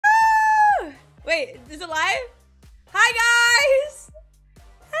Wait, is it live? Hi, guys.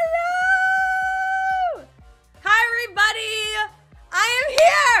 Hello. Hi, everybody. I am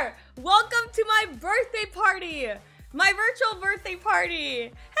here. Welcome to my birthday party. My virtual birthday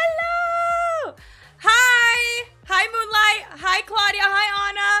party. Hello. Hi. Hi, Moonlight. Hi, Claudia. Hi,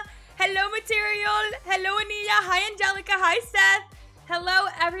 Anna. Hello, Material. Hello, Ania. Hi, Angelica. Hi, Seth. Hello,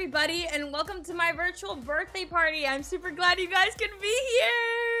 everybody, and welcome to my virtual birthday party. I'm super glad you guys can be here.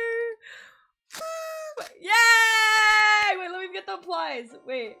 Yay! Wait, let me get the applause.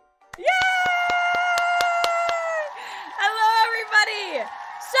 Wait. Yay! Hello, everybody.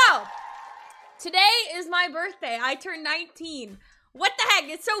 So, today is my birthday. I turned 19. What the heck?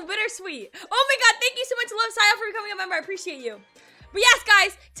 It's so bittersweet. Oh my god, thank you so much, Love Saya, for becoming a member. I appreciate you. But yes,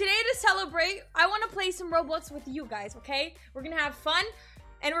 guys, today to celebrate, I want to play some Roblox with you guys, okay? We're going to have fun,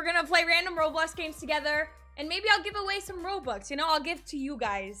 and we're going to play random Roblox games together, and maybe I'll give away some Robux, you know? I'll give to you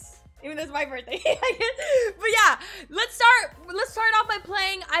guys, even though it's my birthday. But yeah, let's start off by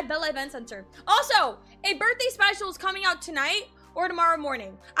playing IBella Event Center. Also, a birthday special is coming out tonight or tomorrow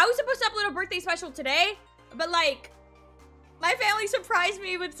morning. I was supposed to upload a birthday special today, but like, my family surprised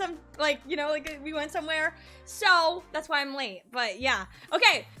me with some, like, you know, like we went somewhere. So that's why I'm late. But yeah.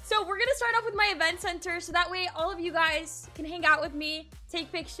 Okay, so we're gonna start off with my event center. So that way all of you guys can hang out with me,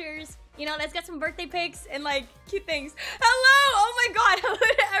 take pictures. You know, let's get some birthday pics and like cute things. Hello! Oh my god, hello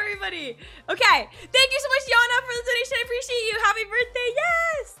to everybody. Okay, thank you so much, Yana, for the donation. I appreciate you. Happy birthday.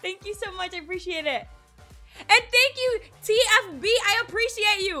 Yes! Thank you so much. I appreciate it. And thank you, TFB. I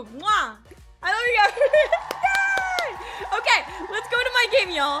appreciate you. Mwah. I love you guys. Okay, let's go to my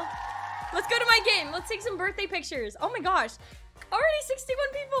game, y'all. Let's go to my game. Let's take some birthday pictures. Oh my gosh. Already 61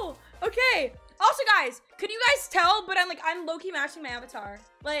 people. Okay. Also, guys, could you guys tell, but I'm low-key matching my avatar.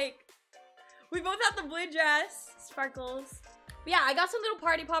 Like, we both have the blue dress. Sparkles. But yeah, I got some little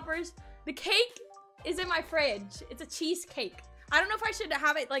party poppers. The cake is in my fridge. It's a cheesecake. I don't know if I should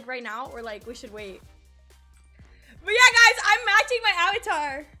have it, like, right now or, like, we should wait. But yeah, guys, I'm matching my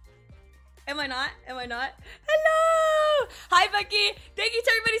avatar. Am I not? Am I not? Hello! Hi, Becky. Thank you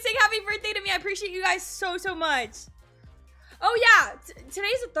to everybody saying happy birthday to me. I appreciate you guys so, so much. Oh, yeah.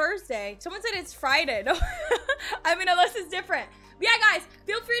 Today's a Thursday. Someone said it's Friday. No, I mean, unless it's different. But yeah, guys,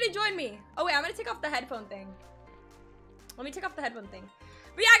 feel free to join me. Oh, wait. I'm going to take off the headphone thing. Let me take off the headphone thing.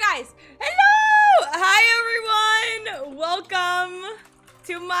 But yeah, guys. Hello! Hi, everyone. Welcome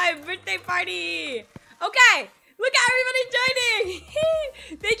to my birthday party. Okay. Look at everybody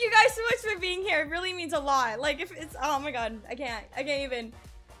joining! Thank you guys so much for being here. It really means a lot. Like, if it's, oh my god, I can't even.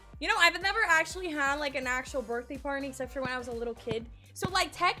 You know, I've never actually had like an actual birthday party except for when I was a little kid. So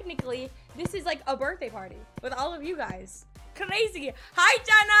like, technically, this is like a birthday party with all of you guys. Crazy. Hi,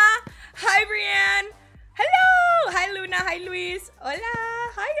 Jana. Hi, Brianne. Hello. Hi, Luna. Hi, Luis. Hola.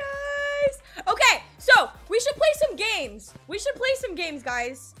 Hi, guys. Okay, so we should play some games. We should play some games,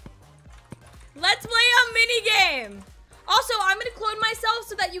 guys. Let's play a mini game. Also, I'm gonna clone myself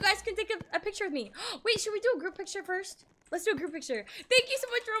so that you guys can take a picture of me. Wait, should we do a group picture first? Let's do a group picture. Thank you so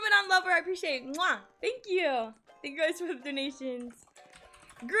much, Roman on Lover. I appreciate it. Mwah. Thank you. Thank you guys for the donations.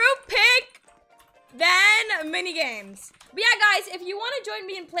 Group pick, then mini games. But yeah, guys, if you want to join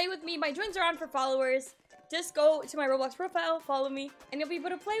me and play with me, my joins are on for followers. Just go to my Roblox profile, follow me, and you'll be able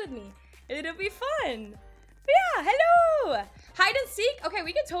to play with me. It'll be fun. But yeah, hello. Hide and seek? Okay,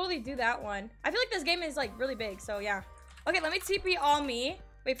 we can totally do that one. I feel like this game is like really big, so yeah. Okay, let me TP all me.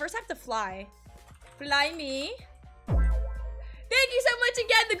 Wait, first I have to fly. Fly me. Thank you so much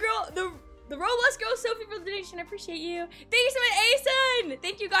again, the Roblox girl Sophie for the donation. I appreciate you. Thank you so much, Asen.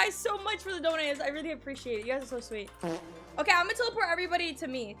 Thank you guys so much for the donations. I really appreciate it. You guys are so sweet. Okay, I'm gonna teleport everybody to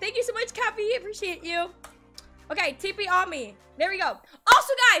me. Thank you so much, Cappy. Appreciate you. Okay, TP on me. There we go.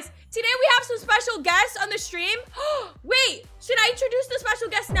 Also, guys, today we have some special guests on the stream. Wait, should I introduce the special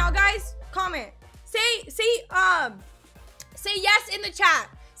guests now, guys? Comment. Say yes in the chat.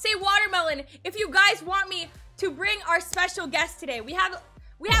 Say watermelon if you guys want me to bring our special guests today. We have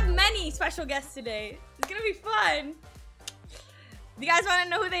many special guests today. It's gonna be fun. You guys want to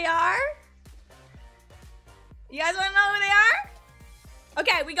know who they are? You guys want to know who they are?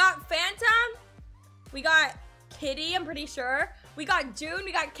 Okay, we got Phantom. We got Kitty, I'm pretty sure. We got June,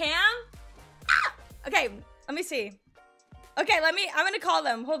 we got Cam. Ah! Okay, let me see. Okay, I'm gonna call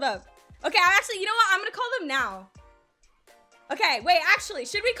them, hold up. Okay, actually, you know what? I'm gonna call them now. Okay, wait, actually,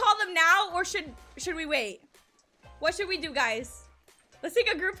 should we call them now or should we wait? What should we do, guys? Let's take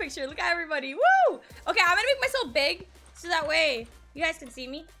a group picture. Look at everybody, woo! Okay, I'm gonna make myself big so that way you guys can see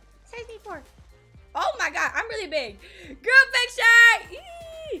me. Size me 4. Oh my god, I'm really big. Group picture!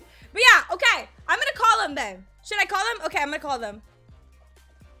 Eee! But yeah, okay, I'm gonna call them then. Should I call them? Okay, I'm gonna call them.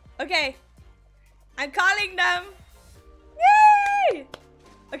 Okay. I'm calling them. Yay!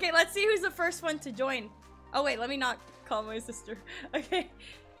 Okay, let's see who's the first one to join. Oh wait, let me not call my sister. Okay.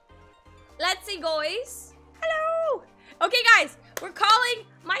 Let's see, guys. Hello. Okay, guys, we're calling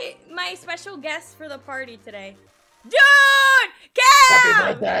my special guest for the party today. Dude! Cam!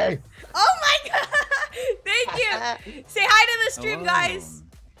 Happy birthday! Oh my god! Thank you! Say hi to the stream, guys!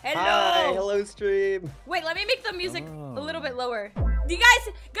 Hello! Hi, hello stream! Wait, let me make the music a little bit lower. Do you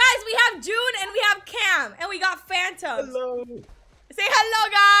guys, we have June and we have Cam and we got Phantom. Hello! Say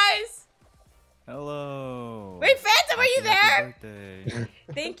hello, guys! Hello! Wait, Phantom, are you there? Birthday.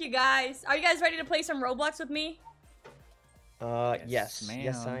 Thank you, guys. Are you guys ready to play some Roblox with me? Yes, ma'am.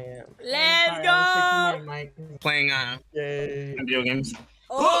 yes I am. Let's go! Playing Yay! video games.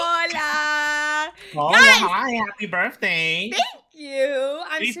 Hola! Oh, Guys! hi, happy birthday. Thank you!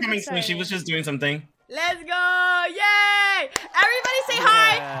 I'm She's super coming soon. excited. She was just doing something. Let's go! Yay! Everybody say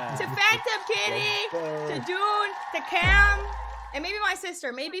hi Yeah. to Phantom Kitty, to Dune, to Cam, and maybe my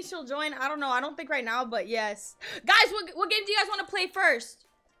sister. Maybe she'll join. I don't know. I don't think right now, but yes. Guys, what game do you guys want to play first?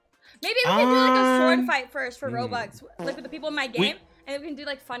 Maybe we can do like a sword fight first for Robux, like with the people in my game, and then we can do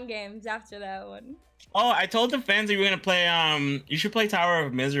like fun games after that one. Oh, I told the fans that you were gonna play. You should play Tower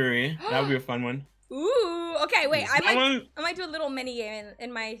of Misery. That would be a fun one. Ooh, okay, wait. I That might do a little mini game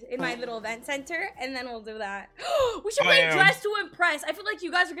in my little event center, and then we'll do that. We should Oh, play yeah. Dress to Impress. I feel like you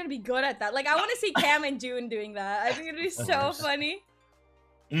guys are gonna be good at that. Like, I want to see Cam and June doing that. I think it'd be so funny.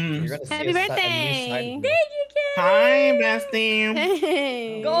 Mm. You're gonna see Happy a birthday! Thank you, Kim. Hi, bestie.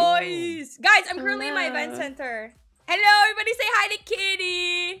 Hey. Guys, I'm currently in my event Hello. center. Hello, everybody say hi to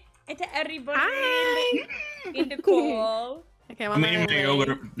Kitty and to everybody Hi. in the call. Okay, I'm I'm on eating my my way.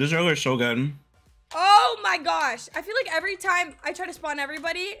 yogurt. This yogurt is so good. Oh my gosh. I feel like every time I try to spawn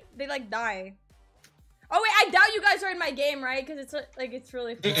everybody, they like die. Oh wait, I doubt you guys are in my game, right? Because it's like it's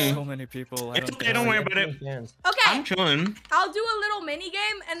really full. So many people. I It's don't okay, don't know. worry about it. Okay, I'm chilling. I'll do a little mini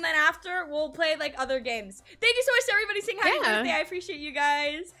game and then after we'll play like other games. Thank you so much to everybody saying happy Yeah. birthday. I appreciate you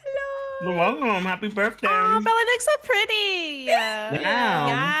guys. Hello. You're welcome. Happy birthday. Oh, Bella looks so pretty. Wow.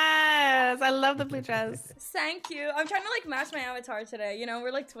 Yes, I love the blue dress. Thank you. I'm trying to like match my avatar today. You know,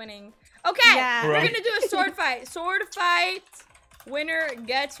 we're like twinning. Okay, Yeah. we're Right. gonna do a sword fight. Sword fight. Winner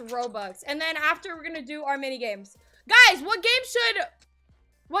gets Robux. And then after we're gonna do our mini games. Guys, what game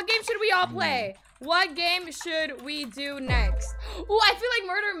should we all play? What game should we do next? Oh, I feel like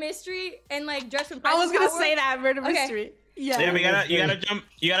murder mystery and like dress with I was gonna power. say that murder Okay. mystery. Yeah. Yeah,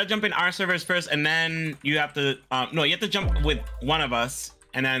 you gotta jump in our servers first, and then you have to no, you have to jump with one of us,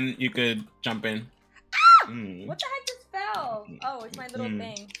 and then you could jump in. Mm. What the heck just fell? Oh, it's my little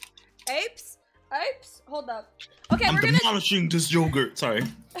thing. Apes? Hold up. Okay, I'm we're gonna demolishing this yogurt. Sorry.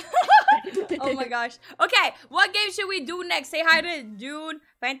 oh my gosh. Okay, what game should we do next? Say hi to June,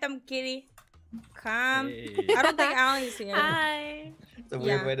 Phantom Kitty. Come. Hey. I don't think Allie's here. Hi. It's a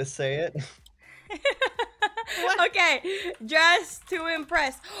weird Yeah. way to say it. Okay, Dress to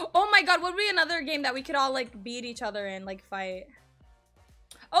Impress. Oh my god, what would be another game that we could all like beat each other in, like fight?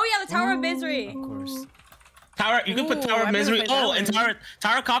 Oh yeah, the Tower of Misery. Of course. Tower, you could put Ooh, Tower of I've never Misery. played that Oh, and one.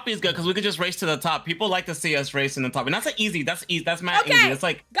 Tower Copy is good because we could just race to the top. People like to see us race in the top, and that's an easy. That's easy. That's mad Okay, easy. It's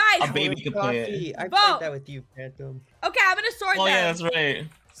like guys. a baby could play it. Coffee. I Vote. played that with you, Phantom. Okay, I'm gonna sword Oh them. yeah, that's right.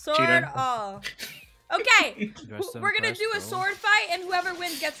 Sword cheater. all. Okay, Dress to we're gonna impress, do a bro. sword fight, and whoever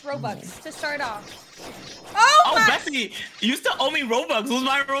wins gets Robux to start off. Oh, Oh, my! Bessie, you still owe me Robux.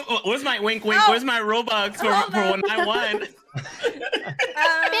 Where's my wink wink? Oh. Where's my Robux for Hold when I won?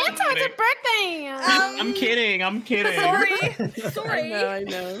 Phantom, it's your birthday. I'm kidding. I'm kidding. Sorry. I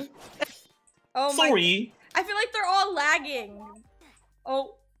know. Oh my! Sorry. I feel like they're all lagging.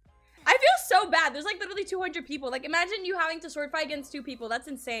 Oh, I feel so bad. There's like literally 200 people. Like, imagine you having to sword fight against 2 people. That's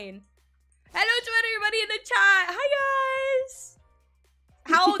insane. Hello to everybody in the chat. Hi guys.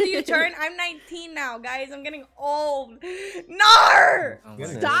 How old do you turn? I'm 19 now, guys. I'm getting old. Nar! Oh my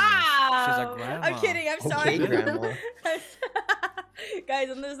Goodness. goodness. She's a Stop. grandma. I'm kidding. I'm sorry. Okay, Grandma. Guys,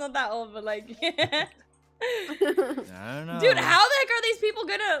 I'm just not that old, but like, I don't know. dude, how the heck are these people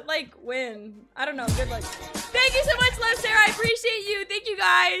gonna like win? I don't know. Good luck. Thank you so much, Love Sarah. I appreciate you. Thank you,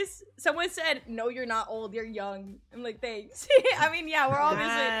 guys. Someone said, "No, you're not old. You're young." I'm like, thanks. I mean, yeah, we're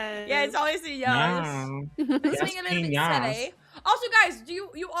obviously, yeah, it's obviously young. Wow. It's being a little bit Yes. silly. Also, guys, do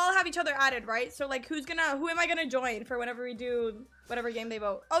you all have each other added, right? So like, who am I gonna join for whenever we do whatever game they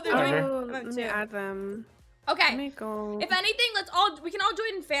vote? Oh, they're doing Oh, MM let too. me add them. Let Okay. me go. If anything, we can all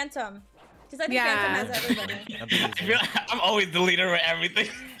join in Phantom. Because I think Yeah. Phantom has everybody. That'd be I easy. feel like I'm always the leader of everything.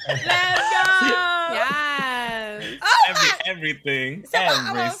 Let's go! Yes. Oh, Everything. someone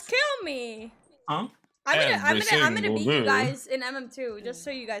almost killed me. Huh? I'm gonna Every beat you single guys in MM2, just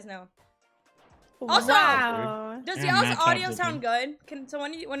so you guys know. Also, Wow. does Yeah, y'all's Matt's audio not sound good? Can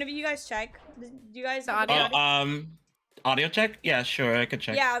one of you guys check? Do you guys? The audio? Audio check? Yeah, sure, I could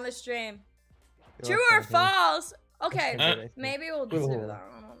check. Yeah, on the stream. Go True or ahead. false? Okay, That's good, I think. maybe we'll just do Ooh. that.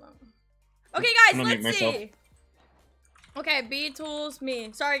 I don't know. Okay, I'm guys, gonna mute let's myself. see. Okay, B tools,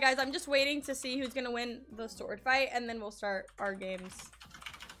 me. Sorry, guys, I'm just waiting to see who's gonna win the sword fight, and then we'll start our games.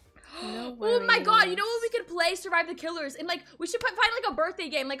 No Oh my god, you know worries. what we could play? Survive the Killers. And like, we should find like a birthday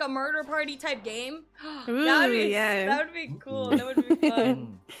game, like a murder party type game. Ooh, that would be, yeah. that would be cool. That would be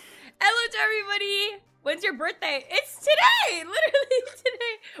fun. Hello to everybody. When's your birthday? It's today! Literally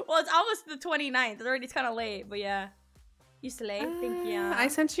today. Well, it's almost the 29th. It's kind of late, but yeah. You slay. Thank you. I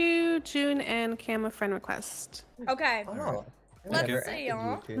sent you June and Cam a friend request. Okay. Oh. Let's never see, added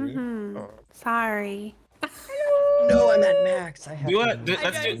y'all. you, Kitty. Mm-hmm. Oh. Sorry. No, I'm at max. I have Hi,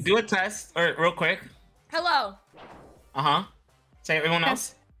 Let's do a test or real quick. Hello. Say everyone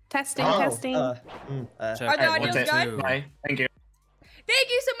else. Testing, Oh, testing. Check. Are the Alright, audios one, good? two. Bye. Thank you. Thank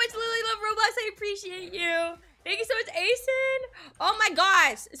you so much, Lily Love Roblox. I appreciate you. Thank you so much, Asen. Oh my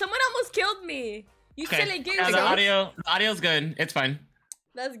gosh. Someone almost killed me. You silly goose. Yeah, the audio's good. It's fine.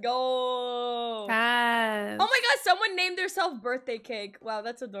 Let's go. Yes. Oh my god, someone named themselves birthday cake. Wow,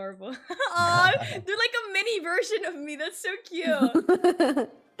 that's adorable. Aw, they're like a mini version of me. That's so cute.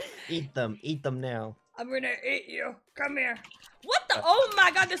 Eat them now. I'm gonna eat you. Come here. What the? Oh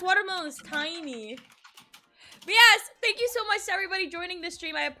my god, this watermelon is tiny. But yes, thank you so much to everybody joining the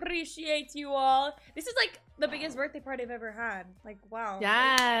stream. I appreciate you all. This is like the biggest birthday party I've ever had. Like, wow.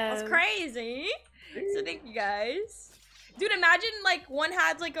 Yes. That's crazy. So thank you guys. Dude, imagine like one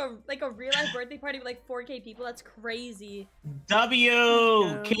had like a real life birthday party with like 4K people. That's crazy.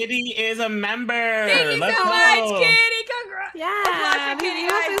 Kitty is a member. Thank you Let's so go. much, Kitty. Congrats. Yeah. Applause for These Kitty,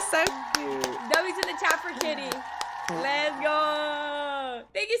 eels guys. are so cute. W's in the chat for Kitty. Let's go.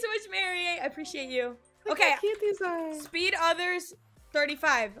 Thank you so much, Mary. I appreciate you. Look Okay. how cute these are. Speed others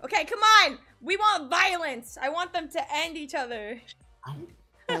 35. Okay, come on. We want violence. I want them to end each other.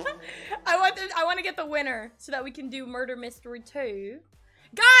 I want to get the winner so that we can do Murder Mystery 2.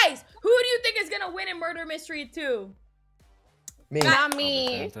 Guys, who do you think is gonna win in Murder Mystery 2? Me. Not Probably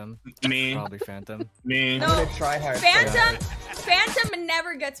me. Phantom. Me. Probably Phantom. Me. No. I'm gonna try hard. for that. Phantom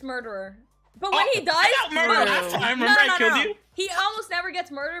never gets murderer. But when he does, I got murdered last time. no, Remember no, I killed no. you? He almost never gets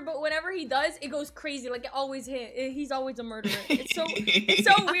murdered, but whenever he does, it goes crazy. Like it always he's always a murderer. It's so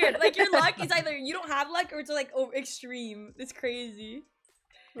weird. Like your luck is either you don't have luck or it's like extreme. It's crazy.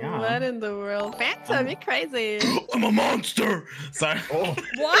 Yeah. What in the world? Phantom, you're crazy. I'm a monster. Sorry. Oh,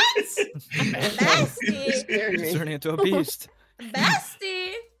 What? you Bestie. scared He's me. turning into a beast.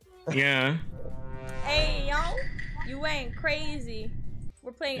 Bestie. Yeah. Hey, yo. You ain't crazy.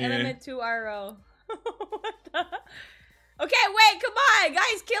 We're playing Yeah. Element 2 RO. What the? Okay, wait, come on.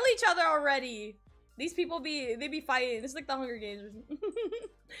 Guys, kill each other already. These people they be fighting. This is like the Hunger Games.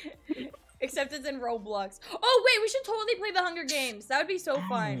 Except it's in Roblox. Oh, wait, we should totally play the Hunger Games. That would be so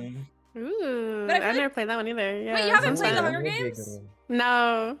fun. Ooh, But I feel I've like- never played that one either. Yeah, Wait, you haven't sounds played the fun. Hunger That would be a Games? good one.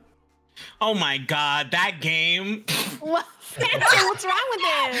 No. Oh my god, that game. What? Phantom, what's wrong with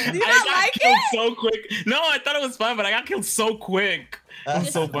it? Do you I not got like killed it? so quick. No, I thought it was fun, but I got killed so quick.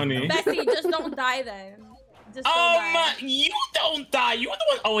 That's so funny. Bestie, just don't die then. Just don't Oh die. my! You don't die. You were the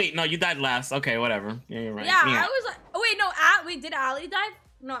one. Oh wait, no, you died last. Okay, whatever. Yeah, you're right. Yeah, I was like, oh wait, no, wait, did Ali die?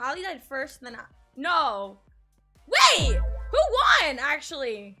 No, Ali died first, and then no. Wait, who won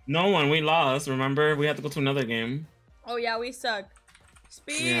actually? No one. We lost. Remember, we had to go to another game. Oh yeah, we suck.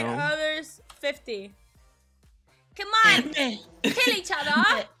 Speed Yeah. others 50. Come on, kill each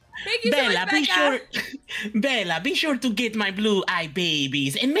other. Thank you so Bella, much, be Becca. sure. Bella, be sure to get my blue eye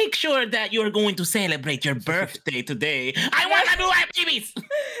babies, and make sure that you're going to celebrate your birthday today. I want my blue eye babies.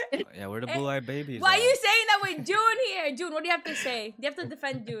 Yeah, we're the blue-eyed babies. Why are you saying that with June here? June, what do you have to say? You have to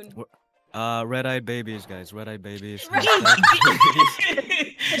defend June. Red-eyed babies, guys. Red-eyed babies.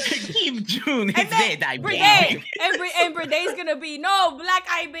 Keep June his And then red eye Brede, baby. and Brede's gonna be no black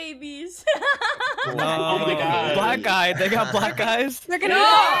eye babies. No, Oh my God. black-eyed. They got black eyes. They're gonna No.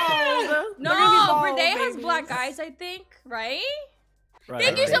 be bald. No, They're gonna be bald Brede has babies. black eyes, I think, right? Right,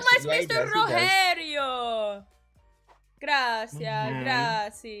 Thank you so right. much, Yeah, he Mr. does, he does. Rogerio. Gracias, Mhm.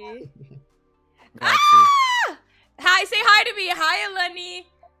 gracias. Grazie. Hi, say hi to me. Hi, Eleni.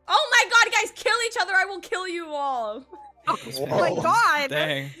 Oh my god, guys, kill each other. I will kill you all. Oh my god.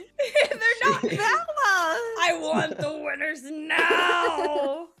 Dang. They're not. Bella. I want the winners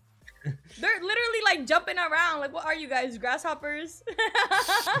now. They're literally like jumping around. Like, what are you guys, grasshoppers?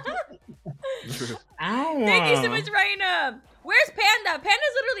 Thank you so much, Raina. Where's Panda?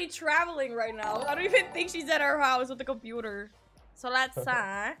 Panda's literally traveling right now. I don't even think she's at her house with the computer. So let's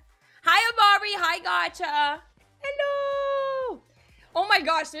Hi, Mari. Hi, Gotcha. Hello. Oh my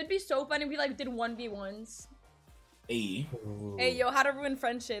gosh, it'd be so fun if we like did 1v1s. Hey. Hey, yo, how to ruin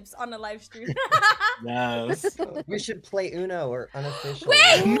friendships on a live stream. Yes. We should play Uno or unofficial.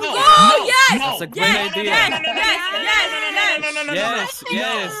 Wait! No, Oh, no, yes! no. That's a great Yes, idea. yes, No, no, no, yes, no, no, yes, no, no, no, no, no, Yes, no.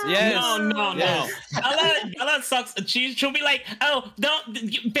 yes, yes. No. Yes. Bella sucks. She'll be like, oh, don't.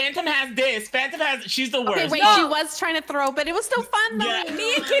 Phantom has this. Phantom has. She's the worst. Okay, wait, No. she was trying to throw, but it was still fun though. Yeah.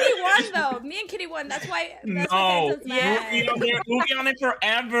 Me and Kitty won though. Me and Kitty won. That's why. That's why No. Phantom's mad. We'll be on it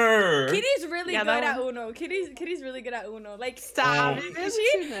forever. Kitty's really Yeah, good that at Uno. Kitty's really good at Uno. Like Stop.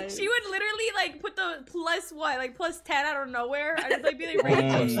 Oh. she would literally like put the plus what, like plus 10 out of nowhere. I just like be like,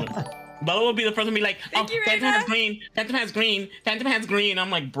 right. Bella will be the first one to be like, oh, Thank you, Phantom Raina. has green. Phantom has green. Phantom has green. I'm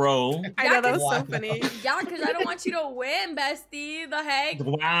like, bro. I know that was Wow. so funny. Yeah, because I don't want you to win, bestie. The heck?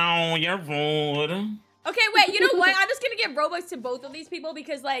 Wow, you're rude. Okay, wait, you know what? I'm just gonna give Robux to both of these people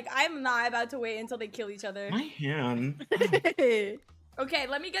because like I'm not about to wait until they kill each other. My hand. Okay,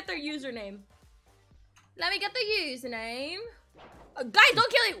 let me get their username. Let me get the username. Guys,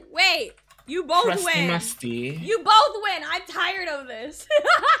 don't kill it. Wait, you both Crusty win. musty. You both win. I'm tired of this.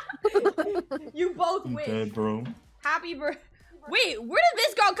 You both win. Good, bro. Happy birthday. Wait, where did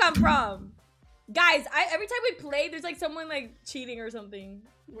this girl come from? Guys, every time we play, there's like someone like cheating or something.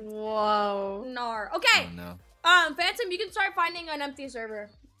 Whoa. Nar. Okay. Oh, no. Phantom, you can start finding an empty server.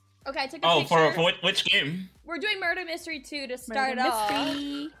 Okay, I took a Oh, picture. for which game? We're doing Murder Mystery 2 to start Murder off.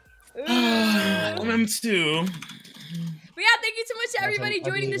 mystery. Ooh. MM2. But yeah, thank you so much to everybody That's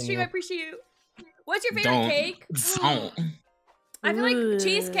joining the ugly, stream. I yeah. appreciate you. What's your favorite Don't. cake? Don't. I feel like Ooh.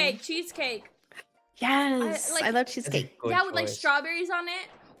 cheesecake. Cheesecake. Yes, like- I love That's a cheesecake. good Yeah, with like choice. strawberries on it.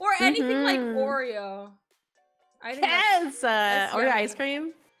 Or anything like Mhm. Oreo. I think that's... Yes, that's Oreo yummy. ice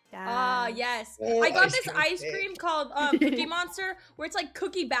cream. Ah, yes. Oh, I got ice this cream ice cake. cream called Cookie Monster, where it's like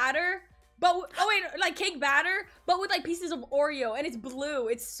cookie batter, but oh wait, like cake batter, but with like pieces of Oreo, and it's blue.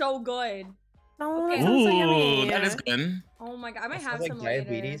 It's so good. Oh, Okay. that sounds so Ooh, yummy. that is good. Oh my god, I might It have sounds some like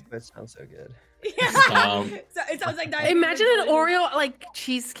diabetes, later. but it sounds so good. Yeah. Stop. So, it sounds like diabetes. Imagine is an delicious. Oreo like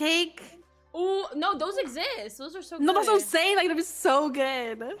cheesecake. Ooh, no, those exist. Those are so good. No, that's what I'm saying. Like, that'd be so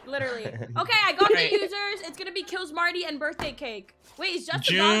good. Literally. Okay, I got the Right. users. It's gonna be Kills Marty and birthday cake. Wait, is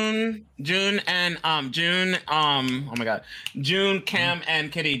Justin gone? June, oh my god. June, Cam, and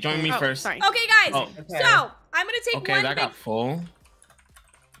Kitty, join me Oh, first. sorry. Okay, guys. Oh. Okay. So I'm gonna take Okay, one that big. got full.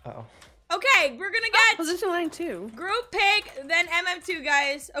 Uh-oh. Okay, we're gonna get Position line 2. group pick, then MM2,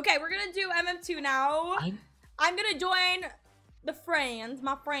 guys. Okay, we're gonna do MM2 now. I'm gonna join the friends,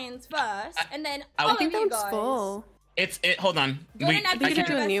 my friends first, and then I all I of think you that one's guys. full. Hold on. Join an I think you Sure,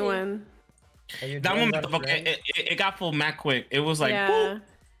 could do a new Bessie. one. Are you That doing one, that okay, friend? it got full mad quick. It was like, yeah. boop.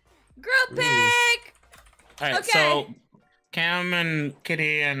 Group Ooh. pick. All right, Okay. so Cam and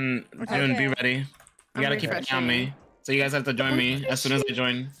Kitty and June, be Okay. ready. You I'm gotta keep an eye on me. refreshing. So you guys have to join me as soon as I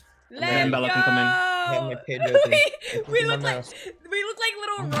join. Let's then Bella go. can come in. I have my page open. It's we in my look like mouse.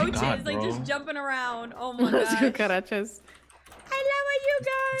 little Oh my roaches, God, like just bro. jumping around. Oh my Let's go, gosh. carachas. I love you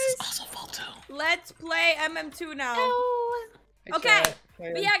This is guys. also full too. Let's play MM2 now. Hey, Okay, chat.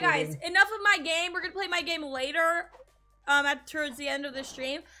 Hey, But yeah, guys, Jordan. enough of my game. We're gonna play my game later, towards the end of the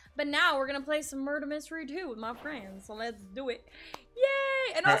stream. But now we're gonna play some Murder Mystery 2 with my friends. So let's do it.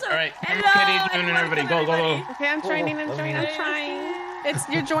 Yay! And also, All right, hello, Kitty, join in, welcome, everybody. Go, go, go. everybody. Okay, I'm joining. I'm joining. I'm trying. It's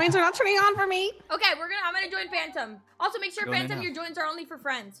your joins are not turning on for me. Okay, I'm gonna join Phantom. Also, make sure Join in Phantom, now. your joins are only for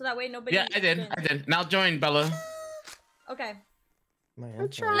friends, so that way nobody. Yeah, I did. can- I did. Now join, Bella. Okay, My I'm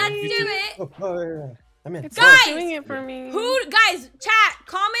hand's trying. let's on. do it. Oh, yeah. I'm in. It's Guys! not doing it for me. Guys, chat,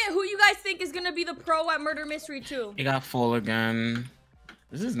 comment who you guys think is gonna be the pro at Murder Mystery 2. It got full again.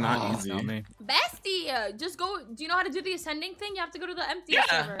 This is not Oh, easy. not me. Bestie, just go. Do you know how to do the ascending thing? You have to go to the empty Yeah,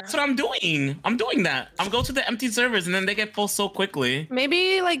 server. that's what I'm doing. I'm doing that. I'm going to the empty servers and then they get full so quickly.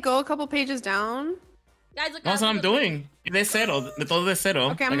 Maybe like go a couple pages down. Guys, look. That's what I'm doing. They settle. They todo de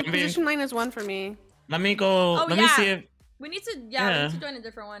cero. Okay, I'm Like, I'm being- position line is 1 for me. Let me go. Oh, let me yeah. see if. We need to. We Yeah. need to join a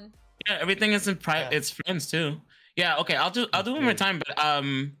different one. Yeah, everything is in private. Yeah. It's friends too. Yeah. Okay. I'll do one more time. But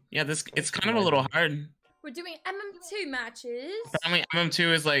yeah, it's kind of a little hard. We're doing MM2 matches. I mean,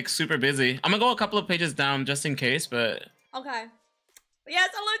 MM2 is like super busy. I'm gonna go a couple of pages down just in case, but Okay. Yes,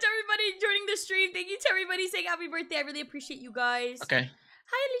 hello to everybody joining the stream. Thank you to everybody saying happy birthday. I really appreciate you guys. okay.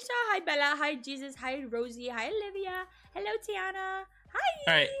 Hi, Alicia. Hi, Bella. Hi, Jesus. Hi, Rosie. Hi, Olivia. Hello, Tiana. Hi.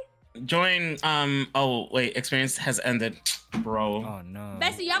 All right. Join. Oh wait. Experience has ended, bro. Oh no.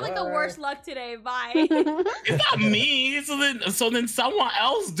 Bessie, you have like the What? worst luck today. Bye. It's not me. So then someone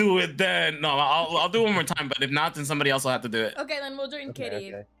else do it. Then no, I'll do it one more time. But if not, then somebody else will have to do it. Okay, then we'll join Okay,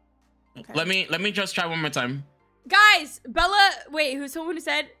 Kitty. okay. Let me just try one more time. Guys, Bella. Wait, someone who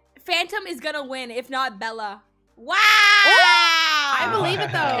said Phantom is gonna win, if not Bella. Wow! I believe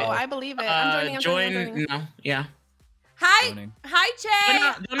it though. I believe it. I'm joining. I'm joining. No, yeah. Hi, Joining. hi, Che.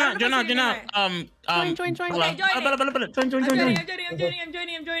 Join. Join. Okay, Join.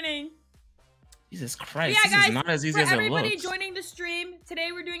 I'm joining. Jesus Christ, Yeah, this guys, is not as easy for as it everybody looks. joining the stream,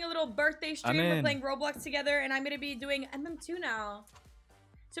 today we're doing a little birthday stream. I'm We're in. playing Roblox together, and I'm gonna be doing MM2 now.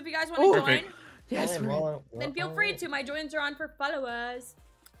 So if you guys want to join, Yes. then feel free to. My joins are on for followers.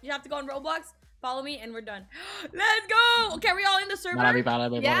 You have to go on Roblox, follow me, and we're done. Let's go! Okay, are we all in the server? Yeah.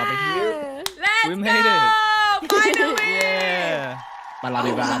 Let's We go! made it.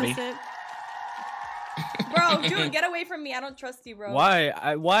 Finally! Yeah. Bro, dude, get away from me. I don't trust you, bro. Why?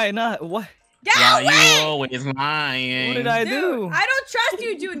 Why not? What? Get Why away! you always lying? What did I Dude, do? I don't trust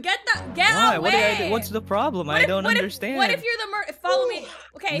you, dude. Get Why? away. What did I do? What's the problem? I don't understand. What if you're the murderer? Follow me.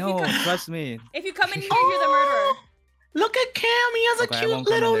 Okay, No, trust me. if you come in here, you're the murderer. Look at Cam. He has Okay, I a cute won't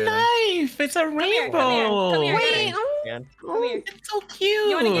come little in there, then. knife. It's a here, rainbow. come here. Wait. Come here. It's so cute.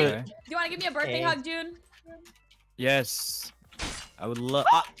 You wanna Okay. do you want to give me a birthday Okay. hug, June? Yes. I would love.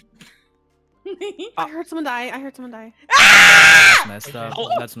 I heard someone die. That's messed up. Oh.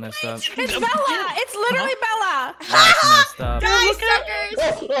 That's messed up. It's Bella. It's literally Bella. That's messed up. Die,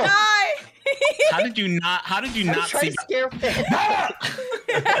 suckers! Die! How did you not Try see? to scare Phantom.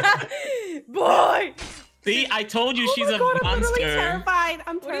 Boy! See, I told you she's Oh my a God, I'm literally monster. terrified.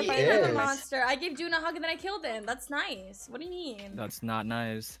 I'm What do you terrified. mean I'm a Yes. monster? I gave June a hug and then I killed him. That's nice. What do you mean? That's not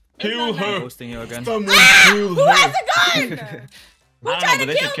nice. It's Kill not her. nice. Posting you again. Someone Who has a gun? Who I don't tried know, but to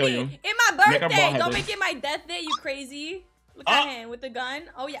they should kill kill me? you. In my Make her birthday. bald-headed. Don't make it my death day, you crazy. Look Oh. at him with the gun.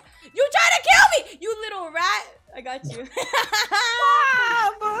 Oh, yeah. You tried to kill me, you little rat. I got you.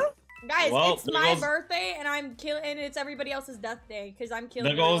 Guys, Well, it's there my goes- birthday and I'm killing, and it's everybody else's death day because I'm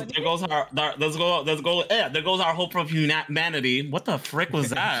killing. There goes everyone. there goes our hope of humanity. What the frick was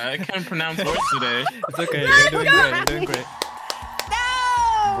that? I can't pronounce words today. It's okay. Let's You're doing go. great. You're doing great. No!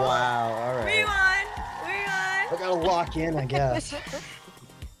 Wow, alright. We won. I gotta lock in, I guess.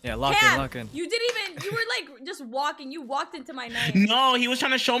 Yeah, lock Cam, in, lock in. you didn't even. You were like just walking. You walked into my knife. No, he was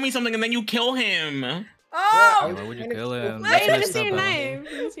trying to show me something and then you kill him. Oh! Why would you kill him? Wait, That's Let me messed see up, your Bella. name.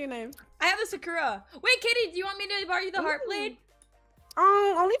 Let me see your name. I have the Sakura. Wait, Kitty, do you want me to borrow you the heart blade?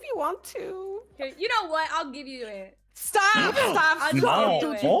 Only if you want to. Here, you know what? I'll give you it. Stop. I'll just No. give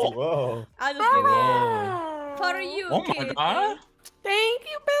you it. Oh. Whoa. I'll just give you it. Whoa. For you, Oh my Kitty. god. Thank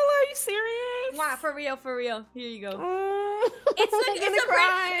you, Bella. Are you serious? Mwah, for real, for real. Here you go. Mm. It's like I'm gonna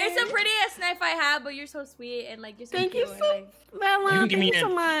cry. it's the prettiest knife I have, but you're so sweet and like you're so Thank cute. you and, so like, Bella, You can give thank me you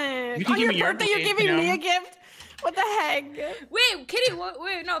so a- much. you can On give your me your birthday, you're gift, giving you me know? a gift? What the heck? wait, Kitty,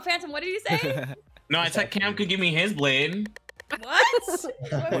 wait, no, Phantom, what did you say? No, I said Cam could give me his blade. What? What does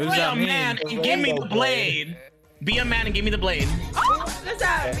Be that a mean? man and give me the blade. Be a man and give me the blade. What does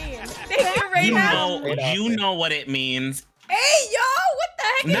that mean? Thank you, You Raina. know, you know what it means. Hey, yo, what the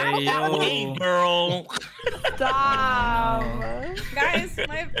heck? Now, Hey, yo. hey, girl. Stop. Guys,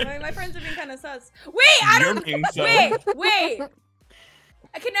 my friends have been kind of sus. Wait, I You're don't. being sus. Wait.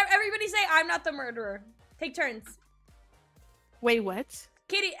 I can never. Everybody say I'm not the murderer. Take turns. Wait, what?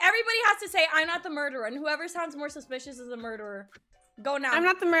 Kitty, everybody has to say I'm not the murderer, and whoever sounds more suspicious is the murderer. Go now. I'm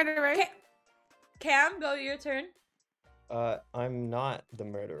not the murderer. Cam, go your turn. I'm not the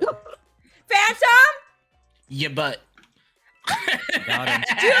murderer. Phantom, Yeah, but. Got him.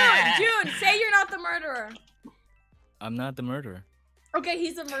 June, say you're not the murderer. I'm not the murderer. Okay,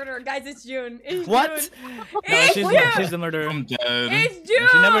 he's the murderer, guys. It's June. It's What? June. No, It's she's June. the murderer. I'm dead. It's June.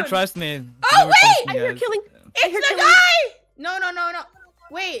 She never trusts me. She Oh, never trusts wait! me, I hear guys. killing. It's the guy. No.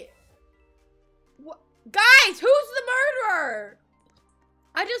 Wait. Guys, who's the murderer?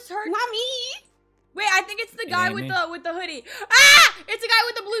 I just heard. Not me. Wait, I think it's the guy ain't with me. the hoodie. Ah! It's the guy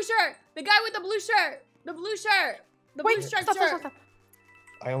with the blue shirt. The guy with the blue shirt. The blue shirt. The blue Wait, striped stop, shirt. stop, stop.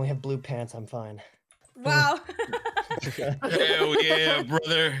 I only have blue pants, I'm fine. Wow. Hell yeah,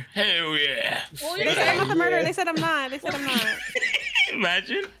 brother. Hell yeah. Well, They you're said I'm not the Yeah. murderer. They said I'm not. They said I'm not.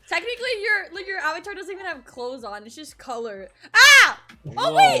 Imagine. technically your avatar doesn't even have clothes on. It's just color. Ah!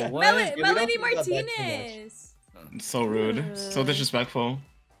 Oh Whoa, wait, what? Yeah, we don't Melody think about that too much. Martinez. So rude. So disrespectful.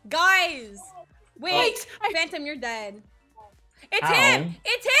 Guys, wait, Wait, Phantom, you're dead. It's Ow. him.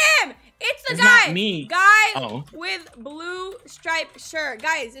 It's him. It's the It's guy. not me. Guy Oh. with blue striped shirt.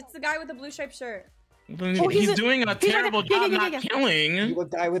 Guys, it's the guy with the blue striped shirt. Oh, he's He's a- doing a he's terrible like a- job yeah, not yeah. killing. You a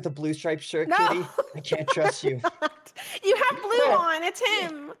guy with the blue striped shirt, No. Kitty? I can't trust you. You have blue on. It's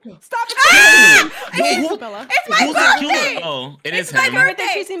him. Stop it. Ah! It's Bella. It's my Who's the birthday. killer? Oh, it It's is my him. birthday.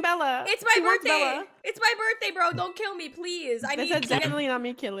 Birthday chasing Bella. It's my She wants birthday. Bella. It's my birthday, bro. Don't kill me, please. I That's need to get, definitely not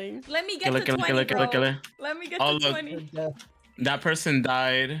me killing. let me get Killer, to killer, 20, killer, bro. killer, killer. Let me get Oh, to look. 20. That person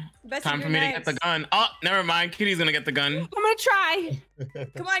died. Bessie, Time for you're me to get the next. gun. Oh, never mind. Kitty's gonna get the gun. I'm gonna try.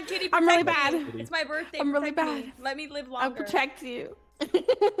 Come on, Kitty. I'm really protect bad. me. It's my birthday. I'm really protect me. bad. Let me live I'll longer. protect you.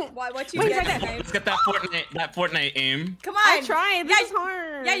 What you Wait, get? second. Let's get that Fortnite aim. Come on. I tried. This Yeah, is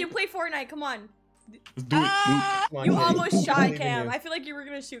hard. Yeah, you play Fortnite. Come on. Let's do it. Come on, You Kitty. almost I shot believe in Cam. you. I feel like you were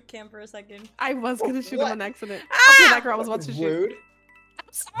gonna shoot Cam for a second. I was gonna shoot him What? on accident. Ah! Okay, that girl was about to shoot. Rude.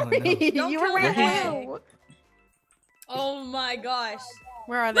 Sorry, Don't you kill were the right. head. Where Oh my gosh.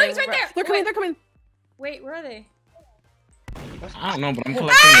 are Look, they? it's right there. They're coming. They're coming. Wait, where are they? I don't know, but I'm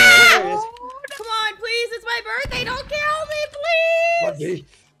collecting Ah! There it is. Come on, please. It's my birthday. Don't kill me, please. Come on,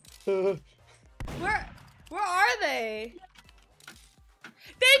 Kitty. Where are they?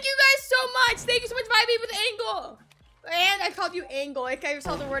 Thank you guys so much. Thank you so much, Vibe with Angle. And I called you Angle. I can't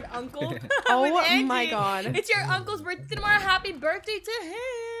saw the word uncle. With Oh Angie. my god. It's your uncle's birthday tomorrow. Happy birthday to him.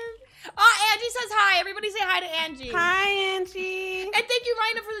 Oh, Angie says hi. Everybody say hi to Angie. Hi, Angie. And thank you,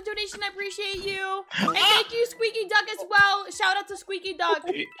 Rhina, for the donation. I appreciate you. And thank you, Squeaky Duck, as well. Shout out to Squeaky Duck.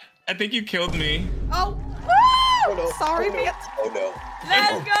 I think you killed me. Oh, Oh, no. Sorry, oh, no. man. Oh, no.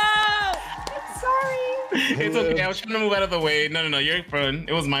 let's go. Sorry. It's okay. I was trying to move out of the way. No. You're fine.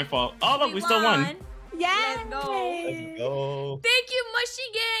 It was my fault. Oh, look, we still won. Yeah. Let's go. Let's go. Thank you, Mushy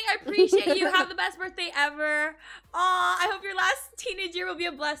Gang. I appreciate you. Have the best birthday ever. Aw, I hope your last teenage year will be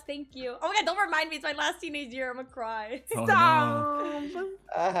a blast. Thank you. Oh my god, don't remind me. It's my last teenage year. I'm gonna cry. Oh, no.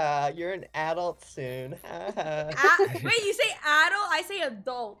 Stop. You're an adult soon. Wait, you say adult? I say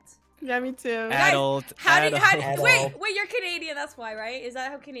adult. Yeah, me too. Adult. How do you, Adult. wait, you're Canadian. That's why, right? Is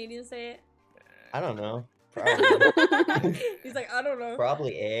that how Canadians say it? I don't know. Probably. He's like, I don't know.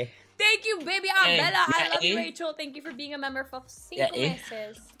 Probably A. Thank you, baby Hey, Bella. I love you, eh? Rachel. Thank you for being a member for single eh?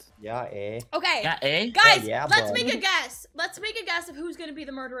 misses. Yeah, A. Okay. Yeah, eh? Guys, Yeah, let's bud. make a guess. Let's make a guess of who's gonna be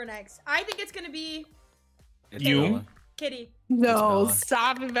the murderer next. I think it's gonna be It's You? Bella. Kitty. No, Bella.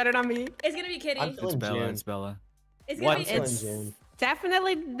 stop. It better not me. It's gonna be Kitty. I'm It's feeling Bella. June. It's Bella. It's What? gonna be. I'm It's feeling June.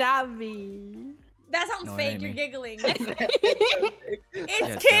 definitely not me. That sounds No, it fake. ain't You're me. giggling. Yeah, It's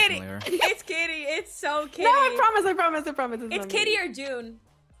it's Kitty. definitely her. It's Kitty. It's so Kitty. No, I promise. It's not Kitty me. or June.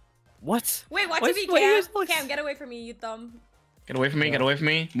 What? Wait, watch What's- it be what are you Cam. supposed- Cam, get away from me, you thumb. Get away from me. Get away from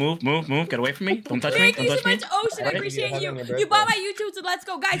me. Move. Get away from me. Don't touch me. Thank Don't you so touch me. much, Ocean. I Alright, appreciate you're you. having a You bought my birthday. YouTube, so let's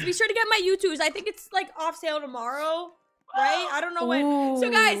go. Guys, be sure to get my YouTubes. I think it's like off sale tomorrow. Right? I don't know when. So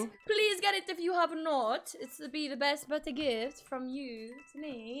guys, Ooh. please get it if you have not. It's to be the best birthday gift from you to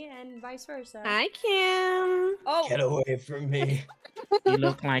me and vice versa. Hi, Kim. Oh, Get away from me. You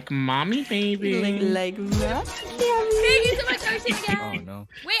look like mommy, baby. Like that. thank you so much, Ocean, Oh again. no.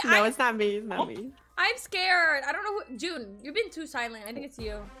 Wait, No, it's not me. It's not me. I'm scared. I don't know who. June, you've been too silent. I think it's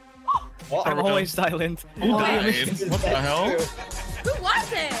you. Well, I'm always silent. Who Oh, died? What the hell? Who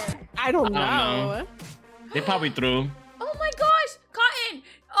was it? I don't I don't know. know. They probably threw. Oh my gosh, Cotton!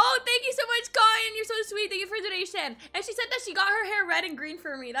 Oh, thank you so much, Cotton. You're so sweet. Thank you for the donation. And she said that she got her hair red and green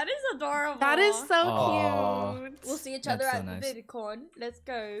for me. That is adorable. That is so Aw. cute. We'll see each That's other so at nice. the VidCon. Let's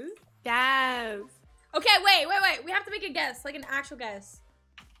go. Yes. Okay, wait. We have to make a guess, like an actual guess.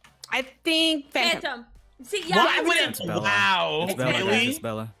 I think Phantom. Phantom. See, yeah. Why we- would It's it? Bella. Wow. It's Bella. guys, Really? It's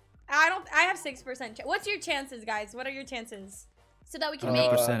Bella. I have 6% chance. What's your chances, guys? What are your chances? So that we can make.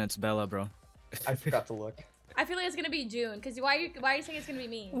 100%. It's Bella, bro. I forgot to look. I feel like it's gonna be June. Cause why are you saying it's gonna be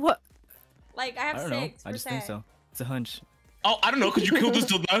me? What? Like I have I don't know. 6%. I just think so. It's a hunch. Oh, I don't know, because you killed us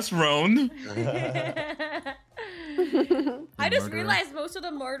the last round. I just Murderer. realized most of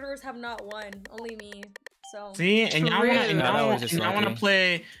the murderers have not won. Only me. So. See, and y'all Really? want, and No, that y'all, was just and y'all want to lucky.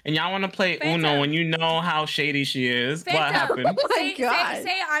 play, and y'all want to play Phantom. Uno when you know how shady she is. What Phantom. happened? Oh my say, God.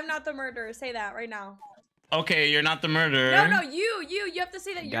 say I'm not the murderer. Say that right now. Okay, you're not the murderer. No, you have to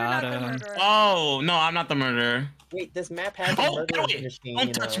say that you're not the Gotta- murderer. Oh no, I'm not the murderer. Wait, this map has a Oh, murder wait, machine. don't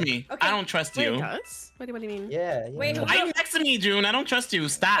you touch know. me. Okay. I don't trust Wait, you. Gus? What do you mean? Yeah. Wait, who- Why are you next to me, June? I don't trust you.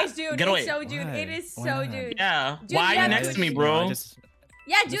 Stop. It's June. Get away. It's so June. Why? It is Why so not? June. Yeah. June, Why are yeah, you but- next to me, You know, bro?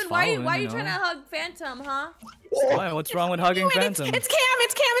 Yeah, June. Just Why are you follow him, you trying to know? hug Phantom, huh? Why? What's wrong with hugging Wait, Phantom? It's Cam.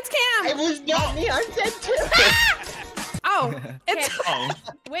 It was not me. I'm dead too. Oh, it's Oh,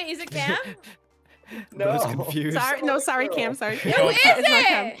 Wait, is it Cam? Bro's No. confused. sorry. No, sorry, Cam. Sorry. Cam. Who is It's not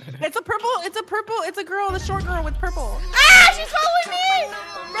Cam. it? It's a purple. It's a girl. The short girl with purple. Ah, she's following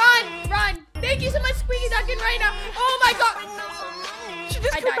me! Run! Thank you so much, Squeaky Duckin' right now. Oh my god! She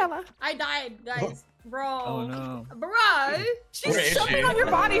just I killed died. Bella. I died, guys. Bro. Oh no. Bro. She's Where is jumping she? on your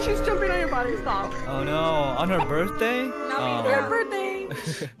body. She's jumping on your body. Stop. Oh no. On her birthday? Not me, Your Yeah. birthday.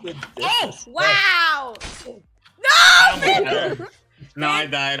 oh! Wow! I No! almost had her. No, I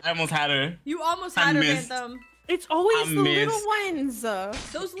died. I almost had her. You almost I had her, missed. Phantom. It's always I the miss- little ones.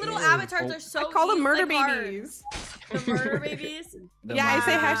 Those little avatars are so I call them easy, murder like, hard. babies. The murder babies. The Yeah, I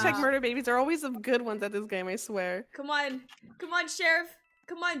say Wow. hashtag murder babies. They're always the good ones at this game, I swear. Come on, Sheriff.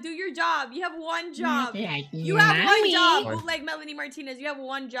 Come on, do your job. You have one job. You have one job. Bootleg Melanie Martinez. You have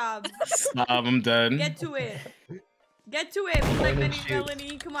one job. Stop, I'm done. Get to it. Get to it, Bootleg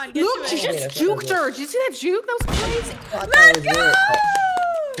Melanie. Come on, get Look, to she it. just juked her. Did you see that juke? That was crazy. Let's go!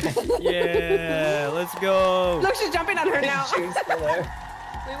 Yeah, let's go. Look, she's jumping on her now. Shoes still there.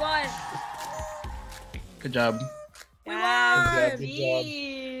 We won. Good job. We Good won.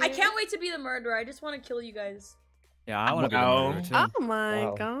 job. I can't wait to be the murderer. I just want to kill you guys. Yeah, I want to Wow. be the murderer too. Oh my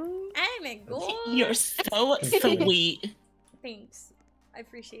Wow. god. Oh my god. You're so sweet. Thanks. I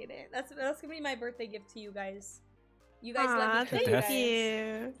appreciate it. That's gonna be my birthday gift to you guys. You guys Aw, let me kill you thank guys.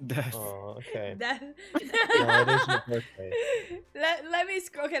 you. Death. Oh, okay. That- No, it is your birthday. let me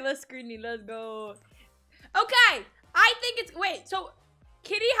okay, let's screen it. Let's go. Okay, I think it's wait. So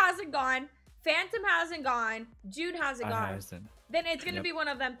Kitty hasn't gone. Phantom hasn't gone. Jude hasn't gone. Then it's gonna Yep. be one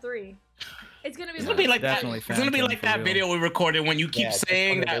of them three. It's gonna be. It's one gonna be of like that. Definitely It's gonna be Phantom like for that real. video we recorded when you keep Yeah, it's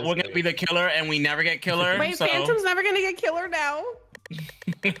saying one of that those we're gonna be the killer and we never get killer. Wait, so. Phantom's never gonna get killer now.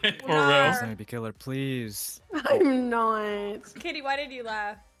 For real. Please let me be killer, please. I'm not. Kitty, why did you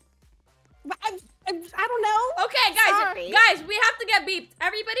laugh? I don't know. Okay, Sorry. guys, we have to get beeped.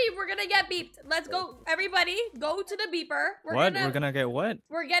 Everybody, we're gonna get beeped. Let's go. Everybody, go to the beeper. What? We're gonna get what?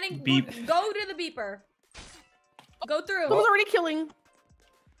 We're getting Beep. Go to the beeper. Go through. Who's already killing?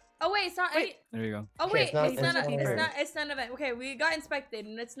 Oh wait, it's not. Wait. There you go. Oh Okay, wait, it's not- it's none it's of not her. it's none of it. Okay, we got inspected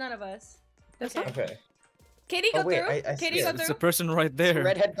and it's none of us. That's Okay. not. Okay. Katie, go Oh, wait, through. I see Katie, it. go It's a through. person right there.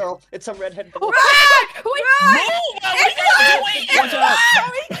 Redhead girl. It's some redhead girl. Oh, Run! wait, Run! Move! What are you It's doing? It's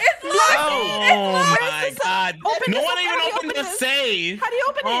locked! It's locked! Oh my god. Open No this one up. even How do you opened open the this? save. How do you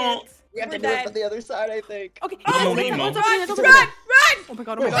open Oh. it? We have to We're do it dead. from the other side, I think. Okay. Oh, Oh, Limo. let's open Run! it. Let's Run! open it. Run! Oh my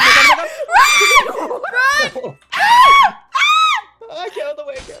god. Oh my god. Oh my god. Run! I get out of the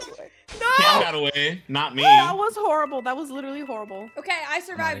way, get out of the way. Cam No! got away, not me. That was horrible. That was literally horrible. Okay, I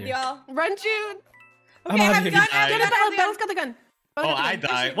survived, here. y'all. Run, Jude. I'm Okay, I out have here. gun. I Get have Get gun. it, I have Bella's gun. got the gun. Oh, Bella's got I the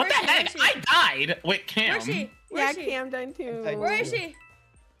gun. died. What the Where is she? heck? Where is I died with Cam. Where is she? Where Yeah, is she? Cam died too. Where is she?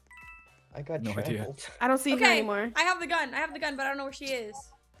 I got No idea. trampled. I don't see her Okay, anymore. I have the gun. I have the gun, but I don't know where she is.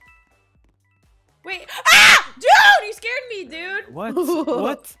 Wait. Ah! Dude, you scared me, dude. What?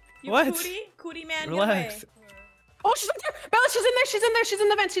 What? You What? Cootie man, Relax. get away. Oh, she's right there. Bella, she's in there. She's in there. She's in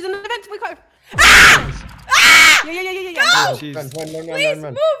the vent. She's in the vent. We caught her. Ah! Ah! Yeah. Go! Jeez. Run, Please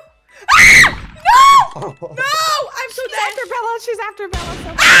run. move. Ah! No! Oh. No! I'm so She's dead. after Bella. She's after Bella. So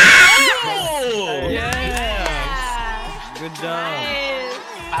Oh! Yeah. Good job. Nice.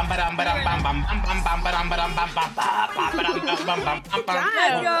 Bam, ba-dam, ba-dam, bam, bam, bam, bam, bam, ba-dam, ba-dam, bam, bam, bam, ba-dam, bam, bam, bam, bam, bam.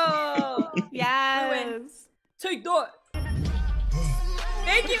 Let's go. Yes. Take that.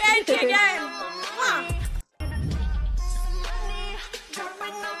 Thank you, Angie, again. Mwah.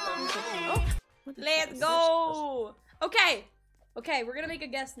 Oh, let's go. Okay. Okay, we're gonna make a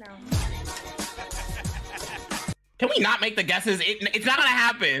guess now. Can we not make the guesses? It's not gonna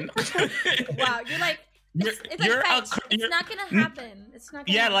happen. Wow, you're like, it's You're like a fetch. It's not gonna happen. It's not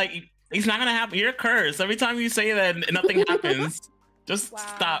gonna Yeah, happen. like it's not gonna happen. You're a curse. Every time you say that, nothing happens. Just Wow.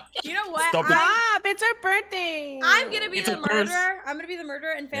 stop. You know what? Stop it. Stop. It's her birthday. I'm gonna be It's the a curse. murderer. I'm gonna be the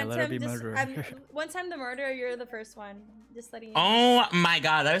murderer, and Yeah, Phantom. let her be just, murderer. once I'm the murderer, you're the first one. Just letting you know. Oh my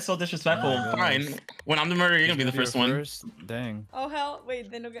god, that is so disrespectful. Oh, Fine. goodness. When I'm the murderer, you're gonna be the first one. Dang. Oh hell!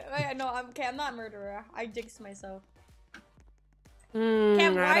 Wait, then okay. Wait, no, I'm okay. I'm not a murderer. I jinxed myself.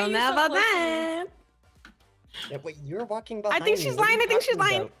 Cam, why I are don't you know so about close to me? that. Yeah, wait, you're walking behind think me. she's What are lying. you I think she's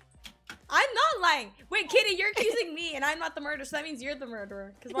talking lying. about? I'm not lying. Wait, Kitty, you're accusing me, and I'm not the murderer, so that means you're the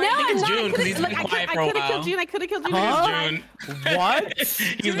murderer. Cause why No, are think you- it's I'm not. June, 'cause he's been I quiet could for a have while. killed June. I could have killed June. Huh? June. What?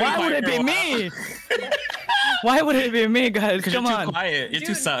 He's been Why quiet would it for a be while. me? Why would it be me, guys? Because Come you're on. too quiet. You're too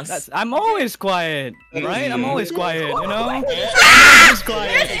Dude, sus. I'm always quiet, right? I'm always quiet, you know? I'm always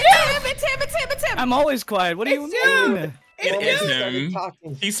quiet. It's him. I'm always quiet. What do you It's you. mean? It Well, is we started him. talking.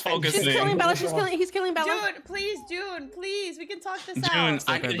 He's She's focusing. killing Bella. He's killing Bella. June, please, June, please, we can talk this June, out.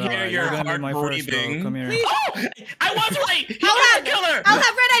 I Okay, could Bella, hear you're your gonna be heart my first, bro. breathing. Come here. Please. Oh, I was right. He's I'll not have, a killer. I'll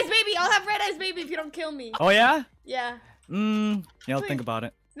have red eyes, baby. I'll have red eyes, baby, if you don't kill me. Oh yeah? Yeah. Yeah, I'll Please. think about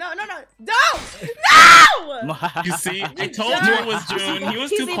it. No, no, no. Don't! No! You see, I told Dumb. you it was June. He was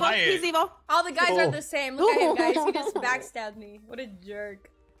He's too evil. quiet. He's evil. All the guys Oh. are the same. Look at him, guys. He just backstabbed me. What a jerk.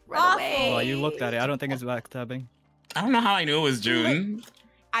 Run Awful. away. Oh, you looked at it. I don't think it's backstabbing. I don't know how I knew it was June.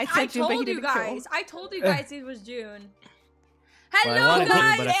 I I said June, but he told you didn't guys. I told you guys it was June. Hello, Well, I wanted to,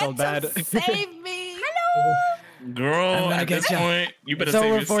 guys. but I felt bad. Save me. Girl, I'm gonna at get this ya. point, you better It's save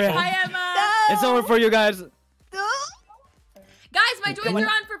over your for ya. soul. Hi, Emma. It's over for you guys. my joins are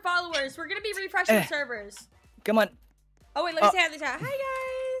on for followers. We're gonna be refreshing servers. Come on. Oh wait, let me say hi in the chat.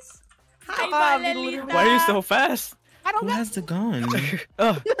 Hi guys. Hi, Valelita. Why are you so fast? I don't Who know. has the gun?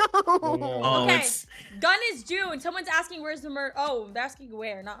 Oh, Oh, Okay. it's Gun is June. Someone's asking where's the murder. Oh, they're asking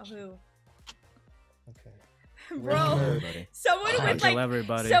where, not who. Okay. Bro, everybody. someone I'll with kill like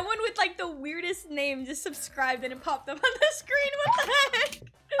everybody. someone with like the weirdest name just subscribed and it popped up on the screen. What the heck?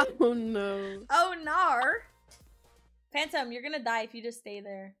 Oh no. Oh nar. Phantom, you're gonna die if you just stay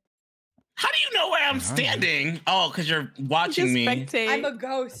there. how do you know where I'm standing? Oh, because you're watching Just me. spectate. I'm a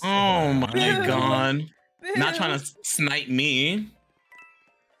ghost. Oh my god. Boo. Not trying to snipe me.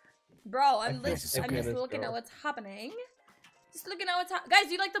 Bro, I I'm think just it's okay, looking let's at go. what's happening. Just looking at what's happening. Guys,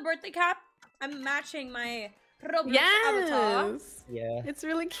 do you like the birthday cap? I'm matching my Roblox avatar. Yes. Yeah. It's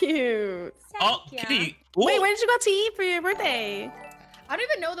really cute. Oh, Thank ya. Kitty. Wait, Ooh. where did you go to eat for your birthday? I don't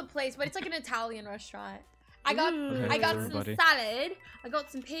even know the place, but it's like an Italian restaurant. I got Ooh. I got Everybody. some salad. I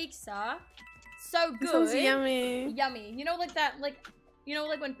got some pizza. So That sounds good. yummy. Yummy. You know, like that, like, you know,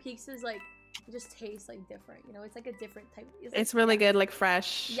 like when pizza's like, it just tastes like different. You know, it's like a different type. It's really good, like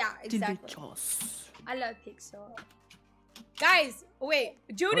fresh. Yeah, exactly. Delicious. I love pizza. Guys, wait.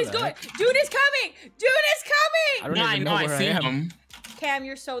 June What is the going. heck? June is coming. June is I coming. don't Yeah, I even know. know I where see I am. him. Cam,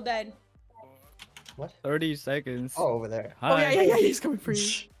 you're so dead. What? 30 seconds. Oh, over there. Oh Hi. yeah, he's coming for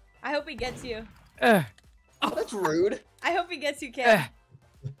you. I hope he gets you. Eh, Oh, that's rude. I hope he gets you, Cam.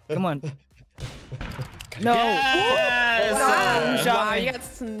 eh. Come on. No. Yes! Wow, Who shot me? you got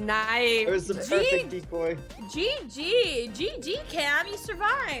sniped. It was the perfect decoy. GG, Cam, you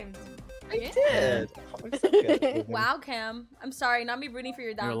survived. I Did. Oh, I'm so good at moving. Wow, Cam. I'm sorry, not me rooting for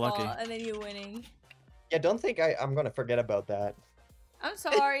your downfall lucky. and then you winning. Yeah, don't think I'm gonna forget about that. I'm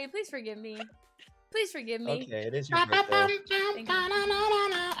sorry. Please forgive me. Please forgive me. Okay, it is your birthday.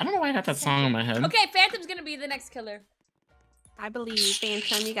 I don't know why I got that song in my head. Okay, Phantom's gonna be the next killer. I believe,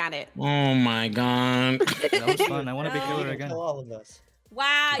 Phantom, you got it. Oh my god. That was fun. I want to be No. killer You again. kill all of us.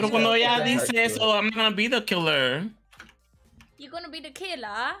 Wow, Pero you cuando ella Yeah. dice eso, I'm not gonna be the killer. you're gonna be the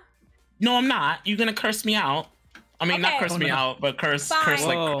killer. No, I'm not. You're gonna curse me out. I mean, not Okay. curse me Oh, no. out, but curse Fine.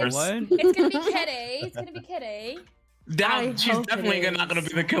 like Whoa, curse. what? It's gonna be Kitty. It's gonna be Kitty. I She's hope it definitely is. not gonna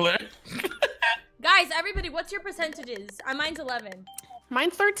be the killer. Guys, everybody, what's your percentages? Mine's 11.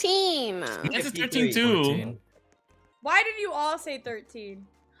 Mine's 13. This is 53. 13 too. 14. Why did you all say 13?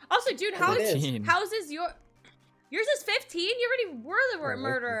 Also, dude, how It is is. 15. how's this your? Yours is 15. You already were the Yeah,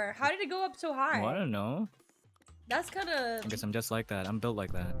 murderer. How did it go up so high? Well, I don't know. That's kind of I guess I'm just like that. I'm built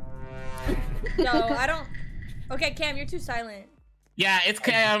like that. no. I don't. Okay, Cam, you're too silent. Yeah, it's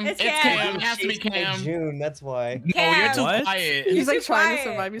Cam. It's It's Cam. Cam. It has to be Chased by Cam. June, that's why. No, Cam. you're too What? quiet. He's like too trying to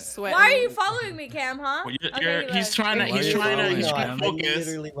quiet. survive. He's sweating. Why are you following me, Cam? Huh? Well, Okay, he he's left. trying to. Why are He's you trying following to. He's me, trying Cam? to I focus.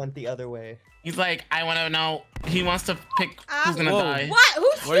 literally went the other way. He's like, I want to know. He wants to pick who's gonna Whoa. die. What?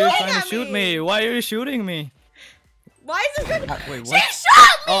 Who's Why are you shooting trying at to shoot me? Why are you shooting me? Why is this good? Wait, She what?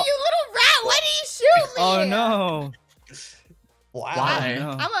 shot me, Oh. you little rat! Why did you shoot me? Oh no. Wow. Why?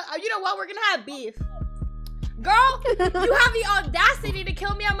 No. You know what? We're gonna have beef. Girl, you have the audacity to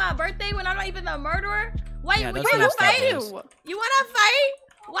kill me on my birthday when I'm not even the murderer? Why Yeah, you that's wanna messed up, fight? guys. You wanna fight?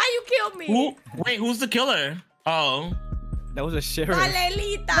 Why you killed me? Who? Wait, who's the killer? Oh. That was a sheriff.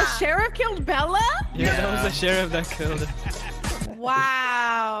 Valelita. The sheriff killed Bella? Yeah, that was the sheriff that killed her.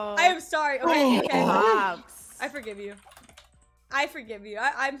 Wow. I am sorry. Okay, okay. Pops. I forgive you. I forgive you.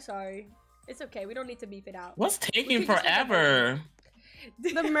 I'm sorry. It's okay. We don't need to beef it out. What's taking We can just make a forever?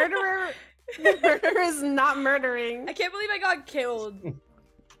 The murderer is not murdering. I can't believe I got killed.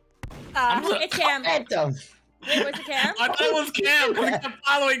 I'm so- It's Cam. Wait, Phantom. was it Cam? I thought it was Cam because he kept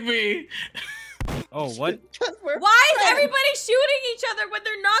following me. Oh, what? Why is everybody shooting each other when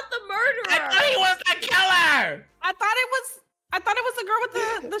they're not the I thought murderer? he was the killer. I thought it was the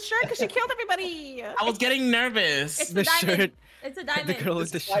girl with the shirt because she killed everybody. I was getting nervous. It's The diamond. shirt. It's a The diamond. girl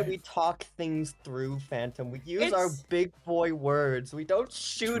with This the is why shirt. we talk things through, Phantom. We use our It's- big boy words. We don't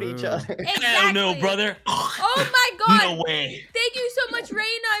shoot each True. other. Hell no, Exactly. brother. Oh my god. No way. Thank you so much, Reina.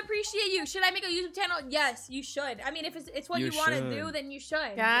 I appreciate you. Should I make a YouTube channel? Yes, you should. I mean, if it's what you, You want to should. do, then you should. you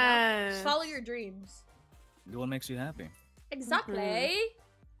know? Yes. Just follow your dreams. What makes you happy? Exactly.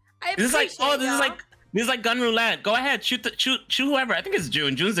 Mm-hmm. I This is like, appreciate this is y'all. like, this is like gun roulette. Go ahead, shoot whoever. I think it's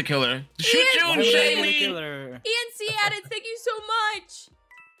June. June's the killer. Shoot Ian, June, Why would I be the Shaylee. killer? Ian C added. Thank you so much.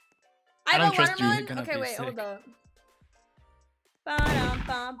 I I don't have a trust you. watermelon. You're gonna Okay, be wait, hold sick. up.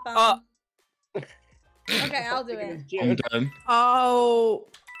 Ba-dum-bum-bum. Okay, I'll do it. I'm done. Oh.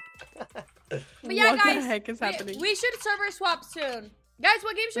 But yeah, what guys, the heck is happening? we should server swap soon. Guys,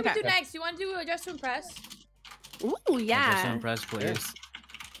 what game should we Okay. do next? You want to do Just to Impress? Ooh, Just yeah. impressed, please.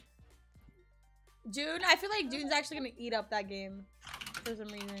 June? I feel like June's actually gonna eat up that game. for some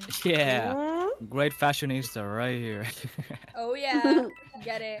reason. Yeah. Great fashionista right here. Oh yeah,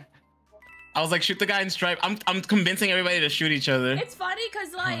 get it. I was like, shoot the guy in stripe. I'm convincing everybody to shoot each other. It's funny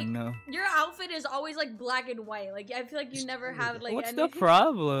because like Oh, no. your outfit is always like black and white. Like I feel like you never have like What's any... the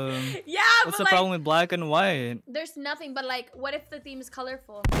problem? Yeah, What's but the like, problem with black and white? there's nothing. But like, what if the theme is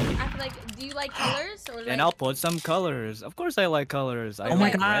colorful? I feel like, do you like colors or like? And I'll put some colors. Of course I like colors. I Oh my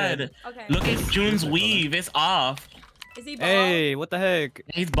like god. red. Okay. Look at June's Color. weave. It's off. Is he bald? Hey, what the heck?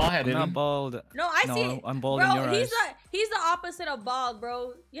 He's bald I'm headed. not bald. No, I No, see it. I'm bald Bro, in your eyes. he's the opposite of bald,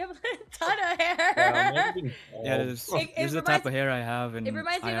 bro. You have a ton of Yeah, hair. maybe Yeah, bald. this It is the reminds- type of hair I have in It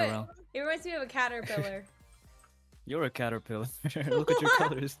reminds me of IRL. it reminds me of a caterpillar. You're a caterpillar. Look at your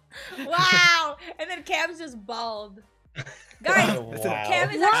colors. Wow. And then Cam's just bald. Guys, Wow. Cam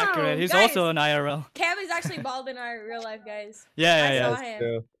is Accurate. He's guys, also an IRL. Cam is actually bald in our real life, guys. Yeah, I yeah, yeah. saw That's him.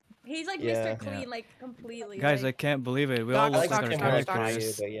 true. He's like Yeah. Mr. Clean, Yeah. like completely. Guys, I like... can't believe it. We Doc, all I look like like to our like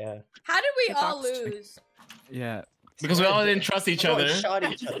characters. you, but yeah. How did we The all doc's lose? Yeah. Because we all didn't trust each Everyone other. shot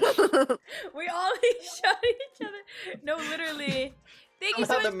each other. We all shot each other. No, literally. Thank you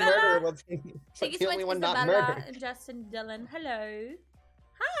so Somehow much, the murderer Bella. was Thank you the so only much, one not Isabella murdered. and Justin Dylan. Hello.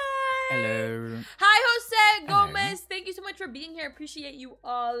 Hi. Hello. Hi, Jose Hello. Gomez. Thank you so much for being here. Appreciate you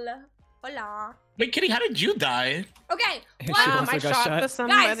all. Hola. Wait, Kitty, how did you die? Okay, She one, also I got shot shot. to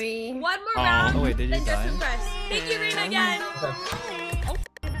somebody. one more Oh. round, Oh, wait, did you then just die? impress. Thank you, Rena, again.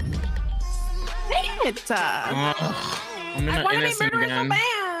 Dang it! I'm I not want to be innocent murdered so again.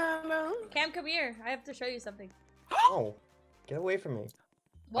 bad. Cam, come here. I have to show you something. Oh, get away from me.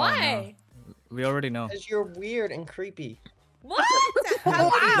 Why? We already know. Because you're weird and creepy. What? How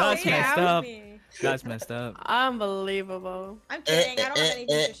Wow, can you That's say that messed with up. me? That's messed up. Unbelievable. I'm kidding. I don't have anything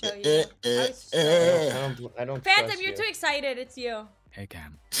to show you. I was just- I don't Phantom, trust you're you. too excited. It's you. Hey,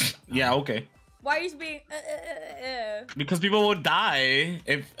 Cam. Yeah, okay. Why are you being? Because people would die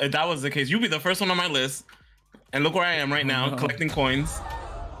if that was the case. You'd be the first one on my list. And look where I am right now, no. collecting coins.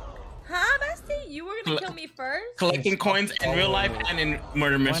 Huh, Bestie? You were gonna kill me first? Collecting coins in real life and in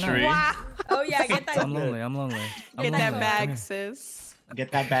murder mystery. Wow. Oh yeah, get that. I'm lonely. I'm lonely. I'm Get lonely. that bag, Come here. sis.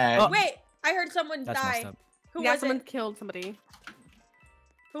 Get that bag. Oh. Wait, I heard someone That's die. messed up. Who Yeah, was someone it? killed somebody.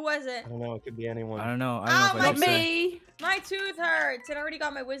 Who was it? I don't know. It could be anyone. I don't know. I Oh, don't know my if I should say. Me. My tooth hurts. And I already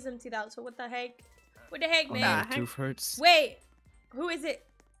got my wisdom teeth out. So what the heck? What the heck, Oh, man? no, heck? tooth hurts. Wait, who is it?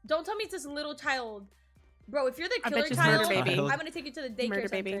 Don't tell me it's this little child. Bro, if you're the I killer bet she's child, murder baby. I'm gonna take you to the daycare Murder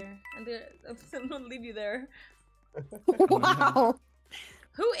center. baby. And I'm gonna leave you there. Wow.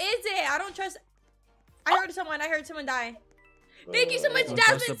 Who is it? I don't trust. I heard someone die. Thank you so much, Don't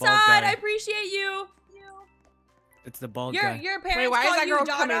trust Jasmine the bald Sod. guy. I appreciate you. It's the bald Your guy. parents Wait, why call is that you girl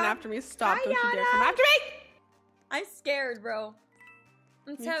Yada? coming after me? Stop! Hi, Don't you dare Yada. come after me! I'm scared, bro.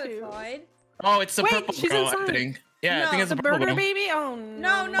 I'm Me too. terrified. Oh, it's the Wait, purple she's girl, inside. I think. Yeah, No, I think it's The the purple burger girl. baby? Oh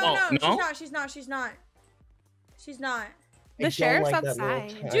No, no, no. Oh, no. no? She's not. I The don't sheriff's like that little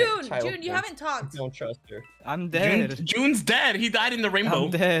outside. June, child June, you girl. haven't I talked. don't trust her. I'm dead. June's dead. He died in the rainbow.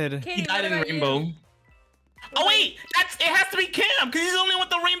 I'm dead. Katie, He died what in the about you? rainbow. Oh wait, it has to be Cam because he's the only one with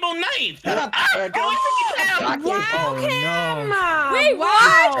the rainbow knife. Shut up, Ah, Erica. oh, it's Cam. Wow, Oh, Cam! no. Wait,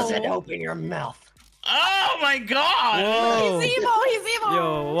 wow. I said open your mouth. Oh my god. Whoa. He's evil! He's evil!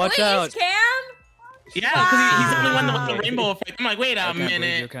 Yo, watch Wait, out. it's Cam? Yeah, because he's the only one with Wow. the rainbow effect. I'm like, wait I a can't believe you,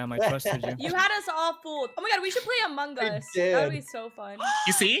 minute. Cam. I trusted you. You had us all fooled. Oh my god, we should play Among I Us. did. That would be so fun.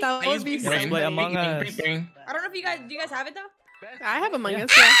 You see? That would be so Let's play Among Us. I don't know if you guys, do you guys have it though? I have Among Us.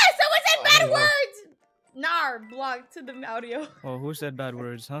 Ah, Yeah. someone said I bad don't know. words! Nar, blocked to the audio. Oh, who said bad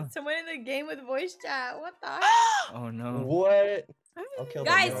words, huh? Someone in the game with voice chat. What the heck? Oh, no. What? I'll kill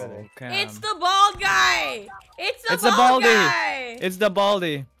them Guys, already. Oh, Cam. It's the bald guy! It's the It's the bald baldy. guy! It's the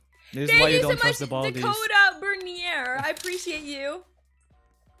baldy. This is Thank why you you so don't much, trust the baldies. Dakota Bernier. I appreciate you.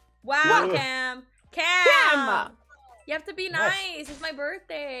 Wow, What? Cam. Cam! You have to be What? nice. It's my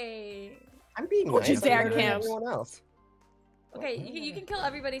birthday. I'm being Don't you nice. dare, I'm better than Cam. everyone else. Okay, you can kill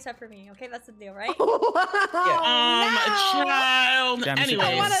everybody except for me. Okay, that's the deal, right? Child. Damn, she I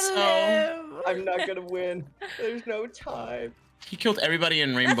Anyways, wanna so live. I'm not gonna win. There's no time. he killed everybody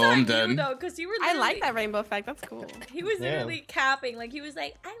in That's Rainbow. not I'm you dead. though, because you were. I like literally- that rainbow effect. That's cool. He was Yeah. literally capping. Like he was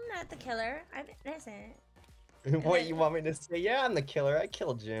like, "I'm not the killer. I'm innocent." What you want me to say? Yeah, I'm the killer. I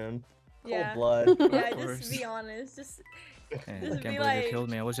killed June. Cold Yeah. blood. Yeah, Of just course. be honest. Just Hey, I Just can't be believe like, you killed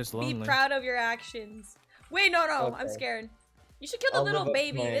me. I was just be lonely. proud of your actions. Wait, no, I'm Okay. scared. You should kill the I'll little live up to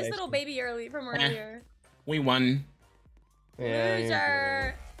baby. my This little actions. baby early from earlier. We won. Yeah,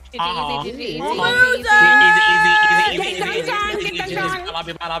 Loser. Aw. Easy, easy, easy, Loser! easy, Easy, easy, easy,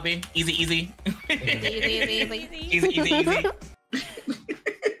 easy. easy, easy, easy.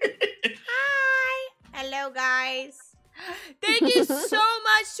 Hi. Hello, guys. Thank you so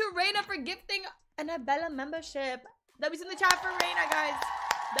much to Reina for gifting an IBella membership. W's in the chat for Reina, guys.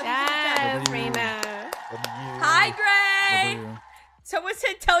 Yes, Reina. Hi, Gray. Someone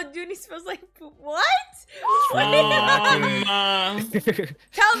said tell Junie smells like what? Tell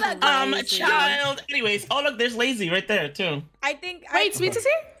that child. Anyways, oh look, there's Lazy right there too. I think. Wait, Sweets is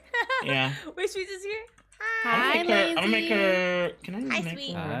here? Yeah. Wait, Sweets is here? Hi, Lazy. I'll make her. Can I Hi, make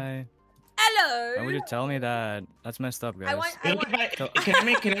Sweet. her? Hi. Hello. Why would you tell me that? That's messed up, guys. Can I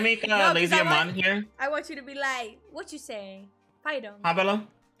make No, Lazy a mod here? I want you to be like, what you say? Fight him. Huh, Bella?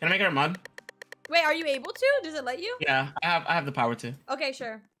 Can I make her a mod? Wait, are you able to? Does it let you? Yeah, I have the power to. Okay,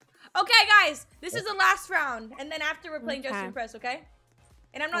 sure. Okay, guys, this is the last round, and then after we're playing Just to Impress, okay?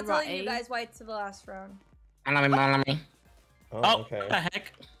 And I'm not telling you guys why it's the last round. Oh, okay. What the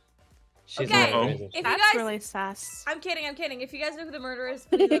heck? She's okay, crazy. if That's you guys, really sus. I'm kidding. If you guys know who the murderer is,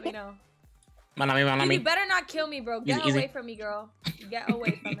 please let me know. Dude, you better not kill me, bro. Get away from me, girl. Get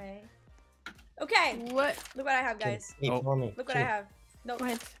away from me. Okay. What? Look what I have, guys. Look Look what I have. No.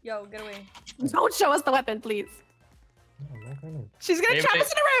 What? Yo, get away. Don't show us the weapon, please. She's gonna trap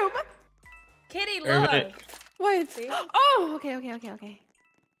us in a room. Kitty, look. What? See? Oh, okay.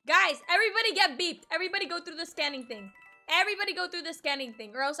 Guys, everybody get beeped. Everybody go through the scanning thing. Everybody go through the scanning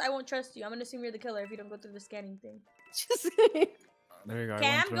thing, or else I won't trust you. I'm gonna assume you're the killer if you don't go through the scanning thing. There you go.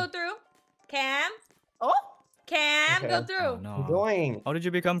 Cam, go through. Cam. Oh. Cam, go through. Oh, no. I'm going. How did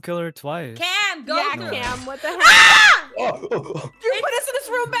you become killer twice? Cam, go through. Cam, what the heck? Ah! You put us in this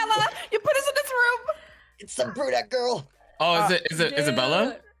room, Bella. You put us in this room. It's the brunette girl. Oh, is it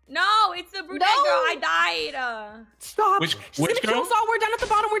Bella? No, it's the brunette girl. I died. Stop. Which She's gonna girl? kill us all. We're down at the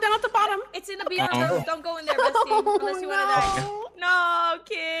bottom. It's in the beeper room. Don't go in there, bestie, unless you want to die. No,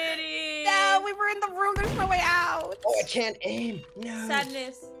 Kitty. No, we were in the room. There's no way out. Oh, I can't aim. No.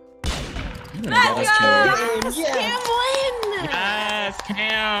 Sadness. Let's go! Yes, Yeah. Cam win. Yes,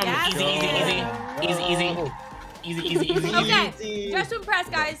 Cam. Yes. Easy. Okay, Dress to Impress,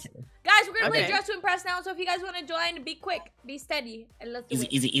 guys. Guys, we're gonna play Dress to Impress now, so if you guys want to join, be quick, be steady, and let's do it.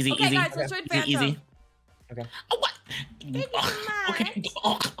 Easy. Okay, guys, let's join Phantom. Easy. Okay. Oh, what? Thank you so much. Okay.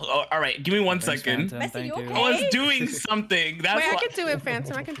 Oh, all right. Give me 1 Thanks, second. Phantom, Bestie, you thank okay? I was doing something. That's Wait, I why. can do it,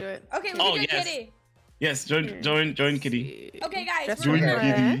 Phantom. I can do it. Okay, we Oh, can do yes. Kitty. Yes, join Kitty. Okay, guys, Dress we're to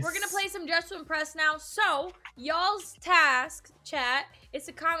gonna Impress. play some Dress to Impress now. So, y'all's task, chat, is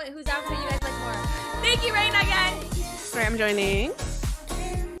to comment whose outfit you guys like more. Thank you, Reina, again. Sorry, I'm joining.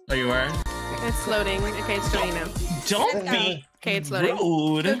 Oh, you are? It's loading. Okay, it's joining now. Don't be Okay, it's loading.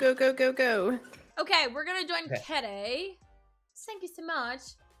 rude. Go. Okay, we're gonna join Kitty. Thank you so much.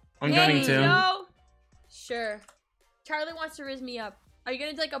 I'm joining too. Yo. Sure. Charlie wants to riz me up. Are you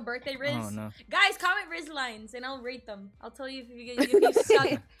gonna do like a birthday riz? Oh, no. Guys, comment riz lines and I'll rate them. I'll tell you if you suck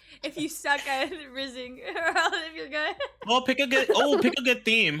if you suck at rizzing or if you're good. Oh, pick a good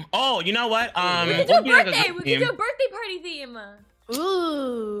theme. Oh, you know what? We could do a birthday. We could do a birthday party theme.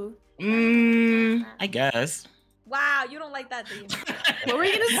 Ooh. I guess. Wow, you don't like that theme. What were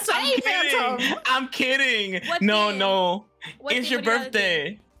you gonna say, Phantom? I'm kidding. What No. What It's theme your would you rather do?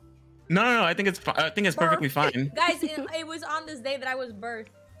 birthday. No. I think it's perfectly fine. Guys, it was on this day that I was birthed.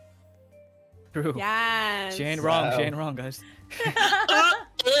 True. Yes. She ain't wrong, guys.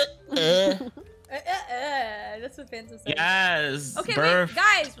 That's what Phantom said. Yes. Okay, birth. wait,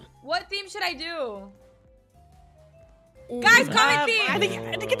 guys, what theme should I do? Guys, comment theme. I think you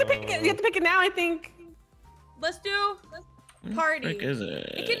have to pick it. You have to pick it now. I think. Let's do party. What is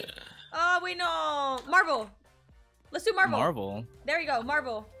it? Oh wait, no, Marvel. Let's do Marvel. Marvel? There you go,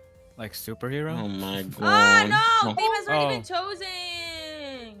 Marvel. Like superhero? Oh my god. Oh no, Oh. theme has already been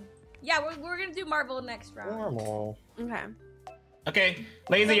chosen. Yeah, we're gonna do Marvel next round. Normal. Okay. Okay,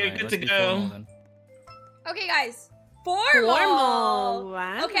 Lazy, you're Alright, good let's to be go. formal then. Okay, guys, formal.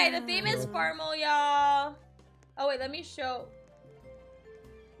 Wow. Okay, the theme is formal, y'all. Oh wait, let me show.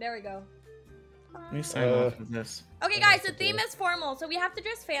 There we go. Let me sign off with this. Okay, guys, the theme is formal, so we have to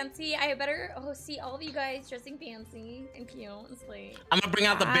dress fancy. I better see all of you guys dressing fancy and cute and sweet. I'm gonna bring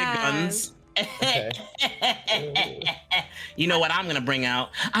out the big guns. Okay. You know what I'm gonna bring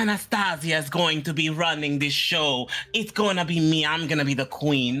out? Anastasia is going to be running this show. It's gonna be me. I'm gonna be the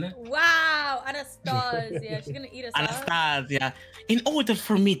queen. Wow, Anastasia, she's gonna eat us up. Anastasia, in order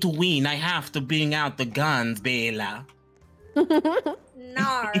for me to win, I have to bring out the guns, Bella.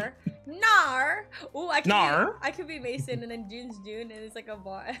 Nar. Ooh, I could be Mason and then June's June and it's like a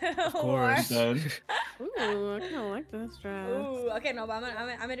bar. Of course. Ooh, I kind of like this dress. Ooh, okay, no, but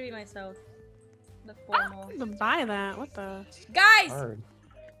I'm gonna be myself. The I'm formal. gonna buy that. What the? Guys! Hard.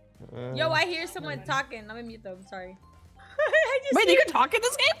 Yo, I hear someone talking. I'm gonna mute them, sorry. Wait, you can talk in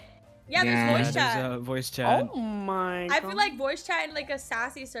this game? Yeah, there's Yeah, voice chat. There's a voice chat. Oh my god. I feel like voice chat in like a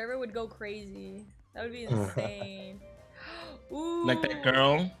sassy server would go crazy. That would be insane. Ooh. Like that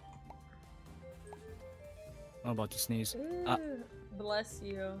girl. I'm about to sneeze. Ooh. Bless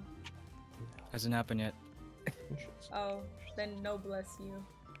you. Hasn't happened yet. Oh, then no bless you.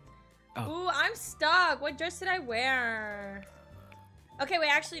 Oh. Ooh, I'm stuck. What dress did I wear? Okay, wait,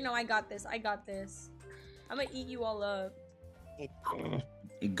 actually, no, I got this. I got this. I'm gonna eat you all up.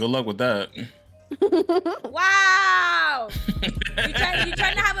 Good luck with that. Wow! you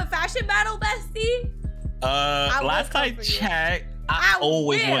trying to have a fashion battle, bestie? Last I checked, I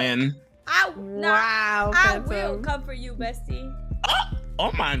always win. Wow. I will come for you, bestie.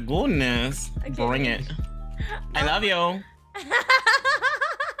 Oh my goodness. Okay. Bring it. I love you.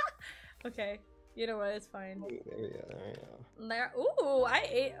 Okay. You know what? It's fine. There we go. There. Ooh,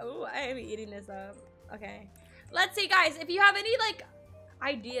 I am eating this up. Okay. Let's see, guys. If you have any like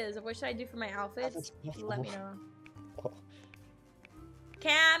ideas of what should I do for my outfits, let me know.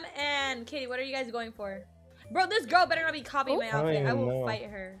 Cam and Kitty, what are you guys going for? Bro, this girl better not be copying my outfit. I will fight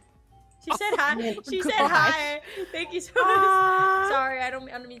her. She said hi. She said hi. Thank you so much. Sorry, I don't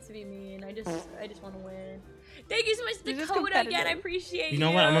mean to be mean. I just want to win. Thank you so much, Dakota. Again, I appreciate you. You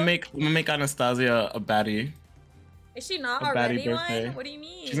know what? I'm gonna make Anastasia a baddie. Is she not A already baddie birthday. one? What do you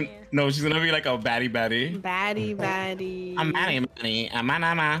mean? She's gonna be like a baddie. Baddie. I'm baddie. I'm a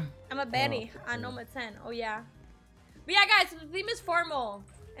mama. I'm a Benny. I know my 10. Oh yeah. But yeah, guys, the theme is formal,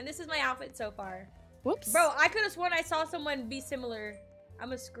 and this is my outfit so far. Whoops. Bro, I could have sworn I saw someone be similar. I'm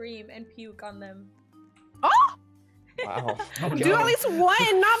gonna scream and puke on them. Oh! Wow. Do at least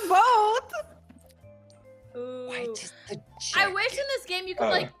one, not both. Ooh. The I wish in this game you could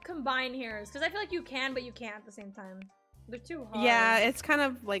like combine hairs, because I feel like you can, but you can't at the same time. They're too hard. Yeah, it's kind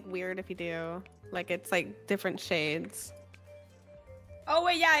of like weird if you do. Like it's like different shades. Oh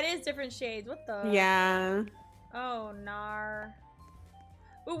wait, yeah, it is different shades. What the? Yeah. Oh nar.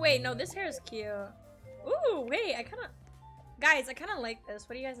 Ooh wait, no, this hair is cute. Ooh wait, guys, I kind of like this.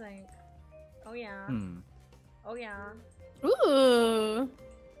 What do you guys think? Oh yeah. Oh yeah. Ooh.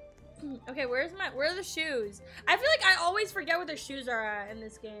 Okay, where are the shoes? I feel like I always forget where the shoes are at in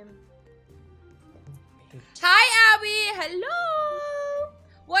this game. Hi, Abby. Hello.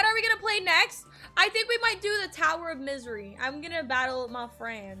 What are we gonna play next? I think we might do the Tower of Misery. I'm gonna battle my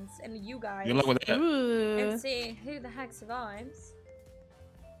friends and you guys. Good luck with that. Ooh. And see who the heck survives.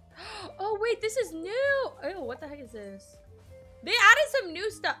 Oh wait, this is new. Oh, what the heck is this? They added some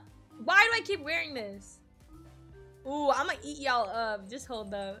new stuff. Why do I keep wearing this? Ooh, I'm gonna eat y'all up. Just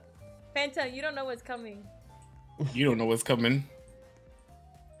hold up. Phantom, you don't know what's coming. You don't know what's coming.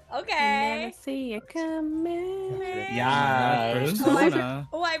 Okay. Never see you coming. Yeah.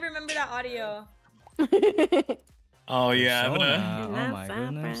 Oh, I remember that audio. Oh yeah. Oh my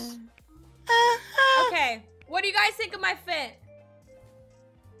goodness. Okay, what do you guys think of my fit?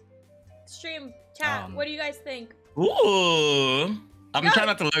 Stream chat. What do you guys think? Ooh. I'm trying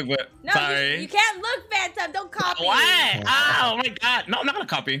not to look, but no, sorry. you can't look, Phantom. Don't copy. Why? Oh my god. No, I'm not gonna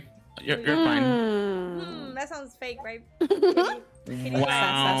copy. You're fine. That sounds fake, right?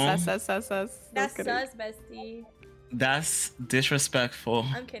 Wow. Sus. That's sus, bestie. That's disrespectful.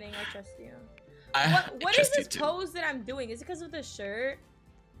 I'm kidding. I trust you. I What is trust you this too. pose that I'm doing? Is it because of the shirt?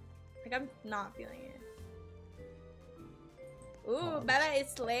 Like, I'm not feeling it. Ooh, Bella, it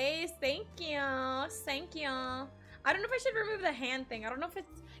slays. Thank you. Thank you. I don't know if I should remove the hand thing. I don't know if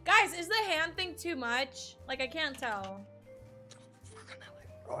it's... Guys, is the hand thing too much? Like, I can't tell.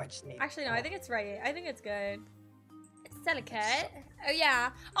 Actually, no, I think it's right. I think it's good. It's delicate. Oh,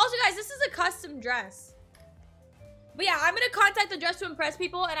 yeah. Also, guys, this is a custom dress. But yeah, I'm going to contact the dress to impress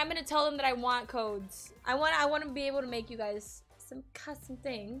people, and I'm going to tell them that I want codes. I want to be able to make you guys some custom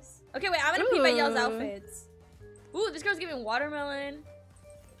things. Okay, wait, I'm going to peep at y'all's outfits. Ooh, this girl's giving watermelon.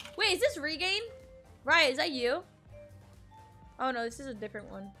 Wait, is this Regain? Right, is that you? Oh, no, this is a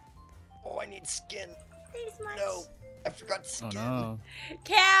different one. Oh, I need skin. Thanks much. No, I forgot skin. Oh no.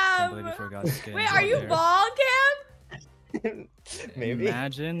 Cam! I can't believe you forgot skin. Wait, are you bald, Cam? Maybe.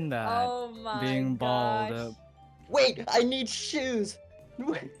 Imagine that. Oh my being gosh. bald. Wait, I need shoes.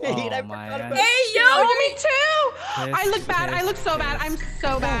 Wait, Oh I my forgot God. about Hey, yo! Oh, me too! Tisk, I look bad. I look so bad. tisk. I'm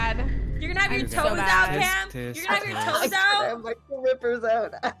so bad. You're gonna have your I'm so toes out, bad. Cam? Tisk, You're gonna have your tisk. toes I out? my rippers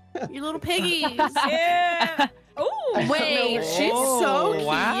out. You little piggies. Yeah. Ooh. Wait, she's so cute.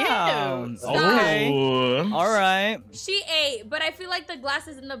 Wow. Stop. Okay. Ooh. All right. She ate, but I feel like the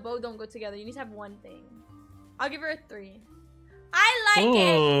glasses and the bow don't go together. You need to have one thing. I'll give her a 3. I like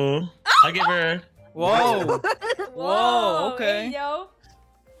it. Ooh. I'll give her. Whoa. Whoa, okay. Hey, yo.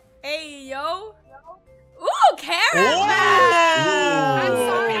 Hey, yo. Ooh, Karen. I'm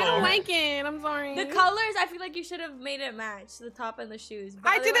sorry, I don't like colors, I feel like you should have made it match the top and the shoes. But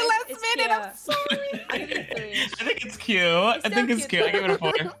I did it last it's minute. I'm cute. sorry. I'll give you 3. I think it's cute. I think it's cute. I give it a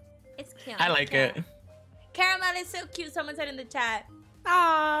 4. It's cute. I like it. Caramel is so cute. Someone said in the chat.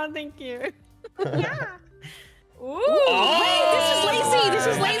 Aw, thank you. Yeah. Ooh. Oh, This is lazy. This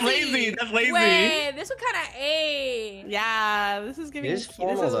is That's lazy. lazy. That's lazy. Wait, this one kind of A. Yeah, this is giving. It is This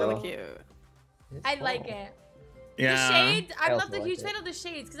formal, is really though. cute. It's I like formal. it. Yeah. The shades, I'm I not also the like huge it. fan of the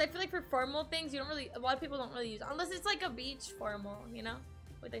shades because I feel like for formal things, a lot of people don't really use, unless it's like a beach formal, you know,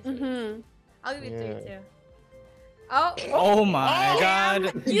 with the shades. I'll give you 3 too. Oh, Oh my god.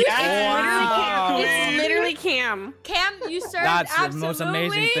 You It's literally Cam. Cam, you served That's the absolutely. most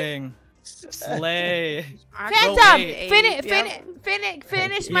amazing thing. Slay. Phantom, Wait.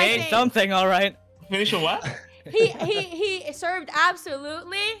 finish You my ate thing. something, alright. Finish your what? He served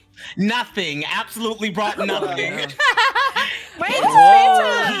absolutely. Nothing. Absolutely brought nothing. Wait,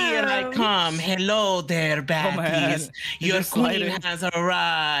 Whoa. Here I come. Hello there, man. baddies. Your just queen sliding. has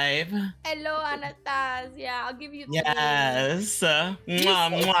arrived. Hello, Anastasia. I'll give you 3. Yes. Mwah,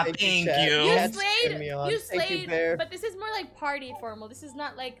 mwah, thank Chat. you. You Cats slayed. turn me on. You Thank you, slayed. Bear. But this is more like party formal. This is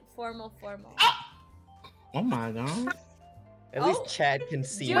not like formal. Oh my god. At least Oh. Chad can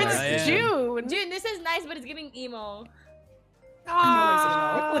see. June. what What's I Yeah. do. June? Dude, this is nice, but it's giving emo.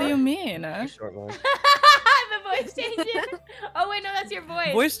 What do you mean? Short one. The voice changing. Oh wait, no, that's your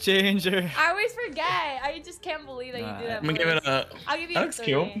voice. Voice changer. I always forget. I just can't believe that you do that. I'm gonna give it a. I'll give you That a looks 3.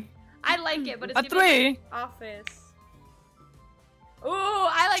 cute. I like it, but it's A giving 3. office. Ooh,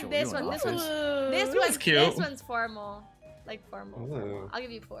 I like Show this you one. an This office. one's this That's one's cute. this one's formal. Like formal. Ooh. I'll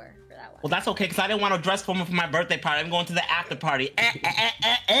give you 4 for that one. Well, that's okay, because I didn't want to dress formal for my birthday party. I'm going to the after party.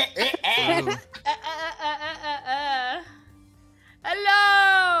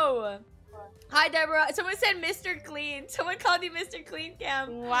 Hello. Hi, Deborah. Someone said Mr. Clean. Someone called you Mr. Clean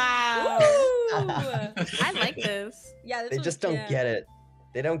Cam. Wow. Ooh. I like this. Yeah, this They one's just don't cute. get it.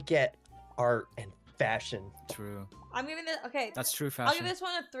 They don't get art and fashion. True. I'm giving this. Okay. That's true I'll fashion. give this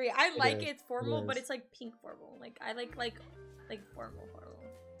one a 3. I like is. it. It's formal, It but is. it's like pink formal. Like I like formal.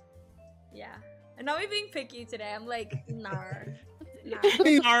 Yeah. And not me being picky today. I'm like, nar. This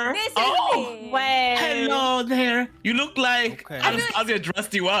is Oh, me. Wait. hello there. You look like Okay. Anastasia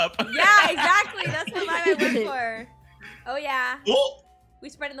dressed you up. Yeah, exactly. That's what I went for. Oh yeah. Oh, We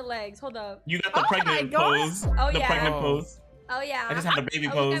spreading the legs. Hold up. you got the Oh my pregnant God. pose. Oh the yeah. pregnant Oh. pose. Oh yeah. I just had a baby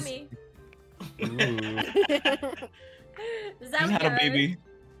Oh, look at pose. me. Ooh. Does I that just had a good? baby.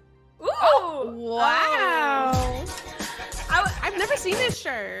 Ooh. Wow. Oh. I've never seen this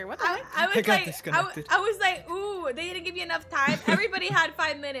shirt. What the heck? I was I got like, disconnected. I was like, ooh, they didn't give you enough time. Everybody had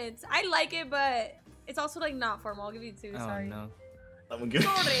 5 minutes. I like it, but it's also like not formal. I'll give you 2. Oh Sorry. no. I'm good.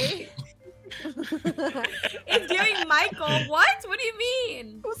 Sorry. It's giving Michael. What? What do you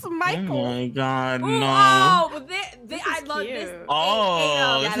mean? Who's Oh Michael? my god, Ooh, no. oh, but I is love this. cute.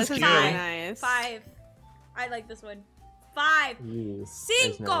 Oh, Yeah, this this is is cute. really nice. 5. I like this one. 5. Ooh, that's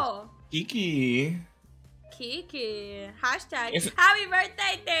Cinco. Kiki. Kiki. Hashtag Is- happy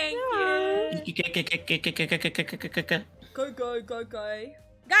birthday. Thank you. Go.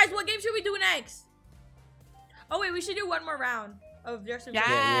 Guys, what game should we do next? Oh wait, we should do one more round of your survey.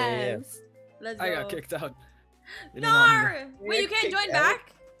 Yeah. Yes. Let's go. I got kicked out. They didn't want me No. Wait, you can't Kicked join out? back?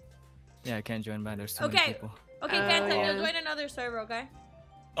 to- Yeah, I can't join back. There's too Okay. many people. Okay, Oh, Phantom, yeah. you'll join another server, okay?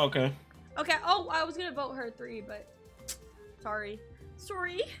 Okay. Okay. Oh, I was gonna vote her 3, but sorry.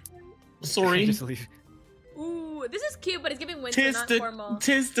 Sorry. Just leave. Ooh, this is cute, but it's giving winter, Tis not the formal.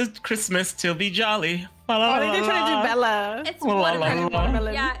 Christmas to be jolly. Oh, they're trying to do Bella. It's La, la, la, watermelon. la.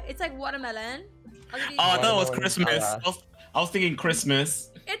 Watermelon. Yeah, it's like watermelon. I'll give you Oh, I thought it was Watermelon Christmas. color. I was thinking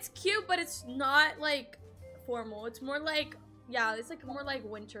Christmas. It's cute, but it's not like formal. It's more like, yeah, it's like more like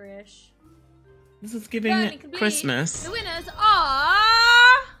winterish. This is giving Done, it could be Christmas. The winners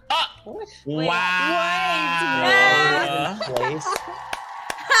are. What? Wait. Wow. Place.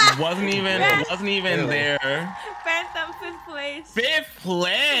 wasn't even there. Phantom 5th place. 5th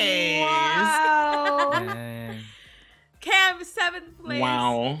place. Wow. Dang. Cam 7th place.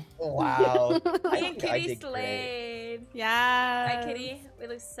 Wow. Wow. Me and I Kitty did great. slayed. Yeah. Hi, Kitty. We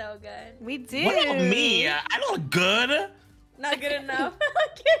look so good. We did. What about me? I look good. Not good enough.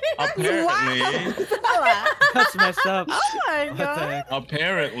 Apparently. Bella. That's messed up. Oh my What the god. heck?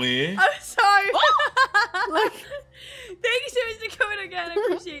 Apparently. I'm sorry. Look. Thank you so much for coming again. I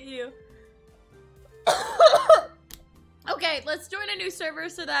appreciate you. Okay, let's join a new server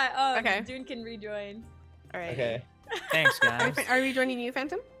so that Okay. Dune can rejoin. All right. Okay. Thanks, guys. Are we joining you,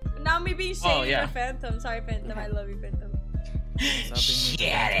 Phantom? Now me being shady Oh, yeah. for Phantom. Sorry, Phantom. I love you, Phantom. Subbing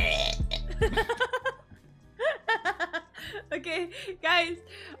me. Okay, Okay, guys.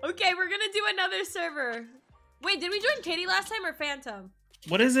 Okay, we're gonna do another server. Wait, did we join Katie last time or Phantom?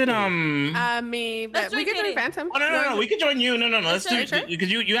 What is it? Me. Let's But we join could Katie. join Phantom. Oh no, we could join you. No. Let's do Sure? because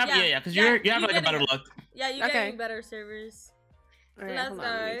you have because you have like a better luck. Yeah, you Okay. getting better servers. Alright, Let's hold on,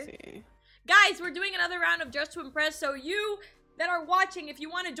 let me go. see. Guys, we're doing another round of Just to Impress. So you that are watching, if you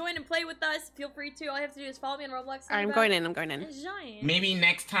want to join and play with us, feel free to. All you have to do is follow me on Roblox. I'm going in. I'm going in. Join. Maybe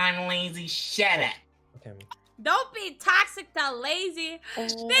next time, lazy. Shut up. Okay. Don't be toxic to lazy.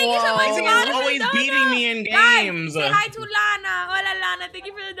 Thank you so much, Lazy Lana, is for always the beating donut. me in Guys, games. say hi to Lana. Hola, Lana. Thank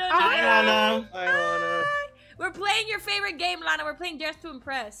you for the donut. Hi, Lana. I wanna. We're playing your favorite game, Lana. We're playing Just to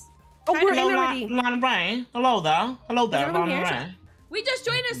Impress. Oh, we're in Hello, already. Lana Ray. Hello there. Hello there, everyone Lana here? Ray. We just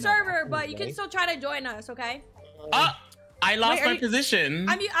joined a server, but you can still try to join us, okay? I lost Wait, are my you- position.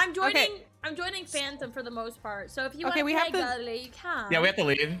 I'm joining. Okay. I'm joining Phantom for the most part. So if you Okay, want we to have play to- Gully, you can. Yeah, we have to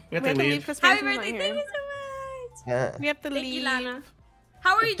leave. We have to leave. because Happy Phantom's not birthday! here. Thank you so much. Yeah. We have to Thank leave. you, Lana.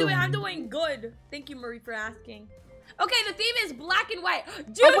 How are you doing? I'm doing good. Thank you, Marie, for asking. Okay, the theme is black and white.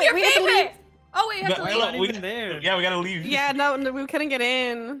 Dude, wait, your we have to favorite. Oh wait, you have to But- leave. Not we- even there. Yeah, we gotta leave. Yeah, no, we couldn't get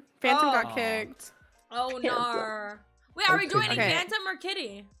in. Phantom Oh. got kicked. Oh no. Wait, are we Okay. joining Okay. Phantom or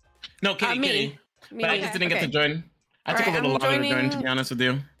Kitty? No, Kitty, me. Kitty. Me. But I just didn't get to join. I took a Alright, little I'm longer to join, joining- to be honest with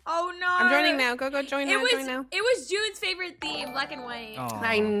you. Oh no. I'm joining now. Go join It now. was Join now. it was June's favorite theme, black and white. Aw.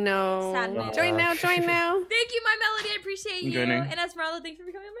 I know. Sadness. Join now. Join now. Thank you, my Melody. I appreciate you. Joining. And Esmeralda, thanks for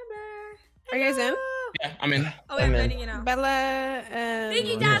becoming a member. Are you guys in? Hello. Yeah, I'm in. Oh, wait, I'm I'm in. joining you now. Bella and Thank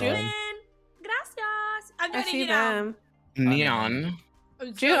you, Yeah. Jasmine. Gracias. I'm I joining see you now. them. Neon.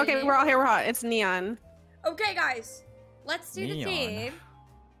 I'm June. Okay, joining. we're all here. We're hot. It's neon. Okay, guys. Let's do the Neon. theme.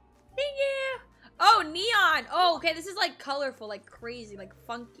 Thank you. Oh, neon. Oh, okay. This is like colorful, like crazy, like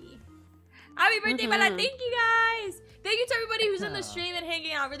funky. Happy birthday, Bella. Mhm. Thank you, guys. Thank you to everybody who's in the stream and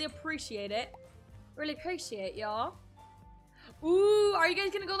hanging out. Really appreciate it. Really appreciate y'all. Ooh, are you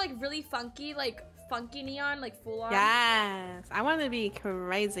guys gonna go like really funky, like funky neon, like full on? Yes. I want to be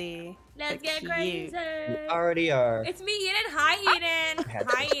crazy. Let's but get cute. crazy. You already are. It's me, Eden. Hi, Eden.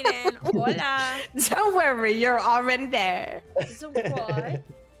 Hi, Eden. Hola. Don't worry, you're already there. So what?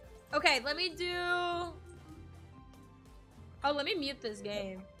 Okay, let me do. Oh, let me mute this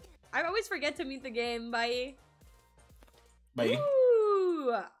game. I always forget to mute the game. Bye. Bye.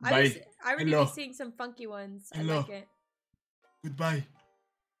 Ooh, Bye. I already Hello. be seeing some funky ones. Hello. I like it. Goodbye.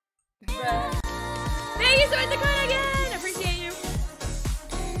 Bruh. Thank you so much for coming again. Appreciate you.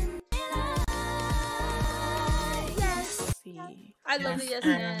 Yes. See. I love the yes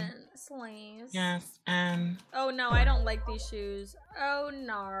and slaves. Yes, and Oh no, I don't like these shoes. Oh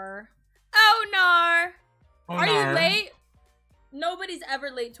nar. Oh nar. Are you late? Nobody's ever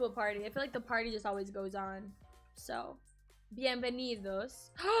late to a party. I feel like the party just always goes on. So, bienvenidos.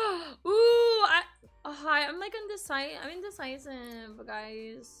 Ooh, hi. I'm like indecisive. I'm indecisive,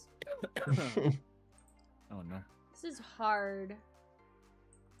 guys. Oh no. This is hard.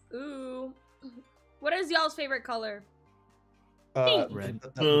 Ooh. What is y'all's favorite color? Red.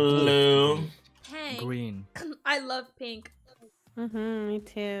 Blue. Pink. Green. I love pink. Me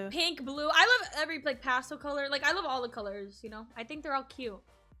too. Pink, blue. I love every like pastel color. Like I love all the colors, you know? I think they're all cute.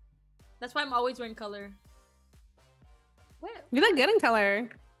 That's why I'm always wearing color. What? You look good in color.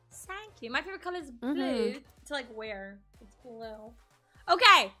 Thank you. My favorite color is blue Mhm. to like wear. It's blue.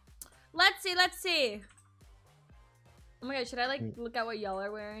 Okay. Let's see. Let's see. Oh my god, should I like look at what y'all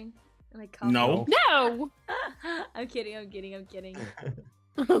are wearing? And like comment? No. No. I'm kidding. I'm kidding. I'm kidding.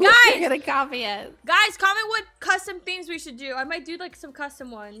 Guys! You're gonna copy it. Guys, comment what custom themes we should do. I might do like some custom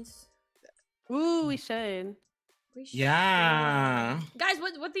ones. Ooh, we should. We should. Yeah. Guys,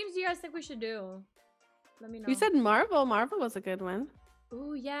 what themes do you guys think we should do? Let me know. You said Marvel. Marvel was a good one.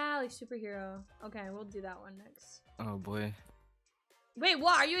 Ooh, yeah, like superhero. Okay, we'll do that one next. Oh boy. Wait,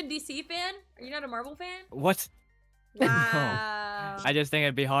 what? Are you a DC fan? Are you not a Marvel fan? What? Wow. I just think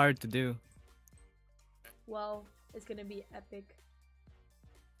it'd be hard to do. Well, it's gonna be epic.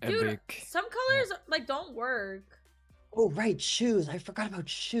 Dude, Epic. some colors like don't work. Oh, right, shoes. I forgot about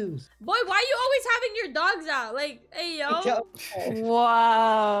shoes. Boy, why are you always having your dogs out? Like, hey yo.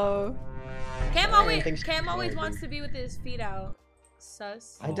 Whoa. Cam I always think so. wants to be with his feet out.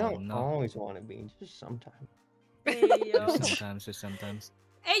 Sus. I don't Oh, no. always want to be, just sometimes. Hey yo. Just sometimes.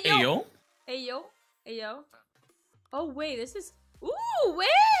 Hey yo. Hey yo. Hey yo. Hey yo. Oh wait, this is. Ooh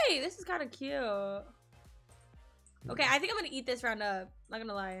wait, this is kind of cute. Okay, I think I'm gonna eat this round up. Not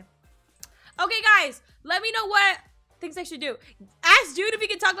gonna lie. Okay, guys, let me know what things I should do. Ask June if he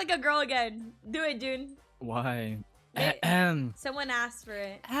can talk like a girl again. Do it, June. Why? Hey, Ahem. someone asked for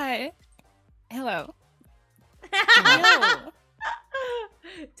it. Hi. Hello.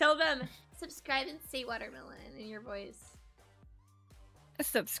 Tell them subscribe and say watermelon in your voice.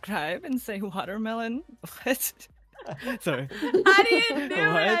 subscribe and say watermelon. What? Sorry. I didn't do it.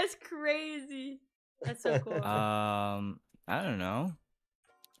 What? That's crazy. That's so cool. I don't know.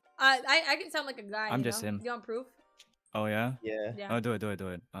 I can sound like a guy. I'm you just know? him. You want proof? Oh yeah. Yeah. Yeah. Oh, do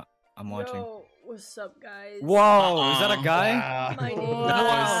it. I'm watching. Yo, what's up, guys? Whoa, is that a guy? Wow. My name.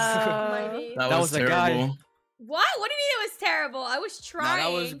 Wow. My name. That was a guy. terrible. What? What do you mean it was terrible? I was No, trying.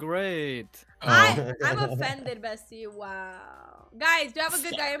 that was great. I'm offended, bestie. Wow. Guys, do you have a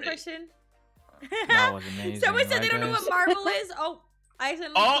good guy Sorry. impression? That was amazing. Someone said right, they don't know what guys? Marvel is. Oh, I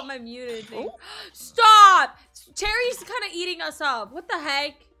accidentally Oh. put my muted thing. Stop! Cherry's kind of eating us up. What the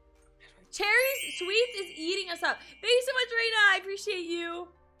heck? Cherry's Sweets is eating us up. Thank you so much, Reina. I appreciate you.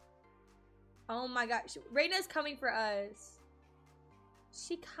 Oh my gosh. Reina's coming for us.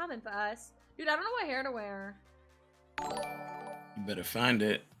 She coming for us. Dude, I don't know what hair to wear. You better find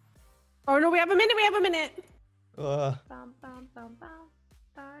it. Oh no, we have a minute. We have a minute. Ugh. Bum, bum, bum, bum.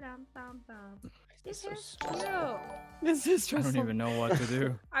 Ba-dum, bum, bum. This so hair's stressful. cute. This is I stressful. don't even know what to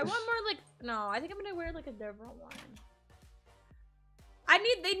do. I want more like, no, I think I'm gonna wear like a different one.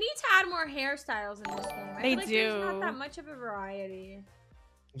 They need to add more hairstyles in this game. I They feel like there's not do. that much of a variety.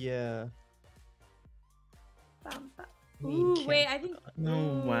 Yeah. Bum, bum. Me Ooh, can't- wait, I think,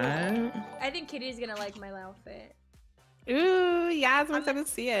 No, what? I think Kitty's gonna like my outfit. Ooh, yeah, I'm I'm excited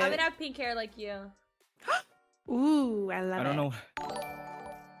to see it. I'm gonna have pink hair like you. Ooh, I love it. I don't know.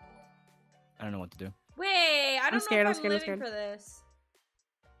 I don't know what to do. Wait, I don't know scared, I'm if I'm scared, I'm living scared. for this.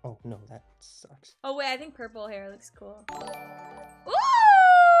 Oh no, that sucks. Oh wait, I think purple hair looks cool. Ooh!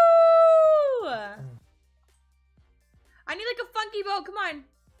 I need like a funky bow. Come on.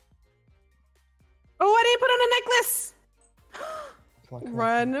 Oh, I didn't put on a necklace. Come on, come on,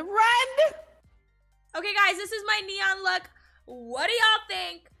 Run, run! Okay, guys, this is my neon look. What do y'all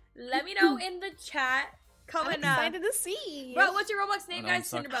think? Let me know in the chat. I'm Coming up. excited to see. Bro, what's your Roblox name, no, guys? it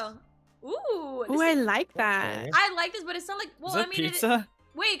sucks. Tinderbell. Ooh. Ooh, this I is- like that. Okay. I like this, but it's not like. Well, Is that I mean, pizza?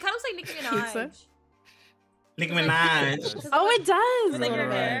 wait, it kind of looks like Nicki Pizza? Minaj. Nicki Like- Minaj. Cause Oh, like- it does. with like a your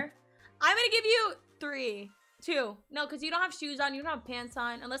little bit. hair. I'm gonna give you 3, 2. No, because you don't have shoes on. You don't have pants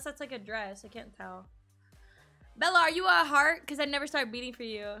on, unless that's like a dress. I can't tell. Bella, are you a heart? Because I never start beating for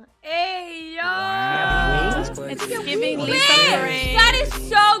you. Hey, yo! Wow. It's giving Wait, Lisa Ring. that is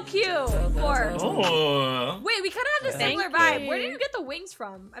so cute. Four. Oh. Wait, we kind of have the Thank similar vibe. Where did you. you get the wings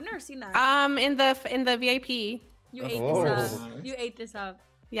from? I've never seen that. In the VIP. You ate Oh. this up. You ate this up.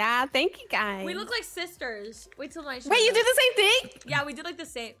 Yeah, thank you guys. We look like sisters. Wait till my show. Wait, you did the same thing? Yeah, we did like the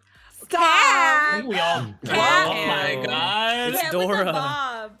same. Stop. We all. Cat. Oh my god. It's Cat with the Dora.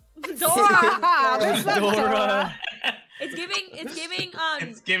 bob. Dora. That's not Dora. It's giving. It's giving.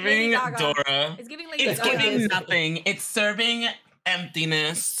 It's giving Lady Gaga. Dora. It's giving Lady It's Gaga. giving nothing. It's serving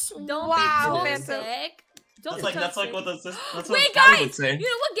emptiness. Don't Wow, be Phantom. toxic. Don't be That's toxic. like what that's what Wait, Daddy guys. would say. You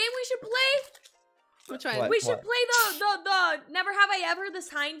know what game we should play? Which one? What? We should play the Never Have I Ever the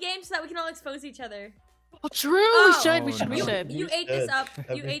sign game so that we can all expose each other. Oh, true. Oh. We should. We Oh, should. We no. should. You We ate this should. up.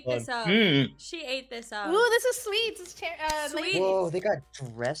 That'd You be ate this fun. up. Hmm. She ate this up. Ooh, this is sweet. This is Sweet. Whoa, they got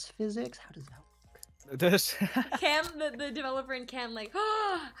dress physics? How does that work? This. Cam, the developer, and Cam like,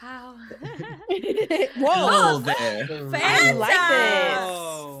 oh, how? Whoa. Hello there. I like this.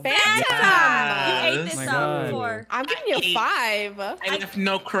 Oh. Phantom. You ate Yes. this Oh my up God. before. I'm giving you a 5. I left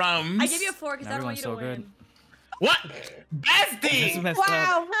no crumbs. I give you a 4 because I don't want you to Everyone's so win. What? This Bestie! messed up.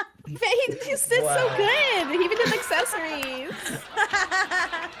 Wow. He did so Wow. good. He even did accessories.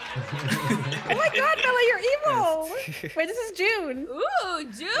 Oh my god, Bella, you're evil. Wait, this is June. Ooh,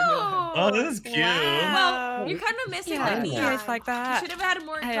 June. Oh, this is cute. Well, you're kind of missing Yeah, the it's neon. like You that. should have had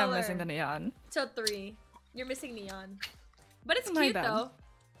more I color. am missing the neon. So 3. You're missing neon. But it's My cute bad. though.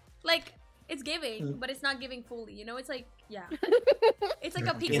 Like, it's giving, but it's not giving fully. You know, it's like, yeah. It's like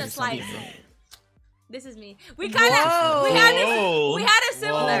a pizza slice. This is me. We kind of, Whoa. we had Whoa. a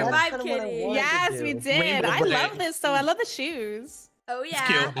similar Whoa. That's vibe, kinda what I Kitty. wanted. Yes, to we do. did. Rainbow I break. love this though. I love the shoes. Oh yeah.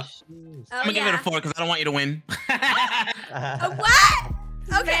 cute. The shoes. Oh I'm gonna yeah. give it a 4 because I don't want you to win. What?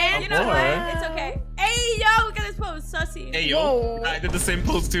 Okay, you know Four. what? It's okay. Hey yo, look at this pose, sussy. Hey yo, Whoa. I did the same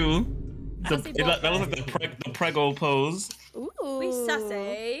pose too. Sussy That was like the prego pose. Ooh. We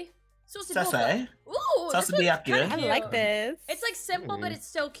sussy. Sussy. Sassy. Ooh, this Sassy one's Biaki. kinda I cute. like this. It's like simple, but it's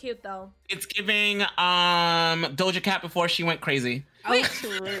still cute though. It's giving Doja Cat before she went crazy. oh,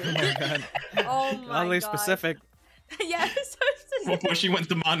 true. Oh my god. Oh my Oddly god. specific. Yeah, so specific. Before she went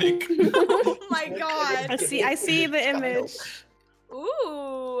demonic. Oh my god. I see the image.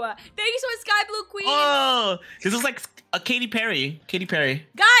 Ooh. Thank you so much, Sky Blue Queen. Oh, this is like a Katy Perry. Katy Perry.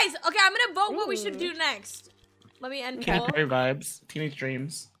 Guys, okay, I'm gonna vote what we should Ooh. do next. Let me end Katy poll. Perry vibes. Teenage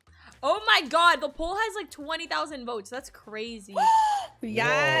Dreams. Oh my god, the poll has like 20,000 votes. That's crazy.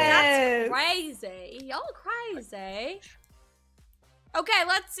 Yes. That's crazy. Y'all crazy. Okay,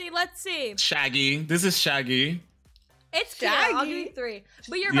 let's see. Shaggy. This is Shaggy. It's cute. I'll give you 3.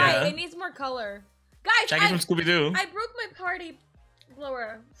 But you're right. It needs more color. Guys, Shaggy from Scooby-Doo. I broke my party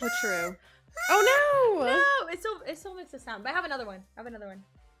blower. So true. Oh no! No, it still makes a sound. But I have another one.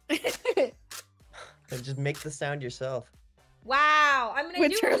 And just make the sound yourself. Wow. I'm gonna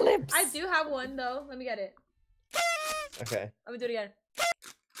With your lips. I do have one though. Let me get it. Okay. I'm gonna do it again.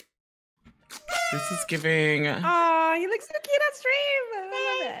 This is giving. Aw, you look so cute on stream. I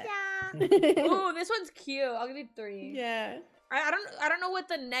love it. Ooh, this one's cute. I'll give you 3. Yeah. I don't know what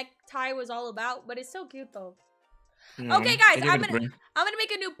the necktie was all about, but it's so cute though. Yeah, Okay, guys, I'm gonna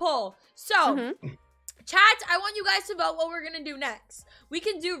make a new poll. So, chat, I want you guys to vote what we're gonna do next. We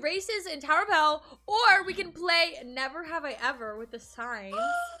can do races in Tower of Hell, or we can play Never Have I Ever with the signs.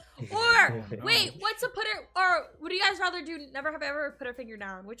 Or wait, what's a put it? Or would you guys rather do Never Have I Ever or put a finger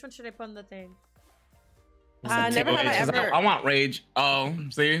down? Which one should I put on the thing? Never have I ever. I want rage. Oh,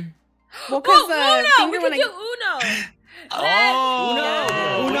 see. Well, cause Uno. We can do Uno.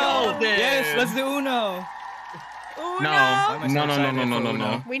 Uno. Yes, let's do Uno.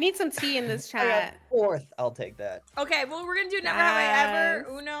 No. We need some tea in this I got chat. 4th. I'll take that. Okay, well, we're gonna do Never Have I Ever,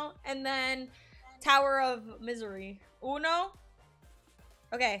 Uno, and then Tower of Misery. Uno.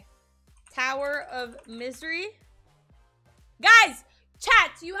 Okay. Tower of Misery. Guys,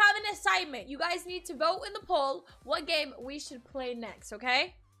 chat, you have an assignment. You guys need to vote in the poll what game we should play next,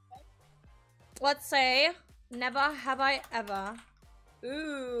 okay? Let's say Never Have I Ever.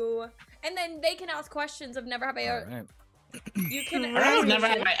 Ooh. And then they can ask questions of Never Have I Ever. Right. You can Never Have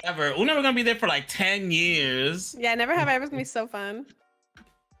I Ever. We're never gonna be there for like 10 years. Yeah, Never Have I Ever is gonna be so fun.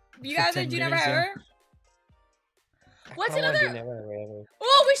 You guys do Never Have I Ever? What's another? Never Have I Ever.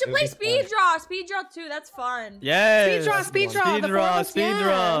 Oh, we should play Speed Draw. Speed Draw 2. That's fun. Yes. Speed draw. Speed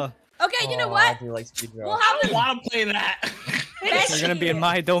draw. Okay, you know what? I do like speed draw. We'll have I want to play that. You're gonna be in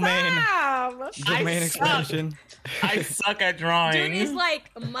my domain. Stop. Domain expansion. I suck at drawing. Dude is like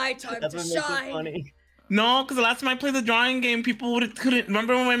my time That's to what makes it shine. funny. No, because the last time I played the drawing game, people couldn't.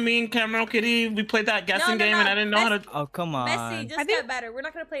 Remember when me and Cameron Kitty we played that guessing game and I didn't know how to. Oh come on. Messi, just get better. We're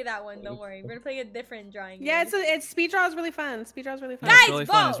not gonna play that one. Don't worry. We're gonna play a different drawing game. Yeah, it's speed draw is really fun. Speed draw is really fun. Guys, It's really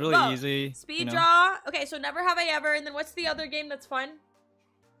fun. It's really vote. easy. Speed draw. Okay, so Never Have I Ever, and then what's the other game that's fun?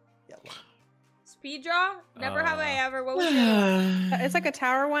 Speed draw. Never Have I Ever. What was it? It's like a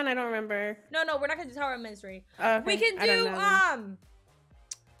tower one. I don't remember. No, we're not gonna do Tower of Misery. Okay. We can I don't do know.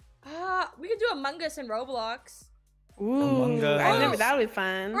 we can do Among Us and Roblox. Ooh, Among Us. I remember that would be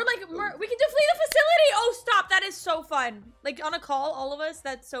fun. Or like we can do Flee the Facility. Oh, stop! That is so fun. Like on a call, all of us.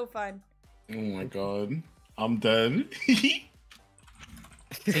 That's so fun. Oh my god, I'm dead.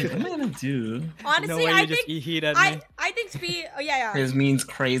 What am I gonna do? Honestly, No way I you just think heat at me. I think Speed. Oh yeah. His means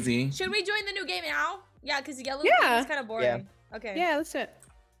crazy. Should we join the new game now? Yeah, because yellow Yeah. is kind of boring. Okay. Yeah, let's do it.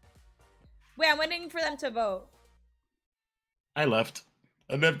 Wait, I'm waiting for them to vote. I left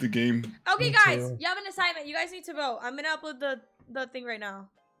the game. Okay, Me guys, too. you have an assignment. You guys need to vote. I'm gonna upload the thing right now.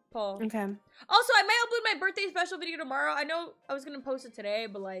 Poll. Okay. Also, I might upload my birthday special video tomorrow. I know I was gonna post it today,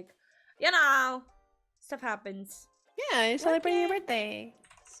 but like, you know, stuff happens. Yeah, you're celebrating your birthday.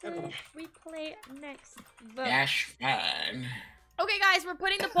 So we play next vote. That's fine. Okay, guys, we're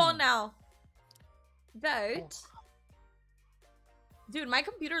putting the poll now. Vote. Dude, my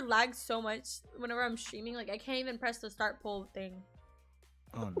computer lags so much whenever I'm streaming. Like, I can't even press the start poll thing.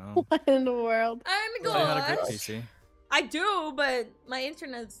 Oh no. What in the world? Oh my I had a good gosh. PC. I do, but my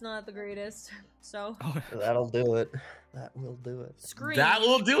internet's not the greatest. So, Oh, That'll do it. That will do it. scream. That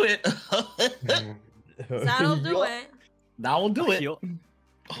will do it. That'll do it. That will do it.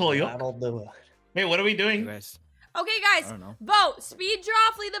 Oh, yo. That'll do it. Wait, what are we you doing? guys. Okay, I guys, don't know. vote. Speed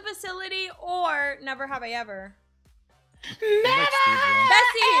draw, Flee the Facility, or Never Have I Ever. Bessie!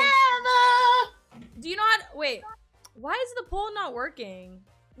 Do you know how to... Wait. Why is the poll not working?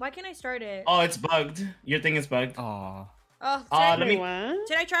 Why can't I start it? Oh, it's bugged. Your thing is bugged. Aw. Oh, let should, me- What?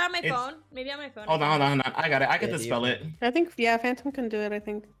 should I try on my It's- phone? Maybe on my phone. Hold on. I got it. I get Yeah, to spell it. I think Phantom can do it. I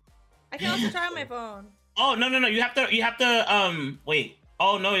think. I can also try on my phone. Oh no. You have to wait.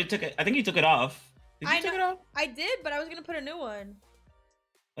 Oh no, you took it. I think you took it off. Did you I take know- it off? I did, but I was gonna put a new one.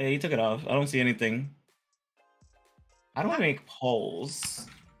 Oh, yeah, you took it off. I don't see anything. How do I make polls?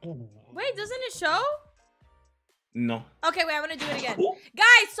 Wait, doesn't it show? No. Okay, wait, I'm gonna do it again. Ooh.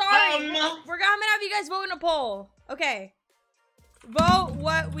 Guys, sorry. Oh, no. We're gonna have you guys vote in a poll. Okay. Vote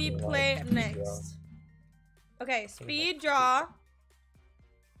what we play next. Okay, speed draw.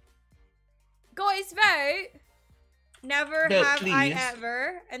 Guys, vote. Never Vote, have I please.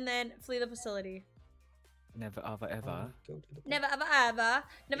 ever. And then Flee the Facility. Never ever ever. Never ever ever.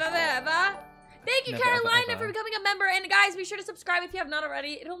 Never ever ever. Thank you, Never, ever, Carolina, ever. for becoming a member. And guys, be sure to subscribe if you have not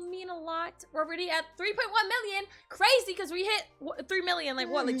already. It'll mean a lot. We're already at 3.1 million. Crazy, because we hit 3 million like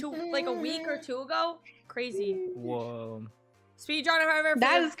what, like a week or two ago? Crazy. Whoa. Speedrun, however.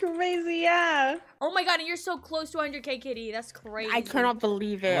 That is crazy, yeah. Oh my god, and you're so close to 100k, Kitty. That's crazy. I cannot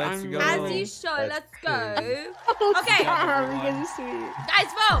believe it. Let's go. As you should. Let's go. Oh, Okay. God, you guys are sweet.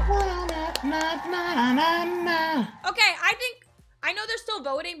 Guys, vote. Okay, I know they're still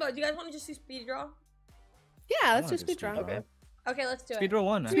voting, but do you guys want to just do speed draw? Yeah, let's wanna do do speed draw. speed draw. Okay. Okay, let's do it. Speed draw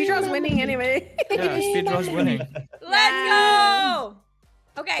 1. Speed draw's winning anyway. Yeah, speed draw's winning. Let's go.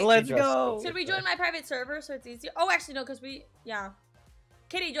 Okay. Let's go. Should we join my private server so it's easier? Oh, actually, no, because yeah.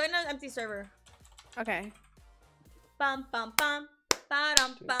 Kitty, join an empty server. Okay. Bum, bum, bum.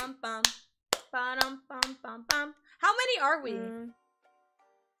 Ba-dum, bum, bum. Ba-dum, bum, bum, bum. How many are we?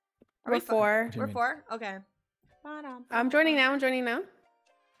 We're 4. We're 4? Okay. Ba-dum, I'm joining now. I'm joining now.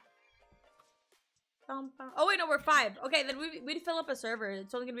 bum, bum. Oh, wait, no, we're 5. Okay, then we'd fill up a server.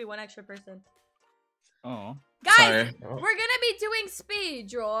 It's only going to be 1 extra person. Oh. Guys, Sorry. we're gonna be doing speed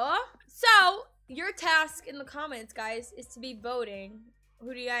draw. So your task in the comments, guys, is to be voting.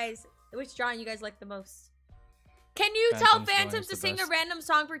 Which drawing you guys like the most? Can you tell Phantoms to sing a random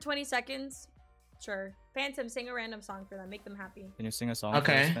song for 20 seconds? Sure. Phantom, sing a random song for them. Make them happy. Can you sing a song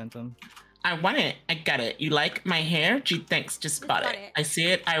Okay. for us, Phantom? I want it. I got it. You like my hair? Gee, thanks. Just bought it. I see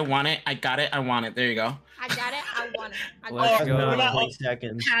it. I want it. I got it. I want it. There you go. I got it. I want it. I Let's got it. go. 20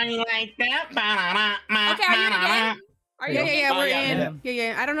 seconds. I like that. Okay, are you in again? Are you Yeah, in? we're yeah. in.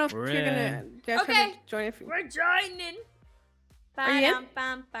 Yeah. I don't know if We're you're gonna in. Okay. join if you... We're joining. Are you in?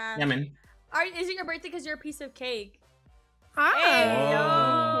 Bam, bam. Yeah, man. Is it your birthday because you're a piece of cake? Ah. Hey,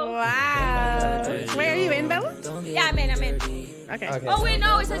 yo. Wow. Wait, are you in, Bella? Yeah, I'm in. Okay. Oh, wait,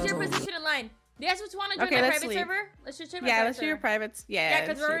 no. It says your position in line. Do you guys just want to join Okay, my let's private leave. server? Let's just join my Yeah, private let's do your server. privates. Yeah, Yeah, 'cause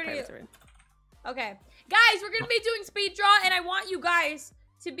let's we're do your already- private server. Okay. Guys, we're going to be doing speed draw, and I want you guys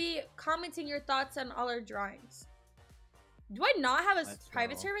to be commenting your thoughts on all our drawings. Do I not have a Let's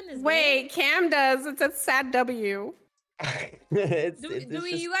private go. server in this game? Wait, Cam does. It says sad W. Do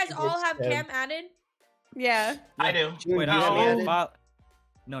you guys all have Cam added? Yeah. I do. Wait, you I have have added? a file.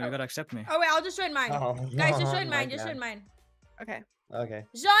 No, you gotta accept me. Oh, wait, I'll just join mine. Oh, Guys, just oh join my mine. Just God. join mine. Okay. Okay.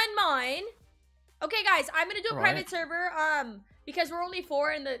 Join mine. Okay, guys, I'm going to do a Alright. private server because we're only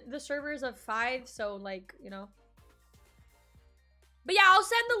 4 and the server is of 5, so, like, you know. But yeah, I'll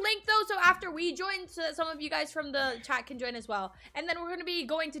send the link, though, so after we join, so that some of you guys from the chat can join as well. And then we're going to be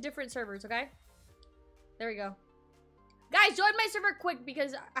going to different servers, okay? There we go. Guys, join my server quick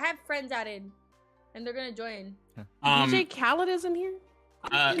because I have friends added. And they're going to join. DJ Khaled isn't here?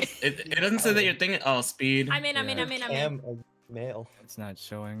 It doesn't say that you're thinking. Oh, speed. I'm in. Cam, a male. It's not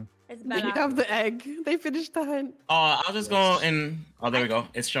showing. It's They Bella. have the egg. They finished the hunt. Oh, I'll just go in. Oh, there we go.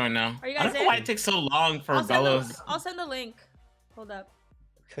 It's showing now. Are you I guys don't know in? why it takes so long for Bella's. I'll send the link. Hold up.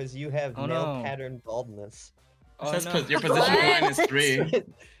 Because you have Oh, male no. pattern baldness. Oh, Says no. your position What? line is 3.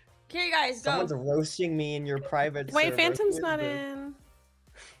 Here, you guys, go. Someone's roasting me in your private Wait, server. Phantom's Who is not this? in.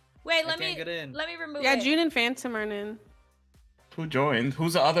 Wait, I let can't get in. me remove Yeah, it. June and Phantom aren't in. Who joined?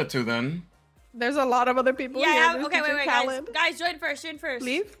 Who's the other 2 then? There's a lot of other people Yeah, here. There's okay, DJ wait, Khaled. guys, join first, join first.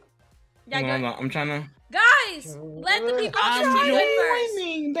 Leave? Yeah, Hold join. on, I'm trying to. Guys, let the people just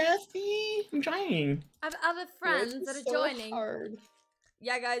join first. Bestie. I'm trying. I have other friends that are So joining. hard.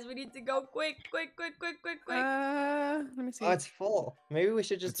 Yeah, guys, we need to go quick. Let me see. Oh, it's full. Maybe we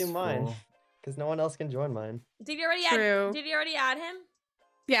should just do It's mine. full. Because no one else can join mine. Did you already True. add? Did you already add him?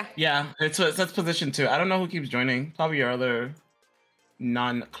 Yeah. Yeah, it says position 2. I don't know who keeps joining. Probably your other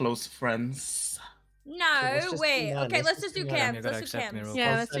non-close friends. No, let's just do wait. mine. Okay, Let's let's just just do do mine. cams. You gotta Let's do accept me cams. real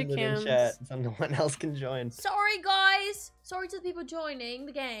Yeah, I'll let's do send it in cams. chat so no one else can join. Sorry, guys. Sorry to the people joining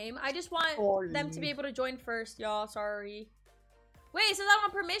the game. I just want them to be able to join first, y'all. Sorry. Wait, it says I don't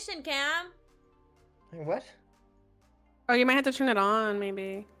want permission, Cam. What? Oh, you might have to turn it on,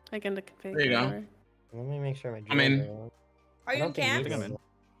 maybe. Like in the config. There you go. whatever. Let me make sure my I'm in. joins are on. Are I you in don't think cams? you I'm can. in.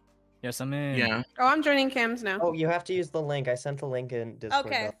 Yes, I'm in. Yeah. Oh, I'm joining Cam's now. Oh, you have to use the link. I sent the link in Discord.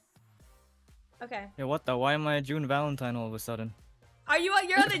 Okay. though. Okay. Yeah, what the? Why am I June Valentine all of a sudden? Are you?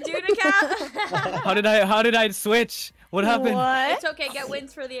 You're on the June account. How did I switch? What happened? What? It's okay. Get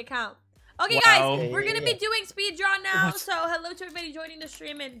wins for the account. Okay, Wow. guys, we're gonna be Yeah. doing speed draw now. What? So hello to everybody joining the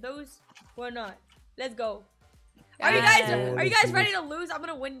stream and those who are not. Let's go. Are you guys ready to lose? I'm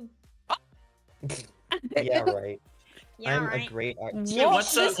gonna win. Yeah, right. Yeah, I'm right. a great artist. Wait,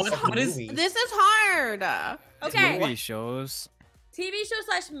 what's This up? is What is? Movie. This is hard. Okay. TV shows. TV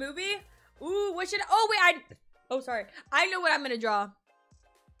show / movie. Ooh, what should? Oh wait, oh sorry. I know what I'm gonna draw.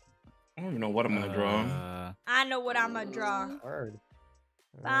 I don't even know what I'm gonna draw. I know what I'm gonna draw. Hard.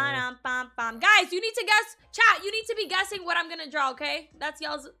 Guys, you need to guess. Chat, you need to be guessing what I'm gonna draw, okay? That's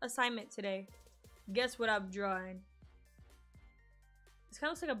y'all's assignment today. Guess what I'm drawing. This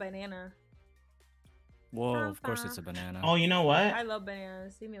kind of looks like a banana. Whoa, of course it's a banana. Oh, you know what? I love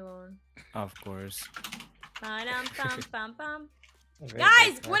bananas. Leave me alone. Of course. Guys, Very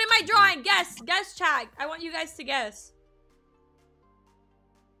what good. am I drawing? Guess, chat. I want you guys to guess.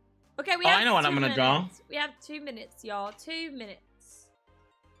 Okay, we have I know what 2 I'm gonna draw. minutes. We have 2 minutes, y'all. 2 minutes.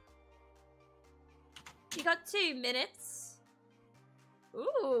 You got 2 minutes.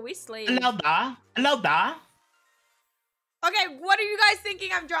 Ooh, we slayed. Hello, da. Okay, what are you guys thinking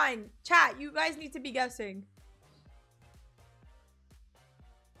I'm drawing? Chat, you guys need to be guessing.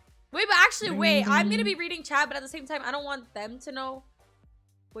 Wait, but actually, wait. I'm gonna be reading chat, but at the same time, I don't want them to know.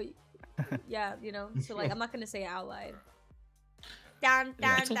 Wait, yeah, you know. So like, I'm not gonna say it out loud.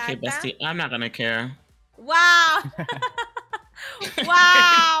 It's okay, bestie. I'm not gonna care. Wow.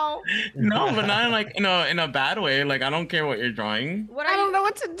 Wow. No, but not like in a bad way. Like I don't care what you're drawing. What I are don't you? know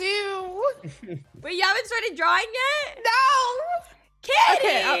what to do. Wait, you haven't started drawing yet? No. Kitty!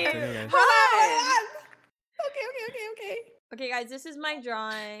 Okay, Hi! Okay. Okay, guys, this is my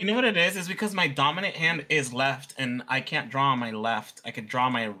drawing. You know what it is? It's because my dominant hand is left, and I can't draw on my left. I could draw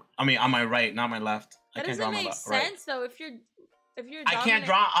on my right, not my left. That I can't doesn't draw on my make left. sense, though. If you're I can't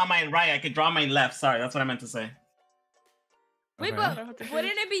draw on my right. I could draw on my left. Sorry, that's what I meant to say. Wait, Okay. but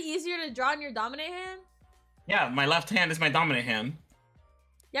wouldn't it be easier to draw on your dominant hand? Yeah, my left hand is my dominant hand.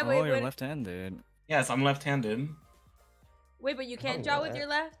 Yeah, Oh, wait, you're left-handed. Yes, I'm left-handed. wait, but you can't Oh, draw with yeah. your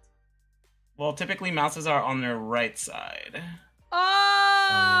left? Well, typically mouses are on their right side.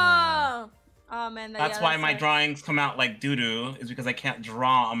 Oh! Oh, man. That's why my drawings come out like doo-doo, is because I can't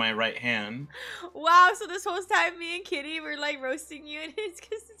draw on my right hand. Wow, so this whole time me and Kitty were like roasting you, and it's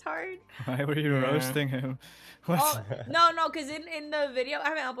because it's hard. Why were you Yeah. roasting him? What's... Oh, no, because in the video, I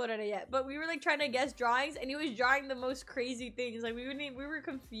haven't uploaded it yet, but we were like trying to guess drawings, and he was drawing the most crazy things. Like, we were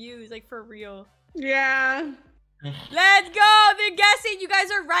confused, like, for real. Yeah. Let's go! They're guessing! You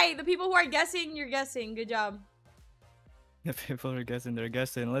guys are right. The people who are guessing, you're guessing. Good job. The people are guessing, they're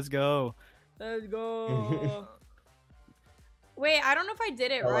guessing. Let's go. Let's go. Wait, I don't know if I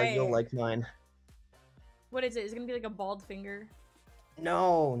did it Oh, right. you'll like mine. What is it? It's gonna be like a bald finger.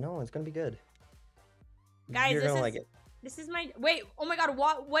 No, it's gonna be good. Guys, You're this gonna is like it. this is my wait. Oh my god,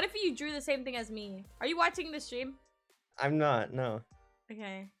 what if you drew the same thing as me? Are you watching the stream? I'm not. No.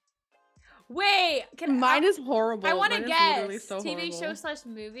 Okay. Wait, Mine is horrible. I want to Mine is guess. literally so TV horrible. show /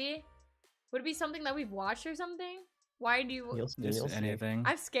 movie. Would it be something that we've watched or something? Why do you? You'll see. Just You'll see. anything.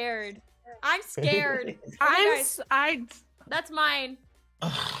 I'm scared. I'm scared. I That's mine.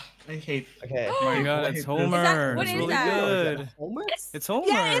 Ugh, I hate. Okay. Oh my god, it's Homer. what It's is really that? good. Homer? It's Homer.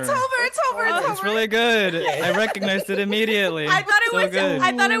 yeah, it's over. It's over. It's over. It's really good. I recognized it immediately. I thought it So was. good.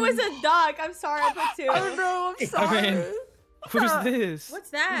 I thought it was a duck. I'm sorry. I put two. Oh no, I'm sorry. I mean, who's this? What's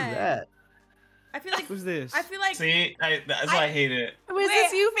Who's that? that? I feel like. Who's this? I feel like. See, that's why I hate it. Was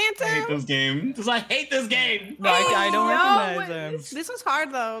this you, I hate Phantom? this game. Because I hate this game. No, I don't No, recognize them. This was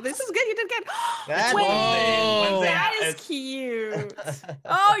hard though. This is good. You did good. That's Wait, Whoa. that is It's- cute.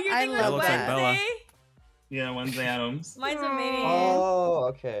 Oh, your I thing was love looks like Bella. Wednesday. Yeah, Wednesday Adams. Mine's a minion. Oh,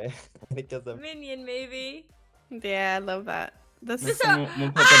 okay. Because of. Minion, maybe. Yeah, I love that. This This is is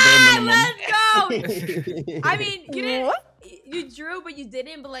We'll put the bare minimum. Let's go. I mean, you didn't. What? You drew, but you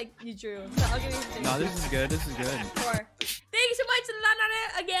didn't. But like, you drew. So I'll give you. No, this is good. This is good. 4. Thank you so much,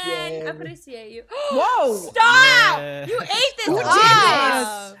 Lana, again. Yeah. Appreciate you. Whoa! Stop! Yeah. You ate this Who did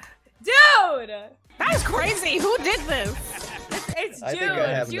up! Dude! That is crazy. Who did this? It's I think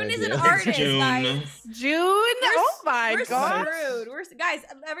I have June. an June is an idea. artist, June. guys. June? We're- Oh my we're god. screwed. Guys,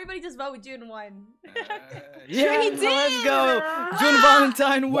 everybody just vote June 1. Yeah, he let's did. go. June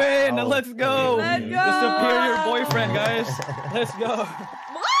Valentine win. Wow. Let's go. Let's go. The superior boyfriend, guys. Let's go.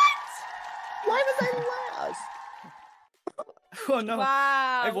 What? Why was I last? Oh no.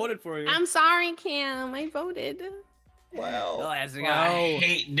 Wow. I voted for you. I'm sorry, Cam. I voted. Wow. Let's go. I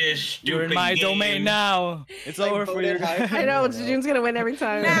hate this stupid You're in my game. domain now. It's I over for you. voted high. guys. I know. June's gonna win every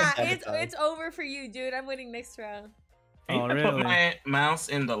time. Nah, Every it's time. over for you, dude. I'm winning next round. Can you Oh, put really? my mouse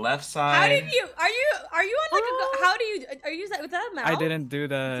in the left side? How did you? Are you on like a? How do you? Are you use that with that mouse? I didn't do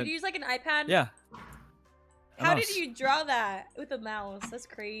that. Did you use like an iPad? Yeah. A How mouse. did you draw that with a mouse? That's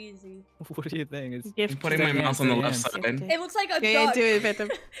crazy. What do you think? It's I'm putting my Second mouse on the hand, left second side. hand. It looks like a Yeah, duck. do it, Phantom.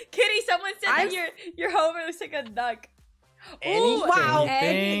 Kitty, someone said I've- that your Homer looks like a duck. Anything. Ooh, Wow.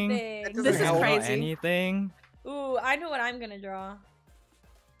 Anything. anything. That This is doesn't help. crazy. Anything? Ooh, I know what I'm gonna draw.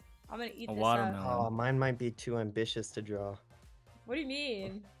 I'm gonna eat A this watermelon. up. Oh, mine might be too ambitious to draw. What do you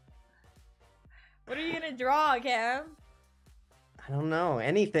mean? What are you gonna draw, Cam? I don't know.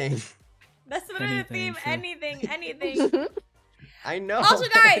 Anything. That's literally the theme. Sure. Anything. I know. Also,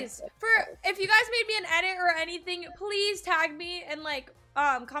 guys, if you guys made me an edit or anything, please tag me and like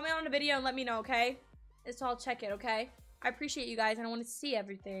comment on the video and let me know, okay? So I'll check it, okay? I appreciate you guys and I want to see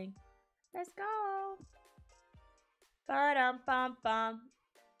everything. Let's go. Ba-dum-bum-bum.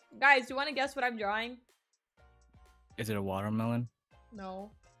 Guys, do you want to guess what I'm drawing? Is it a watermelon? No.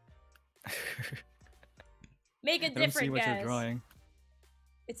 Make a I don't different see what guess. you're drawing.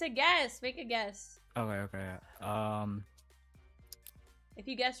 It's a guess. Make a guess. Okay. If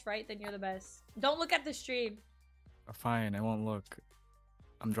you guess right, then you're the best. Don't look at the stream. Fine, I won't look.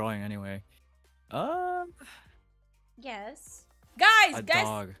 I'm drawing anyway. Yes. Guys, A guess.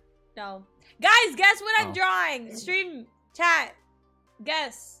 dog. No. Guys, guess what I'm Oh. drawing. Stream, chat.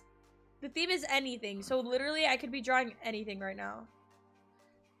 Guess. The theme is anything. So literally, I could be drawing anything right now.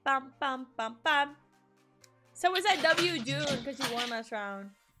 Bum, bum, bum, bum. Someone said W Dune because you won last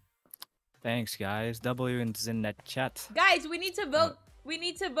round. Thanks, guys. W is in that chat. Guys, we need to vote. We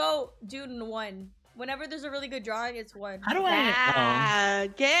need to vote Dune 1. Whenever there's a really good drawing, it's 1. How do I?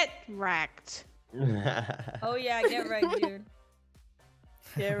 Get wrecked. Oh yeah, get right, dude.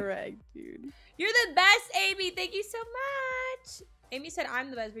 Get wrecked, dude. You're the best, Amy. Thank you so much. Amy said I'm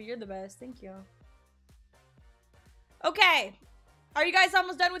the best, but you're the best. Thank you. Okay. Are you guys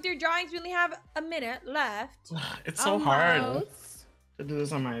almost done with your drawings? We only have a minute left. It's so hard to do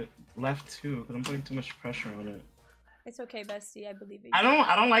this on my left too, because I'm putting too much pressure on it. It's okay, bestie. I believe in you.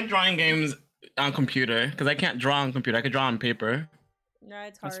 I don't like drawing games on computer because I can't draw on computer. I could draw on paper. No,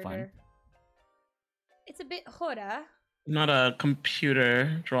 it's That's harder. fine. It's a bit harder. I'm not a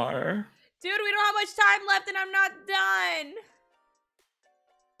computer drawer. Dude, we don't have much time left and I'm not done.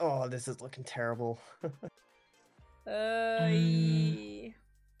 Oh, this is looking terrible. Oh,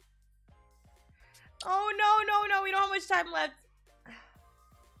 no. We don't have much time left.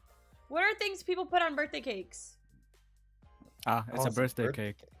 What are things people put on birthday cakes? Ah, it's Oh, a it's a birthday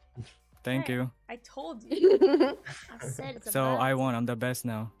birthday cake. Thank Hey, you. I told you. I said it's a So I birthday. won. I'm the best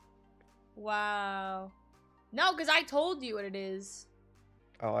now. Wow. No, because I told you what it is.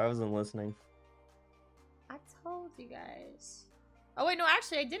 Oh, I wasn't listening. I told you guys. Oh, wait, no,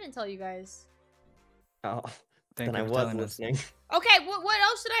 actually, I didn't tell you guys. Oh, Thank then I you for was telling us. listening. Okay, what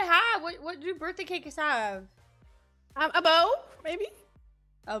else should I have? What do birthday cakes have? A bow, maybe?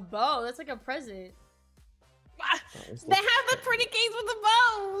 A bow. That's like a present. They have the pretty cakes with the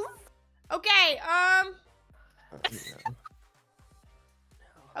bows. Okay, Oh, no.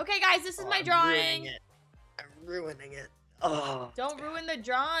 Okay, guys, this is my I'm drawing. ruining it. Oh. Don't ruin the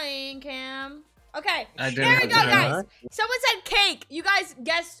drawing, Cam. Okay, I didn't there we go, have to. guys. Someone said cake. You guys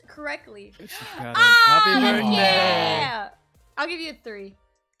guessed correctly. Got it. Ah, Happy birthday! yeah. I'll give you a 3,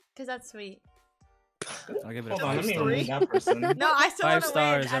 because that's sweet. I'll give it a Hold on, let 5 me star. remove that person. No, I still 5 want to win.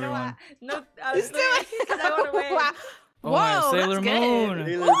 stars, I don't everyone. want. No, I was because I want to win. Wow. Oh, my Whoa, Sailor that's Moon.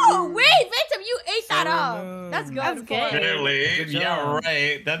 good. Oh, wait, Phantom, you ate that Sailor up. Moon. That's good. That's for good. you. Really? Good Yeah, job.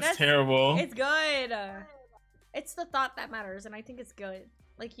 right. That's terrible. It's good. It's the thought that matters, and I think it's good.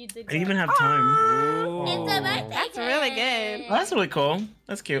 Like you did. I didn't even good. have time. Ooh. It's a birthday That's really good. Oh, that's really cool.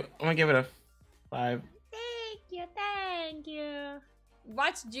 That's cute. I'm gonna give it a 5. Thank you.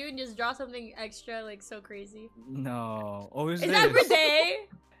 Watch June just draw something extra, like so crazy. No. Oh, is Is this? that for day?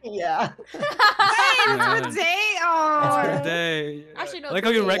 Yeah. Yeah. It's day. It's Oh, birthday. Actually, no, Like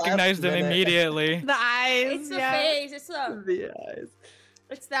how you it's recognized them minute. immediately. the eyes. It's the yeah. face. It's the. The eyes.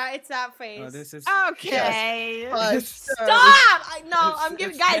 It's that face. Oh, this is. Okay. Stop! I'm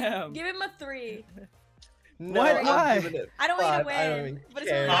giving It's guys. Cam. Give him a 3. No, What? I'm Why? giving it I don't want you to 5. I don't win, even but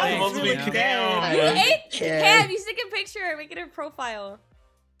it's care. only I'm Nice. supposed to be Really Cam. You I ate care. Cam. You stick a picture. Make it a profile.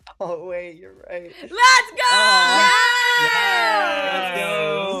 Oh wait, you're right. Let's go! Let's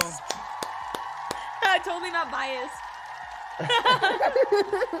go. Totally not biased.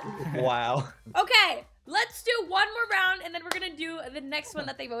 Wow. Okay, let's do one more round, and then we're gonna do the next one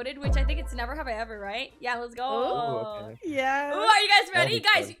that they voted, which I think it's Never Have I Ever, right? Yeah, let's go. Ooh, okay. Yeah. Ooh, are you guys ready?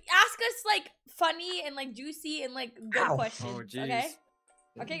 That'll be Guys, fun. ask us like funny and like juicy and like good Ow. questions. Oh, jeez. Okay.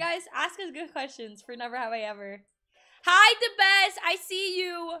 Okay, guys, ask us good questions for Never Have I Ever. Hi, the best. I see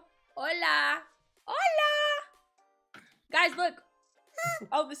you. Hola. Hola. Guys, look.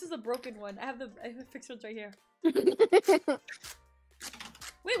 Oh, this is a broken one. I have the fixed ones right here. Wait,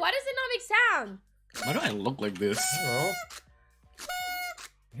 why does it not make sound? Why do I look like this? Oh.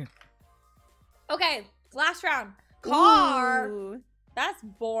 Okay, last round. Car. Ooh. That's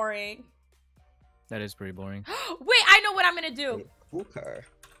boring. That is pretty boring. Wait, I know what I'm gonna do. Cool car.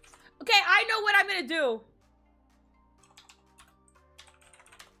 Okay, I know what I'm gonna do.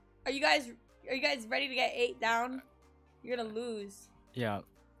 Are you guys Are you guys ready to get 8 down? You're gonna lose. Yeah,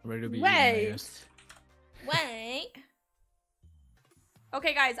 ready to be Wait. eaten, I guess. Wait.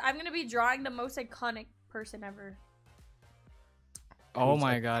 Okay, guys, I'm gonna be drawing the most iconic person ever. Oh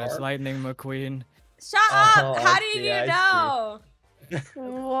my god, it's Lightning McQueen. Shut up! Oh, How I did see, you I know?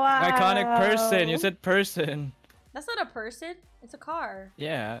 Wow. Iconic person. You said person. That's not a person. It's a car.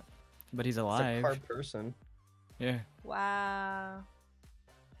 Yeah, but he's It's a alive. car person. Yeah. Wow.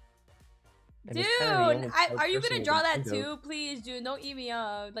 And Dude, he's kinda the only are you person gonna we draw can that think too? Please, dude, don't eat me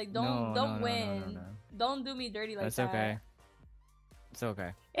up. Like, No, don't no, no, win. no. Don't do me dirty like That's that. okay. It's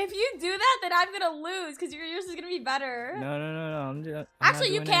okay. If you do that, then I'm gonna lose because yours is gonna be better. No. I'm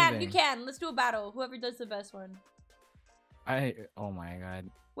Actually, you not doing can. anything. You can. Let's do a battle. Whoever does the best one. Oh my god.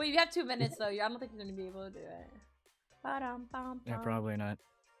 Wait, you have 2 minutes though. I don't think you're gonna be able to do it. Yeah, probably not.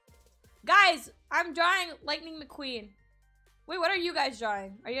 Guys, I'm drawing Lightning McQueen. Wait, what are you guys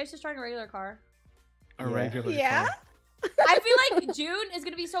drawing? Are you guys just drawing a regular car? A Yeah. regular Yeah? car. I feel like June is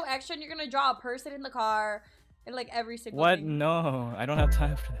gonna be so extra and you're gonna draw a person in the car and like every single What? thing. No, I don't have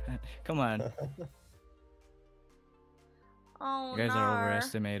time for that. Come on. Oh, You guys are nar.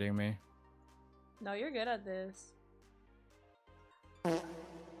 overestimating me. No, you're good at this.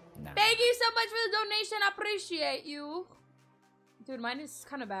 Nah. Thank you so much for the donation. I appreciate you. Dude, mine is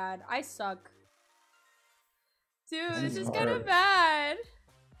kind of bad. I suck. Dude, this is kind of hard. bad.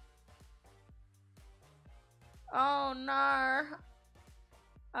 Oh, nar.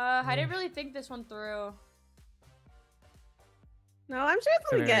 I didn't really think this one through. No, I'm sure it's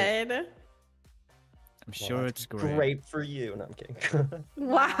gonna be Okay. good. I'm sure it's great. Great for you. No, I'm kidding.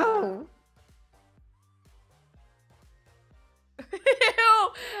 Wow. Ew!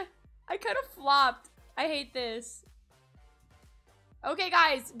 I kind of flopped. I hate this. Okay,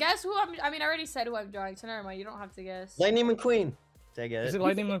 guys, guess who I mean, I already said who I'm drawing, so never mind. You don't have to guess. Lightning McQueen. Did I get Is it? it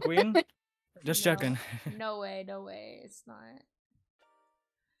Lightning McQueen? Just No. checking. No way, it's not.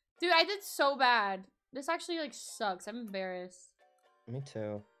 Dude, I did so bad. This actually like sucks. I'm embarrassed. Me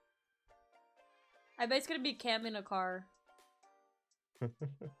too. I bet it's gonna be Cam in a car. Ooh,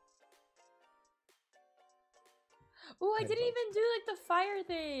 I I didn't love- even do like the fire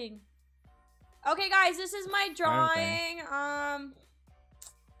thing. Okay, guys, this is my Fire thing. drawing.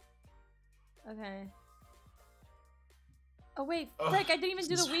 Okay. Oh wait, frick, I didn't even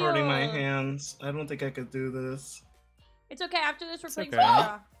do the wheel. hurting my hands. I don't think I could do this. It's okay. After this, we're It's playing okay. Speed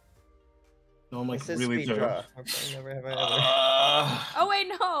Draw. No, I'm like This is really speed tired. draw. We're playing Never Have I Oh wait,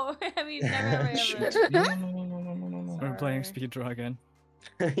 no. I mean, never have I ever. No. We're playing Sorry. speed draw again.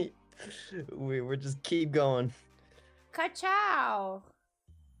 Ever. We're just keep going. Ka-chow.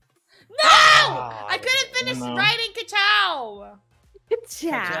 No! Ah, I couldn't finish no. writing ka-chow. Good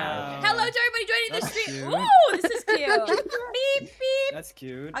job. Hello to everybody joining the That's stream. cute. Ooh, this is cute. Beep, beep. That's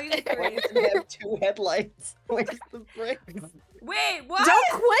cute. I'll give it Why 3. does it have 2 headlights? Where's the brakes? Wait, what?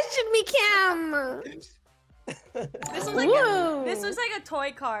 Don't question me, Cam. This looks like Whoa. this looks like a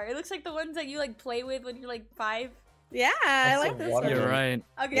toy car. It looks like the ones that you like play with when you're like 5. Yeah, I That's like a this one. watermelon. You're right.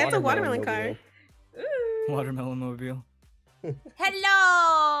 Okay. Yeah, it's a watermelon car. mobile. Ooh. Watermelon mobile.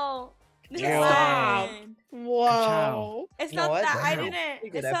 Hello. This is Wow. fun. Whoa. It's You know not what? that I Wow. didn't. Pretty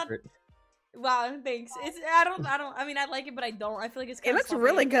It's good not. effort. Wow, thanks. It's I don't. I mean, I like it, but I don't. I feel like it's. It kinda looks sloppy.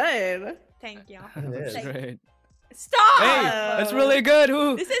 really good. Thank you. is. That's great. Stop. Hey, that's really good.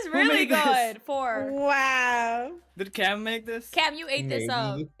 Who? This is who really made this? good. 4. Wow. Did Cam make this? Cam, you ate this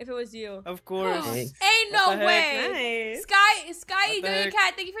up. Maybe. If it was you. Of course. Thanks. Ain't What no the heck? way. Nice. Sky, What the Doja heck?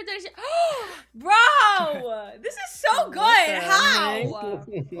 Cat, thank you for donation. Bro, this is so good. the How?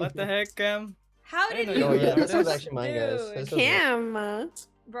 What the heck, Cam? How I did know you? you Oh yeah, do this was this. actually mine, guys. Dude. This was- Cam.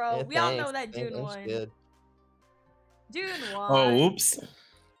 Bro, Yeah, we all know thanks. that June Thanks, won. good. June won. Oh, oops.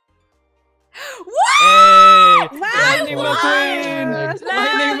 What? Hey! Wow. Lightning What? McQueen! Let's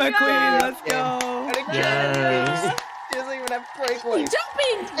Lightning go. McQueen! Let's Yeah. go! Yes. He doesn't even have brake lights.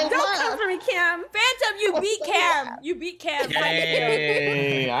 Don't come for me, Cam. Phantom, you beat Cam. You beat Cam.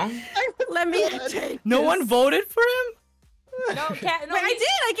 Yay. Let me God. take No this. one voted for him? No, Cam. No, Wait, I he- did.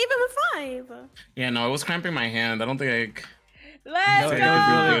 I gave him a 5. Yeah, no, it was cramping my hand. I don't think Let's No, go. it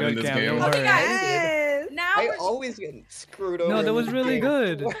was really in good, this Cam. game. Don't Okay, worry. guys. Yes. Now I we're always get screwed over. No, that in was this really game.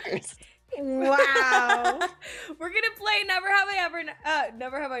 good. Worst. Wow. we're gonna play Never Have I Ever.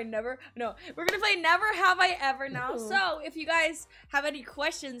 Never Have I Never. No, we're gonna play Never Have I Ever now. Ooh. So if you guys have any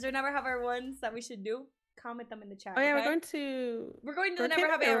questions or Never Have I ones that we should do, comment them in the chat. Oh yeah, okay? we're going to. We're going to the Brookhaven,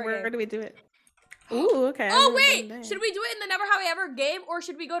 Never Have I or Ever where game. do we do it? Ooh, okay. I've Oh never wait, been there. should we do it in the Never Have I Ever game or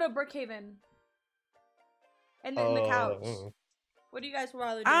should we go to Brookhaven? And then the couch. What do you guys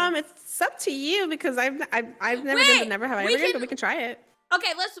rather do? It's up to you because I've never Wait, done the Never Have I we Ever game, can- but we can try it.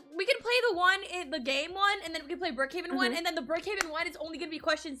 Okay, we can play the one in the game one, and then we can play Brookhaven one, and then the Brookhaven one is only gonna be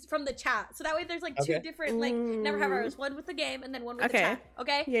questions from the chat. So that way there's like two different like never have errors, one with the game and then one with the chat.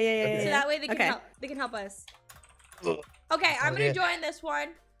 Okay? Yeah. So that way they can help us. Okay, I'm gonna join this one.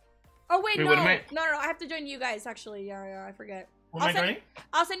 Oh wait, no, I have to join you guys actually. Yeah, I forget.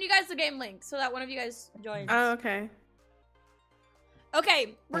 I'll send you guys the game link so that one of you guys joins. Oh, okay.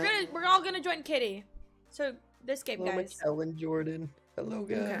 Okay, we're all gonna join Kitty. So this game, guys. Ellen Jordan. Hello,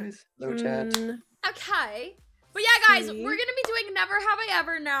 guys. Hello, chat. Okay. But yeah, guys, we're gonna be doing Never Have I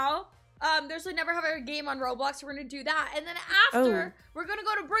Ever now. There's a Never Have I Ever game on Roblox, so we're gonna do that. And then after, we're gonna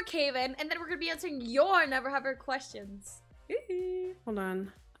go to Brookhaven, and then we're gonna be answering your Never Have I Ever questions. Hold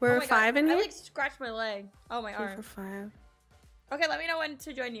on. We're 5 in here? I like scratched my leg. Oh, my arm. 5. Okay, let me know when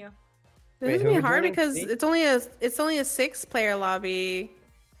to join you. This is gonna be hard because it's only a 6-player lobby.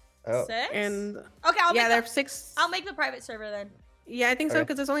 Oh. 6? And okay, there are 6. I'll make the private server then. Yeah, I think so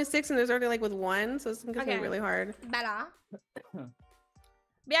because there's only 6 and there's already like with 1, so it's gonna be really hard. Better. But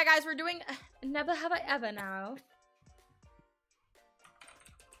yeah, guys, we're doing Never Have I Ever now.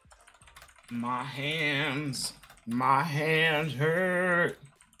 My hands hurt.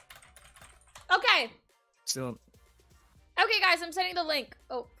 Okay. Still. Okay, guys, I'm sending the link.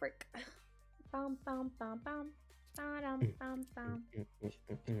 Oh, frick. I'm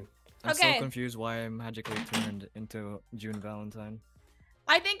Okay. so confused why I magically turned into June Valentine.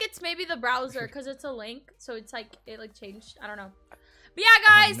 I think it's maybe the browser because it's a link, so it's like it changed. I don't know. But yeah,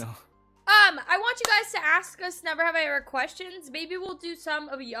 guys. Oh, no. I want you guys to ask us Never Have I Ever questions. Maybe we'll do some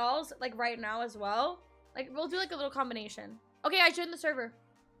of y'all's like right now as well. Like we'll do like a little combination. Okay, I joined the server.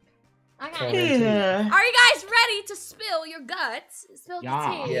 Okay. Yeah. Are you guys ready to spill your guts? Spill the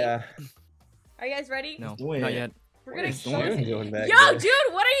tea. Yeah. Are you guys ready? No, not yet. We're gonna doing back Yo, there? dude,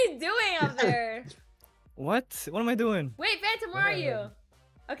 what are you doing up there? What? What am I doing? Wait, Phantom, where are you?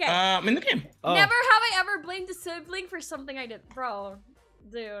 Okay. I'm in the game. Oh. Never have I ever blamed a sibling for something I did, bro.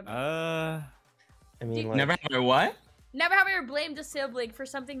 Dude. I mean, like, Never have I what? Never have I ever blamed a sibling for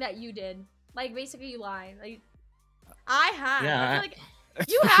something that you did. Like basically you lie. Like I have. Yeah. I feel like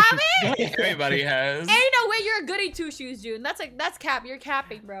you haven't? Everybody has. Ain't no way you're a goody two shoes, June. That's cap. You're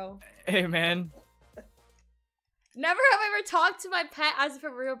capping, bro. Hey, man. Never have I ever talked to my pet as if a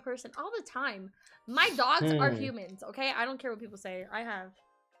real person. All the time. My dogs are humans, okay? I don't care what people say. I have.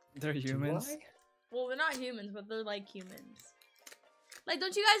 They're humans. Well, they're not humans, but they're like humans. Like,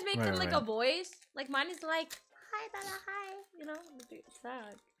 don't you guys make them like a voice? Like, mine is like, hi, Bella, hi. You know? It's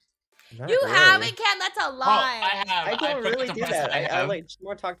sad. not You really. haven't, Ken. That's a lie. Oh, I have. I don't really do that. I like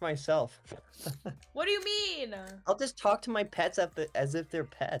more talk to myself. What do you mean? I'll just talk to my pets as if they're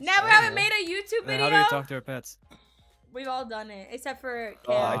pets. Never haven't made a YouTube video? How do you talk to our pets? We've all done it, except for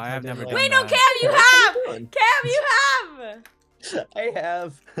Oh, Cam. I have never done Wait, no, that. Cam, you have! Cam, you have! I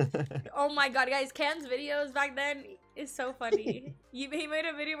have. Oh my god, guys, Cam's videos back then is so funny. He made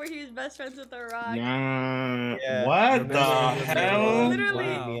a video where he was best friends with a rock. Yeah. What the hell? Literally.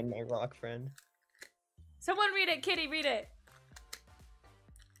 Wow. Me and my rock friend. Someone read it, Kitty, read it.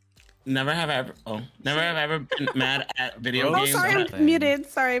 Never have I ever. Oh, never have I ever been mad at video games. Sorry, Nothing. I'm muted.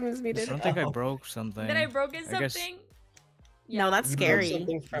 Sorry, I was I muted. don't think I broke something. Did I broken I guess- something? No, that's You broke scary.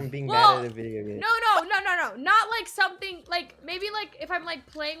 something from being Well, bad at a video game. No. Not like something, like, maybe like if I'm like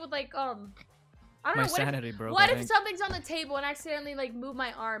playing with like, I don't My know, what sanity broke. What I if think. something's on the table and I accidentally like move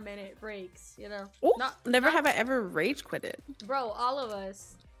my arm and it breaks, you know? Ooh, Not- never have I ever rage quitted. Bro, all of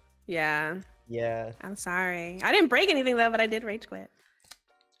us. Yeah, Yeah. I'm sorry. I didn't break anything though, but I did rage quit.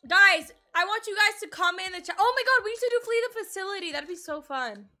 Guys, I want you guys to comment in the chat. Oh my god, we used to do Flee the Facility. That'd be so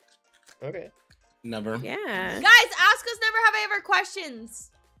fun. Okay. Never. Yeah. Guys, ask us Never Have I Ever questions.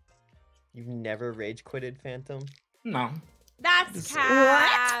 You've never rage quitted, Phantom? No. That's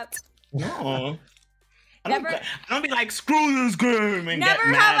cap. No. I Never- don't be like, screw this game and Never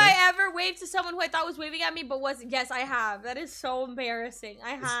get have mad. I ever waved to someone who I thought was waving at me, but wasn't. Yes, I have. That is so embarrassing.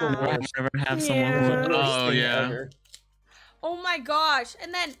 I It's the have. worst. Never have Yeah. someone. Worst Oh thing yeah. ever. Oh my gosh.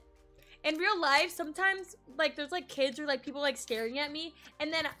 And then in real life, sometimes like there's like kids or like people like staring at me,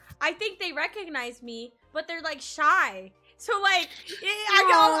 and then I think they recognize me, but they're like shy. So like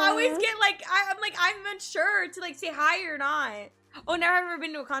I always get like I'm unsure to like say hi or not. Oh, never have ever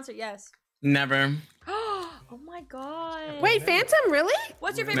been to a concert. Yes. Never. Oh my god. Wait, Phantom, really?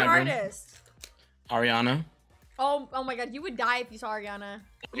 What's your favorite Never. artist? Ariana. Oh my god, you would die if you saw Ariana.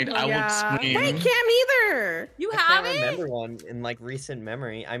 I would scream. Wait, Cam either. You I have can't it? remember one in like recent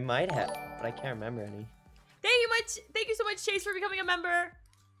memory. I might have, but I can't remember any. Thank you so much, Chase, for becoming a member.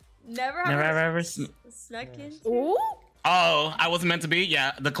 Never Never have ever. snuck in. Ooh. Oh, I wasn't meant to be.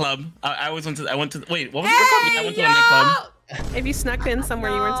 Yeah, the club. I went to. Wait, what was Hey, the club? I went to a nightclub. If you snuck in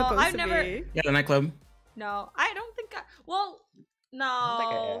somewhere you weren't No, supposed I've to never- be. Yeah, the nightclub. No, I don't think I. Well,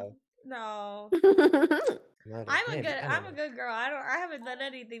 no, no. I'm a good girl. I haven't done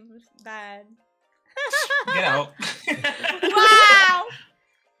anything bad. Get out. Wow.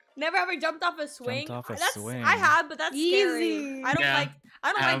 Never ever jumped off a swing. Jumped off a That's, swing. I have, but that's scary. Easy. I don't Yeah,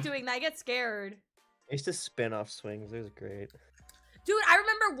 like have. doing that. I get scared. I used to spin off swings. It was great. Dude, I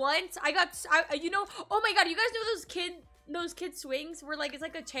remember once you know, oh my god, you guys know those kid swings where like it's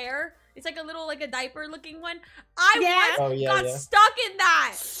like a chair, it's like a little like a diaper looking one. I once got stuck in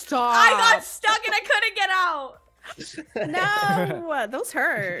that. Stop. I got stuck and I couldn't get out. No, those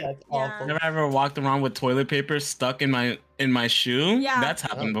hurt. That's Yeah. awful. Never ever walked around with toilet paper stuck in my shoe. Yeah. That's I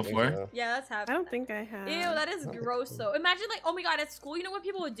happened don't think before. so. Yeah, that's I happened. don't think I have. Ew, that is gross though. Imagine like, oh my god, at school, you know what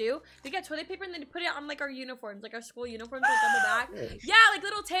people would do? They get toilet paper and then they put it on like our uniforms, like our school uniforms, like on the back. Yeah, like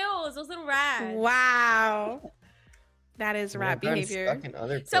little tails, those little rats. Wow. That is rat I've gotten behavior. stuck in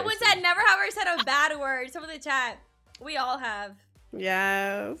other Someone places. said never have ever said a bad word. Someone in the chat. We all have.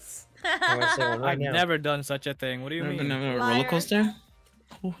 Yes. I'm gonna say one right I've now. never done such a thing. What do you Never mean? been on a Liar. roller coaster?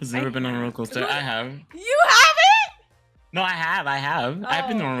 Who has never been on a roller coaster? I have. You haven't? No, I have. I've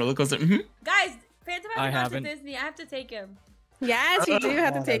been Oh. on a roller coaster. Mhm. Guys, Phantom I hasn't gone haven't. to Disney. I have to take him. Yes, you do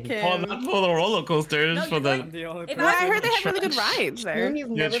have to take Well, him. not for the roller coasters, No, for you're the. going- I'm the only If Well, I person. heard they have really good Trash. rides there. You've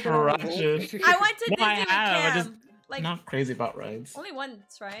You're never been on a roller trash. coaster? I went to No, I Disney with have. I Cam. just Like, not crazy about rides. only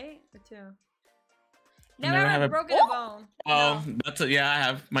once, right? Or two? Never, Never have have a- broken a bone. Oh, No. that's it. Yeah, I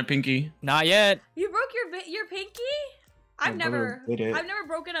have my pinky. Not yet. You broke your pinky? I've My brother never did it. I've never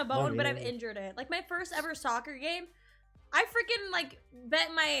broken a bone, but I've really. injured it. Like my first ever soccer game, I freaking like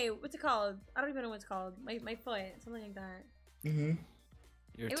bent my what's it called? I don't even know what it's called. My foot, something like that. Mm-hmm.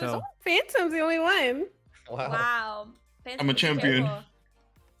 Your It was toe. Phantom's the only one. Wow. Wow. I'm a be champion. careful.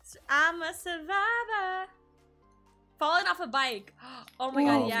 I'm a survivor. Falling off a bike. Oh my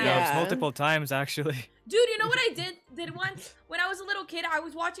god, Oh, yeah. yeah. Multiple times actually. Dude, you know what I did once? When I was a little kid, I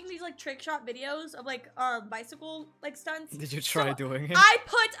was watching these like trick shot videos of like bicycle like stunts. Did you try So, doing it? I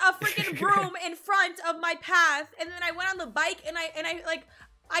put a freaking broom in front of my path, and then I went on the bike, and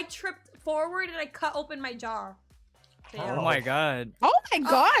I tripped forward, and I cut open my jaw. So, yeah. Oh my god. Oh my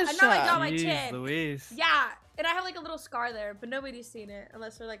gosh. now I got my Jeez, chin. Louise. Yeah, and I have like a little scar there, but nobody's seen it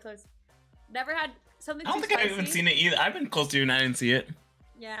unless they're like close. Never had something I don't too think spicy. I've even seen it either. I've been close to you and I didn't see it.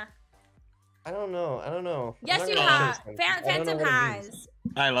 Yeah. I don't know. I'm Yes, not you gonna have. say something. I don't know Phantom what it has means.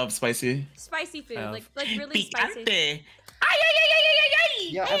 I love spicy. spicy food, have. like really spicy. Picante.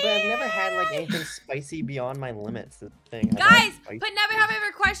 Yeah, but I've never had like anything spicy beyond my limits. That's the thing. Guys, put never have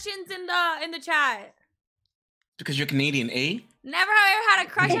ever questions in the chat. Because you're Canadian, eh? Never have ever had a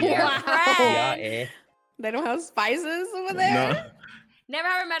crush on your Yeah, friend. eh. They don't have spices over there. No. Never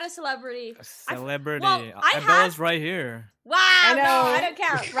ever met a celebrity. A celebrity. well, I Ibella's right here. Wow, I no, know. I don't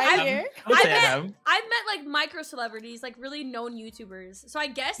count. Right I've- here. I would I say I bet- have. I've met like micro celebrities, like really known YouTubers. So I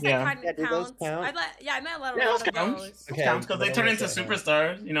guess that Yeah. kind of Yeah, do those counts. count? I met a lot Yeah, those of counts. those. Okay, Counts because they but turn I into won't say that.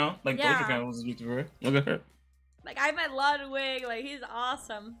 superstars, you know? Like Yeah. Doja Cat was a YouTuber. Look at her. Like I met Ludwig, like he's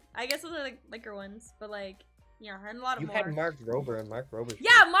awesome. I guess those are like liquor ones, but like yeah, and a lot of You more. had Mark Rober and Mark Rober's.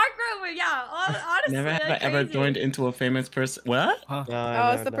 Yeah, Mark Rober. Yeah, honestly, Never have I like, ever crazy. joined into a famous person. What? Huh?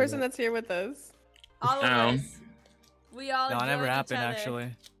 Oh, it's the person that's here with us. All of Oh. us. We all. No, it never joined each happened other.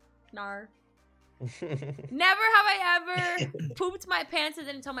 actually. Nar. Never have I ever pooped my pants and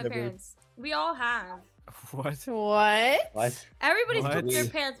didn't tell my Never. parents. We all have. What? What? What? Everybody's What? pooped their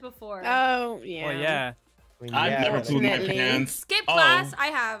pants before. Oh, yeah. Well, yeah. I mean, I've yeah, never but- pooped my Definitely. pants. Skip Oh. class, I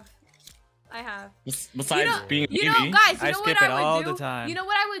have. Besides know- being a You baby. know, guys, you I know skip what it I all would the do? time. You know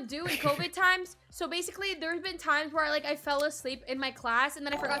what I would do in COVID times? So basically, there's been times where I fell asleep in my class and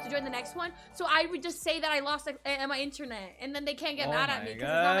then I forgot to join the next one. So I would just say that I lost my internet, and then they can't get Oh mad at my me because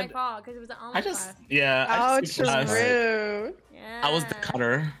it's not my God. fault because it was an online I just, class. yeah. I Oh, just skipped class. true. Yeah. I was the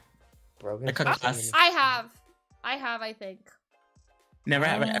cutter. Broken I cut something. class. I have, I think. Never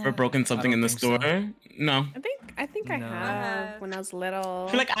have I ever broken something I in the don't think store. No. I think I No. have when I was little.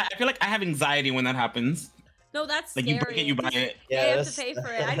 I feel like I have anxiety when that happens. No, that's Like scary. you break it, you buy it. Yeah, you have that's- to pay for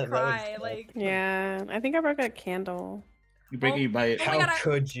it. I'd that would cry. suck. Like, Yeah, I think I broke a candle. You break it, you buy it. Oh my How God,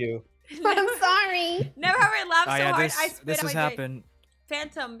 could you? I'm sorry. never have I laughed Oh so yeah, hard. this I spit this on has my drink. happened.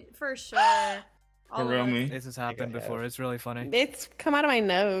 Phantom for sure. All For real, of us. me. This has happened have. before. It's really funny. It's come out of my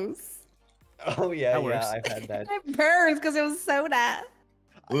nose. Oh yeah, That works. I've had that. It burns because it was soda.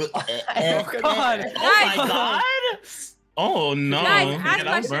 Oh God. my god! Oh no! Guys, Yeah, ask that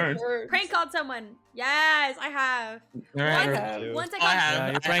questions. burns. Prank called someone. Yes, I have. Never I ever- have. Once I I got. have. Yeah,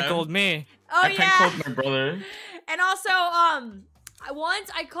 you I prank have. called me. Oh I prank yeah. called my brother. And also, once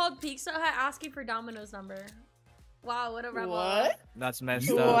I called Pizza Hut asking for Domino's number. Wow, what a rebel. What? That's messed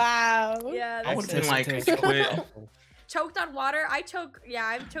up. Wow. Yeah, I that's would have been like quit. choked on water. I choke. Yeah,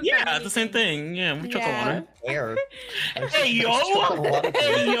 I've choked on Yeah, many the same things. thing. Yeah, we choked on water. Air. Hey yo!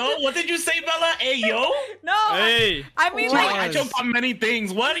 Hey yo! What did you say, Bella? Hey yo! No, Hey. I mean What? like I choked on many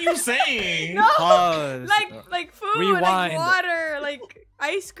things. What are you saying? no, Pause. like food, Rewind. like water, like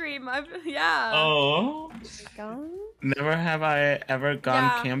ice cream. Yeah. Oh. Never have I ever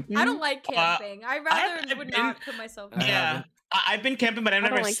gone camping. I don't like camping. I rather would not put myself. Yeah, I've been camping, but I've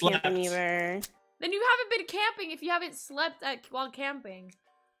never like slept. camping either. Then you haven't been camping if you haven't slept while camping.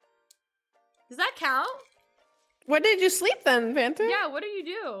 Does that count? What did you sleep then, Panther? Yeah. What do you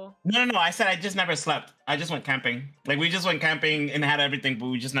do? No. I said I just never slept. I just went camping. Like we just went camping and had everything, but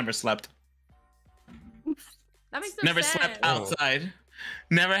we just never slept. That makes no Never sense. slept outside.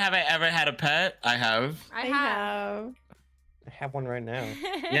 Never have I ever had a pet. I have. I have. I have one right now.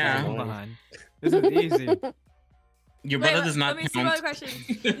 Yeah. Come on. This is easy. Your brother does not Let me see count. my question.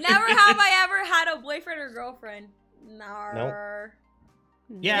 Never have I ever had a boyfriend or girlfriend. Nar.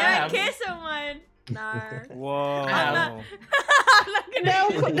 Yeah. Yeah, kiss someone. Nar. Whoa. I'm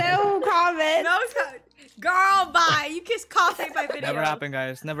not gonna. No comment. No, girl, bye. You kiss coffee by video. Never happened,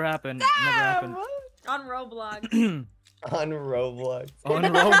 guys. Never happened. Never happened. On Roblox. On Roblox. On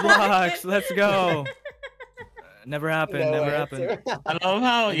Roblox. Let's go. Never happened. No never answer. happened. I love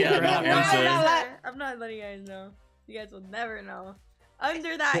how Never happened. I'm not letting you guys know. You guys will never know.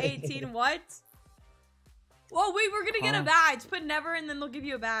 Under that 18, what? Whoa, wait, we're gonna get a badge. Put never and then they'll give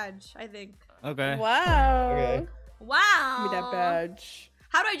you a badge, I think. Okay. Wow. Okay. Wow. Give me that badge.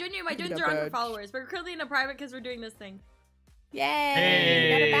 How do I join you? My Give me joins that are on for badge. followers. We're currently in a private because we're doing this thing. Yay. Hey.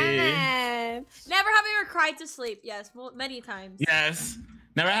 Got a badge. Never have I ever cried to sleep. Yes, well, many times. Yes.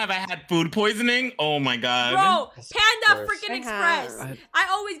 Never have I had food poisoning. Oh my god. Bro, Panda Worse. freaking I Express. have. I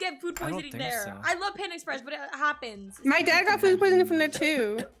always get food I don't poisoning think there. so. I love Panda Express, but it happens. My dad got food poisoning from there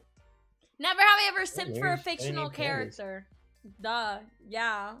too. Never have I ever simped for a there's fictional any candies. character. Duh.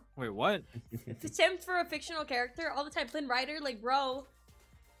 Yeah. Wait, what? Simped for a fictional character all the time. Flynn Rider, like, bro.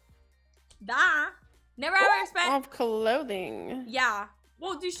 Duh. Never have I ever spent. Of clothing. Yeah.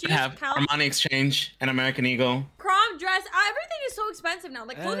 Well, do shoes I have count? Armani Exchange and American Eagle. Prom dress. Everything is so expensive now.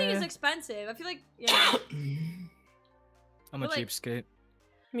 Like, clothing is expensive. I feel like, yeah. I'm a But, like, cheapskate.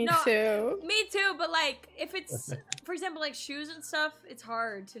 Me No. too. Me too, but like, if it's, for example, like shoes and stuff, it's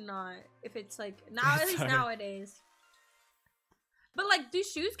hard to not. If it's like, now, at It's least hard. nowadays. But like, do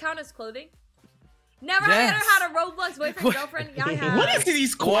shoes count as clothing? Never Yes. have I ever had a Roblox boyfriend, girlfriend. Yeah, I have. What is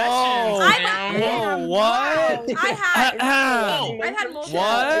these Whoa. questions? I'm man? Whoa, what? I had. Whoa. I've had multiple.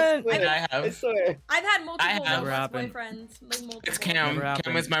 What? I I have. swear. I've had multiple have. Never Roblox happened. boyfriends. Like multiple. It's Cam. Never Cam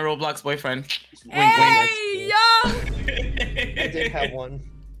happened. is my Roblox boyfriend. Hey, yo! I did have one.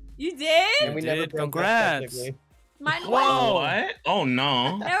 You did? And we never did. broke up, Congrats. technically. Mine. Whoa. What? Oh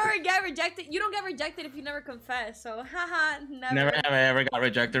no. Never get rejected. You don't get rejected if you never confess. So, haha, never. Never have I ever got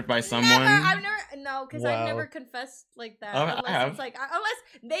rejected by someone. Never. I've never. No, because I've Wow. never confessed like that. Oh, I unless have. it's like, unless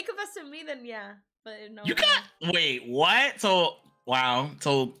they confess to me, then yeah. But no. You got. Wait, what? So wow.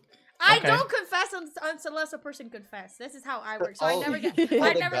 So I okay. don't confess unless a person confess. This is how I work. So I All- never get. All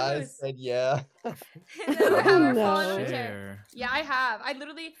I the never guys lose. said yeah. Never have I No. fallen off a chair. Chair. Yeah, I have. I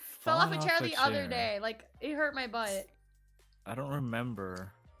literally fell off a Fallen chair off a the other chair. day. Like it hurt my butt. I don't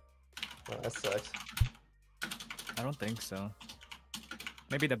remember. Oh, that sucks. I don't think so.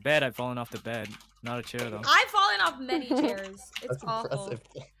 Maybe the bed. I've fallen off the bed. Not a chair though. I've fallen off many chairs. It's That's awful. impressive.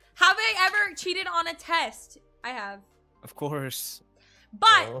 Have I ever cheated on a test? I have. Of course. But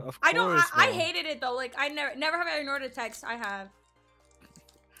Well, Of I don't. course, I though. hated it though. Like I never have I ignored a text. I have.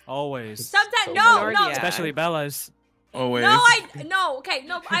 Always. Sometimes So no, ignored, no, yeah. Especially Bella's. always. no. Okay,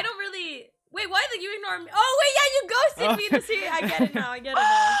 no, I don't really. Wait, why did you ignore me? Oh wait, yeah, you ghosted me in the series. I get it now. I get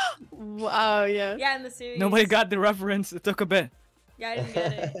it now. Oh yeah. Yeah, in the series. Nobody got the reference. It took a bit. Yeah, I didn't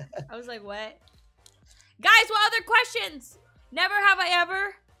get it. I was like, what? Guys, what other questions? Never have I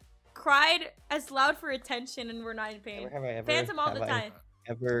ever cried as loud for attention and we're not in pain. Never have I ever. Phantom all have the I time.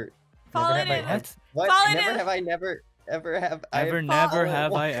 Ever. Fall never in have I it. What? Fall in Never it. have I never ever have I Ever, never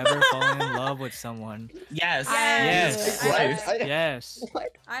have I ever fallen in love with someone. Yes. Yes. Yes. I, Yes. What?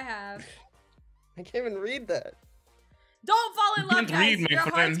 I have. I can't even read that. Don't fall in You love, can't guys. read, my Your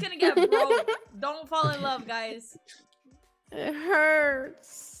heart's friend. gonna get broke. Don't fall in love, guys. It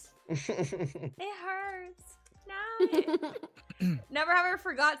hurts. It hurts. Now. Never have I ever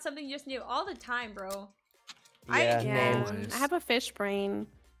forgot something you just knew. All the time, bro. Yeah, Yeah. names. I have a fish brain.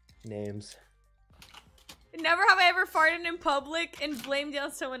 Names. Never have I ever farted in public and blamed it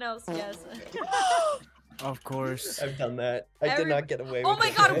on someone else. Yes. Of course. I've done that. I did not get away with it. Oh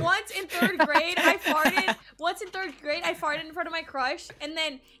my god, once in 3rd grade, I farted. Once in 3rd grade, I farted in front of my crush, and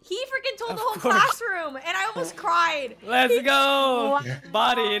then he freaking told the whole classroom, and I almost cried. Let's go!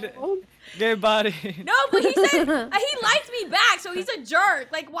 Bodied. Get bodied. No, but he said he liked me back, so he's a jerk.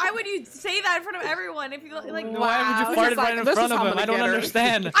 Like, why would you say that in front of everyone if you like? Why would you fart right in front of him? I don't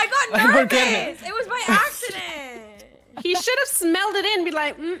understand. I got nervous. It was by accident. He should have smelled it in and be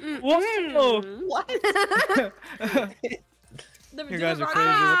like, Whoa. What? You guys are crazy.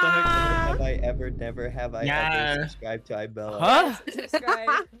 What the heck? Have I ever, never have I ever subscribed to IBella? Huh?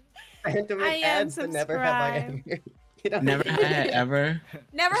 Subscribe. I had to make ads, but never have I ever. Never have I ever.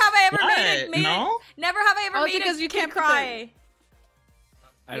 Never have I ever made No? Never have I ever made because you can't cry.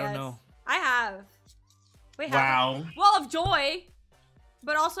 I don't know. I have. Wait, Wow. Well, of joy,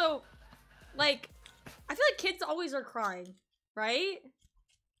 but also, like, I feel like kids always are crying, right?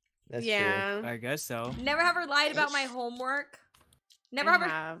 That's yeah. I guess so. Never have I lied about my homework. Never have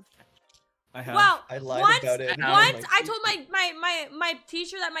I have. Well, I lied once, about it. once I told my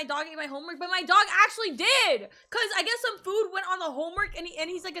teacher that my dog ate my homework, but my dog actually did. Cause I guess some food went on the homework, and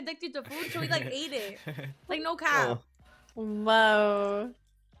he's like addicted to food, so he like ate it. Like no cap. Whoa.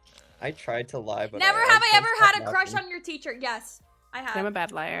 I tried to lie, but Never have I ever had a crush on your teacher. Yes, I have. I'm a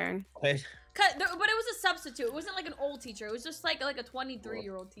bad liar. But it was a substitute. It wasn't like an old teacher. It was just like a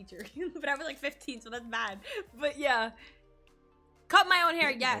 23-year-old teacher. But I was like 15, so that's bad. But yeah. Cut my own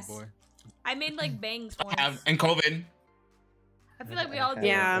hair, yes. Oh boy. I made like bangs once. And COVID. I feel like we all do.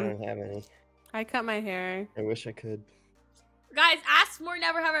 Yeah. I don't have any. I cut my hair. I wish I could. Guys, ask more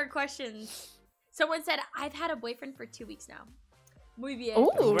never have our questions. Someone said, I've had a boyfriend for 2 weeks now. Muy bien. Ooh.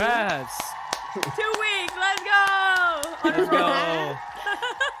 Congrats. 2 weeks, let's go! Let's go.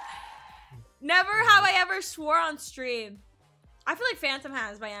 Never have I ever swore on stream. I feel like Phantom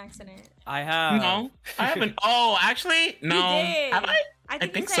has by accident. I have. No, I haven't. Oh, actually, no. He did. Have I? I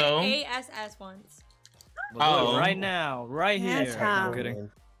think he he said so. ASS once. We'll do it right now, right Yes, here. Tom. I'm kidding.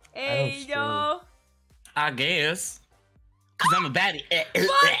 Hey, yo. I guess. Cause I'm a baddie.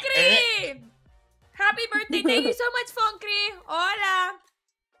 Funkry! Happy birthday. Thank you so much, Funkry. Hola.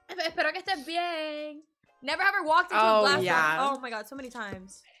 Espero que estés bien. Never have I walked into a glass door. Oh my god, so many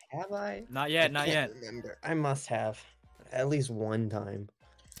times. Have I? Not yet, not yet. Remember. I must have. At least one time.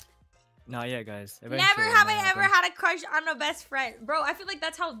 Not yet, guys. Never have I ever had a crush on a best friend. Bro, I feel like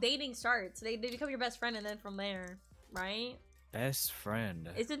that's how dating starts. They become your best friend and then from there, right? Best friend.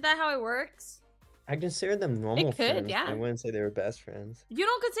 Isn't that how it works? I consider them normal friends. yeah. I wouldn't say they were best friends. You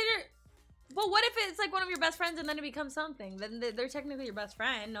don't consider... Well, what if it's like one of your best friends and then it becomes something? Then they're technically your best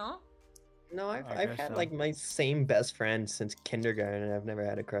friend, no? No, I've guess had so. like my same best friend since kindergarten, and I've never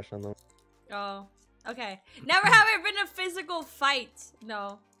had a crush on them. Oh, okay. Never have I been in a physical fight.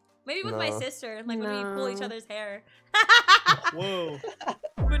 No. Maybe with my No. sister, like when we pull each other's hair. Whoa.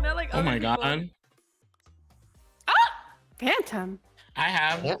 But not like Oh other my people. god. Phantom. I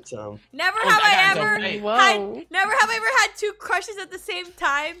have. Handsome. Never Oh, have I I got ever so right. Whoa. never have I ever had two crushes at the same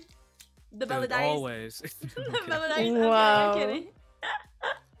time. The Bella Dude, dies. always. The Bella dies. Whoa. I'm kidding.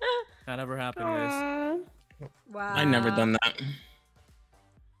 That never happened, guys. Wow. I never done that.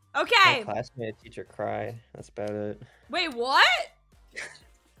 Okay. My classmate, teacher cried. That's about it. Wait, what?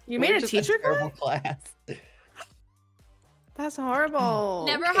 You We're made a just teacher terrible cry? class. That's horrible.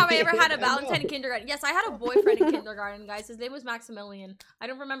 Never have I ever had a I Valentine in know. kindergarten. Yes, I had a boyfriend in kindergarten, guys. His name was Maximilian. I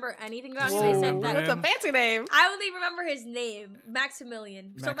don't remember anything about him. Whoa, Except man. that That's a fancy name. I only remember his name,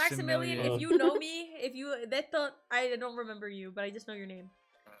 Maximilian. So Maximilian, Maximilian. if you know me, I don't remember you, but I just know your name.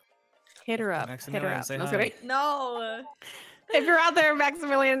 Hit her up. Hit her Maximilian, up. say No, hi. sorry. No. If you're out there,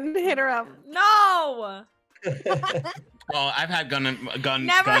 Maximilian, hit her up. No. Oh, I've had gun. Never gun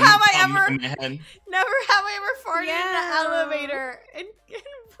have I ever- in my head. Never have I ever farted Yeah. in the elevator and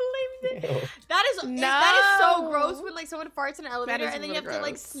blamed it. Ew. That is so No. gross when like someone farts in an elevator is and then you have really to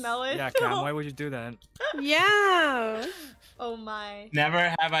like gross. smell it. Yeah, Cam, why would you do that? Yeah. Oh my.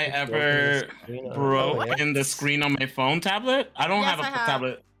 Never have I ever broken the screen on my phone tablet. I don't Yes, have a I have.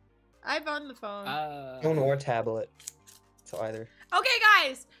 tablet. I found the phone. Phone or tablet. So either. Okay,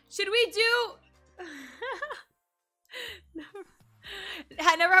 guys, should we do?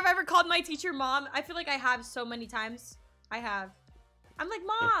 Never have I ever called my teacher mom. I feel like I have so many times. I have. I'm like,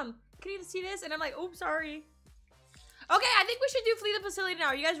 Mom, can you see this? And I'm like, oops, sorry. Okay, I think we should do Flee the Facility now.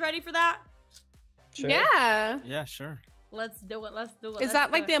 Are you guys ready for that? Sure. Yeah. Yeah, sure. Let's do it. Let's do it. Is let's that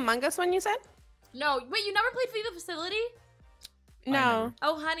do like it. the Among Us one you said? No, wait, you never played Flee the Facility? No.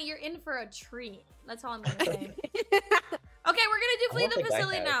 Oh, honey, you're in for a treat. That's all I'm gonna say. Okay, we're gonna do I Flee don't the think I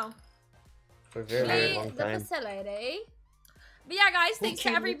Facility have. now. For a very, very Flee long the time. Facility. But yeah, guys, thanks to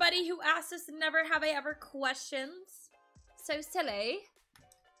everybody who asked us never have I ever questions. So silly.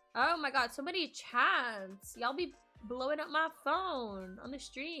 Oh my god, so many chats. Y'all be blowing up my phone on the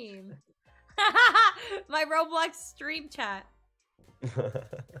stream. My Roblox stream chat.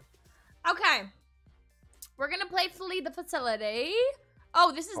 Okay. We're gonna play Flee the Facility.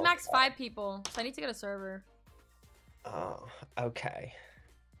 Oh, this is max 5 people. So I need to get a server. Oh, okay.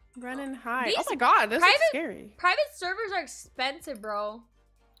 Run and hide. These Oh my god, this is scary. Private servers are expensive, bro.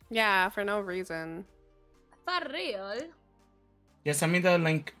 Yeah, for no reason. For real. Yeah, send me the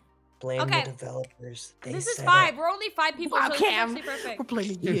link. Blame Okay. the developers. They This is said 5. it. We're only 5 people, Wow, so this is Cam. actually perfect. We're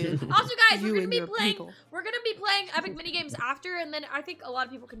playing you. Also, guys, You we're gonna and be your playing. people. We're gonna be playing epic mini games after, and then I think a lot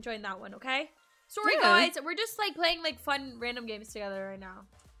of people can join that one. Okay. Sorry, Yeah. guys. We're just like playing like fun random games together right now.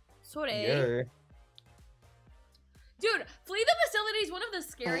 Sorry. Yeah. Dude, Flee the Facility is one of the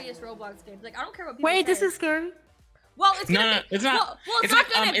scariest Roblox games. Like, I don't care what people Wait, say. this is scary. Well, it's gonna No, be. it's not. Well, it's It's not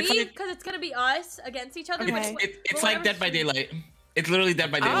like, gonna it's be like- because it's gonna be us against each other. Okay. but It's like Dead by Daylight. It's literally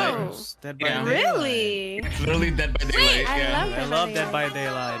Dead by Daylight. Oh. It's Dead by Yeah. Daylight. Really? It's literally Dead by Daylight. I yeah. love I love Dead by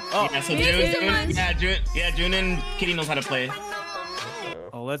Daylight. Oh, Yeah, so Thank you so much. June and Kitty knows how to play.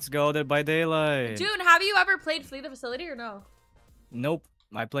 oh, let's go Dead by Daylight. June, have you ever played Flee the Facility or no? Nope,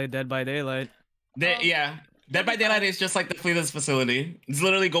 I played Dead by Daylight. Yeah. Dead by Daylight is just like the Flee This Facility. It's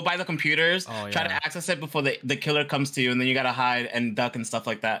literally go buy the computers, Oh, try yeah. to access it before the killer comes to you, and then you gotta hide and duck and stuff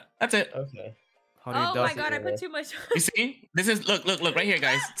like that. That's it. Okay. How do you Oh duck my it? god, I put too much. You see? This is look right here,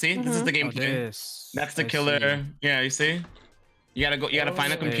 guys. See? This is the Oh, gameplay. this. That's the I killer. see. Yeah, you see? You gotta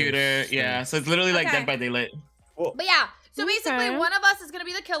find a Space, computer. Yeah, so it's literally like Okay. Dead by Daylight. But yeah, so basically Okay. one of us is gonna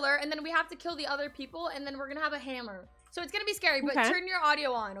be the killer, and then we have to kill the other people, and then we're gonna have a hammer. So it's gonna be scary, but Okay. turn your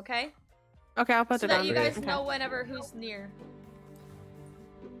audio on, okay? Okay, I'll put So it that on. you guys Okay. know whenever who's near.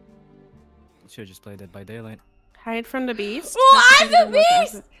 Should just play Dead by Daylight. Hide from the beast. Oh, I'm the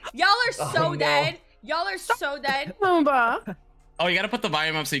Beast! beast! Y'all are so Oh, no. dead. Y'all are so dead. Boomba. Oh, you gotta put the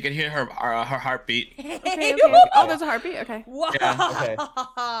volume up so you can hear her heartbeat. Okay. Oh, there's a heartbeat? Okay. Whoa.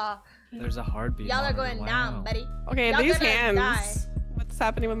 Yeah, There's a heartbeat. Y'all are monitor, going wow. down, buddy. Okay, Y'all these gonna hands. die. What's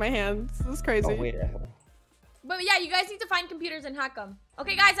happening with my hands? This is crazy. Oh wait, I have. But yeah, you guys need to find computers and hack them.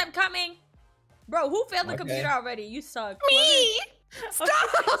 Okay, guys, I'm coming. Bro, who failed the Okay. computer already? You suck. Me! Stop!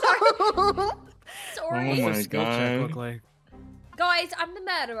 Sorry. Oh What's my the skill check God. look like? Guys, I'm the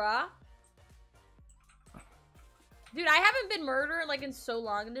murderer. Dude, I haven't been murdered like in so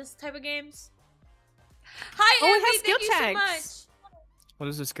long in this type of games. Hi, Oh, it Emily, has skill thank you so checks. much. What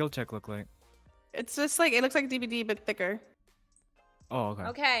does the skill check look like? It's just like, it looks like DVD, but thicker. Oh, okay.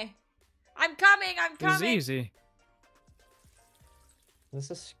 Okay. I'm coming, I'm This is coming. easy.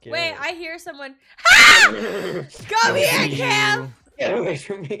 This is scary. Wait, I hear someone. Come here, See Cam! you. Get away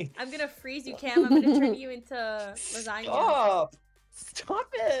from me. I'm gonna freeze you, Cam. I'm gonna turn you into lasagna. Stop! Stop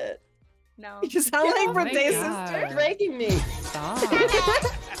it! No. You sound Get like off my birthday God. sister. You're breaking me. Stop. Thank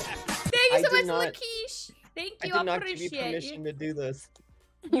you I so did much, not- Lakeish. Thank I you, did not give you appreciate permission to do this.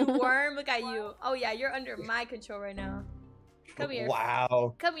 you. You worm, look at you. Oh yeah, you're under my control right now. Come here.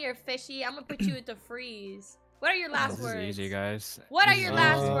 Wow. Come here, fishy. I'm gonna put you into freeze. What are your last This words? is easy, guys. What are This your is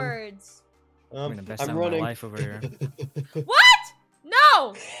last easy. words? I'm having the best I'm time of my running. life over here. What?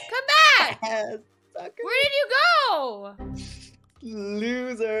 No! Come back! Sucker. Where did you go?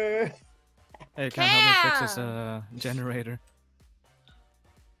 Loser. Hey, Cam, help me fix this Cam! generator.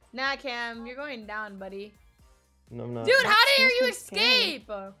 Nah, Cam, you're going down, buddy. No, I'm not. Dude, how dare you so scary.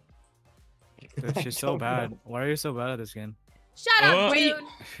 escape? Dude, she's so bad. Why are you so bad at this game? Shut up, Oh.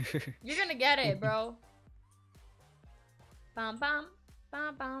 dude. You're gonna get it, bro. Bum bum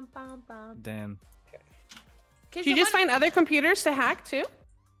bum bum bum bum. Damn. Can Did you just someone- find other computers to hack too?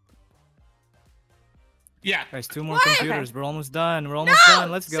 Yeah. Guys, 2 more What? computers. We're almost done. We're almost No!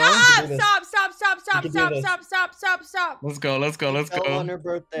 done. Let's go. Stop! We can do this. Stop! Stop! Stop! Stop! We can do Stop! this. Stop! Stop! Stop! Stop! Let's go. Let's go. Let's Tell on go. her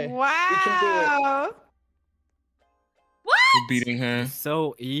birthday. Wow. What? We're beating her.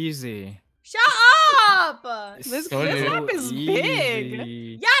 So easy. Shut up! This, So this easy. map is big.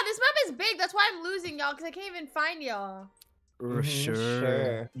 Easy. Yeah, this map is big. That's why I'm losing, y'all, because I can't even find y'all. Mhm,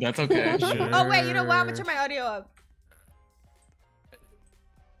 Sure. That's okay. Sure. Oh, wait, you know what? I'm gonna turn my audio up.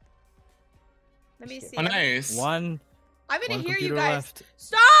 Let me see. Oh, nice. One I'm gonna hear you computer guys. left.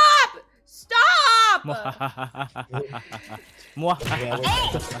 Stop! Stop! Mwah. Yeah,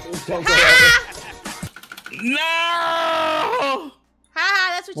 don't go Ah! No! Haha,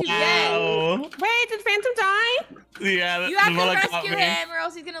 that's what you get. Wow. Wait, did Phantom die? Yeah. You have to Lola got rescue me. him or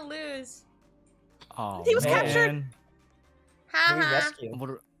else he's gonna lose. Oh, He was captured. man. Who we Haha. rescue?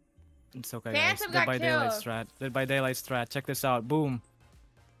 What- It's okay, Phantom guys. got Dead by Daylight killed. strat. Dead by Daylight strat. Check this out. Boom.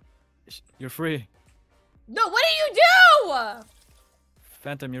 You're free. No, what do you do?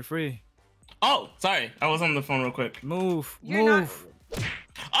 Phantom, you're free. Oh, sorry. I was on the phone real quick. Move. You're not- Move.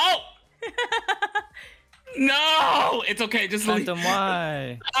 Oh! No! It's okay. Just leave. Phantom,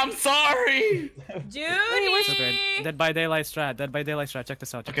 why? I'm sorry. Judy. It's okay. Dead by Daylight strat. Dead by Daylight strat. Check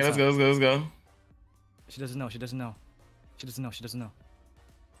this out. Check Okay, this let's out. go. Let's go. She doesn't know. She doesn't know. She doesn't know. She doesn't know.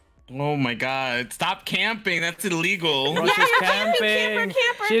 Oh my God! Stop camping. That's illegal. Bro, she's camping.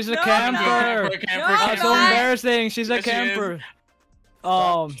 She's a No, camper. Camper, No, Oh, so embarrassing. She's a Yes, she is. camper.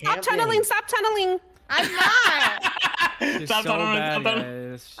 Oh, Stop tunneling. Stop tunneling. I'm not. she's Stop so tunneling, bad, stop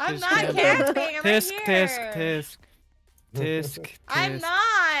guys. I'm She's not camping. camping. I'm Tisk, right tisk, here. tisk. Tisk, I'm tisk. not.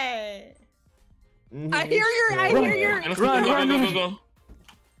 I hear your. Let's Run, go, run, go, go, run. go, go.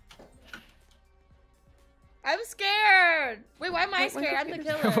 I'm scared. Wait, why am I scared? I'm the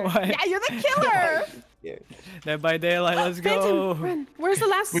killer. Why? Yeah, you're the killer. Dead by Daylight. Let's go. Phantom, run. Where's the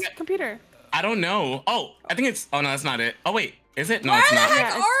last We- computer? I don't know. Oh, I think it's. Oh no, that's not it. Oh wait, is it? No, Where it's the not. heck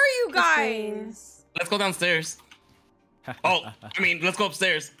Yeah, are you it's green. guys? Let's go downstairs. Oh, I mean, let's go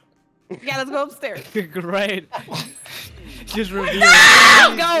upstairs. Yeah, let's go upstairs. Great. She's revealed.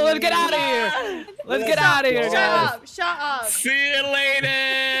 Let's go. Let's get out of here. Let's get out of here, Shut guys. up. Shut up. See you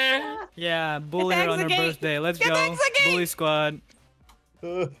later. Yeah, bully her Get the on her exit gate. birthday. Let's Get the go. exit gate. Bully squad.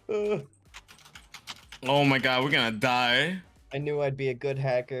 Oh my God, we're gonna die. I knew I'd be a good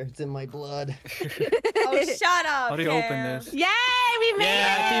hacker. It's in my blood. Oh, shut up. How do you open Cam. this? Yay, we made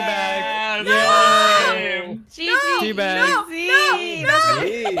Yeah, it. teabag. No! GG. No, Teabag. no, no.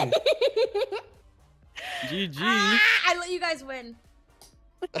 Hey. GG. Ah, I let you guys win.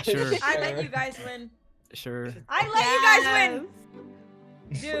 Sure. I let you guys win. Sure. I let you guys win.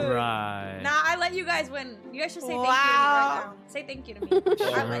 Dude. Right. Nah, I let you guys win. You guys should say thank you to me Wow. right now. Say thank you to me.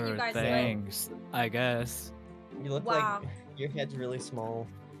 I let you Sure, guys win. thanks. I guess. You look Wow. like your head's really small.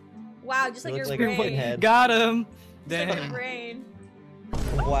 Wow, just You like look your like a brain. pinhead. Got him. Just like your Damn. brain.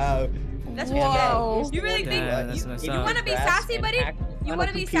 Wow. That's what you get. Whoa. You really think Damn, that's messed you up. want to be Grass sassy, and buddy? hack You on want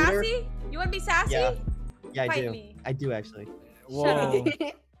a to be computer? sassy? You want to be sassy? Yeah. Yeah, I Fight do. me. I do actually. Whoa.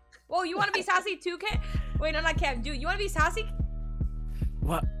 Whoa, you want to be sassy too, Cam? Wait, no, not Cam. Dude, you want to be sassy?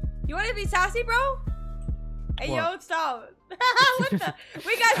 What? You want to be sassy, bro? Hey, yo, What? stop. What the?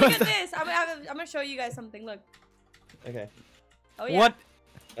 Wait, guys, look at this. I'm gonna show you guys something. Look. Okay. Oh, yeah. What?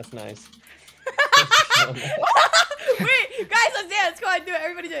 That's nice. Wait, guys, let's dance. Go on, do it.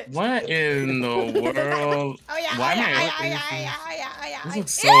 Everybody do it. What in the world? Oh, yeah. Why oh, yeah, am I oh, yeah, looking oh, yeah, at oh, yeah, oh, yeah, This oh,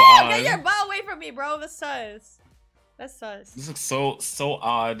 looks yeah. so Ew, odd. get your butt away from me, bro. That's sus. That's sus. This looks so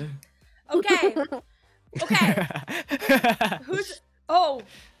odd. Okay. Okay. Who's? Oh.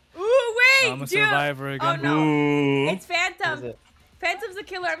 Ooh, wait, I'm a dude. survivor again. Oh, no. Ooh. It's Phantom. Is it? Phantom's the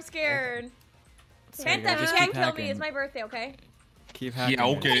killer. I'm scared. It's Phantom, okay, you just can't keep kill hacking. me. It's my birthday, okay? Keep hacking. Yeah,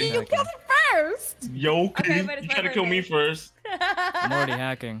 okay. keep You hacking. killed it first. Yo, Okay, but it's you my gotta kill me birthday. first. I'm already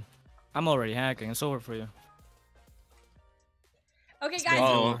hacking. I'm already hacking. It's over for you. Okay, guys,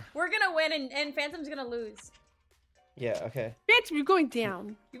 Oh. we're gonna win and Phantom's gonna lose. Yeah, okay. Bitch, you're going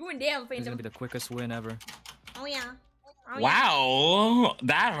down. You're going down, It's gonna Phantom. be the quickest win ever. Oh, yeah. Oh, yeah. Wow,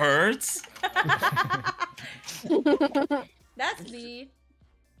 that hurts. That's me.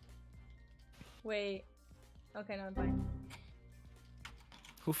 Wait. Okay, no, I'm fine.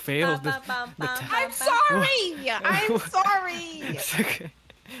 Who failed? Bum, bum, bum, the bum, ta- bum, I'm bum. sorry. I'm sorry. It's okay.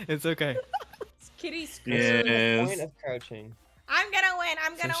 It's okay. Kitty screwed. Yes. Point of crouching. I'm gonna win.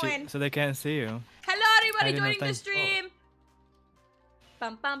 I'm gonna win. So they can't see you. Hello, I everybody didn't know joining the things- stream.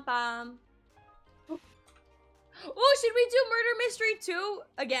 Bum bum bum. Oh, should we do murder mystery 2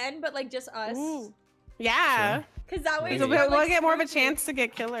 again, but like just us? Ooh. Yeah. Cause that way Maybe. So it's more, we'll like, get more of a spooky. chance to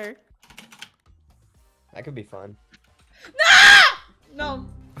get killer. That could be fun. No,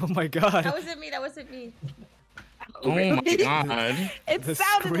 Oh my god. that wasn't me. That wasn't me. Oh my god. It The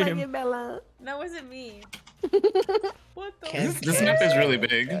sounded scream. like it, Bella. That wasn't me. What the? Can't- This map is really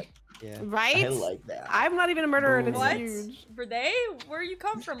big. Yeah. Right? I like that. I'm not even a murderer and it's What? huge. Birthday? Where you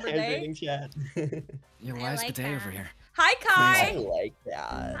come from, Hands Birthday? reading chat. Yo, I why is like Bidet that. over here? Hi, I Kai. like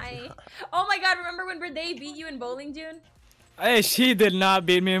that. Hi. Oh my God! Remember when Birthday beat you in bowling, June? Hey, she did not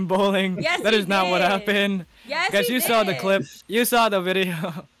beat me in bowling. Yes, That he is not what did. happened. Yes, Guys, he you saw the did. clip. You saw the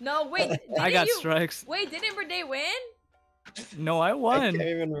video. No, wait. I didn't got you... strikes. Wait, didn't Birthday win? No, I I won. can't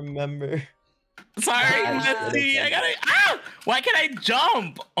even remember. Sorry, Ah. let's see. I gotta. Ah! Why can't I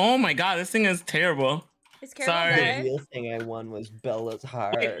jump? Oh my god, this thing is terrible. It's Carol Sorry. The Day. real thing I won was Bella's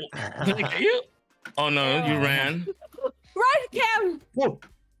heart. Wait, did I get you? Oh no, you Yeah. ran. Right, Cam! Whoa!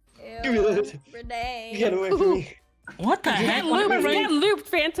 Give me Ew, that. Birthday. Get away from me. What the heck? Get Why am I looped, running? get looped,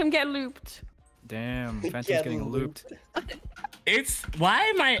 Phantom, get looped. Damn, Phantom's Get getting looped. It's why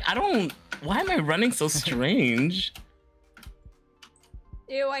am I? I don't. Why am I running so strange?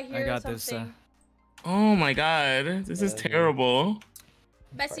 Ew, I hear I got something. this. Oh my god, this is terrible.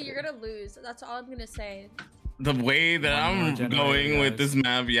 Bessie, you're gonna lose. That's all I'm gonna say. The way that One more I'm generator, going with guys. this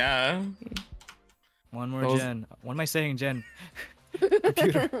map, yeah. One more Those- gen. What am I saying, Gen?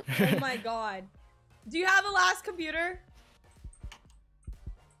 Computer. Oh my god. Do you have a last computer?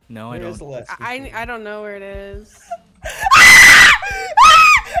 No, I Where's don't. the last I don't know where it is. How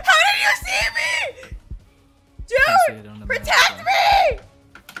did you see me? Can't see Dude, it on the protect map, me!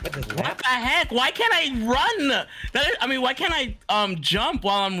 What the heck? Why can't I run? That is, I mean, why can't I jump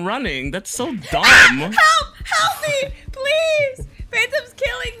while I'm running? That's so dumb. Help me, please! Phantom's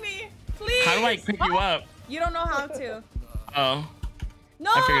killing me, please. How do I pick you up? You don't know how to. Oh.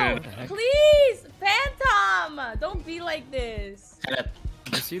 No, I figured it. please, Phantom, don't be like this. Shut up.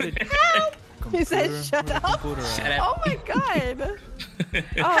 You see the Help! He said, computer? "Shut Where's the up." computer at? Shut up. Oh my god.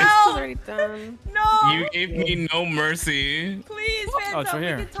 Oh, Help! it's already done. No, You gave me no mercy. please, Oh, it's Phantom, right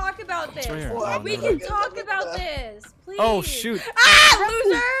here. we can talk about this. It's right here. We can talk about this, please. Oh shoot! Ah,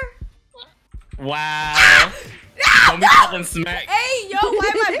 loser! Wow. Don't be talking smack. Hey, yo,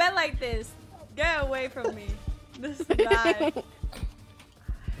 why am I bent like this? Get away from me. This is bad.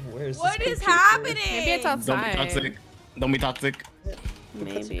 Where's What this is computer? happening? Maybe it's Don't be outside. toxic. Don't be toxic.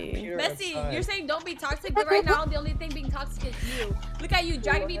 Maybe. Bessie, outside. you're saying don't be toxic, but right now the only thing being toxic is you. Look at you,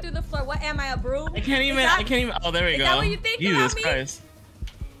 dragging me through the floor. What am I, a broom? I can't even. Is that- I can't even. Oh, there we is go. that what you think Jesus about me? Christ.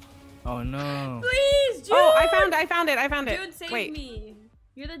 Oh no! Please, June! Oh, I found it. June, save Wait. me.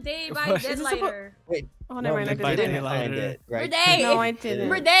 You're the day by What? Is this deadlighter. Wait, Oh, never mind. I you By didn't. didn't find daylighter. it, right? Renee, No, I if, didn't.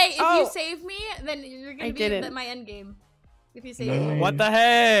 Renee, if Oh. you save me, then you're I gonna be didn't. my end game. If you save No. me. What the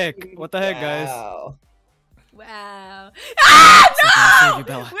heck? What the heck, guys? Wow. Wow. Ah, It's okay, I'll save no! you,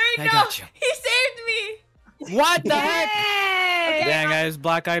 Bella. Wait, I no! got you. He saved me! What the heck? Okay, Dang, guys,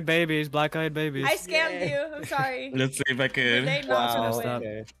 black-eyed babies, black-eyed babies. I scammed Yeah. you. I'm sorry. Let's see if I could. Renee not Wow. gonna messed win. up.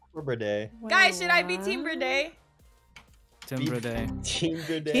 Okay. Rubber day. Guys, should I be Team Brede? Timber Day.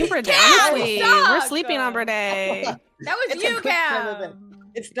 Timber day. Team Brede. Cam, Honestly, suck. we're sleeping on Brede. That was It's a you, quick time Cam. event.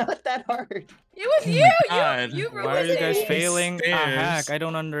 It's not that hard. It was you. God. You Why are you guys ruined it. failing a Stairs. hack? I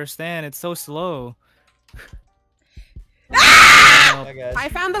don't understand. It's so slow. Ah! Oh, guys. I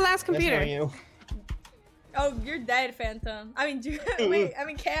found the last Nice knowing computer. you. Oh, you're dead, Phantom. I mean, wait. I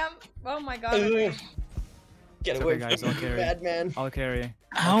mean, Cam. Oh my God. Ugh. Get It's away okay, guys, from I'll me, carry. bad man. I'll carry.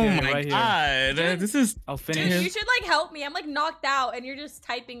 Oh Okay, my right here. god. Dude. This is. I'll Dude, finish. you should like help me. I'm like knocked out, and you're just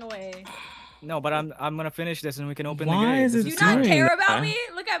typing away. No, but I'm gonna finish this and we can open the Why gate. is This Do you It's not doing care that. about me?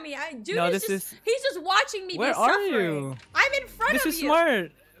 Look at me. Dude No, is this just, is- he's just watching me Where be are suffering. you? I'm in front This of is you.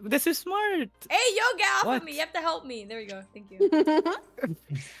 smart. This is smart. Hey, yo, get off What? of me. You have to help me. There we go. Thank you.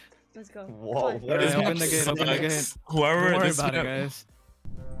 Let's go. Whoa, Come on. what Alright, is open the this? gate, open the gate. Sucks. Whoever Don't worry this about it, map- guys.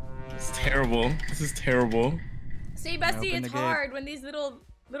 It's terrible. This is terrible. See, Bestie, open it's the gate. hard when these little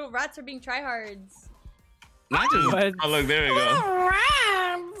rats are being tryhards. Not just. What? Oh look, there we go.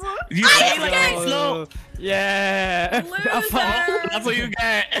 You I'm play like scared. that slow. Yeah. Loser. That's what you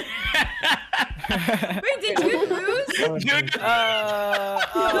get. Wait, did you lose? Jude, no.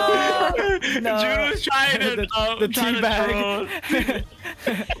 Jude was trying to The trying to troll. teabag.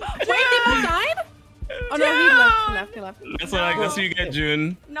 Wait, people died? Oh no, he left. That's what you get,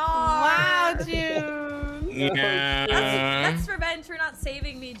 June. No. Wow, June. Yeah. That's revenge for not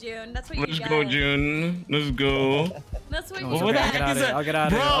saving me, June. That's what you Let's get. go, June. Let's go. That's what No, you it's What okay. the get. heck is that? I'll get out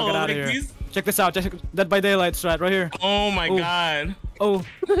of here. I'll Bro, get out like of here. these. Check this out. Check Dead by Daylight strat right here. Oh my Ooh. god. Oh,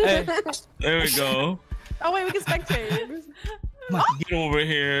 hey. There we go. Oh wait, we can spectate. Get over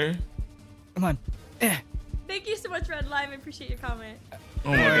here. Come on. Eh. Thank you so much, Red Lime. I appreciate your comment.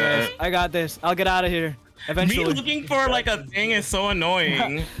 Oh my god. I got this. I'll get out of here. Me Eventually. looking for like a thing is so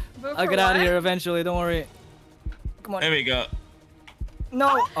annoying. But I'll for get out of what? here eventually. Don't worry. Come on. There we go.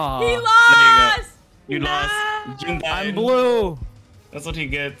 No. He Aw. lost. You lost. June died. I'm blue. That's what he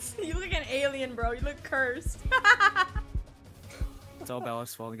gets. You look like an alien, bro. You look cursed. It's all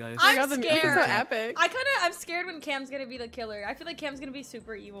Bella's fault, guys. I'm Oh my God, this is scared. so epic. I'm scared when Cam's gonna be the killer. I feel like Cam's gonna be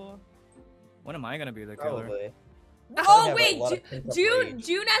super evil. When am I gonna be the killer? Probably. Oh have a wait, lot of pent-up June rage.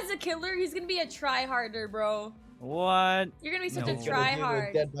 as the killer, he's gonna be a try-harder, bro. What? You're gonna be such No. a He's gonna do the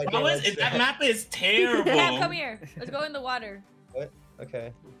try-hard. Dead by That, Daylight that strat. map is terrible. Cam, come here. Let's go in the water. What?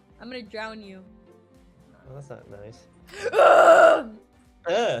 Okay. I'm gonna drown you. Well, that's not nice.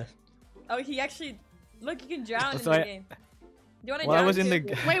 Oh, he actually. Look, you can drown in So the I- game. Do you wanna Well, I drown was in too?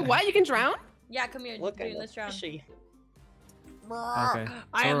 the. Wait, what? You can drown? Yeah, come here, Look dude. at Let's drown. fishy. Okay.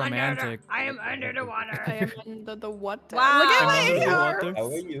 I So am romantic. I am under the I water. am under the water. Wow. Look at I'm my under the arms. water. How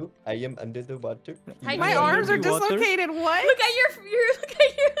are you? I am under the water. Hi, My June. arms are Under the water. dislocated. What? Look at your tail.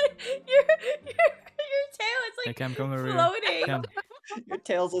 It's Hey, like Cam, come over here. floating. Cam, Your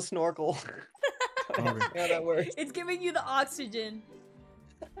tail's a snorkel. Okay. Yeah, that works. It's giving you the oxygen.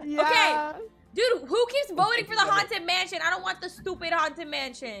 Yeah. Dude, who keeps voting for the haunted mansion? I don't want the stupid haunted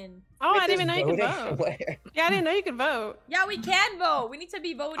mansion. Oh, I Wait, didn't even know you could there's vote. voting? Where? Yeah, I didn't know you could vote. Yeah, we can vote. We need to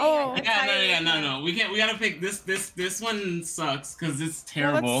be voting. Oh. I'm tired. Yeah, no. We can't. We gotta pick this. This one sucks because it's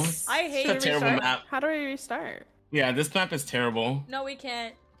Well, terrible. let's- I hate It's a it. terrible map. How do we restart? Yeah, this map is terrible. No, we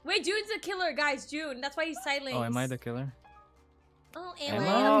can't. Wait, June's the killer, guys. June. That's why he's silent. Oh, am I the killer? Oh, Am am I?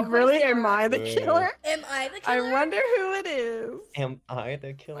 I? Oh, Of course really? you Am are. I the killer? Am I the I killer? wonder who it is. Am I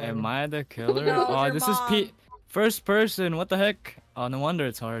the killer? Am I the killer? No, Oh, your this mom. is first person. What the heck? Oh, no wonder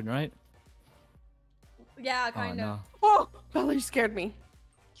it's hard, right? Yeah, Oh kind of. no. Oh, Bella, you scared me.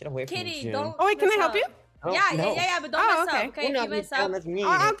 Get away from me, Kitty, June. don't. Oh, wait, can mess I help up. you? Oh, Yeah, no. but don't Oh, mess okay. up. Okay, You're if not you mess down up, as me.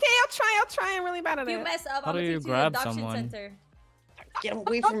 Oh, okay, I'll try. I'm really bad at if you it. mess up, How I'm do gonna you take you to the grab adoption someone? center. Get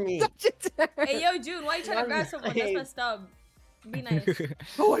away from me. Hey, yo, June, why are you trying to grab someone? That's messed up. Be nice.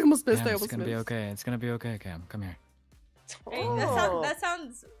 Oh, I almost missed. Yeah, I it's almost gonna be missed. okay. It's gonna be okay, Cam. Come here. Hey, Oh. that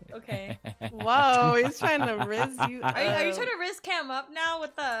sounds okay. Whoa, he's trying to riz you. Are you trying to risk Cam up now?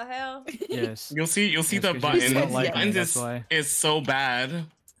 What the hell? Yes. You'll see Yes, the 'cause you buttons. don't The like me, buttons that's why. is so bad.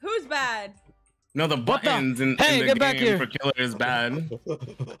 Who's bad? No, the the- buttons in Hey, the get back game here. for killer is bad.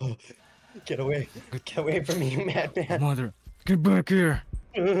 Get away. Get away from me, madman. Mother, get back here.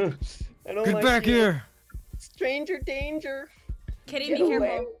 I don't Get like back you. here. Stranger danger. Kitty, Get be away.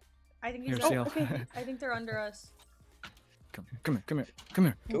 careful. I think he's. Here, Seal. I think they're under us. Come here. Come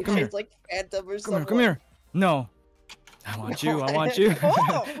Go here. guys like Phantom or Come something. here. Come here. No. I want you. I want you.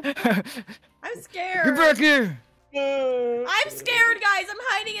 Oh. I'm scared. Get back here. I'm scared, guys. I'm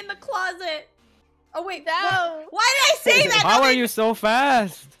hiding in the closet. Oh wait, No. Why did I say that? How are you so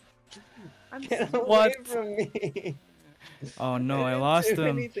fast? I'm Get away What? from me. Oh no, I didn't lost do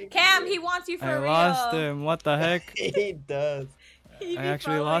him. anything to Cam, you. he wants you for I real. lost him. What the heck? He does. He I be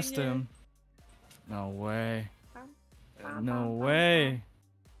actually following lost you. him. No way. Bum, No bum, way.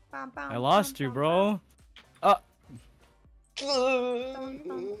 bum, bum, I lost bum, you, bum, bro. bum, bum,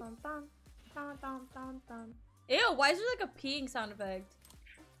 bum, bum, bum, bum, bum, bum. Ew, why is there like a peeing sound effect?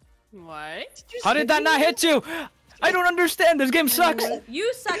 What? How did that not hit you? I don't understand. This game sucks.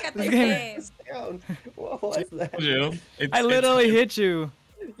 You suck at this This game- game. Down. What was that? Told you. I literally hit you.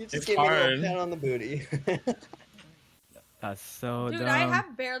 You just It's gave me a hard. little pat on the booty. That's so Dude, dumb. I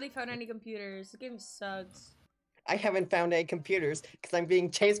have barely found any computers. The game sucks. I haven't found any computers because I'm being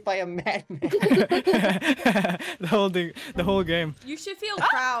chased by a madman. the whole thing, the whole game. You should feel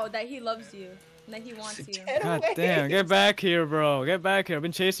proud that he loves you and that he wants you. Get God away. damn, get back here, bro. Get back here. I've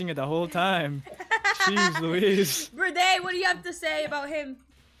been chasing you the whole time. Jeez Louise. Birthday, what do you have to say about him?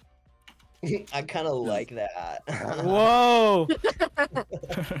 I kind of like that. Whoa.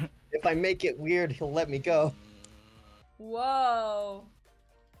 If I make it weird, he'll let me go. Whoa.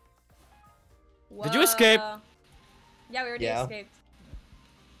 Did you escape? Whoa. Yeah, we already Yeah. escaped.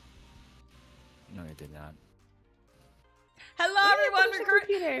 No, you did not. Hello, everyone. there's a For,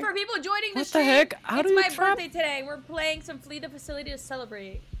 computer. for people joining the What the stream, heck? How it's do you my trap- birthday today. We're playing some Flee the Facility to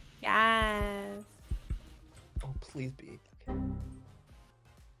celebrate. Yes. Oh, please be.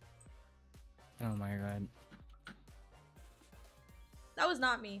 Oh my god. That was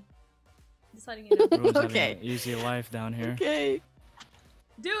not me. Just letting you know. Rules having Okay. an easy life down here. Okay.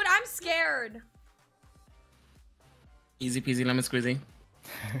 Dude, I'm scared. Easy peasy lemon squeezy.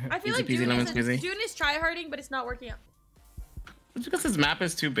 I feel Easy like peasy June lemon is, squeezy. June is tryharding, but it's not working out. It's because his map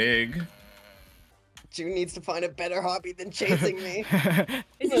is too big. June needs to find a better hobby than chasing me.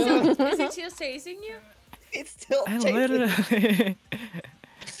 Is he still chasing you? He's still I chasing me. literally.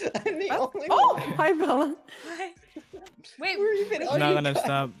 I'm the only Oh, one. hi, Bella. What? Wait, Where even I'm are not you gonna guys?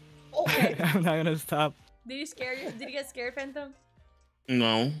 stop. Oh, I'm not gonna stop. did you scare you? Did you get scared, Phantom?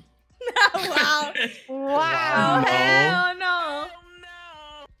 No. Wow. Wow. Oh, hell no.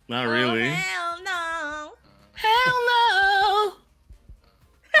 Not really. Oh, hell no. Hell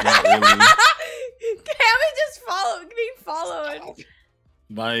Not really. Cam is just being followed.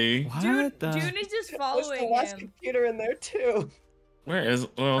 Bye. What June, the? June is just There's the following last him. computer in there too. Where else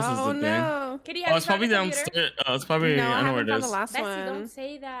no. is Oh the thing? no. Kitty, Oh, have it's you found probably the computer? downstairs. Oh, it's probably. No, I know where haven't it found is. the last Bessie, one. don't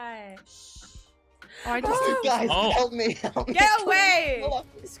say that. Shh. Oh, I just. You guys, Oh. help me. Help me. Get away! Hold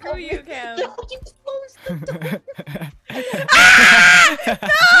on. Screw you, Cam. No, you closed the door.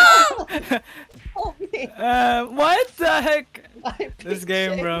 Help me. What the heck? I'm This being game,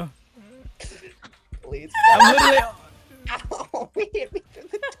 chased. bro. Please. I'm literally. Ow, he hit me through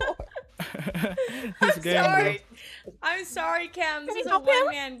the door. This I'm game, sorry. I'm sorry, Cam. This Can is we a help him?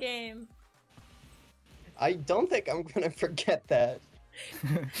 one-man game. I don't think I'm gonna forget that.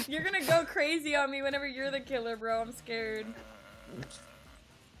 You're gonna go crazy on me whenever you're the killer, bro. I'm scared.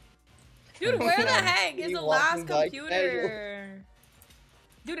 Dude, where the heck is You the walking last by computer?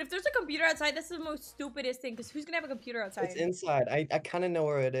 Dude, if there's a computer outside, this is the most stupidest thing. Because who's gonna have a computer outside? It's inside. I kind of know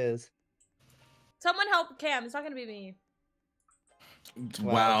where it is. Someone help Cam. It's not gonna be me.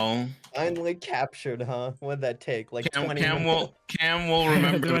 Wow. Finally captured, huh? What'd that take? Like 20 minutes? Cam will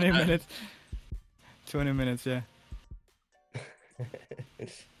remember 20 that. minutes. 20 minutes, yeah.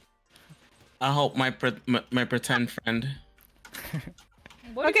 I hope my pretend friend.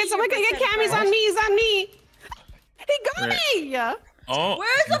 Okay, someone can get Cam. He's on me. He's on me. He got me. Oh.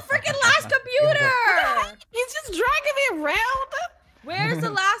 Where's the freaking last computer? He's just dragging me around. Where's the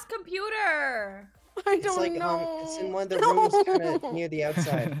last computer? I It's don't like know. it's in one of the rooms kind of near the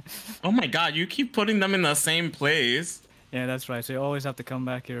outside. Oh my god, you keep putting them in the same place. Yeah, that's right. So you always have to come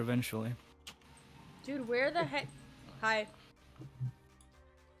back here eventually. Dude, where the heck? Hi.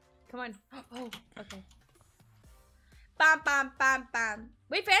 Come on. Oh, okay. Bam, bam, bam, bam.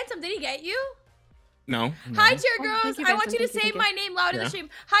 Wait, Phantom, did he get you? No. Hi, cheer Oh, girls. thank you, I want you to Phantom. say Thank you. my name loud in the Yeah. stream.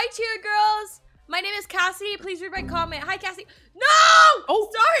 Hi, cheer girls. My name is Cassie. Please read my comment. Hi, Cassie. No! Oh.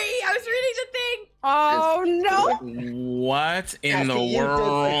 Sorry. I was reading the thing. Oh no! What in the Cassie, you did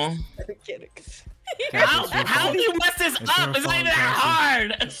world? this. I'm kidding. How do you mess this It's up? your It's not even fault, that hard.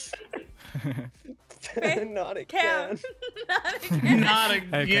 Not Cam. again. Not again. Not Hey,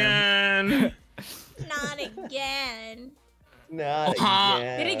 Cam. again. Not again. Not Uh-huh.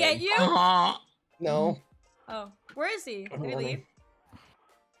 again. Did he get you? No. Oh, where is he? Did he leave?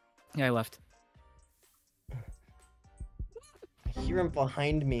 Yeah, I left. I hear him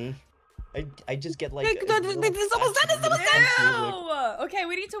behind me. I just get like. It's almost done. It's almost done. Ew. Okay,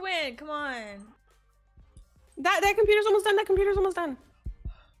 we need to win. Come on. That computer's almost done. That computer's almost done.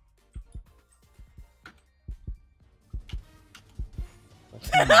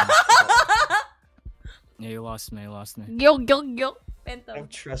 Yeah, you lost me. You lost me. Gil. I don't Phantom. Ew.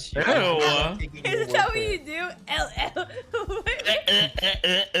 trust you. I'm taking your Is word that for what you it. do? LL.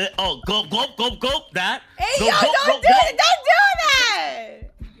 Oh, go. That. Hey, Go, yo, go, don't go, do it! Don't do that!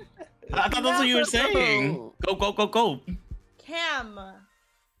 I thought that's what you were saying. Go. Cam,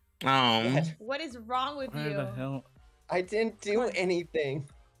 What? what is wrong with Where you? the hell? I didn't do anything.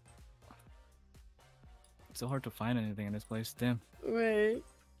 It's so hard to find anything in this place. Damn. Wait.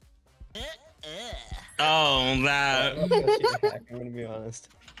 Oh, that. I'm gonna be honest.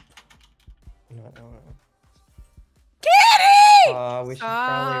 No. Kitty! We should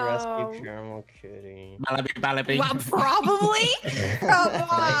probably Oh. rescue Caramel Kitty. Balabi. Well, probably.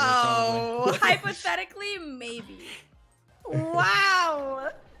 Oh, hypothetically, maybe. Wow.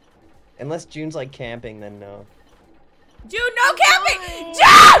 Unless June's like camping, then no. Dude, no camping! No. Jump!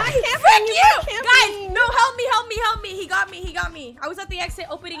 Not camping, Frick you're you! not Guys, camping. no, help me. He got me. I was at the exit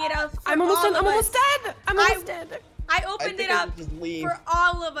opening it up. For I'm almost all done. of I'm almost us. dead. I'm almost dead. I I opened think it I up should just leave. for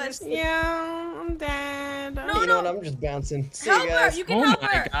all of us. Yeah, I'm dead. No, You know what? I'm just bouncing. See Help you her. guys. You can Oh help my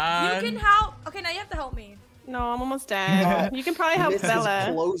her. God. You can help. Okay, now you have to help me. No, I'm almost dead. You can probably help Mrs. Bella.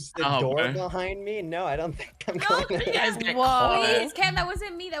 Closed the Oh, door okay. behind me. No, I don't think I'm No, going You guys get Whoa. caught. Please, Cam, that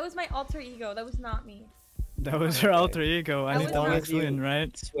wasn't me. That was my alter ego. That was not me. That was her alter ego. I That need was to not max you. win,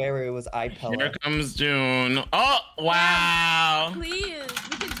 right? swear it was Here IBella. comes June. Oh, wow. Please,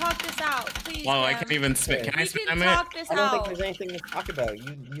 we can talk this out. Please. Whoa, I Cam. can't even spit. Can I We spit can a talk this I don't think out. there's anything to talk about.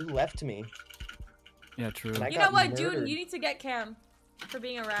 You left me. Yeah, true. And I You got know what, June? murdered. You need to get Cam for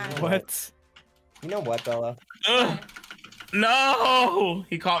being a rat. What? You know what, Bella? Ugh. No!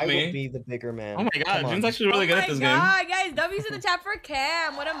 He caught I will me. be the bigger man. Oh my god, Come on. June's actually really good at this Oh my game. god, guys, W's in the chat for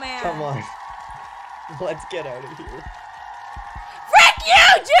Cam. What a man. Come on. Let's get out of here. Frick you,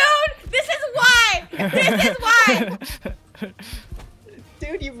 June! This is why! This is why!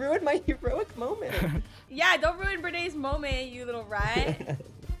 Dude, you ruined my heroic moment. Yeah, don't ruin Brene's moment, you little rat.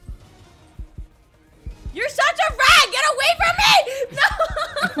 You're such a rat! Get away from me!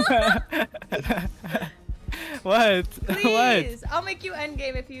 No! What? Please, I'll make you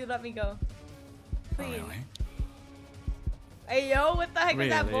endgame if you let me go. What? Please. Oh, really? Hey yo, what the heck is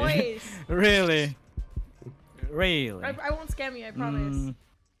that Really? voice? Really? Really? I won't scam you, I promise. Mm.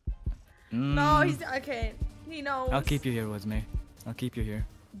 No, he's okay. He knows. I'll keep you here with me. I'll keep you here.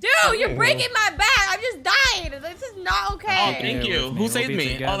 Dude, you're breaking my back. I just died. This is not Oh, okay. thank Here you. with Who We'll saved be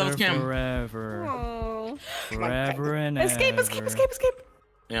me? Oh, that was together Cam. Forever. Oh. Forever and Escape, ever. escape, escape, escape.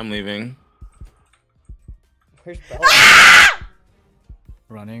 Yeah, I'm leaving. Where's Bella?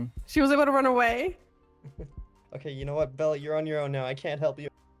 Running. She was able to run away. Okay, you know what, Bella? You're on your own now. I can't help you.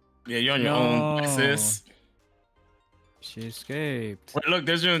 Yeah, you're on your own, No. sis. She escaped. Wait, look,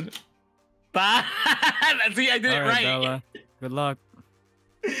 there's June. Bye. See, I did it Alright, right. Bella. Good luck.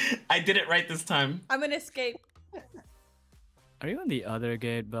 I did it right this time. I'm gonna escape. Are you on the other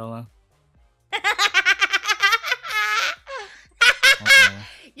gate, Bella?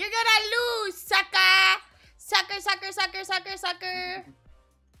 You're gonna lose, sucker! Sucker.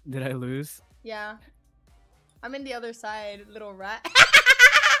 Did I lose? Yeah. I'm in the other side, little rat.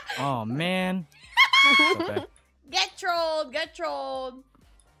 Oh man. Okay. Get trolled.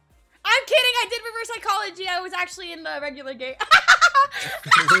 I'm kidding, I did reverse psychology. I was actually in the regular game.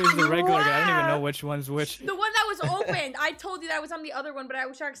 Where's the regular guy? I don't even know which one's which. The one that was opened. I told you that I was on the other one, but I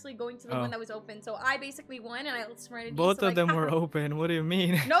was actually going to the one that was open. So I basically won, and I outsmarted you. Both of them were open. What do you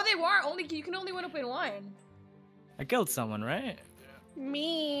mean? No, they weren't. You can only open one. I killed someone, right?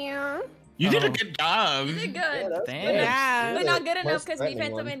 Me. You did a good job. You did good. Damn. Yeah. But not good enough because threatening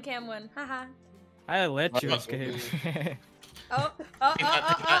defensive one. and cam won. Haha. I let you escape.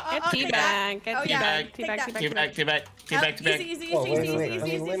 Teabag. Get Oh, yeah. teabag. Teabag. Easy. Oh,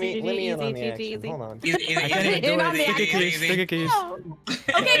 wait. Let me in on the action. Hold on. Easy. I can't even do it. Stick a keys. Stick a keys.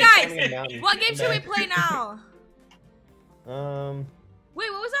 Okay, guys. What game should we play now? Wait,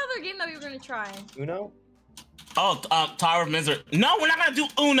 what was the other game that we were gonna try? Uno? Oh, Tower of Misery. No, we're not gonna do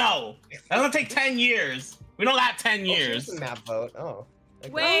Uno. That's gonna take 10 years. We don't got 10 years. Oh, map vote. Oh. Okay.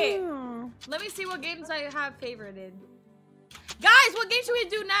 Wait. Let me see what games I have favorited. Guys, what game should we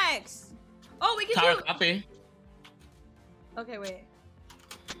do next? Oh, we can Tower Copy. Okay, wait.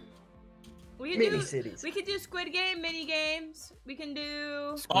 We could do Squid Game, mini games. We can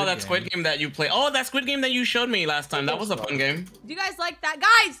do. Oh, that Squid Game that you play. Oh, that Squid Game that you showed me last time. That was a fun game. Do you guys like that?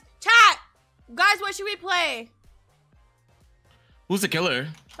 Guys, chat! Guys, what should we play? Who's the killer?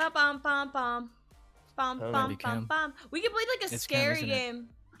 Bum. We can play like a It's scary Cam, isn't it? game.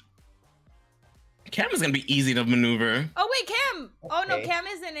 Cam is gonna be easy to maneuver. Oh wait, Cam! Oh no, Okay. Cam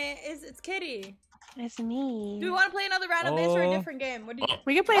isn't it. It's Kitty. It's me. Do we want to play another round of this or a different game? What do you?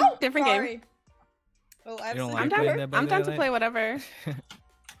 We can play a different game. Sorry. Oh, You don't absolutely. like playing that by I'm down to daylight? play whatever.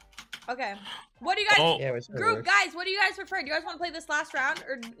 Okay. What do you guys? Oh, Yeah, it Group works. guys, what do you guys prefer? Do you guys want to play this last round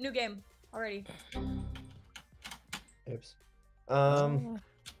or new game already? Oops.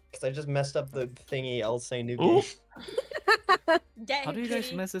 Because I just messed up the thingy. I'll say new Ooh. game. Get How do you guys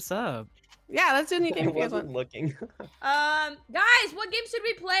Kitty. mess this up? Yeah, let's do a new game I if you guys wasn't want. looking. Guys, what games should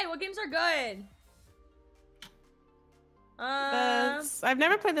we play? What games are good? I've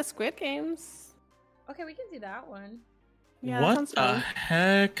never played the Squid Games. Okay, we can do that one. Yeah, that What sounds the fun.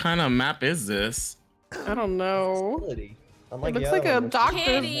 heck kind of map is this? I don't know. Facility. It Unlike looks the like other a one, which is- doctor's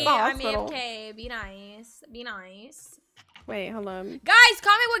Kitty, I'm hospital. AFK. Be nice. Be nice. Wait, hold on. Guys,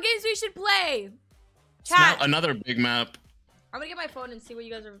 comment what games we should play. Smell Chat. another big map. I'm gonna get my phone and see what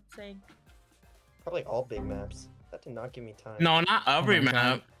you guys are saying. Probably all big maps. That did not give me time. No, not every my God.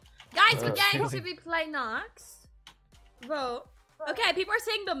 map. Guys, what Oh. games should we play next? Vote. Okay, people are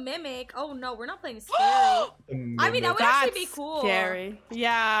saying the Mimic. Oh no, we're not playing scary. I mean, that would actually be That's cool. Scary.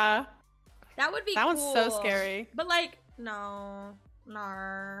 Yeah. That would be That cool. one's so scary. But like, no.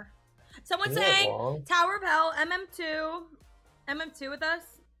 Nar. Someone's Isn't that saying long? Tower of Hell, MM2. MM2 with us.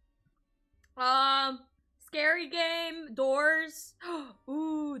 Scary game, Doors.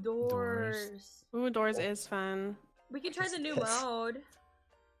 Ooh, Doors. Ooh, Doors is fun. We can try What's the new this? mode.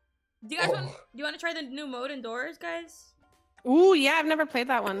 Do you guys want? Do you want to try the new mode in Doors, guys? Ooh, yeah, I've never played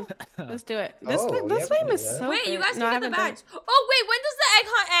that one. Let's do it. This Oh, this yeah, game we is can do so Wait, you good. guys No, I can get the haven't done badge. Oh wait, when does the egg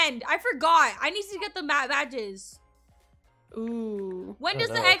hunt end? I forgot. I need to get the badges. it. Ooh. When Oh, does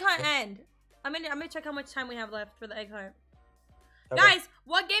the no. egg hunt end? I'm gonna check how much time we have left for the egg hunt. Okay. Guys,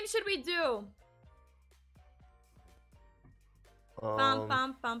 what game should we do?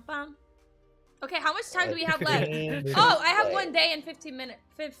 Bum. Okay, how much time do we have left? Oh, I have 1 day and 15 minutes.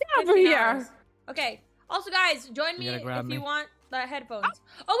 15 over here. hours. Okay. Also, guys, join me You gotta grab if me. you want the headphones.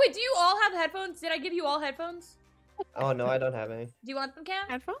 Oh wait, do you all have headphones? Did I give you all headphones? Oh no, I don't have any. Do you want them, Cam?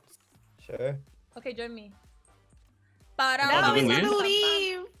 Headphones? Sure. Okay, join me. No, do he's we gonna leave?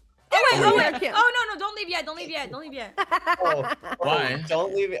 leave. Oh wait, Oh, oh yeah, wait. Cam. Oh no, don't leave yet. Don't leave yet. Don't leave yet. Oh, Why?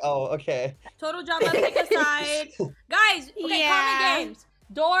 Don't leave it. Oh, okay. Total drama, pick a side. Guys, okay, Yeah. common games.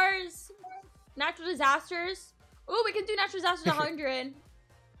 Doors, natural disasters. Ooh, we can do natural disasters 100.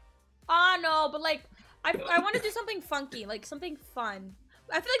 Oh no, but like, I want to do something funky, like something fun.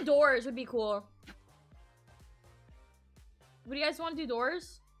 I feel like Doors would be cool. Would you guys want to do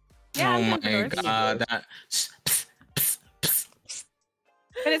Doors? Yeah, Oh I'm my doing Doors. god, that.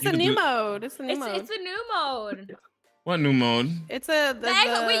 But it's You a can new do- mode. It's a new mode. It's a new mode. What new mode? It's a The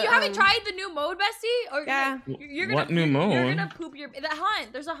egg, wait, you haven't tried the new mode, Bestie? Or Yeah. you're gonna What new You're mode? gonna poop your the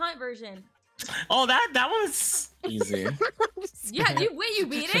hunt. There's a hunt version. Oh, that one's easy. Yeah, you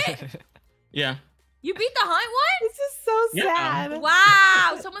beat it. Yeah. You beat the hunt one? This is so Yeah. sad.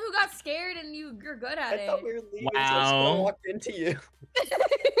 Wow, someone who got scared and you're good at I it. thought we were leaving, so I just Wow. walked into you.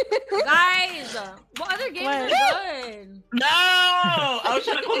 Guys, what other games are good? No! I was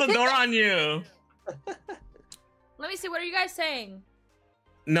trying to close the door on you. Let me see. What are you guys saying?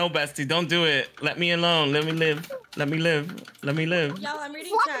 No, bestie, don't do it. Let me alone. Let me live. Let me live. Let me live. Y'all, I'm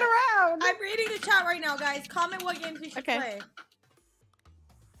reading Flopping chat. around. I'm reading the chat right now, guys. Comment what games we should Okay. play.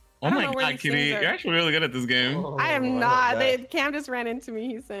 Oh I don't my know where god, these Kitty, things are. you're actually really good at this game. Oh, I am love not. that. Cam just ran into me.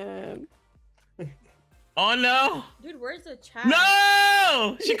 He said. Oh no! Dude, where's the chat?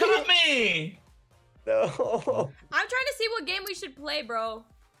 No! She caught me! No. I'm trying to see what game we should play, bro.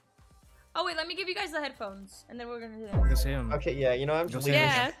 Oh wait, let me give you guys the headphones, and then we're gonna do this. Let's see him. Okay, yeah, you know, I'm Go just see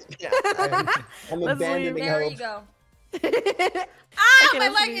leaving. Yeah. I'm Let's abandoning leave. There hope. you go. Okay, Ah, my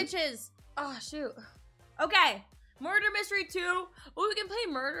let's leg leave. itches. Oh shoot. Okay, Murder Mystery 2. Oh, we can play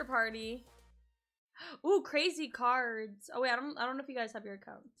Murder Party. Ooh, Crazy Cards. Oh wait, I don't know if you guys have your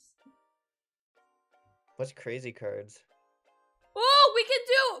accounts. What's crazy cards? Oh, we can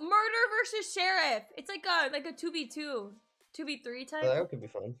do Murder versus Sheriff. It's like a 2v2, 2v3 type. Oh, that could be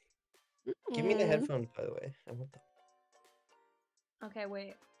fun. Give me the Mm. headphones, by the way. I want them. Okay,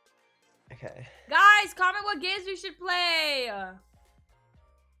 wait. Okay. Guys, comment what games we should play. Alright,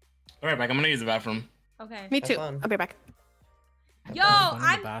 back. I'm gonna use the bathroom. Okay. Me Have too. fun. I'll be back. Yo, Fun in the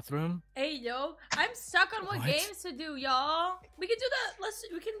I'm. bathroom. Hey, yo, I'm stuck on what What? games to do, y'all. We can do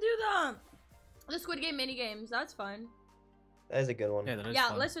the. We can do the Squid Game mini games. That's fun. That is a good one. Yeah, that is Yeah,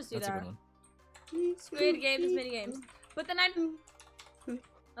 fun. let's just do That's a that. good one. Squid Games mini games. But then I'm.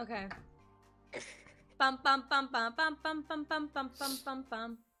 Okay. Bum bum bum bum bum bum bum bum bum bum bum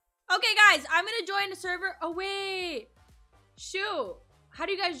bum. Okay, guys, I'm gonna join the server. Oh wait, shoot. How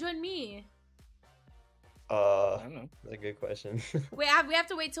do you guys join me? I don't know. That's a good question. Wait, we have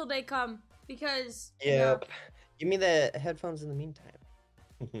to wait till they come because. Yep. Give me the headphones in the meantime.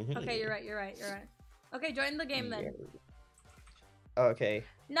 Okay, you're right. You're right. You're right. Okay, join the game then. Okay.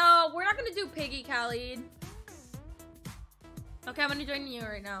 No, we're not gonna do Piggy, Khalid. Okay, I'm gonna join you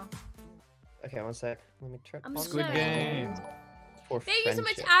right now. Okay, one sec. Let me try. I'm on Squid sorry. Game. for Thank you so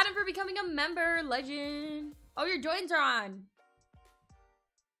much, friendship. Adam, for becoming a member. Legend. Oh, your joins are on.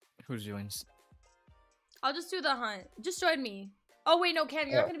 Who joins? I'll just do the hunt. Just join me. Oh wait, no, Cam,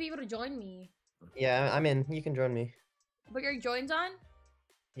 you're not Oh. gonna be able to join me. Yeah, I'm in. You can join me. But your joins on?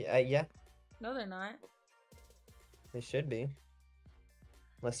 Yeah, yeah. No, they're not. They should be.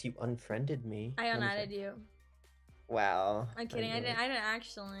 Unless you unfriended me. I unadded you. Wow. I'm kidding. I know. didn't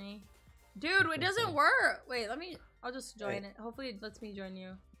actually. Dude, it doesn't work. Wait, I'll just join it. Hopefully it lets me join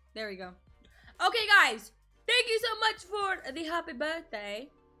you. There we go. Okay, guys. Thank you so much for the happy birthday.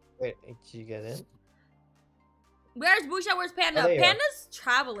 Wait, did you get in? Where's Busha? Where's Panda? Oh, there you are. Panda's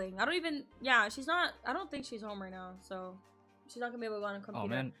traveling. She's not. I don't think she's home right now. So she's not gonna be able to go on a computer. Oh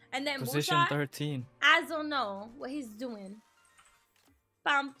man. And then Position Busha, 13. I don't know what he's doing.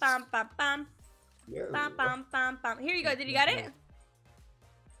 Bam, bam, bam, bam. Bam, bam, bam, bam. Here you go. Did you get it?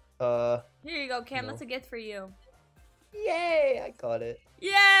 Here you go, Cam. No. That's a gift for you. Yay! I got it.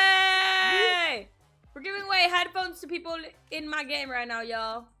 Yay! We're giving away headphones to people in my game right now,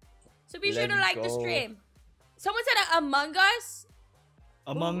 y'all. So be sure to Let's like the go. stream. Someone said Among Us.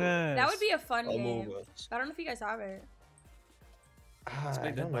 Among Ooh, Us. That would be a fun Among game. Us. I don't know if you guys have it. I play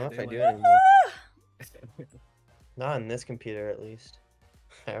Dead don't by know if I do Daylight. anymore. Not on this computer, at least.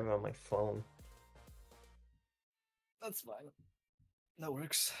 I have it on my phone. That's fine. That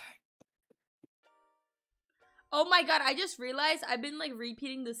works. Oh my god, I just realized I've been like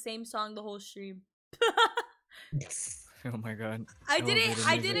repeating the same song the whole stream. Oh my god. I didn't. Elevator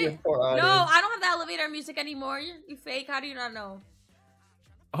I music. didn't. Poor No, audience. I don't have the elevator music anymore. You fake. How do you not know?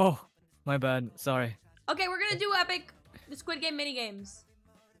 Oh, my bad. Sorry. Okay, we're gonna do epic Squid Game mini games.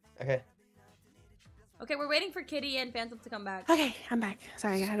 Okay. Okay, we're waiting for Kitty and Phantom to come back. Okay, I'm back.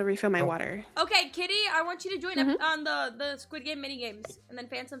 Sorry, I had to refill my Oh. water. Okay, Kitty, I want you to join Mhm. on the Squid Game mini games, and then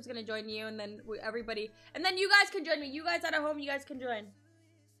Phantom's gonna join you, and then everybody, and then you guys can join me. You guys at home, you guys can join.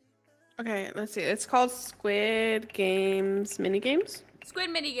 Okay, let's see. It's called Squid Games Mini Games.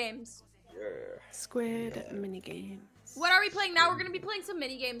 Squid mini games. Squid Yeah. Mini Games. What are we playing now? We're gonna be playing some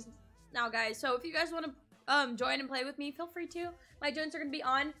mini games now, guys. So if you guys want to join and play with me, feel free to. My joins are gonna be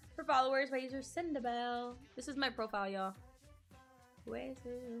on for followers. My user is Cinderbell. This is my profile, y'all.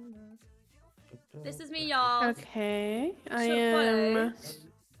 This is me, y'all. Okay, I So am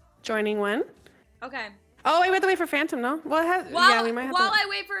joining one. Okay. Oh, wait, we have to wait for Phantom, no? Well, yeah, we might have While to. I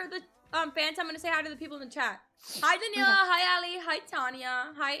wait for the Phantom, I'm gonna say hi to the people in the chat. Hi Daniela, hi Ali, hi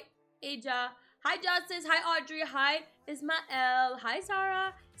Tanya, hi Aja, hi Justice, hi Audrey, hi Ismael, hi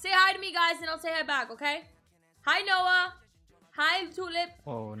Sarah. Say hi to me, guys, and I'll say hi back, okay? Hi Noah. Hi, Tulip.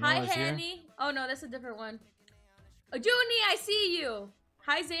 Oh, no, Hi, it's here. Hanny. Oh, no, that's a different one. Oh, Junie, I see you.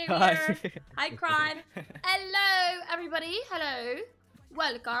 Hi, Xavier. Hi. Hi, Cron. Hello, everybody. Hello.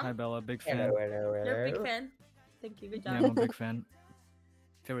 Welcome. Hi, Bella. Big fan. You're a big fan. Thank you. Good Yeah, job. I'm a big fan.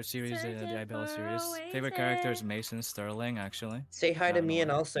 Favorite series, the IBella series. Favorite character is Mason Sterling, actually. Say hi to Not me gonna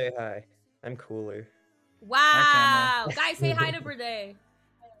and lie. I'll say hi. I'm cooler. Wow. Guys, say hi to Birthday.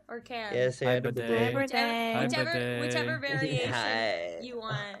 Or Cam. Yeah, say Hi, hi to Bidet. Bidet. Whichever variation Hi. you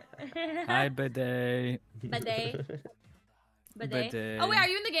want. Hi, Bidet. Bidet. Bidet. Bidet. Oh, wait, are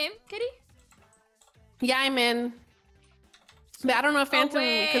you in the game, Kitty? Yeah, I'm in. But I don't know if Phantom,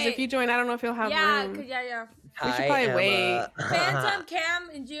 because if wait. you join, I don't know if you'll have Yeah, room. yeah. We should Hi, probably Emma. wait. Phantom, Cam,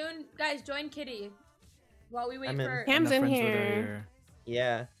 and June. Guys, join Kitty. While we wait I'm in. for... Cam's I'm in not friends with here.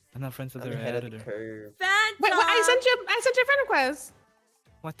 Yeah, I'm not friends with I'm her ahead of the editor. curve. Phantom! Wait, what? I sent you a friend request.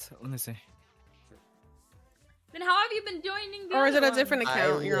 What? Let me see. Then how have you been joining the Or is it other a one? different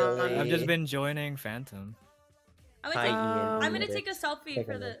account you're really- on? I've just been joining Phantom. I'm Hi, gonna, Ian. I'm gonna take a selfie Take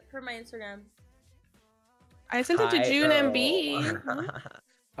for a the look. for my Instagram. I sent it to Hi, June Earl. MB.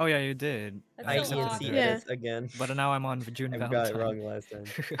 Oh yeah, you did. That's I so Ian awkward. see Yeah. edits again. But now I'm on June I Valentine. got it wrong last time.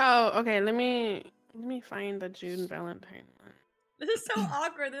 Oh, okay. Let me find the June Valentine one. This is so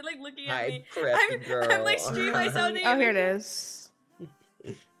awkward. They're like looking at Hi, me. preppy girl. I'm like stream myself. Oh, here it is.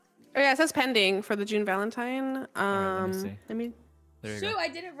 Oh yeah, it says pending for the June Valentine. Alright, let me see. Let me. There you Shoot, go. I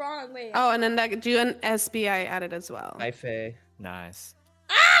did it wrong. Wait. Oh, and then that June SB I added as well. Hi, Faye. Nice.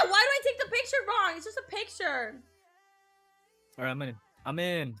 Ah! Why do I take the picture wrong? It's just a picture. Alright, I'm in. I'm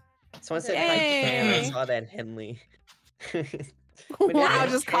in. Someone said hi, Cam. I Yay. saw that Henley. Wow,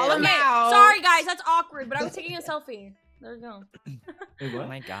 just call him Okay, out. sorry guys, that's awkward. But I was taking a selfie. There we go. Oh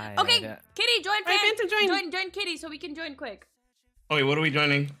my god. Okay, Kitty, join. Alright, Phantom, join. Join Kitty so we can join quick. Oh wait, what are we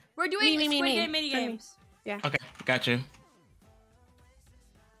joining? We're doing Me, Squid me. Game mini Join me. games. Okay, got you.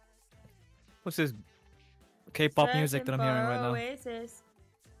 What's this K-pop music that I'm hearing right now? Oasis.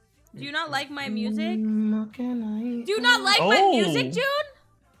 Do you not like my music? What can I Do you not like my Oh. music, June?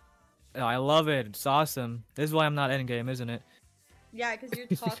 Oh, I love it. It's awesome. This is why I'm not endgame, isn't it? Yeah, because you're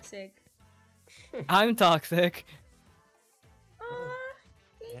toxic. I'm toxic. Aw,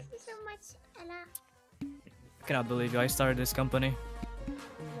 thank you so much, Ella. I cannot believe you. I started this company.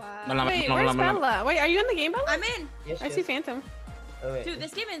 Wow. Wait, where's Bella? Wait, are you in the game, Bella? I'm in. Yes, I yes. see Phantom. Oh, wait. Dude,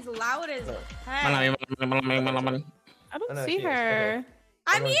 this game is loud as Oh. heck. I Oh, don't no, see she is. her.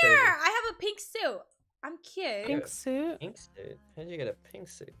 I'm Everyone's here. crazy. I have a pink suit. I'm cute. Pink suit. Pink suit? How'd you get a pink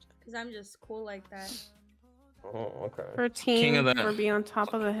suit? Because I'm just cool like that. Oh, okay. Her King team of the- for being on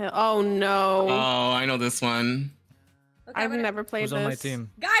top of the hill. Oh no. Oh, I know this one. Okay, I've I'm gonna- never played Who's this. on my team?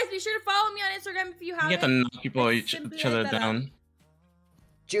 Guys, be sure to follow me on Instagram if you You haven't. get to knock people It's each simply other like that. down.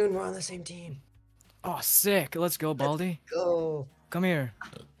 June, we're on the same team. Oh, sick. Let's go, Baldy. Go. Come here.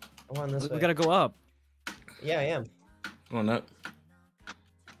 I'm on this We way. gotta go up. Yeah, I am. Come on up.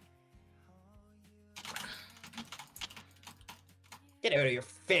 Get out of here,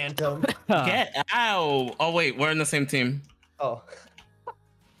 Phantom. Get out! Oh wait, we're in the same team. Oh,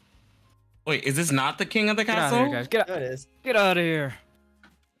 Wait, is this not the king of the Get out of castle? here, guys. Get no, out. it is. Get out of here.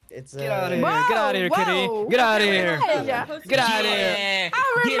 It's Get out of here. Whoa, Get out of here, Kitty. whoa. Get out of Okay, here. wait, Yeah. post Get it. out of here.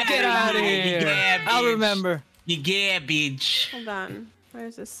 Yeah. Get out of here. Yeah, I'll bitch. remember. You garbage. Hold on.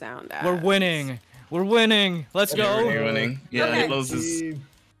 Where's the sound at? We're winning. We're winning. Let's You're go. winning. Yeah, Okay. Yellow's is.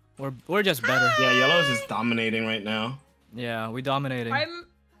 We're just better. Yeah, Yellow's is dominating right now. Yeah, we dominating. I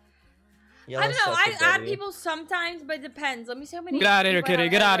Yellow's don't know. such I a add baby. people sometimes, but it depends. Let me see how many. Get outta here, people I Kitty.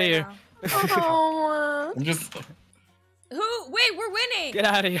 have Get added outta right here. now. Oh. I'm just. Who? Wait, we're winning. Get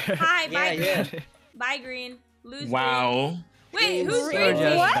out of here. Hi, bye, Yeah, green. Bye, green. Lose. Wow. Green. Wait, who's Green. We're green just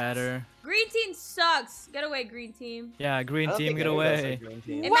team? What? better. Green team sucks. Get away, green team. Yeah, I green don't team, think get any of us are away. green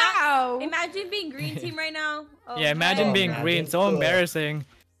team. Ima- Wow. Imagine being green team right now. Oh, Yeah, imagine Oh, being man. green. So Cool. embarrassing.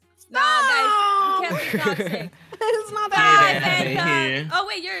 Nah, guys, you can't be toxic. It's not Bye, that Get outta Fanta. here. Oh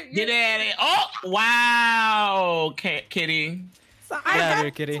wait, you're. Get at it. Oh, wow. Kitty. So Get outta here,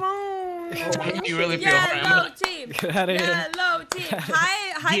 got Kitty. phone. You really feel hurt. I'm Yellow gonna- team. Get out of here. Yellow team.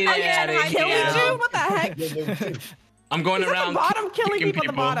 Hi, Get Fanta, outta hi, here. Killing Fanta. you? What the heck? I'm going He's at the around bottom killing kicking people at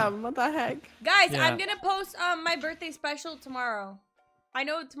the bottom. What the heck? Guys, Yeah. I'm gonna post my birthday special tomorrow. I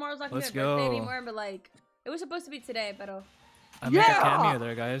know tomorrow's not gonna Let's be my birthday go. anymore, but like it was supposed to be today, but I make a Yeah. cameo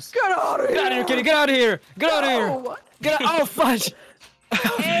there, guys. Get out of here. Get out of here, Kitty. Get out of here. Get out of here. No. Get out. Oh, fudge.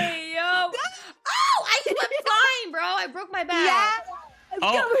 hey yo! Oh, I slipped flying, bro. I broke my back. Yeah.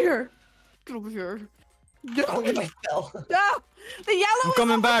 Oh. Get over here. Get over here. Get Oh, over here. I fell. No. The yellow I'm is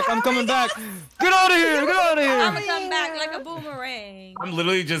coming back. I'm coming back. overpowering Get out of here. Get out of I'm here. gonna come back like a boomerang. I'm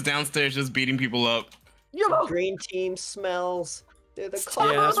literally just downstairs just beating people up. Green team smells. They're the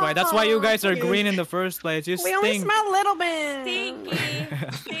Yeah, that's why you guys are green in the first place. You We stink. only smell a little bit. Stinky.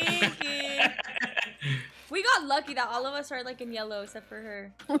 We got lucky that all of us are like in yellow except for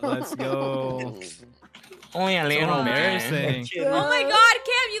her. Let's go. Oh yeah, So little embarrassing. Oh my god,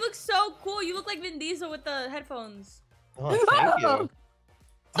 Cam, you look so cool. You look like Vin Diesel with the headphones. Oh, thank you.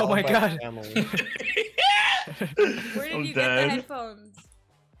 Oh my god. Family. Where did I'm you get dead. the headphones?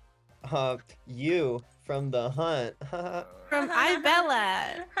 You from the hunt. From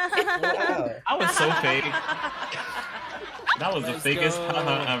IBella. Wow. I was so fake. That was the fakest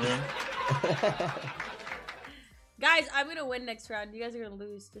haha ever. Guys, I'm gonna win next round. You guys are gonna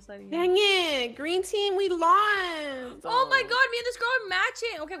lose. Just letting you know. Dang it. Green team, we lost. Oh my god, me and this girl are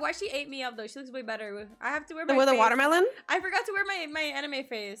matching. Okay, why she ate me up though? She looks way better. I have to wear my With a face. watermelon? I forgot to wear my anime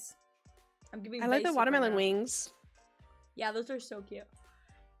face. I'm giving I like the basic watermelon right now. wings. Yeah, those are so cute.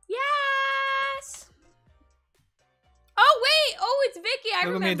 Yes! Oh wait! Oh, it's Vicky. I Look at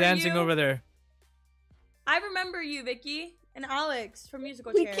remember me dancing you. over there. I remember you, Vicky. And Alex from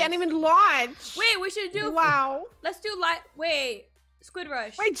Musical We Chairs. can't even launch. Wait, we should do... Wow. Let's do Wait. Squid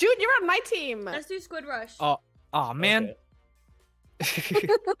Rush. Wait, Jude, you're on my team. Let's do Squid Rush. Oh man.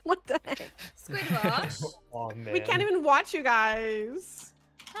 What the heck? Squid Rush. Oh man. We can't even watch you guys.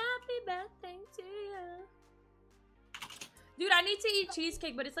 Happy birthday to you. Dude, I need to eat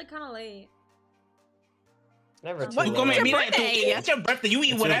cheesecake, but it's like kind of late. Never What? too Come late. on, birthday. It's your birthday. You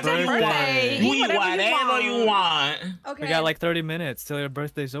eat It's your whatever you birthday. want. Eat You eat whatever you want. Okay. We got like 30 minutes till your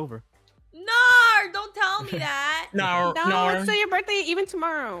birthday's over. No, don't tell me that. No, No, it's still your birthday even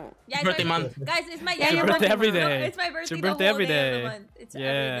tomorrow. Yeah, it's Birthday my, month. Guys, it's my It's your your birthday month. every No, day. it's my birthday. It's your the birthday whole every day of day. the month. It's Yeah.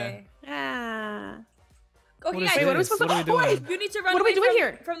 every day. Yeah. Okay, What is guys, Wait, what are we this? supposed to What are we doing? you need to run What are we away doing from,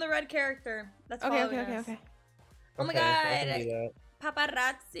 here? from the red character. That's Okay, following okay, us. okay. Oh my Okay, I can god. do that.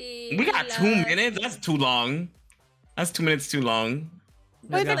 Paparazzi. We got 2 Love. minutes. That's too long. That's 2 minutes too long. Wait,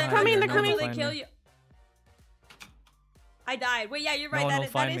 they're Never mind, coming, they're no one coming. will Until they find kill me. you. I died. Wait, yeah, you're right. No one That will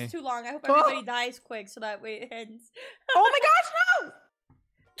is, find me. too long. I hope Oh. everybody dies quick so that way it ends. Oh my gosh, no!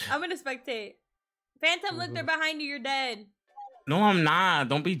 I'm gonna spectate. Phantom, look, they're behind you. You're dead. No, I'm not.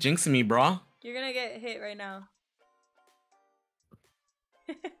 Don't be jinxing me, bro. You're gonna get hit right now.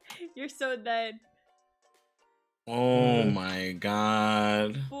 You're so dead. Oh my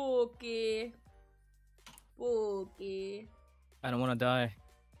god. Spooky. Spooky. I don't want to die.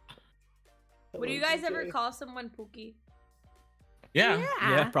 Would you guys ever call someone Pookie? Yeah.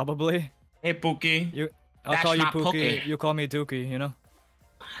 Yeah, probably. Hey, Pookie. I'll That's call you my Pookie. Pookie. You call me Dookie, you know?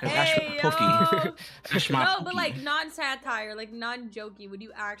 That's Hey, my Pookie. yo. That's my No, but Pookie. like non-satire, like non-jokey. Would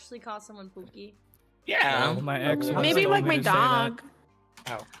you actually call someone Pookie? Yeah. My ex once Maybe told like me my to say that.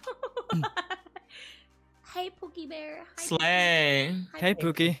 dog. Hey, Pookie Bear. Hi, Slay. Hi, Hey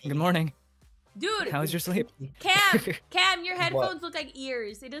Pookie, good morning. Dude, How's your sleep? Cam, your headphones look like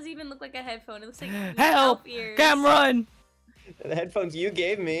ears. It doesn't even look like a headphone. It looks like Help! elf ears. Cam, run! The headphones you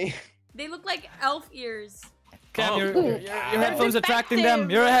gave me. They look like elf ears. Cam, Oh. your headphones attracting them.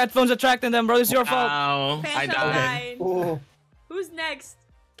 Your headphones attracting them, bro. It's your fault. Wow. I Phantom doubt it. died. Ooh, Who's next?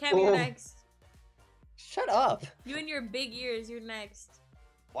 Cam, you're Ooh. next. shut up. You and your big ears, you're next.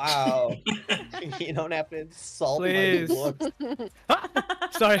 Wow. You don't have to insult Please. my looks.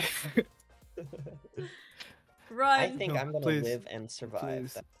 Sorry. Run. I think No, I'm gonna please. live and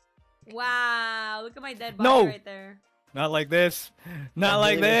survive. Please. Wow, look at my dead body No. right there. Not like this. Not I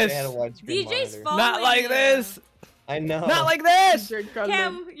like really wish I had a this. widescreen DJ's monitor. phone. Not like this. I know. Not like this.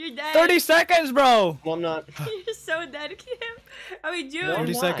 Cam, you're dead. 30 seconds, bro. Well, I'm not. You're so dead, Cam. I mean, June. No, I'm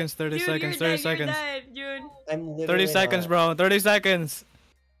 30 not. seconds, 30 Dude, seconds, you're 30 dead, seconds. You're dead, June. I'm literally 30 seconds, not. bro. 30 seconds.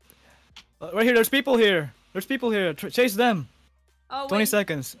 Right here, there's people here. There's people here. Chase them. Oh, 20 wait.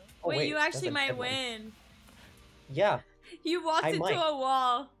 seconds. Oh, Wait, you that's actually a might good one. win. Yeah. You walked I into might. a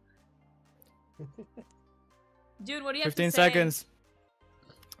wall. Dude, what do you have 15 to say? seconds.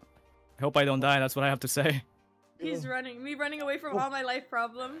 I hope I don't die. That's what I have to say. He's running. Me running away from all my life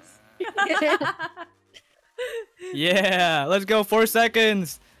problems. Yeah, let's go. 4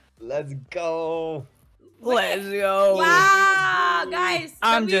 seconds. Let's go. Let's go. Wow, guys.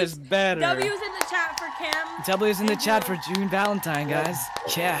 I'm W's just better. W's in the chat for Cam. W's in the and chat June. for June Valentine, guys.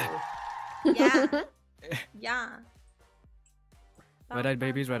 Yeah. Yeah. Yeah. Red-eyed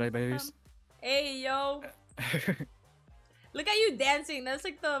babies, red-eyed babies. Hey, yo. Look at you dancing. That's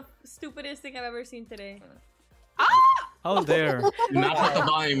like the stupidest thing I've ever seen today. How dare. Not put the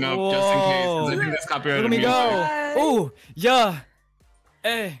volume up just in case. 'Cause I think that's copyrighted Look at me music. go. Ooh, yeah.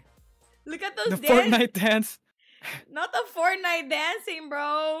 Hey, Look at those the dance. Fortnite dance. Not the Fortnite dancing,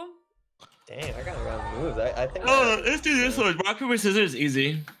 bro. Dang, I gotta run moves. I think. Oh, let's do this one. Rock, paper, scissors,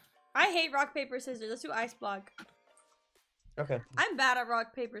 easy. I hate rock, paper, scissors. Let's do ice block. Okay. I'm bad at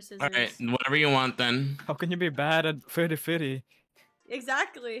rock, paper, scissors. All right, whatever you want then. How can you be bad at 50-50?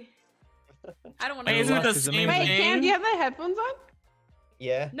 Exactly. I don't want Hey, to. isn't it the Luck is same Wait, amazing. Cam, thing? do you have the headphones on?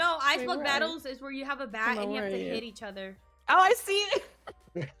 Yeah. No, ice Wait, block where are battles is where you have a bat Hold and on, you have to where are you? hit each other. Oh, I see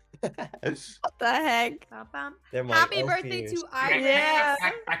it. What the heck? Bum, bum. They're my Happy elf birthday ears. to Iris. Yeah.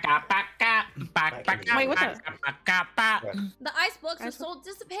 Wait, what's that? The ice blocks are so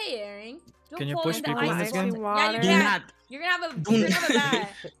disappearing. Don't Can you fall push into people in ice this blocks. game? Yeah, you Do can. not, You're gonna have a bat.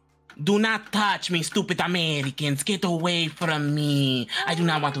 do not touch me, stupid Americans. Get away from me. I do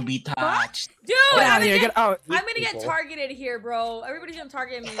not want to be touched. Dude, Get I'm out of here! Get out! gonna get People. targeted here, bro. Everybody's gonna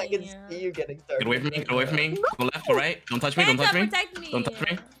target me. I can see you getting started. Get away from me. Get away from me. Go left or right. Don't touch me. Don't touch Panda, me. protect me. Don't touch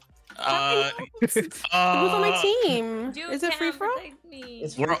me. Who's on my team? Dude, Is it Cam, free for all? protect me.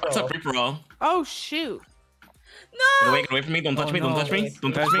 It's It's a free for all. Oh shoot! No! Get away from me. Don't touch Oh, me. Don't no. touch me.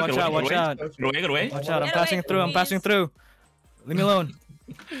 Don't Guys, touch me. watch Get away. out! Watch Get away. out! Get away. Get away. Watch out! I'm Get passing away, through. I'm passing please. through. Leave me alone.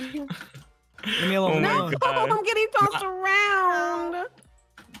 Leave me alone. Oh Leave me my alone. God. I'm getting tossed around.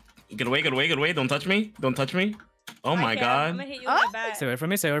 Get away. Get away. Get away. Don't touch me. Don't touch me. Oh my I'm God. gonna hit you with my bat. Stay away from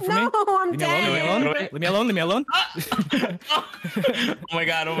me. Stay away from me. No, I'm Leave me alone. Leave me dead. alone. Leave me alone. Leave me alone. Oh my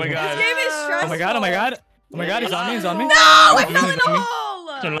God. Oh my This God. game is stressful. Oh my god! Oh my god! Oh my god! He's on me! He's on me! No! I Oh, fell in a me.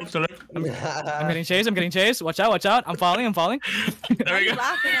 hole! Turn left. Turn left. I'm getting chased! I'm getting chased! Watch out! Watch out! I'm falling! I'm falling! Why There are we you go.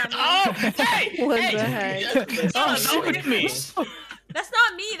 laughing at me? Oh, hey, What hey. the heck? Don't hit me. That's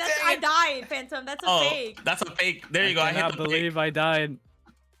not me. That's I died, Phantom. That's a Oh, fake. that's a fake. There you go. I I hit cannot the fake. believe I died.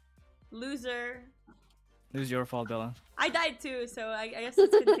 Loser. It was your fault, Bella. I died too, so I guess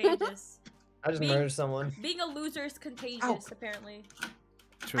it's contagious. I just Me? murdered someone. Being a loser is contagious, apparently.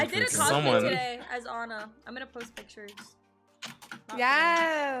 True, I did a true, cosplay true. Someone- today as Anna. I'm gonna post pictures. Not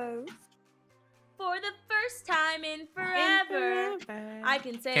Yes. For the first time in forever, I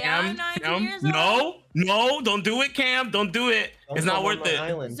can say I'm Cam, 19 years old. no, no, don't do it, Cam. Don't do it. Don't It's not come on worth my it.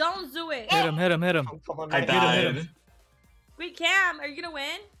 island. Don't do it. Hit him! Hit him! Hit him! Don't come on I my hit him, hit died. him. Wait, Cam, are you gonna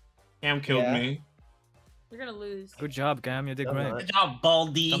win? Cam killed Yeah. me. You're gonna lose. Good job, Cam. You did I'm great. not. Good job,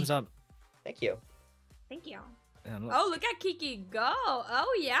 Baldy. Thumbs up. Thank you. Thank you. Yeah, look. Oh, look at Kiki go.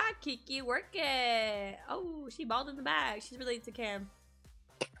 Oh, yeah, Kiki, work it. Oh, she balled in the bag. She's related to Cam.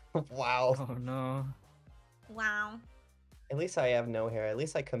 Wow. Oh no. Wow. At least I have no hair. At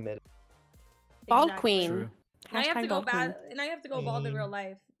least I committed. Bald Exactly. queen. True. Now you have to Hashtag go bald queen. bad. Now you have to go bald in real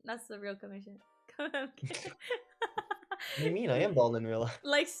life. That's the real commission. What do you mean? I am bald in real life.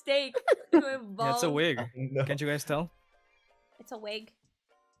 Like steak. Yeah, it's a Bald. wig. No. Can't you guys tell? It's a wig.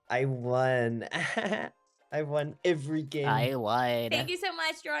 I won. I won every game. won. Thank you so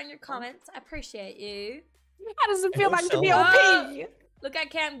much, drawing your comments. I appreciate you. How does it feel know like to be so OP? Look at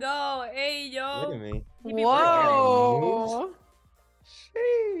Cam go. Hey, Look yo. at me. He be Whoa.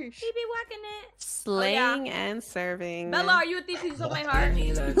 Sheesh. He be whacking it. Slaying and serving. Bella, are you a thief who stole my heart?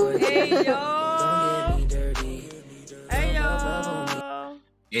 Hey, yo. Hey, yo.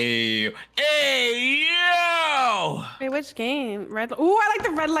 Hey, hey, yo! Wait, which game? Red. Ooh, I like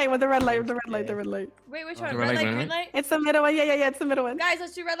the red light with the red light with the red light. The red light. Wait, which Oh, one? the Red red light, light, green green light? It's the middle one. Yeah, it's the middle one. Guys,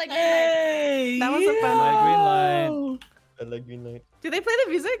 let's do red light, green light. Hey, That was a fun Light, green light. I like green light. Do they play the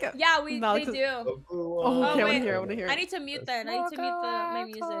music? Yeah, they No, 'cause- do. Oh, Oh, okay, I wait. want to hear. I want to hear. I need to mute that. I need to mute my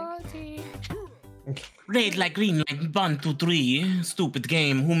music. Red like green like 1, 2, 3. Stupid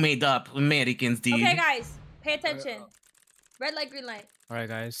game. Who made up? Americans did. Okay, guys, pay attention. Red light, green light. All right,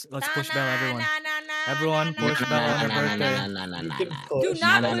 guys. Let's Na, push na, Bella, everyone. na, na, na, Everyone na, push na, Bella na, on her na, na, birthday. na. You can Do push.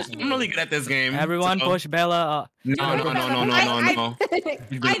 not I'm push me. really good at this game. Everyone so- push Bella. No, no, no, no, no, no, no.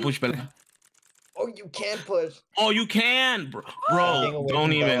 You better push Bella. Oh, you can push. Oh, you can, bro. Getting Bro, away don't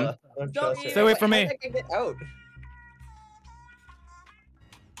from even. Bella. Don't Don't trust her. even. Stay away from me. How did I get out?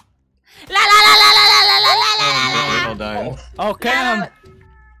 La la la la la la la la la. Oh, no, we're all dying. Oh, Cam.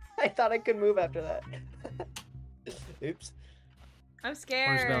 I thought I could move after that. Oops. I'm Where's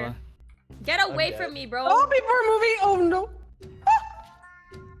scared. Bella? Get away dead. from me, bro. Oh, people are moving. Oh no.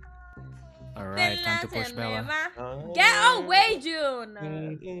 All right, time to push Bella. Get away, June.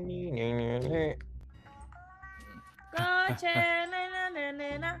 Gotcha, na, na, na,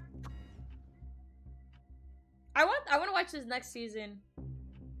 na, na. I want to watch this next season.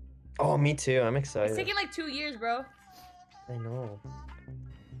 Oh, me too. I'm It's excited. taking like 2 years, bro. I know.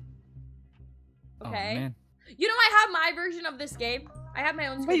 Oh, Okay. man. You know, I have my version of this game. I have my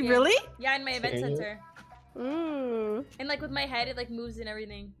own. Wait, game. really? Yeah, in my event Serious? center. Ooh, And like with my head, it like moves and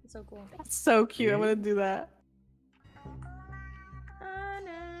everything. It's so cool. that's so cute. I'm gonna do that.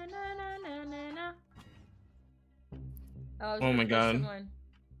 Oh my God.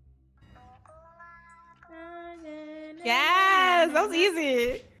 Yes, that was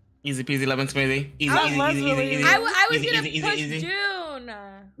easy. Easy peasy, lemon squeezy. Easy, I easy, was easy, really- easy, easy. I was Easy, gonna easy, push easy, easy. June.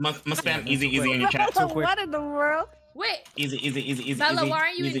 Must spam Yeah, easy, that's easy quick. in your chat. So quick. What in the world? Wait, Easy, easy, easy, easy. Bella, easy, why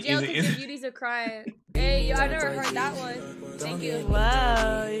aren't you easy, in jail easy, because your easy. beauties are crying? Hey, yo, I never heard that one. Thank you.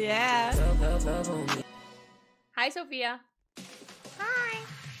 Whoa, yeah. Hi, Sophia. Hi.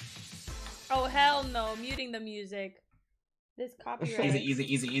 Oh, hell no. Muting the music. This copyright. Easy,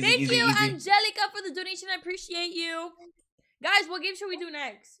 easy, easy, easy, Thank easy, you, easy. Angelica, for the donation. I appreciate you. Guys, what game should we do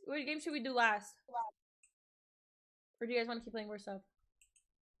next? What game should we do last? Or do you guys want to keep playing more stuff?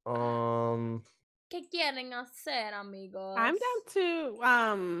 ¿Qué quieren hacer, amigos? I'm down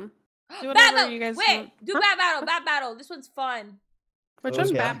to do whatever Battle! you guys Wait, want. do Huh? Bat Battle. Bat Battle. This one's fun. Which Okay.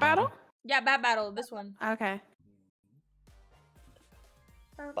 one's Bat Battle? Yeah, Bat Battle. This one. Okay.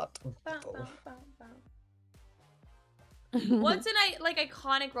 What's an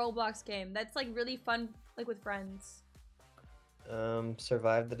iconic Roblox game that's like really fun, like with friends?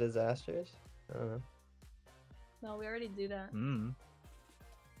 Survive the disasters? I don't know. No, we already do that. Mm.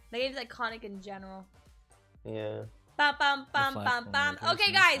 The game's iconic in general. Yeah. Bam, bam, bam, flash bam, bam. forward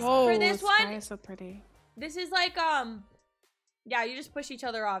Okay, versus- guys, for this the sky one, is so pretty. this is like yeah, you just push each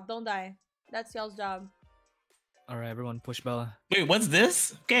other off. Don't die. That's y'all's job. All right, everyone, push Bella. Wait, what's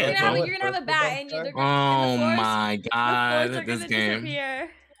this? You're Okay, gonna, bro. you're gonna have a bat, and you're Oh my the god, floors are this gonna game. disappear.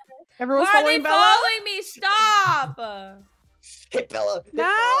 Everyone's Why are they following Bella? following me? Stop! Hit Bella! Hit No,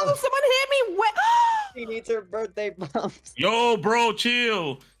 Bella. someone hit me. What? She needs her birthday bumps. Yo, bro,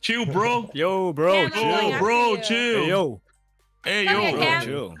 chill. Chill, bro. Yo, bro, Cam, I'm chill. going Yo, after bro, you. chill. Hey, yo. Hey, Come yo, here, bro. Cam.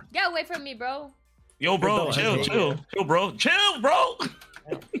 Chill. Get away from me, bro. Yo, bro, Bella, chill, hey, chill. Chill, bro. Chill, bro.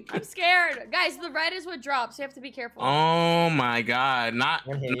 I'm scared. Guys, the red is what drops, so you have to be careful. Oh my god. I'm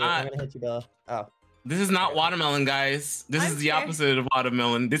gonna hit you. I'm gonna hit you, Bella. Oh. This is not watermelon, guys. This I'm is the scared. opposite of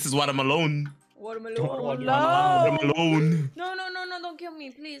watermelon. This is watermelon. Watermelon. Oh, no. Watermelon. No, no, no, no, don't kill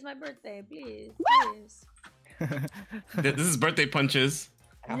me. Please, my birthday. Please. Please. This is birthday punches.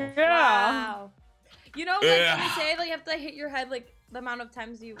 Yeah. Wow. You know, like, Yeah. when they say, like, you have to hit your head, like, the amount of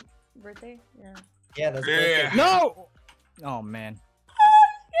times you... Birthday? Yeah. Yeah, that's Yeah. birthday. No! Oh, man.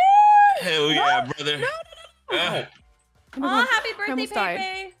 Hell yeah, brother. Ow. Oh, happy birthday, almost died.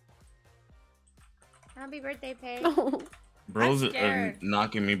 Pepe. Happy birthday, Pepe. No. Bros I'm are scared.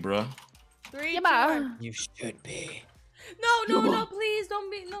 knocking me, bro. 3, Yeah, 2, ba. 1. You should be. No, no, no, please, don't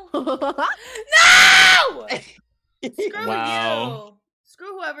be... No. Oh, No! Screw Wow. you.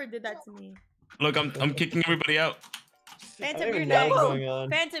 Screw whoever did that to me. Look, I'm kicking everybody out. Phantom, I don't you're even know next. what's going on.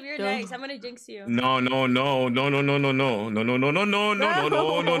 Phantom, you're Go. next. I'm gonna jinx you. No, no, no, no, no, no, no, no, no, no, no, no, no, no, no, no,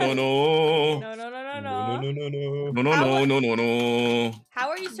 no, no, no, no. No, no, no, no, No, no. no, no, no. No, no, no, no, no, no. How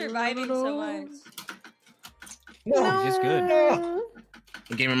are you surviving so much? No. Just good. No.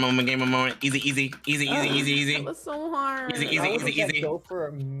 Gamer moment. Easy, easy, easy, easy, easy, easy. That was so hard. Easy, I easy, was easy, let easy. Go for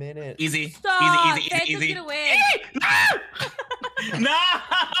a minute. Easy, Stop! easy, easy, Phantom's easy, easy. gonna win. No,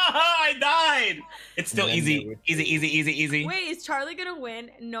 I died. It's still Yeah, I easy, know. easy, easy, easy, easy. Wait, is Charlie gonna win?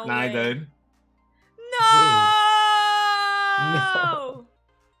 No Nah, I way. died. No!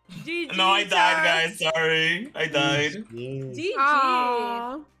 GG, No, I died, Charles. guys. Sorry, I died. Yes. GG.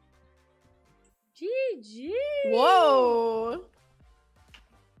 Aw. GG. Whoa.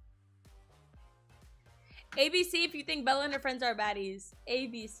 ABC if you think Bella and her friends are baddies.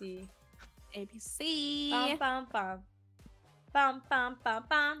 ABC. ABC. Bum, bum, bum. Bum, bum, bum,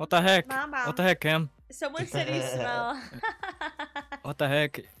 bum. What the heck? Bum, bum. What the heck, Cam? Someone said he smell. What the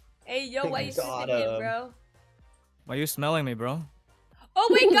heck? Hey, yo, why you Got spitting it, him. bro? Why you smelling me, bro? Oh,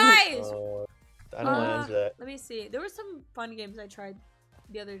 wait, guys! Oh, I don't want to answer that. Let me see. There were some fun games I tried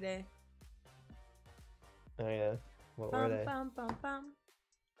the other day. Oh yeah. What were Bum, they? bum, bum, bum.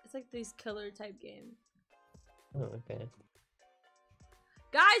 It's like these killer type games. Oh, okay.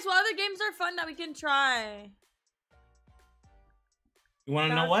 Guys, what other games are fun that we can try? You want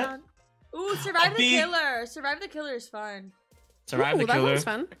to know Dun, what? dun. Ooh, Survive the big- Killer. Survive the Killer is fun. Survive the Ooh, that killer. one's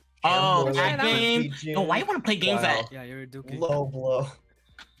fun. Oh, More that like game. RPG. No, why you want to play games Wow. that? Yeah, you're a dookie. Low blow.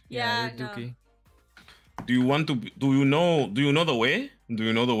 Yeah, you're a no. dookie. Do you want to? Do you know the way? Do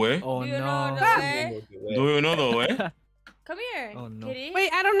you know the way? Oh, Do you know no. the way? Do you know the way? Come here, Oh, no. kitty. Wait,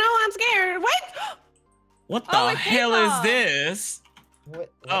 I don't know. I'm scared. What? What Oh, the it's hell paintball. is this?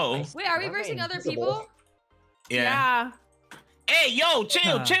 What? Oh. Wait, are we Why am I versing other invisible? people? Yeah. Hey, yo,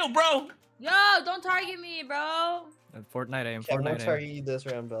 chill, bro. Yo, don't target me, bro. Fortnite aim, Yeah, we'll Fortnite try aim. you this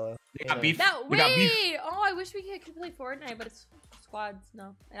round, Bella. We got Yeah. beef. That We got beef. wait. Oh, I wish we could play Fortnite, but it's squads.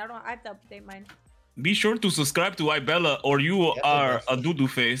 No, and I don't. I have to update mine. Be sure to subscribe to IBella or you Yeah, are that's- a doo-doo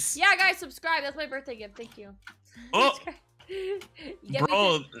face. Yeah, guys, subscribe. That's my birthday gift. Thank you. Oh, Get me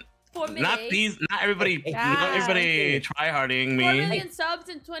bro, 4 million. Not everybody try-harding 4 me. million subs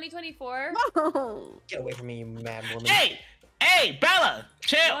in 2024. Get away from me, you mad woman. Hey, Bella,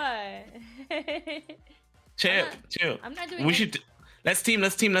 chill. What? Chill. I'm not doing We anything. should. Let's team. We'll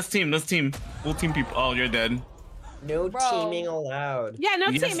team people. Oh, you're dead. No Bro. teaming allowed. Yeah, no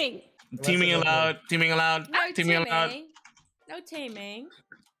Yes. teaming. Teaming allowed. No taming.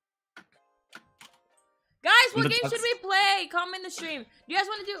 Guys, what game should we play? Comment in the stream. Do you guys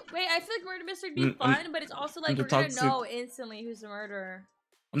want to do? Wait, I feel like Murder Mystery would be fun, but it's also like the we're gonna toxic. know instantly who's the murderer.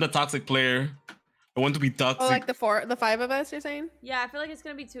 I'm the toxic player. I want to be toxic. Oh, like the 5 of us, you're saying? Yeah, I feel like it's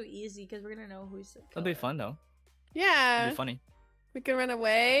gonna be too easy because we're gonna know who's the killer. That'll be fun though. Yeah. It'll be funny. We could run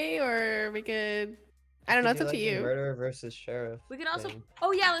away, or we could. I don't know. It's up to you. Murderer versus sheriff. We can also. thing.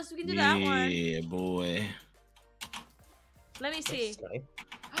 Oh yeah, we can do that one. Yeah, boy. Let me see.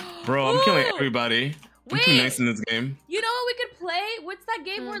 Bro, I'm killing everybody. I'm too Wait. nice in this game. You know what we could play? What's that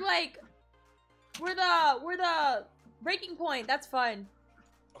game where like, we're the breaking point? That's fun.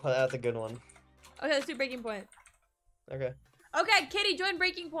 Oh, that's a good one. Okay, let's do breaking point. Okay. Okay, Kitty, join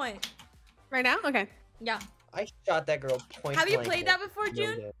breaking point. Right now? Okay. Yeah. I shot that girl point Have you blank played with that before, no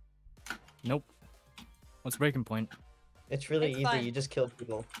June? hit. Nope. What's breaking point? It's really It's easy. fun. You just kill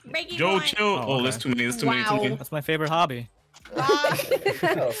people. Breaking Joe, point. chill. Oh, Oh, that's okay. too many. That's too many. Too many. That's my favorite hobby. Wow.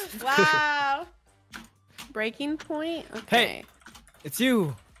 Oh, Wow. Breaking point? Okay. It's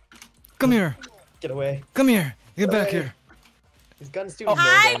you. Come here. get away. Come here. Get back Away. here. His gun's too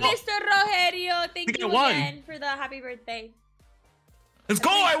Hi, low down. Mr. Rogerio. Thank think you I won. again for the happy birthday. Let's go!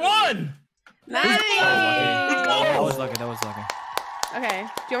 I won! Nice. That was lucky. That was lucky. Okay.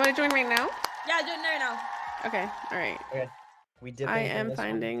 Do you want me to join right now? Yeah, join there now. Okay. All right. We did. I anything am this one?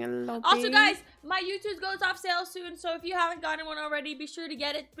 finding a lobby. Also, guys, my YouTube goes off sale soon, so if you haven't gotten one already, be sure to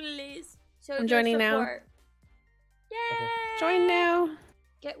get it, please. So I'm joining now. Yay! Join now.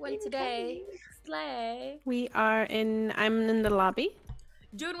 Get one today. Slay. I'm in the lobby.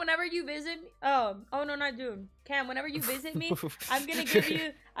 June, whenever you visit, oh no, not June. Cam, whenever you visit me, I'm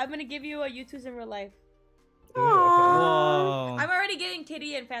gonna give you a YouTubes in real life. Ooh, okay. Whoa. I'm already getting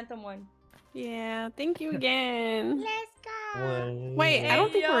Kitty and Phantom one. Yeah. Thank you again. Let's go. One. Wait, I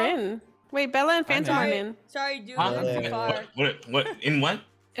don't think we're in. Wait, Bella and Phantom sorry. aren't in. Sorry, June. Huh? I'm too far. What? In what?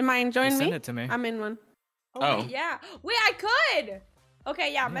 Am I join Send me? it to me. I'm in one. Oh. Wait, yeah. Wait, I could.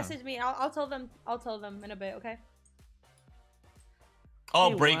 Okay, yeah. Yeah. Message me. I'll tell them. I'll tell them in a bit. Okay. Oh,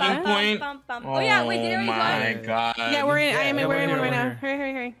 Wait, breaking what? point. Oh yeah. Wait, did Oh everybody my join? god. Yeah, we're in. Yeah, We're we're in one here, right we're now. here.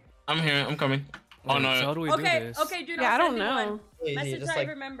 Hurry. I'm here. I'm coming. Oh Wait, no. So how do we do Okay. this? Okay, June. Yeah, I I'll don't send you know. one. You Message just so I like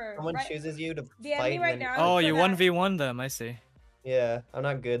remember. someone Right? chooses you to DM fight. me right and then- now. Oh, so you that- 1v1 them. I see. Yeah, I'm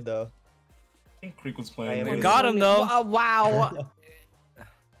not good though. I think Creek was I playing. am You got him though. Oh, wow.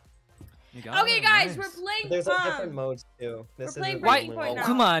 You got Okay, him, guys, nice. we're playing There's like different Pong. modes too. This playing isn't Breaking the Point only now. Oh,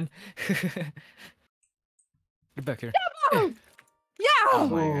 come on. Get back here. Yeah. Oh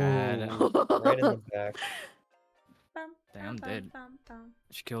my god. one. Right in the back. Damn, I'm dead.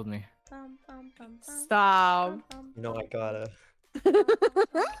 She killed me. Stop. You know I gotta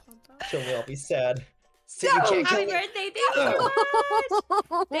kill me. I'll be sad. See, No, you can't kill Happy me. birthday! Thank you so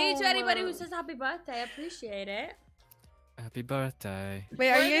much. Thank you to anybody who says happy birthday. I appreciate it. Happy birthday.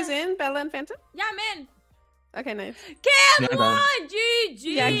 Wait, are you guys in? Bella and Phantom? Yeah, man. Okay, nice. Cam Yeah, won! GG!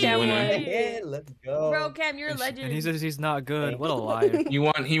 Yeah, Cam won. Yeah, let's go. Bro, Cam, you're a And legend. he says he's not good. What a liar. He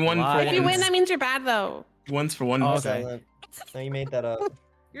won. He won Why? for If you win, once. that means you're bad, though. Once for one. Oh, Okay. okay. Silent. No, you made that up.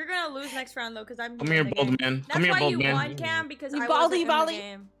 You're gonna lose next round, though, because I'm Come in here, the bald game. man. That's Come here, why bald you man. won, Cam, because You I baldy, wasn't baldy. in the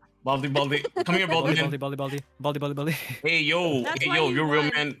game. Baldy. Come here, bald Baldy, man. baldy. Hey, yo. That's Hey, why yo. you You're real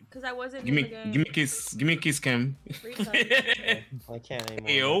won, man. because I wasn't Give in me, the game. give me a kiss. Give me a kiss, Cam. Retard. I can't anymore.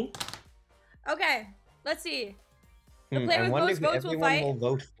 Hey, yo. Okay, let's see. The player I with wonder most who votes will everyone fight. will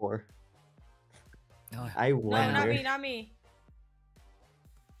vote for. Oh, I No, wonder. not me, not me.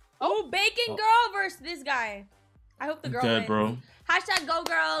 Oh, Bacon Girl versus this guy. I hope the girl Dead, wins. bro. Hashtag go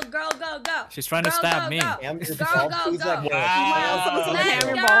girl, girl, go, go. She's trying to Girl, stab go, me. go. Damn, you're Go, bald. go, Who's go. that girl? Wow. Let's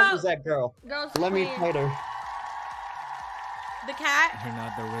Camera go. Who's that girl? Girls Let me queen. fight her. The cat. You're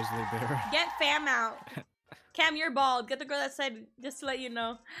not the grizzly bear. Get fam out. Cam, you're bald. Get the girl that said, just to let you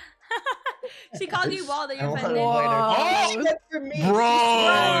know. She called you bald and I you're wanna offended. fight her. Oh! Good for me. Bro.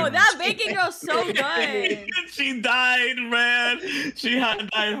 Bro, that Bacon Girl's so good. She died, man. She had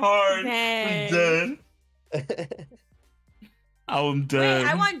died hard. Dang. I'm dead. I'm Wait, dead.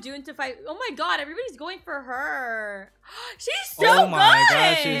 I want June to fight. Oh my god, everybody's going for her. She's so Oh my good.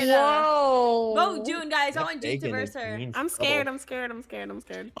 gosh, she's- Whoa. Vote June, guys. I That want June to bacon is verse her. mean I'm trouble. scared.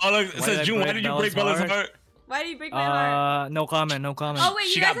 Oh, look, it Why says did I June. Why break did you break Bella's Bella's heart? heart? Why do you break my heart? No comment. Oh wait,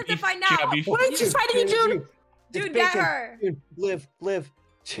 She you guys got have to beef. find She out. got beef. What? She's fighting you, June. Dude, It's get bacon. her. Dude, live.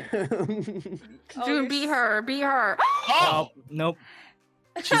 June, beat her. Beat her. Oh, Nope.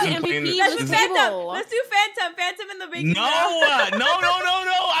 she's been MVP playing Let's do was Phantom. evil. Let's do Phantom. Phantom in the bacon. No, no. I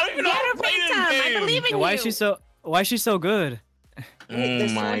don't even know Get how her, to play this Phantom. I game. believe in Why you. is she so? Why is she so good? Oh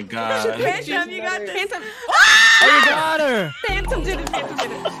my god. Phantom, you got this. Phantom. Oh, you got her. Phantom did it. Phantom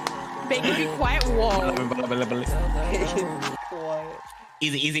did it. Bacon, be quiet. Whoa.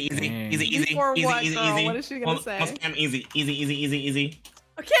 Easy. Before what, girl? What is she gonna say? Easy.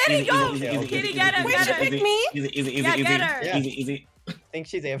 Kitty, go. Easy. Kitty, get her. Wait, Get she her. picked me? Yeah, get her. Yeah. Easy. I think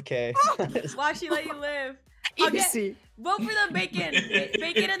she's AFK. Why she let you live? Okay. Easy. Vote for the bacon.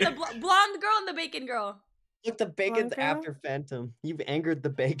 Bacon and the blonde girl and the bacon girl. Look, the bacon's Okay. after Phantom. You've angered the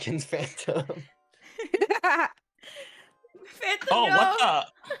bacon's Phantom. Phantom, Oh, go. what the?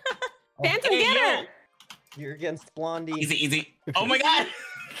 Phantom, Hey, get yo. her. You're against Blondie. Easy. Oh my god.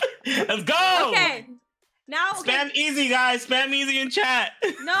 Let's go. Okay. Now, okay. Spam easy, guys. Spam easy in chat.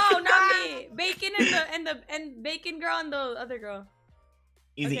 No, not me. Bacon and bacon girl and the other girl.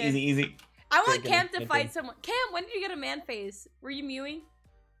 Okay. Easy. I want Bacon, Cam to bacon. fight someone. Cam, when did you get a man face? Were you mewing?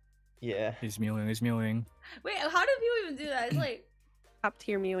 Yeah. He's mewing. Wait, how do people even do that? It's like, Top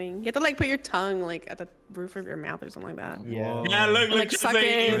tier mewing. You have to like put your tongue like at the roof of your mouth or something like that. Yeah. Whoa. Yeah, look, Like, just suck like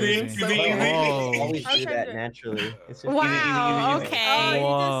it. easy. Whoa. Always I was do trying that to- naturally. It's just Wow. easy. Okay. oh,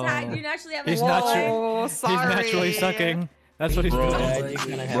 Whoa. you naturally have a He's boy. naturally- Oh, sorry. He's naturally sucking. That's what he's Bro. doing. Yeah, you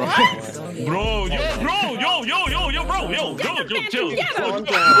kinda have What? to- Bro, yo.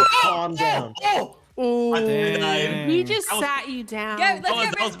 Calm down. Ooh. Damn. He just That was- sat you down. Let's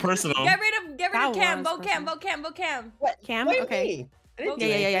That was personal. Get rid of That Cam. was Vote Cam. What? Cam? Wait, Okay. me. I didn't do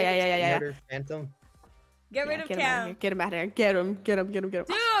Yeah. anything. Murder Phantom. Get rid of Get him out of here. Cam. Get him out of here. Get him.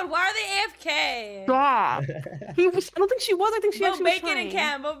 Dude, why are they AFK? Stop. I don't think she was. I think she Vote actually was Bacon and trying.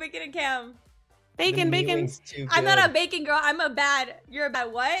 Cam. Vote Bacon and Cam. Bacon. I'm not a bacon girl. I'm a bad. You're a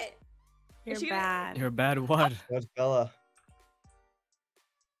bad what? You're Is she gonna- bad. You're a bad what? What's Bella?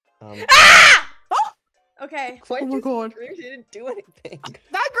 Ah! Okay. Why Oh my did you god. scream? She didn't do anything.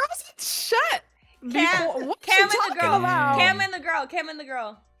 That girl said shut. Cam, What's Cam she and the talking girl. about? Cam and the girl. Cam and the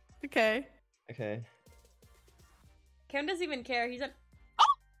girl. Okay. Okay. Cam doesn't even care. He's a.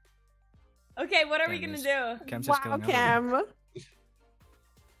 Okay, what are we Cam gonna is- do? Cam's just Wow, killing everyone. Cam.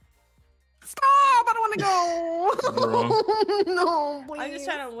 Stop! I don't want to go. No, please. I'm just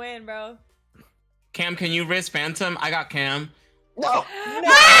trying to win, bro. Cam, can you risk Phantom? I got Cam. No.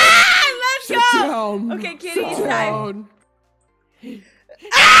 Ah! Let's Sit go. down. Okay, Kitty, it's Sit time. down.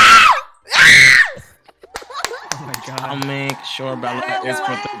 Oh my I'll god. make sure Bella is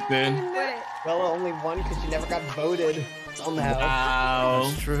protected. Wait. Bella only won because she never got voted. Somehow. Wow.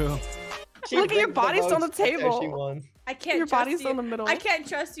 That's true. She Look at your rigged the body still on the votes, that's how She table. won. I can't Your trust body's you. still in the middle. I can't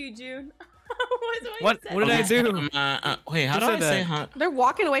trust you, June. What did I do? Wait, how Who do I said say that? huh? They're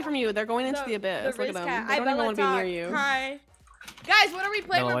walking away from you. They're going into the abyss. Look at them. They don't even want to be near you. Hi. Guys, what are we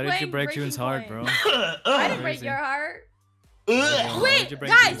playing? Bella, We're why did you playing break Breaking June's heart, Point. bro? I didn't break Crazy. your heart. Why Wait, did you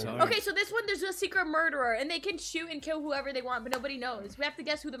break guys. June's heart? Okay, so this one, there's a secret murderer, and they can shoot and kill whoever they want, but nobody knows. We have to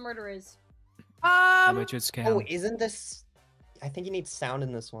guess who the murderer is. I bet you it's Cam. Oh, isn't this? I think you need sound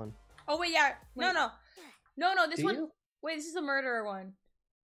in this one. Oh wait, yeah. No. This Do one. you? Wait, this is the murderer one.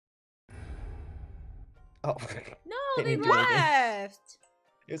 Oh. No, Can they you do anything? left.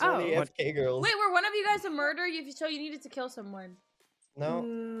 It was one of the Oh. AFK girls. Wait, were one of you guys a murderer? So you needed to kill someone. No.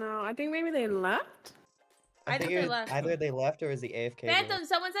 No, I think maybe they left. I think thought it they was left. either they left or it was the AFK girl. Phantom.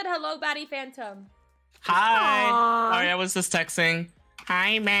 Someone said hello, Batty Phantom. Hi. Aw. Sorry, I was just texting.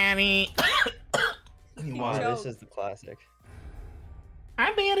 Hi, Manny. Wow, Joke. this is the classic.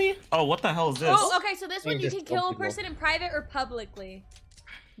 Hi, Manny. Oh, what the hell is this? Oh, okay. So this You one, you just can kill a killed people. person in private or publicly.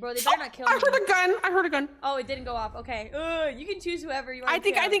 Bro, they better not kill I me. heard a gun. Oh, it didn't go off. Okay. You can choose whoever you want. I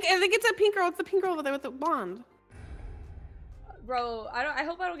think it's a pink girl. It's the pink girl over there with the blonde. Bro, I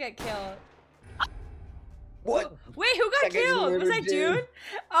hope I don't get killed. What? Wait, who got Second killed? Was murder, that dude. June?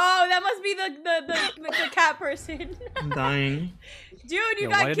 Oh, that must be the cat person. I'm dying. June, you Yo,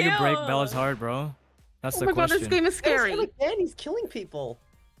 got why killed. did you break Bella's heart, bro? That's Oh the my god, question. this game is scary. Again, he's killing people.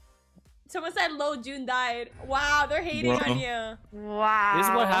 Someone said low June died. Wow, they're hating Bro. on you. Wow. This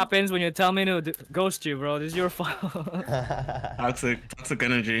is what happens when you tell me to ghost you, bro. This is your fault. Toxic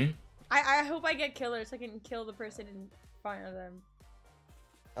energy. I hope I get killer so I can kill the person in front of them.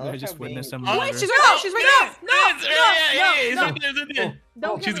 I just witnessed some Oh, murder. Wait, she's right there. She's right there. No, No.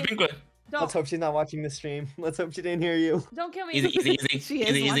 Don't She's kill me. been good. Let's hope she's not watching the stream. Let's hope she didn't hear you. Don't kill me. Easy. She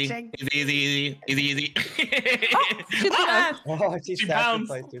is watching. Easy. She's left. Oh, she She bounced.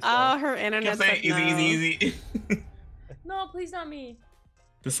 sacrificed Oh, herself. her Kept internet's saying like, no. easy. No, please not me.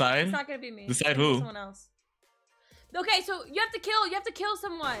 It's Decide. not gonna be me. Decide It's gonna be who? Someone else. Okay, so you have to kill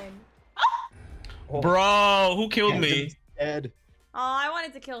someone. Oh, Bro, who killed me? Dead. Oh, I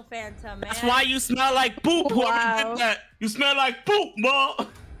wanted to kill Phantom, man. That's why you smell like poop. Whoever Wow. did that, you smell like poop, bro.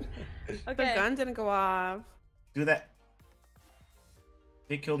 The Okay. gun didn't go off. Do that.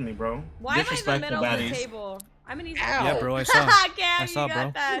 They killed me, bro. Why am I in the Disrespectful middle of the baddies. table? I'm gonna use Ow. Yeah, bro, I saw. Cam, I saw, you got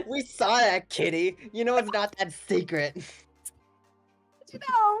bro. that. We saw that, Kitty. You know it's not that secret.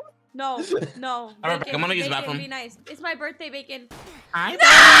 No. Alright, Bacon, I'm gonna use the Bacon, bathroom. Be nice. It's my birthday, Bacon. I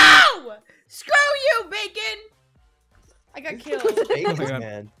No! Screw you, Bacon! I got killed. Bacon's God.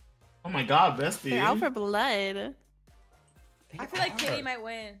 man. Oh my god, bestie. They're out for blood. I feel like Kitty might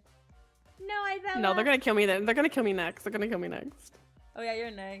win. No, IBella. No, they're gonna kill me then. They're gonna kill me next. They're gonna kill me next. Oh yeah, you're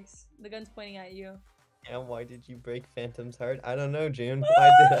next. The gun's pointing at you. And why did you break Phantom's heart? I don't know, June.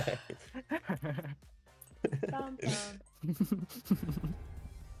 Why did I? Bum, bum.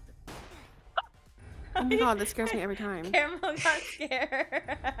 Oh my god, this scares me every time. Caramel got scared.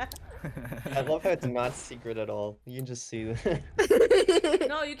 I love how it's not secret at all. You can just see the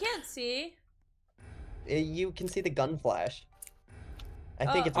No, you can't see. you can see the gun flash. I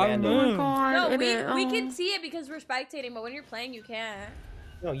think Oh. it's Oh, random. no. god. No, it we is. can see it because we're spectating, but when you're playing, you can't.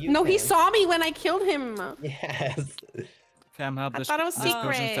 No, you. No, he can. saw me when I killed him. Yes. Cam, help I this. thought it was This person's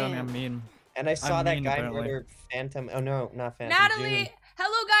telling me secret. I'm mean. And I saw that mean, guy apparently. murder Phantom. Oh no, not Phantom. Natalie, June.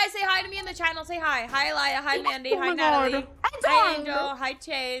 hello guys, say hi to me in the channel. Say hi. Hi, Elia. Hi, Mandy. Oh Hi, my Natalie. God. Hi, Angel. Hi,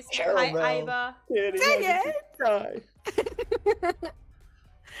 Chase. Caramel. Hi, Iva. Kitty, Dang how did you die?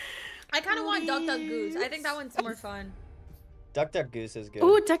 I kind of want Duck Duck Goose. I think that one's more fun. Duck Duck Goose is good.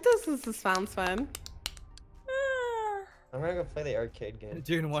 Ooh, check this. This sounds fun. I'm gonna go play the arcade game.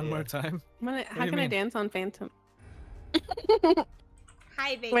 June, one Yeah. more time. How do can you I mean? dance on Phantom?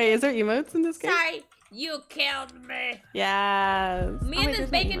 Hi, baby. Wait, is there emotes in this game? Sorry, you killed me. Yes. Me Oh, and wait, this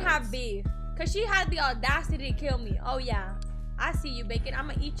there's no Bacon have emotes. beef. Because she had the audacity to kill me. Oh, yeah. I see you, Bacon. I'm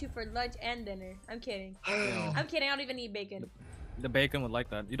going to eat you for lunch and dinner. I'm kidding. I'm kidding. I don't even eat bacon. The bacon would like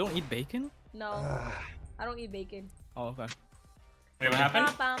that. You don't eat bacon? No, Ah, I don't eat bacon. Oh, okay. Wait, what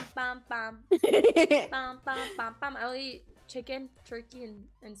happened? Bum, bum, bum, bum, bum, bum, bum. I only eat chicken, turkey,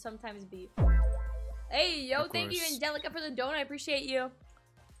 and sometimes beef. Hey, yo, Of thank you, course. Angelica, for the donut. I appreciate you.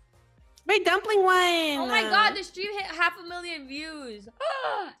 Wait, dumpling one. Oh my god, the stream hit 500,000 views.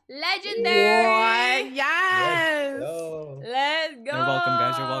 Legendary. What? Yes. let's go. Let's go. You're welcome,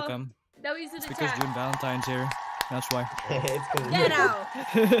 guys. You're welcome. W's in It's the because chat. June Valentine's here. That's why. It's 'cause Get you-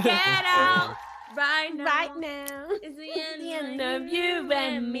 out. Get out. Right now. Right now. It's the end of you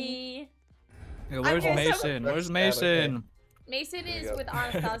and me. Hey, where's just- Mason? Where's Okay. Mason? Mason There you is go. with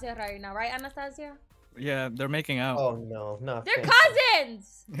Anastasia right now, right, Anastasia? Yeah, they're making out. Oh no, not They're Phantom.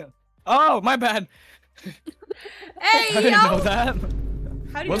 cousins. Oh, my bad. Hey, I didn't know yo. that.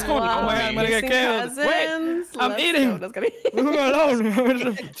 How do you What's know? going Oh on? my god, I'm gonna get killed. Wait, I'm eating. Let's go. leave me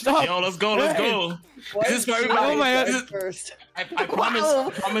alone. Stop. Yo, let's go, let's go. Why This is for did you everybody. Oh my God. die first? I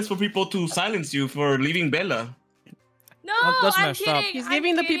promise for people to silence you for leaving Bella. No, That's I'm messed up. kidding. He's I'm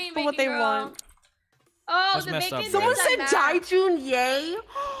giving the kidding, people what they Bacon girl. want. Oh, That's the messed up, bacon. bro. Someone said said Jai-Jun, yay.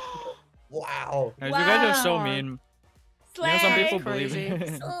 Wow. Guys, you guys are so Wow. mean. You Slay. know, some people Crazy. believe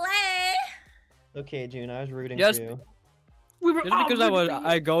it. Slay. Okay, June, I was rooting Yes. for you. We were Just all because rooting for you.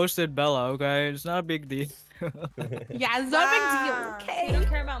 I ghosted Bella, okay? It's not a big deal. Yeah, it's not a big deal, Wow. okay? You don't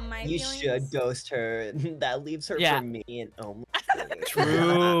care about my You feelings? should ghost her. That leaves her Yeah. for me and only.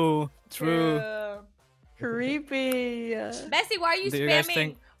 True. True. Creepy. Bessie, why are you Do you guys spamming?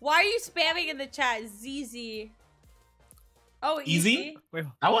 think- Why are you spamming in the chat? ZZ. Oh, Easy? easy. Wait,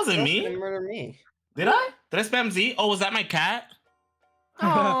 That wasn't Didn't me. murder me. Did I? Did I spam Z? Oh, was that my cat?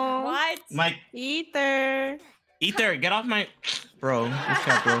 Oh, What? My Ether. Ether, get off my bro. This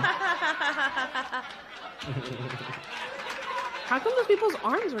cat, bro. How come those people's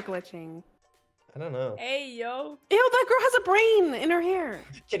arms were glitching? I don't know. Hey, yo. Ew, that girl has a brain in her hair.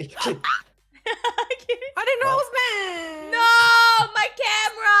 Kitty, kitty. I didn't know it was bad. No, my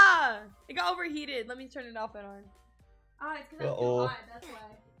camera. It got overheated. Let me turn it off and on. Ah, it's because I'm too Uh-oh. hot. That's why.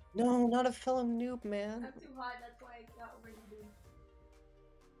 No, not a film noob, man. I'm too hot. That's why it got overheated.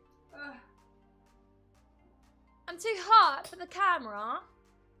 Ugh. I'm too hot for the camera.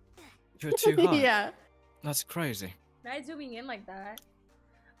 you're too hot. Yeah. That's crazy. Not zooming in like that.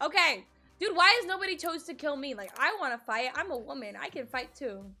 Okay. Dude, why has nobody chose to kill me? Like, I want to fight. I'm a woman. I can fight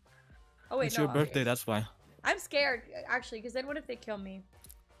too. Oh, wait, It's no. your birthday, that's why. I'm scared, actually, because then what if they kill me?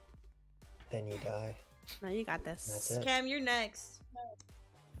 Then you die. No, you got That's this. it. Cam, you're next.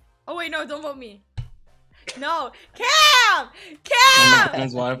 Oh, wait, no, don't vote me. No. Cam! Cam!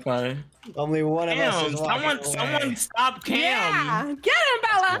 Cam's Wi-Fi. Only one of us Cam, is walking away. someone stop Cam. Yeah. Get him,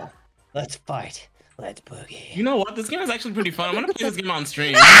 Bella. Let's fight. Let's boogie. You know what? This game is actually pretty fun. I'm gonna play this game on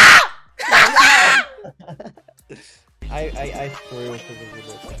stream. I threw because of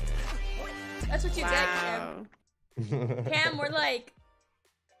the book. That's what you get, Wow. Cam. Cam, we're like.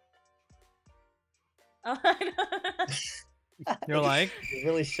 Oh, You're like? You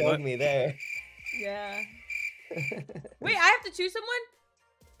really showed me there. yeah. Wait, I have to choose someone?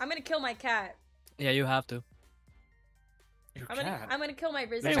 I'm gonna kill my cat. Yeah, you have to. Your I'm cat. gonna kill my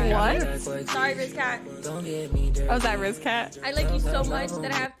Riz Wait, cat. what? Sorry, Riz cat. Oh, is that Riz Cat? I like you so much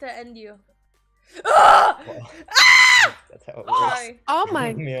that I have to end you. Ah! Well, Ah! that's how it works. Sorry. Oh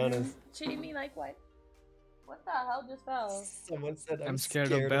my. To be honest. Cheating me like what? What the hell just fell? Someone said I'm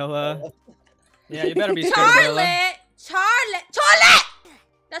scared of Bella. Yeah, you Yeah, better be scared of Bella. Charlotte!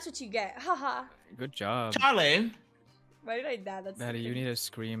 That's what you get. Haha. Good job. Charlie. Why did I die? That's Daddy, you stupid. need to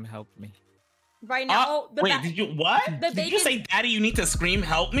scream, help me. Right now. Oh, the wait, did you what? the Did you say, Daddy, you need to scream,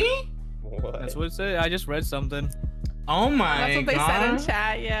 help me? What? That's what it said. I just read something. Oh my That's what they god. said in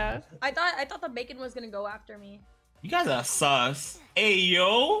chat. Yeah. I thought the bacon was gonna go after me. You guys are sus. Hey,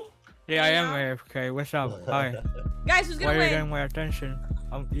 yo. Yeah, I Hey, am now. AFK. What's up? Hi. Guys, who's Why gonna are you win? getting my attention?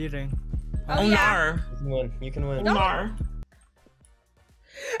 I'm eating. Oh, Oh, yeah. nar. You can win. You can win. No. Nar.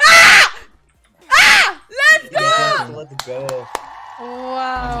 Ah! Ah! Let's go! Yes, let's go.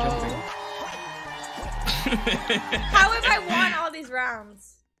 Wow. How have I won all these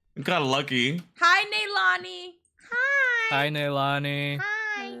rounds? You got lucky. Hi, Neilani. Hi. Hi, Neilani.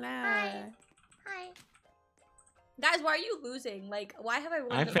 Hi. Hello. Hi. Hi. Guys, why are you losing? Like, why have I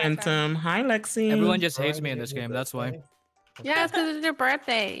won? Hi, the last round? Phantom. Hi, Lexi. Everyone just hates me in this game. That's why. Yeah, it's because it's your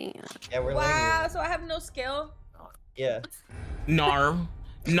birthday. Yeah, we're Wow, lagging. so I have no skill. Yeah. Nar.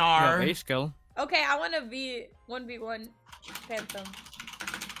 You Nar. have a skill. Okay, I want to be 1v1 Phantom.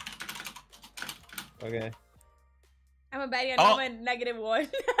 Okay. I'm a baddie and Oh. I'm a -1.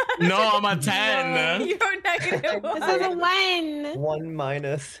 No, I'm a 10. You're -1. This is a win. 1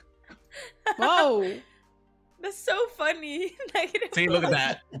 minus. Whoa. That's so funny. See, look at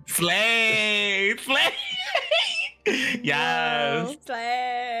that. Slay. Slay. Yes.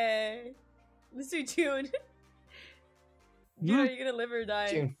 Slay. Let's do June. June, are you gonna live or die?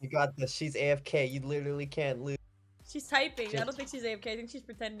 June, you got this. She's AFK. You literally can't lose. She's typing. I don't think she's AFK. I think she's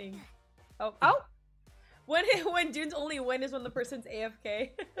pretending. Oh. Oh. When June's only win is when the person's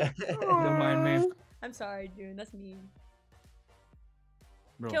AFK. Don't mind me. I'm sorry, June. That's mean.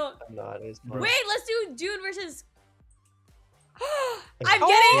 Bro. Kill. I'm not. It's Bro. Wait, let's do June versus. Oh, I'm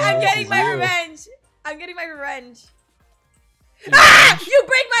getting my you. revenge. I'm getting my revenge. Ah! You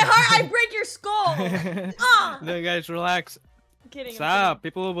break my heart. I break your skull. Ah! No, guys, relax. I'm kidding. Stop.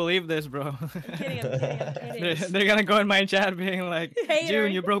 People will believe this, bro. I'm kidding. I'm kidding. I'm they're, kidding. they're gonna go in my chat being like, Hater.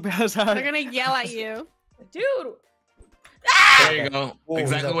 June, you broke Bella's They're heart. gonna yell at you. Dude. Ah! There you go. Whoa,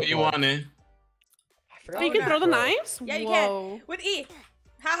 Exactly that's what you fun. wanted. I forgot Oh, you Oh, can no. throw the knives? Yeah, you Whoa. can. With E.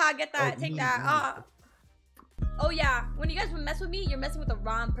 Haha, get that. Oh, Take E, that. E. Ah. Oh, yeah. When you guys mess with me, you're messing with the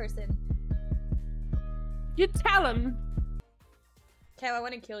wrong person. You tell him. Cam, I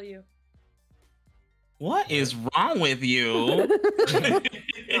want to kill you. What is wrong with you?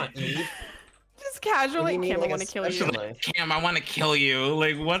 Not Eve. Just casually, What do you mean, Cam, I like a want to kill you. special knife? Cam, I want to kill you.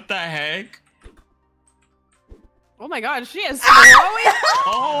 Like, what the heck? Oh my god, she is throwing.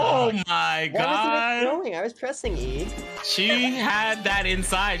 Oh my Why was it god. throwing? I was pressing E. She had that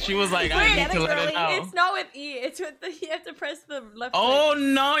inside. She was like, I Wait, need to let it out. it's not with E. It's with the. You have to press the left. Oh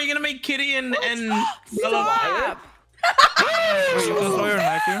no, you're gonna make Kitty and Stop. Wait, you can throw your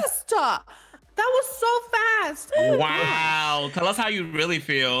knife here? Stop. That was so fast. Wow. Tell us how you really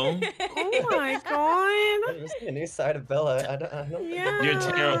feel. Oh my god. This is a new side of Bella. I don't think Yeah. You're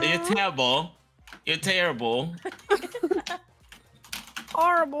terrible. You're terrible. You're terrible.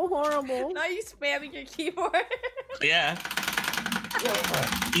 Horrible, horrible. Now you spamming your keyboard. Yeah.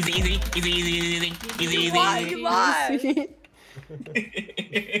 Easy, easy, easy, easy, easy, easy, You lost. easy. You lost.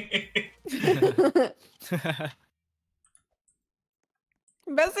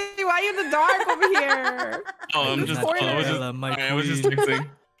 Bessie, why are you in the dark over here? Oh, I'm just. Spoiler. I was just. Bella, my I was just queen. texting.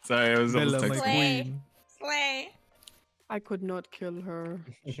 Sorry, I was Bella, my texting. Slay. queen. Slay. I could not kill her.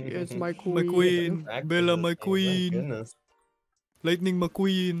 She is my My queen. queen. Practice Bella, this my thing, queen. goodness. Lightning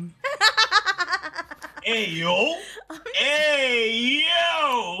McQueen. Hey yo. Hey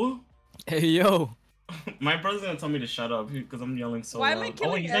yo. Hey, yo. My brother's gonna tell me to shut up because I'm yelling so Why loud. am I Oh,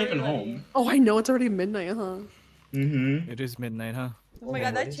 killing he's not even everybody? home. Oh, I know it's already midnight, huh? Mm-hmm. It is midnight, huh? Oh my god,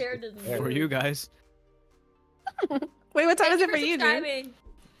 what that is chair it? doesn't For For move. you guys. Wait, what time is Thanks it for you, dude? subscribing.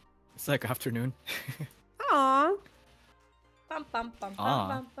 It's like afternoon. Aw. Bum, bum, bum, Ah.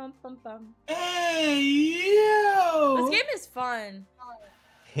 bum, bum, bum, bum. Hey yo. This game is fun.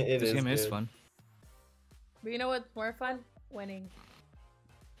 It This is game is good. fun. But you know what's more fun? Winning.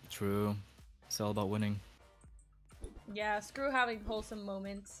 True. It's all about winning. Yeah, screw having wholesome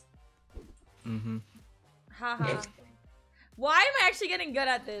moments. Mm-hmm. Haha. Why am I actually getting good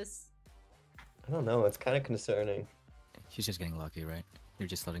at this? I don't know. It's kind of concerning. She's just getting lucky, right? You're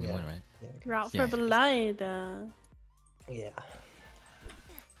just letting him win, right? Yeah. You're out Yeah. for blood. Yeah.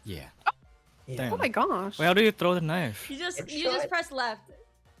 Yeah. Yeah. Damn. Oh my gosh. Wait, how do you throw the knife? You just Headshot. press left.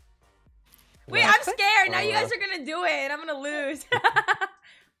 Wait, Left? I'm scared. Now you guys are gonna do it, and I'm gonna lose.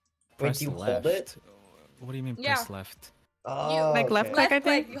 Press do you left. hold it? What do you mean Yeah. press left? Oh, Like left okay. click, I Left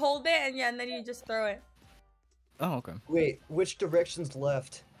click. think. You hold it, and yeah, and then you just throw it. Oh, okay. Wait, which direction's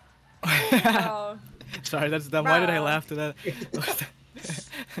left? Oh. Sorry, that's dumb. Why did I Bruh. laugh to that?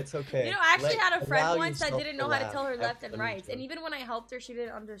 It's okay. You know, I actually had a friend allow once that yourself didn't know how to laugh tell her left after and the right, intro. and even when I helped her, she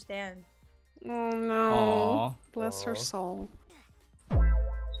didn't understand. Oh no. Aww. Bless her Aw. soul.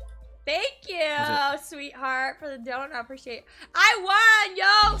 Thank you, Was sweetheart, for the donut. I appreciate it.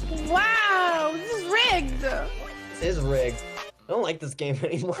 I won, yo! Wow, this is rigged. This is rigged. I don't like this game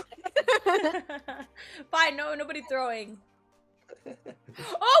anymore. Fine, no, nobody throwing. Oh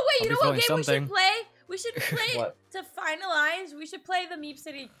wait, you I'll be know what throwing game something. we should play? We should play What? to finalize. We should play the Meep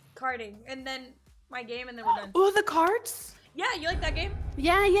City karting, and then my game, and then we're done. Oh, the carts? Yeah, you like that game?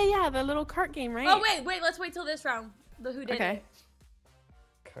 Yeah. The little cart game, right? Oh wait, let's wait till this round. The who did Okay. it.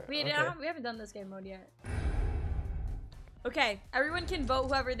 We Okay. haven't done this game mode yet. Okay, everyone can vote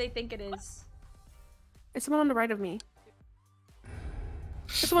whoever they think it is. It's the one on the right of me.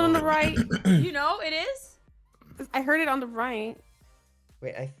 It's the one on the right. You know it is? I heard it on the right.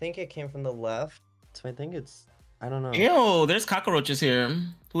 Wait, I think it came from the left. So I think it's. I don't know. Ew, there's cockroaches here.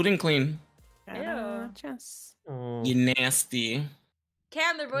 Who didn't clean? Just. Oh. You nasty.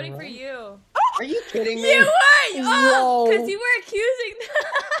 Cam, they're voting for Alright. you. Are you kidding me? You were! Oh, Whoa. because you were accusing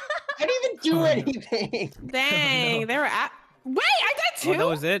I didn't even do anything. Dang, they were at. Wait, I got two. Oh, that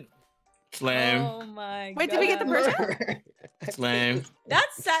was it? Slam. Oh my god. Wait, did we get the person? Slam.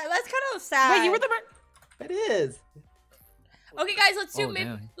 That's sad. That's kind of sad. Wait, you were the. It is. Okay, guys, let's do Oh,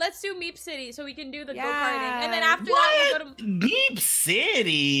 damn. let's do Meep City so we can do the Yeah. go-karting. And then after that, we'll go to... Deep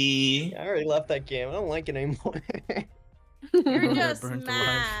City. I already left that game. I don't like it anymore. You're just Burnt alive.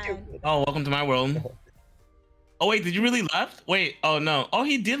 mad. Oh, welcome to my world. Oh wait, did you really left? Wait, oh no. Oh,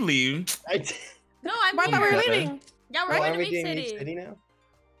 he did leave. I did. No, I'm Why I thought we were Okay. leaving? Yeah, we're Why going are to we Meep doing City. Meep City now?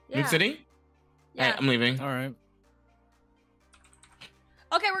 Yeah. Deep City? Yeah. Alright, I'm leaving. All right.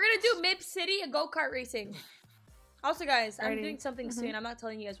 Okay, we're gonna do Meep City and go-kart racing. Also, guys, I'm Alrighty. doing something Mhm. soon. I'm not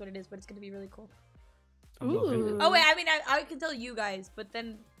telling you guys what it is, but it's gonna be really cool. I'm looking. Ooh. Oh wait, I mean, I can tell you guys, but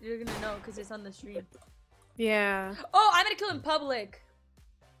then you're gonna know because it's on the stream. Yeah. Oh, I'm gonna kill in public.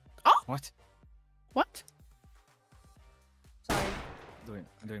 What? What? Sorry.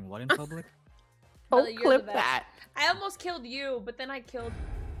 Doing what in public? Oh, Brother, you're the clip best. that. I almost killed you, but then I killed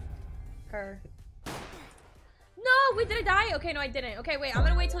her. No, wait, did I die? Okay, no, I didn't. Okay, wait, I'm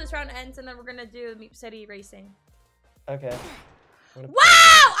gonna wait till this round ends, and then we're gonna do Meep City racing. Okay. Wow!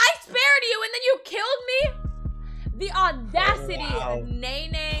 I spared you, and then you killed me? The audacity! Wow.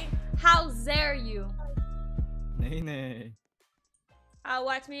 Nene, how dare you? Nene.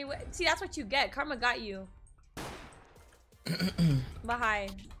 Watch me. See, that's what you get. Karma got you.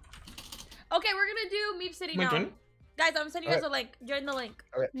 Behind. Okay, we're gonna do Meep City Am I now. joining? Guys, I'm sending you guys a link. Join the link.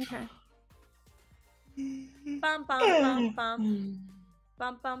 Okay. Bum, bum, bum, bum.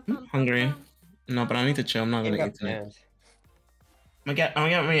 Bum, bum, bum, Hungry. bum, bum. No, but I need to chill. I'm not Game gonna got eat tonight.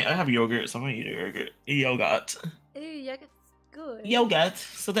 banned. I have yogurt, so I'm gonna eat a yogurt. Yogurt. Ew, yeah, it's good. Yogurt,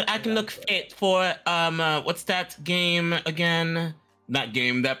 so that I can look fit for what's that game again? That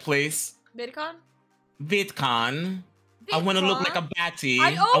game, that place. VidCon? VidCon. I want to look like a batty. Oh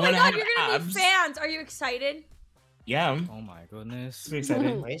I my wanna god, have you're gonna abs. be fans. Are you excited? Yeah, Oh my goodness. I'm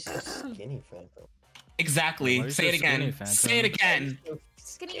excited. Why is she skinny, Phantom? Exactly. Why is Say it there skinny, again. Phantom? Say it again.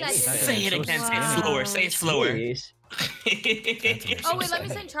 Skinny Skinny. like Say it so again. Say Wow. it slower. Say it slower. Jeez. Oh wait, let me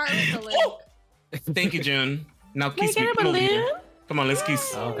send Charlie the link. Thank you, June. Now Can I kiss me. get a Come over here. balloon? Come on, let's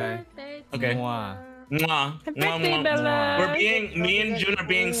kiss. Okay. Okay. Mwah. Mwah. Mwah, Birthday, mwah. Bella. We're being, me and June are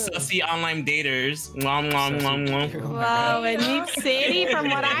being sussy online daters. Mwah, mwah, mwah, mwah. Wow, in Meep City, from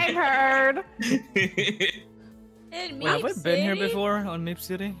what I've heard. In Wait, have I Meep been here City? before on Meep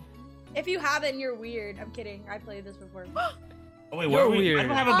City? If you haven't, you're weird. I'm kidding. I played this before. Oh, wait, where are we? I You're don't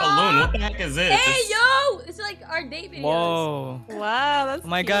have a balloon. What the heck is this? Hey yo! It's like our date videos. Whoa. Wow, that's Oh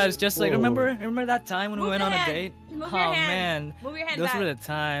my god, it's just like, Whoa. remember that time when we Move went your on a hand. date? Move Oh your hand. man. Move your hand Those back. were the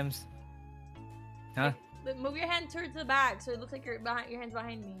times. Huh? Move your hand towards the back so it looks like you're behind. Your hand's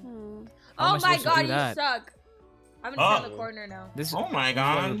behind me. How am Oh I my supposed to god, do you that? suck. I'm gonna stand in Oh. the corner now. This is Oh my this is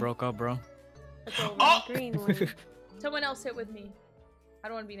why we god. broke up, bro. That's over. Oh! Green one. Someone else hit with me. I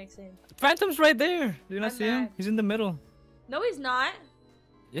don't want to be next to him. Phantom's right there. Do you not I'm see him? mad. He's in the middle. No, he's not.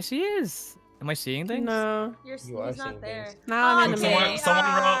 Yes, he is. Am I seeing things? No. He's You are not seeing there. things. No, I'm in the Okay,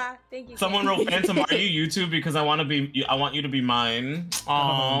 middle. thank you. Someone Kate. wrote, Phantom, are you YouTube? Because I want you to be mine. Oh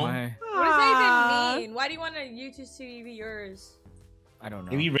Aww. my. What does that even mean? Why do you want YouTube to be yours? I don't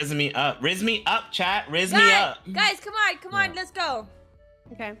know. Maybe riz me up. Riz me up, chat. Riz me Guys, up. guys, come on, Yeah. let's go.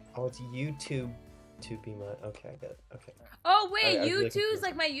 Okay. Oh, it's YouTube to be my. Okay, I get it. Okay. Oh wait, I was really U2's confused.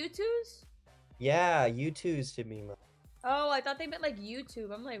 like my U2's? Yeah, YouTube's to be my. Oh, I thought they meant like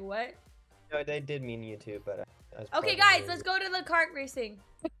YouTube. I'm like, what? No, they did mean YouTube, but. I was Okay, probably guys, doing let's it. go to the kart racing.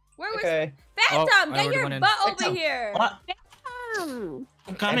 Where was Okay. Phantom? Oh, I Get already your went in. butt over Phantom, here. What? Um,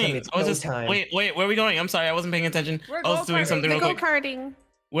 I'm coming. it's I was go just time. wait. Where are we going? I'm sorry, I wasn't paying attention. We're I was doing go-karting. something the real go quick. karting.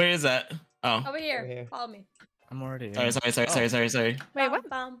 Where is that? Oh, Over here. Over here. Follow me. I'm already. sorry. Wait, what?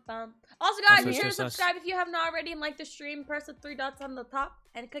 Bum, bum. Also, guys, be Also, sure to it's us. subscribe if you haven't already and like the stream. Press the 3 dots on the top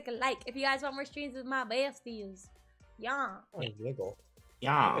and click a like if you guys want more streams with my besties. Yeah. Oh, wiggle.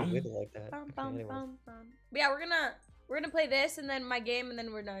 yeah. I wiggle like that. Bum, Okay, bum, anyways. bum, bum. But yeah, we're gonna play this and then my game and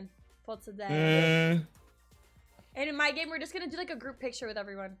then we're done for today. And in my game, we're just gonna do like a group picture with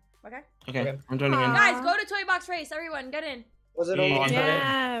everyone. Okay? Okay, I'm joining in. Guys, go to Toy Box Race. Everyone, get in. Was it Yeah. only today?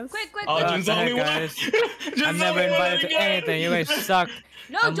 Yes. Quick, quick, Oh, quick. Jim's the the only heck, one. guys? Jim's I'm the never only one invited to again. anything. You guys suck.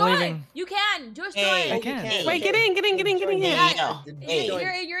 No, I'm join. leaving. You can. Just join. Hey, I can. Wait, get in. Yeah. Hey,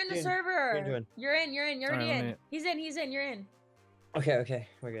 You're in the Join. server. Join. You're in. You're already Alright, let in. me- He's in. You're in. Okay,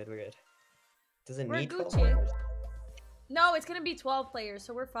 we're good. Does it We're need 12 Gucci. players? No, it's gonna be 12 players,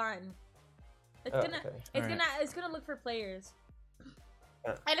 so we're fine. It's Oh, gonna okay. Alright. it's gonna look for players.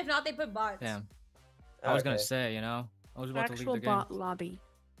 Uh. And if not, they put bots. Damn. I was gonna Okay. say, you know, I was about to Actual leave the game. bot lobby.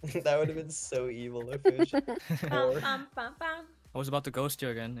 That would have been so evil if it was just Bum, 4. bum, bum, bum. I was about to ghost you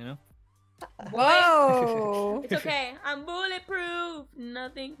again, you know. Whoa. It's okay. I'm bulletproof.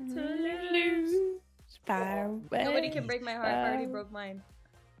 Nothing to lose. Nobody can break my heart. I already broke mine.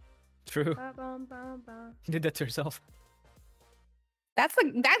 True. Bum, bum, bum, bum. You did that to yourself. That's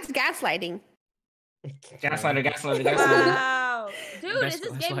gaslighting. Gaslighter. Wow. Dude, Best is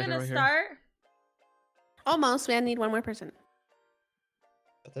this best game lighter gonna right here. start? Almost. We need one more person.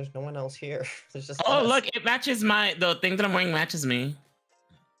 But there's no one else here. There's just Oh, us. look, it matches the thing that I'm wearing matches me.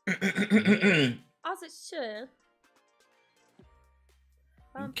 Also, sure.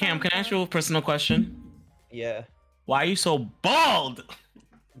 Bum, Cam, bum, can I ask bum. you a personal question? Yeah. Why are you so bald?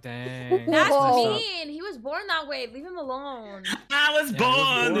 Dang. That's Whoa. mean. He was born that way. Leave him alone. I was Yeah, born I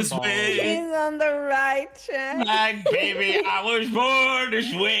was born this bald. way. on the right track. Like, baby, I was born this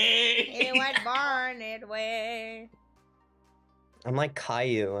He way. was born that way. I'm like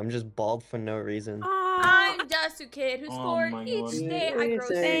Caillou. I'm just bald for no reason. I'm just a kid who Oh scored my each God. day I grow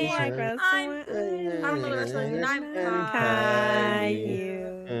Say more. I grow I'm the rest of the I'm Caillou.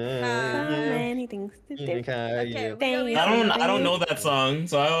 Caillou. So many things to do. Okay, Dang. I don't know that song,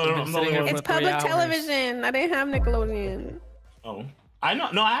 so I You've don't been know. sitting here It's for 3 public hours. television. I didn't have Nickelodeon. Oh, I know.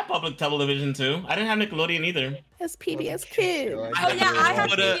 No, I have public television too. I didn't have Nickelodeon either. It's PBS Kids. Oh yeah, I have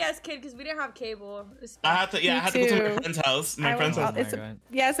But, PBS Kid because we didn't have cable. I had to. Yeah, Me I had to go to my too. friend's house. My I friend's was- house. Oh it's my a- God.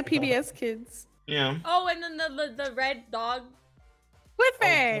 Yeah, it's a PBS Kids. Yeah. Oh, and then the red dog.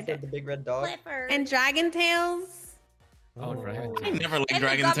 Clifford The big red dog. Clifford. and Dragon Tales. Oh, right. I never liked And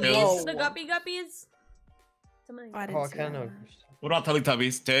Dragon the Tales. guppies. The guppy guppies. Something Oh, I like didn't Oh, I see kind that of. one. What about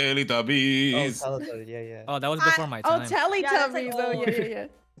Teletubbies? Oh, Teletubbies. Teletubbies, yeah. Oh, that was before my Oh, time. Teletubbies. Yeah, that's like oh, old. yeah.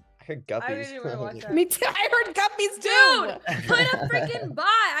 I heard I guppies. didn't even watch that. Me too. I heard Guppies too. Dude, put a freaking bot.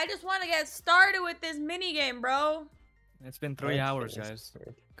 I just want to get started with this mini game, bro. It's been 3 hours, guys.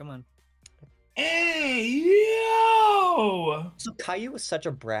 Come on. Hey, yo! So Caillou was such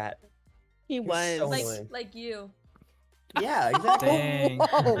a brat. He You're was. so Like annoying. like you. Yeah, exactly. Dang.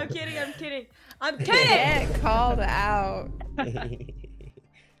 Whoa. I'm kidding. I'm kidding. I'm kidding. Get called out. Do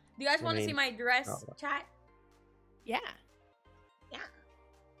you guys want to I see mean, my dress oh. chat? Yeah.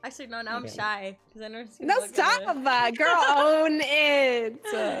 Actually, no. Now I'm Okay. shy because I never seen. No, stop, girl. Own it.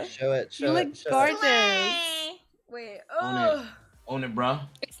 Show it. You Show look it. Show gorgeous. it. Wait. Own Oh, Own it, bruh.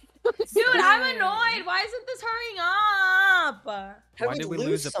 dude, I'm annoyed. Why isn't this hurrying up? How Why did we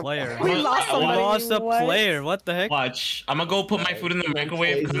lose a somebody? player? We lost We somebody. lost a What? player. What the heck? Watch. I'm gonna go put my food in the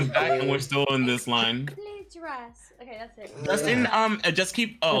microwave, come back, and we're still in this line. Play dress. Okay, that's it. Justin, just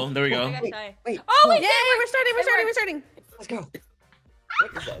keep. Oh, there we I go. got shy. Wait. Oh wait. Yay, we're starting. Let's go.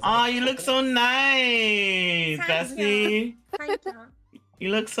 What is that? Oh, you look so nice, Thank Bestie. Thank you. You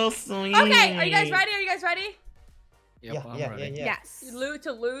look so sweet. Okay, are you guys ready? Are you guys ready? Yep, Yeah, I'm yeah, ready. yeah. Yes.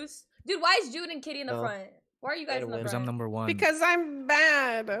 To lose? Dude, why is Jude and Kitty in the No. front? Why are you guys in the Because front? I'm number 1. Because I'm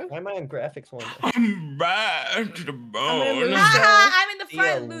bad. Why am I on graphics 1? I'm bad to the bone. lose. Haha, I'm in the See ya,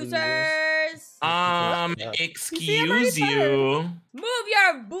 front, losers. losers. Excuse you. Move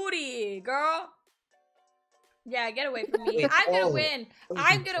your booty, girl. Yeah, get away from me. Wait, I'm gonna oh. win. Oh,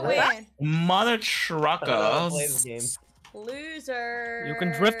 I'm you gonna drift? win. Mother I don't know how to play this truckers. game. Loser. You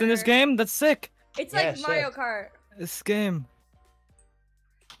can drift in this game? That's sick. It's Yeah, like Mario shit. Kart. This game.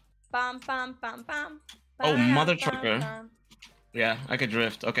 Bam, bam, bam, bam. Oh, bam, mother bam, trucker. bam. Yeah, I could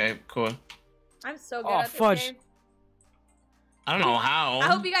drift. Okay, cool. I'm so good Oh, at this fudge. game. I don't know how. I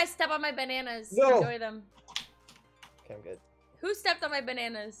hope you guys step on my bananas. No. Enjoy them. Okay, I'm good. Who stepped on my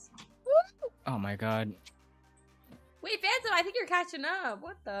bananas? Oh my god. Wait, Phantom, I think you're catching up.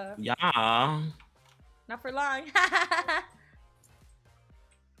 What the? Yeah. Not for long.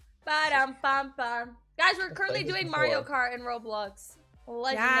 Ba-dum-bum-bum. Guys, we're currently played this doing Mario before. Kart in Roblox.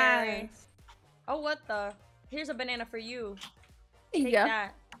 Legendary. Yes. Oh, what the? Here's a banana for you. Take Yeah.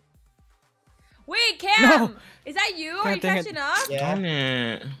 that. Wait, Cam! No. Is that you? Are God you dang it. catching up? Yeah. Darn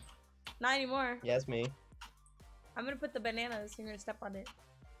it. Not anymore. Yeah, it's me. I'm gonna put the bananas. You're gonna step on it.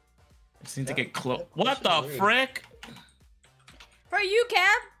 I just need to Yeah, get close. that's What the rude. frick? For you,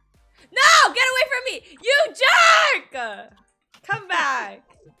 Cam! No! Get away from me! You jerk! Come back.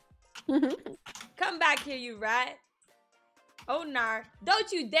 Come back here, you rat. Oh, nah. Don't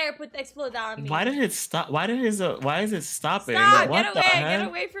you dare put the exploder on me. Why did it stop? Why is it stopping? Stop! What Get the away! heck? Get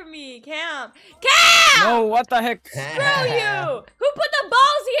away from me, Cam! Cam! No, what the heck? Screw you! Who put the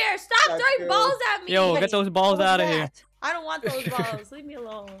balls here? Stop That's throwing true. balls at me! Yo, get those balls What was out of here. that? I don't want those balls. Leave me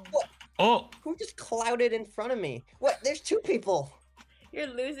alone. Oh, Who just clouded in front of me? What? There's 2 people. You're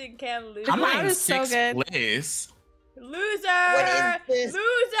losing, Cam. Loser. I'm That not in was so 6th good. place. Loser! this? Loser!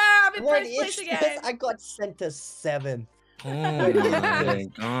 I'm in What first is place this? again. I got sent to 7. Oh What is my this?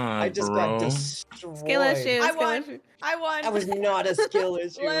 god, I just bro. got destroyed. Skill issues. I skill won. issues. I won. That was not a skill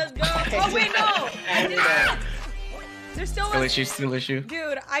issue. Let's go. Oh, wait, no. I did not. There's still Still one. issue, still issue.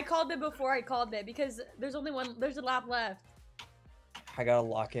 Dude, I called it before I called it because there's only one. There's a lap left. I gotta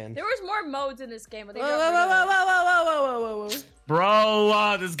lock in. There was more modes in this game, but they Whoa, got whoa, rid whoa, of whoa, whoa, whoa, whoa, whoa, whoa, whoa.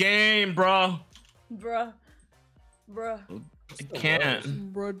 Bro, this game, bro. it. Bruh. Bruh. I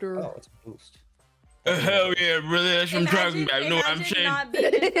can't. Brother. Oh, it's a boost. Hell yeah, brother. That's what I'm talking about. No, I'm imagine saying. not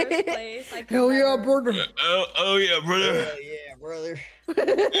being in first place. Like, Hell yeah, forever. brother. Oh yeah, brother. Yeah, brother.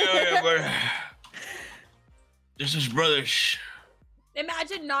 Hell yeah, brother. This is brothers.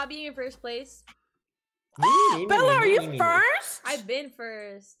 Imagine not being in first place. Bella, are you first? I've been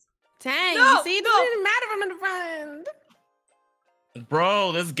first. Dang, No, see, it no. doesn't even matter if I'm in the front.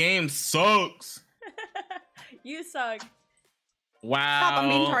 Bro, this game sucks. You suck. Stop, I'm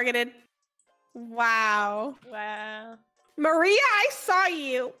being Wow. targeted. Wow. Wow. Maria, I saw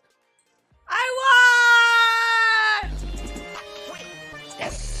you. I won!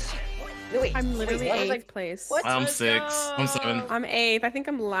 Yes. No, wait. I'm literally wait, why was I- 8th place. What? I'm Let's 6. I'm 7. go. I'm 8th. I think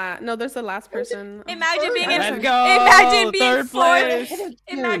I'm last. No, there's the last person. Imagine being in. Let's go. Imagine being Third fourth. place.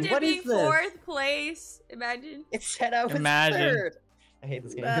 Imagine What is being this? 4th place. Imagine. It said I was Imagine. 3rd. I hate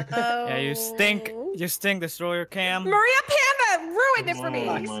this game. Yeah, you stink. You stink, Destroyer Cam. Maria Panda ruined it for me.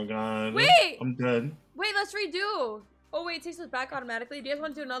 Oh my god. Wait. I'm dead. Wait, let's redo. Oh wait, it takes us back automatically. Do you guys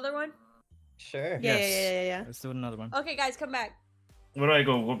want to do another one? Sure. Yeah, Yes. yeah. Let's do another one. Okay, guys, come back. Where do I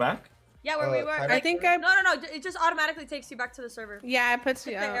go? Go back? Yeah, where we were. I I Like, think no, I. no, no. It just automatically takes you back to the server. Yeah, it puts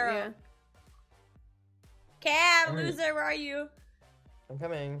you Click the out. arrow. Yeah. Cam, Alright. loser, where are you? I'm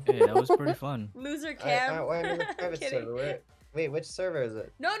coming. Yeah, that was pretty fun. Loser, Cam. I'm in the private Kidding. server. Wait, which server is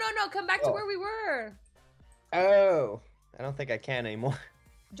it? No, no, no. Come back to Oh. where we were. Oh, I don't think I can anymore.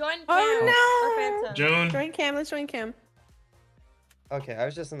 Join Cam Oh, or no. Phantom. June. Join Cam. Let's join Cam. Okay, I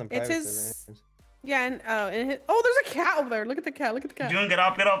was just in the It's private his- server. Yeah, and oh, there's a cat over there. Look at the cat. Look at the cat. June, get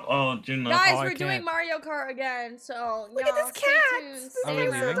up, get up. Oh, June, no. Guys, Oh, I we're doing can't. Mario Kart again, so Look y'all at this stay cat. tuned, This stay Are we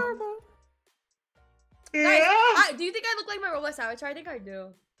is leaving? adorable. Guys, do you think I look like my Roblox avatar? I think I do.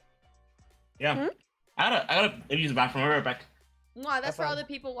 Yeah. Hmm? I gotta use the bathroom. I'll be right back. Mwah, that's Have for all fun. the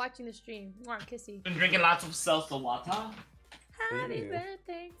people watching the stream. Mwah, kissy. Been drinking lots of seltzer water. Happy Ew.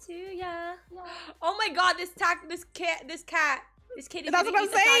 birthday to ya. Oh my god, this kid is That's gonna what I'm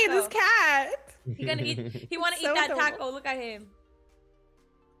eat the saying. taco. This cat. He gonna eat. He wanna So eat that adorable. taco. Look at him.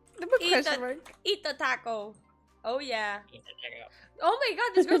 They put Eat question the- mark. Eat the taco. Oh yeah. Oh my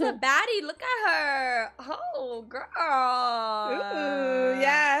god, this girl's a baddie. Look at her. Oh girl. Ooh,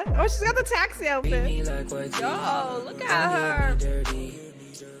 yeah. Oh, she's got the taxi outfit. Yo, look at her.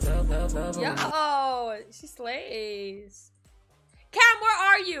 Yo, she slays. Cam, where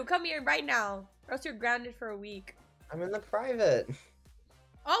are you? Come here right now. Or else you're grounded for a week. I'm in the private.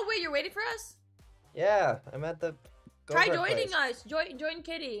 Oh, wait, you're waiting for us? Yeah, I'm at the. Try go-kart joining place. us. Join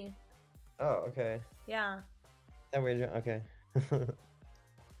Kitty. Oh, okay. Yeah. That we're okay.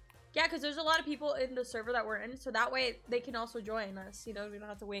 Yeah, because there's a lot of people in the server that we're in, so that way they can also join us. You know, we don't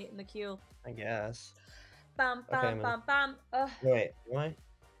have to wait in the queue. I guess. Bam, bam, Okay, bam, bam. Wait, am I?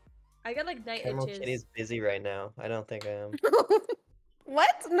 I got like night Camel itches. Kitty's busy right now. I don't think I am.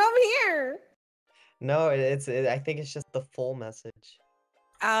 What? No, I'm here. No, I think it's just the full message.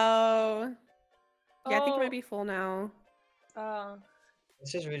 Oh. Yeah, I think it Oh. might be full now.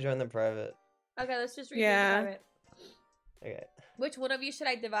 Let's just rejoin the private. Okay, let's just read Yeah. the private. Okay. Which one of you should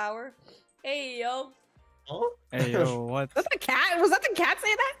I devour? Hey, yo. Oh? Hey yo, what? Was that the cat? Was that the cat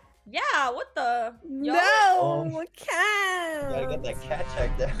saying that? Yeah, what the? Yo. No, cat. Gotta get that cat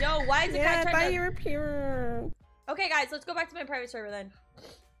checked out. Yo, why is the Yeah, cat I thought trying you were pure. Okay, guys, let's go back to my private server then.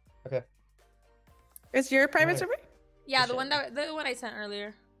 Okay. Is your private Alright. server? Yeah, Shit. the one I sent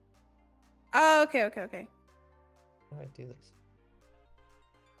earlier. Oh, okay. How do I do this?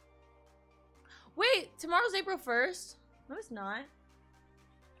 Wait, tomorrow's April 1st? No, it's not.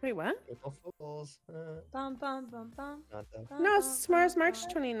 Wait, what? April Fools. Bum, bum, bum, bum. Not that. bum, No, bum, it's March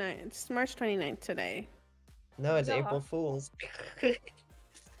bum, 29th. It's March 29th today. No, it's Go April off. Fools.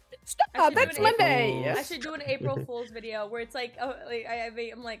 Stop! should That's do an Monday. I should do an April Fool's video where it's like, oh, like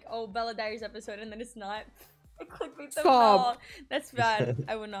I'm like, oh, Bella Diaries episode, and then it's not. I clickbait them. Stop. No, that's bad.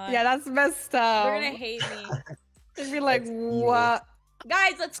 I would not. Yeah, that's messed up. They're gonna hate me. They'd be like, That's evil. what?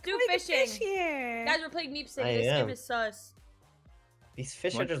 Guys, let's do Look at fishing. fish here. Guys, we're playing Meep City. I This game am. is sus. These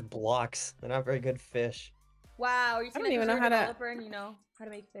fish are What? just blocks. They're not very good fish. Wow, you're I don't saying even that know you're a how to- developer and you know how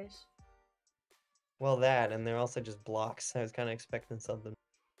to make fish. Well, that, and they're also just blocks. I was kind of expecting something.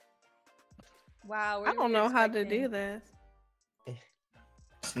 Wow, what I were don't you know how to expecting? do this.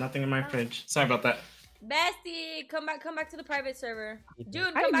 There's nothing in my fridge. Sorry about that. Bestie, come back to the private server. June,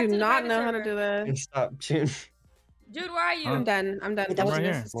 I come back do to the not private know how server. to do this. Stop, June. June, where are you? I'm done. I'm done. I'm This right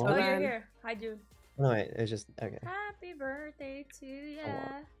is here. so Oh, you're bad. here. Hi, June. No, wait, it's just okay. Happy birthday to ya.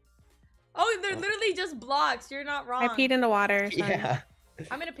 wow. Oh, they're literally just blocks. You're not wrong. I peed in the water. Son. Yeah,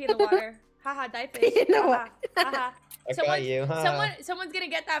 I'm gonna pee in the water. Haha, die fish. Pee in the Haha, water. haha. I got you. Huh? Someone's gonna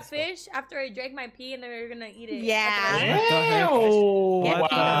get that fish after I drank my pee, and then they're gonna eat it. Yeah. What the heck? Ew. What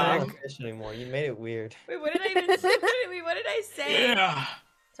the I heck? don't fish anymore. You made it weird. Wait, what did I even say? Wait, what did I say? Yeah.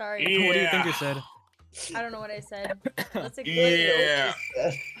 Sorry, What do you think you said? I don't know what I said. Let's Yeah.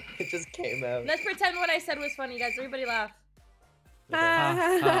 It just came out. Let's pretend what I said was funny, guys. Everybody laugh.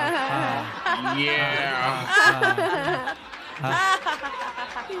 Yeah.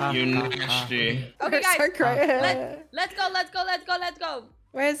 You nasty. Okay, guys. Start crying. Let's go.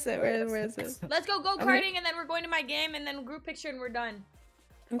 Where is it? Where is it? Let's go karting, and then we're going to my game, and then group picture, and we're done.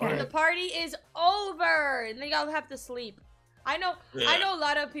 Okay. And the party is over, and then y'all have to sleep. I know a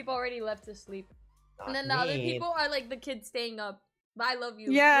lot of people already left to sleep, and then the other people are like the kids staying up. But I love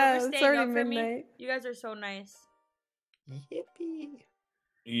you. Yeah, Whoever's it's staying already up for me, midnight. you guys are so nice. Yippee.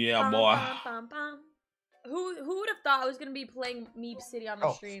 Yeah, Bum, boy. bum, bum, bum. Who would have thought I was gonna be playing Meep City on the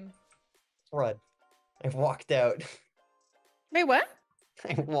Oh. stream? Run. I walked out. Wait, what?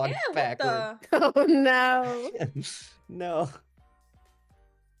 I walked Yeah, what backward. the? Oh no. No,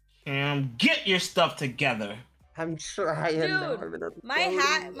 Get your stuff together. I'm trying. now. Dude, I'm in a My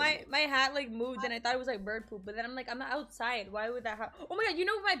hat, floating- my hat like moved, and I thought it was like bird poop. But then I'm like, I'm outside. Why would that happen? Oh my god! You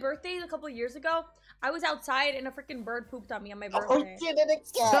know, my birthday a couple of years ago, I was outside and a freaking bird pooped on me on my Oh, birthday. did it again.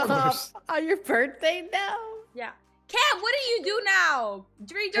 Stop. On your birthday now? Yeah. Cam, what do you do now?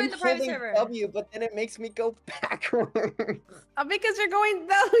 Rejoin the private holding server. W, but then it makes me go backwards. Because you're going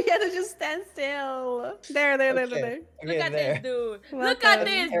no, you had to just stand still. There. Okay. Look Okay, at there. this dude. What Look at the-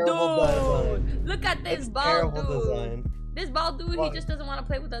 this Terrible design. dude. Look at this It's bald terrible dude. design. This bald dude, Why? he just doesn't want to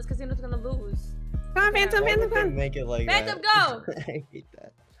play with us because he knows we're gonna lose. Come on, Phantom, Why Phantom, would they come. make it like Phantom, that? go! I hate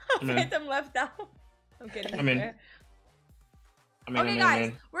that. I'm in. Phantom left out. I'm kidding. I'm in. Okay, I'm in,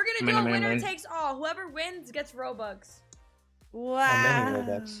 guys, we're gonna do a I'm in. winner takes all. Whoever wins gets Robux. Wow. How many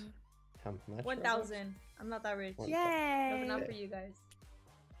Robux? How much? 1,000. I'm not that rich. One- No, but Yay. not for you guys.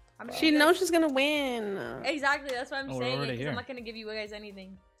 She knows she's gonna win. Exactly, that's what I'm Oh, we're saying. already Because here. I'm not gonna give you guys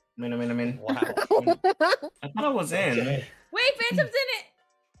anything. I'm in. Wow. I thought I was in. Okay. Wait, Phantom's in it.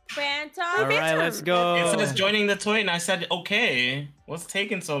 Phantom. All right, let's go. It says joining the toy, and I said okay. What's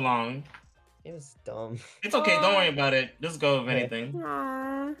taking so long? It was dumb. It's okay. Don't worry about it. Just go if Okay. anything.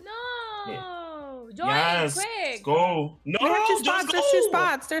 Aw. No. Join Yes. quick. Let's go. No, We have two just spots. go. There's two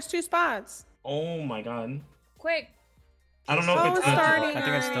spots. There's two spots. Oh my god. Quick. I don't know Oh, if it's it's starting. I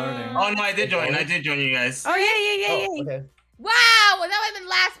think it's starting. Oh no, I did join. I did join you guys. Oh yeah. Oh, okay. Wow, was that I'm in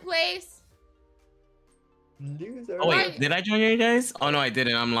last place? Loser. Oh wait, did I join you guys? Oh no, I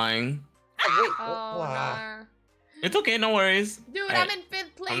didn't. I'm lying. Wait, Oh, wow. no. It's okay, no worries. Dude, Alright, I'm in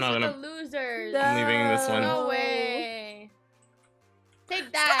 5th place not with gonna- the losers. I'm leaving this one. No way. Take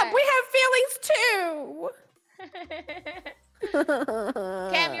Stop, that. we have feelings too.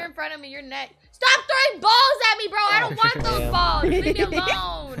 Cam, you're in front of me. You're next. Stop throwing balls at me, bro. I don't want those Cam. balls. Leave me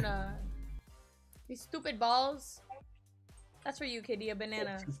alone. These stupid balls. That's for you, Kitty. A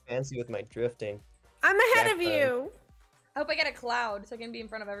banana. I'm too fancy with my drifting. I'm ahead of Backfire. you. I hope I get a cloud so I can be in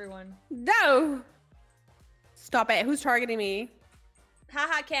front of everyone. No. Stop it. Who's targeting me?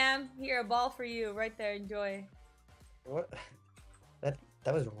 Haha, Cam. Here, a ball for you. Right there. Enjoy. What?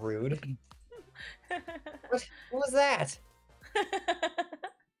 That was rude. What was that?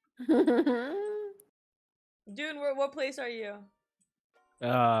 June, what place are you?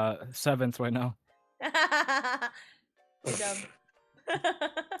 7th right now. Good job.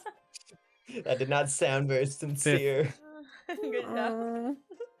 That did not sound very sincere. Good job.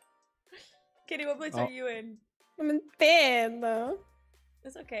 Kitty, what place are you in? I'm in bed though.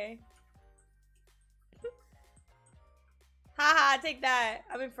 It's okay. Haha, take that.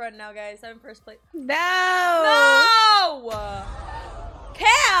 I'm in front now, guys. I'm in first place. No. No!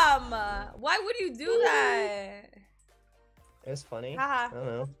 Cam! Why would you do that? It was funny. Haha. I don't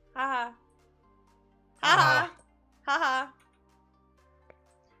know. Haha. Haha. Haha.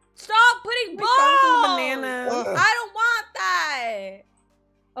 Stop putting balls! Banana. Ugh. I don't want that!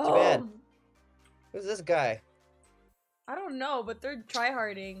 Oh, bad. Who's this guy? I don't know, but they're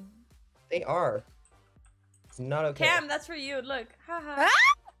tryharding. They are. It's not okay. Cam, that's for you. Look. Haha. Ah!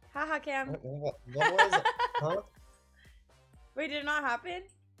 Haha, Cam. What was it? Huh? Wait, did it not happen?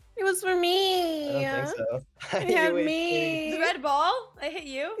 It was for me. I don't think so. It You had were me. The red ball? I hit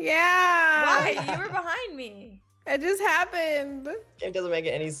you? Yeah. Why? You were behind me. It just happened. It doesn't make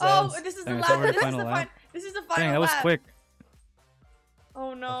any sense. Oh, this is the Dang, it's last. already This is final the lap. fun. This is the final Dang, that was lap. quick.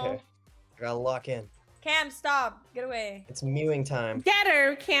 Oh no. Okay. I gotta lock in. Cam, stop. Get away. It's mewing time. Get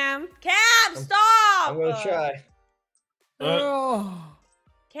her, Cam. Cam, stop. I'm gonna try. Oh.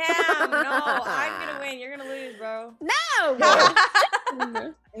 Cam, no. I'm gonna win. You're gonna lose, bro. No.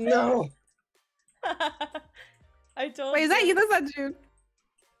 No! I told Wait, is that you? That's not June.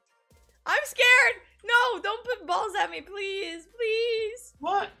 I'm scared. No, don't put balls at me, please. Please.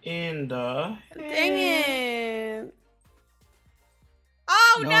 What in the? Dang it.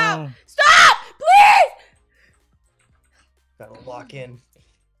 Oh, no. No. Stop, please. Gotta lock in.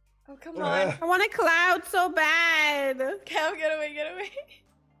 Oh, come on. I want a cloud so bad. Cam, get away, get away.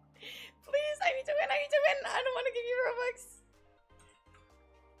 Please, I need to win, I need to win. I don't want to give you Robux.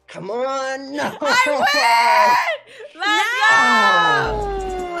 Come on! No! I win!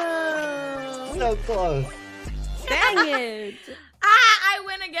 Let's So close. Dang it. go! I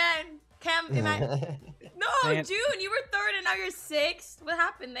win again. Cam, Dang no, Dang it. June, you were 3rd and now you're 6th. What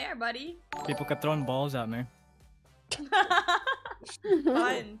happened there, buddy? People kept throwing balls at me.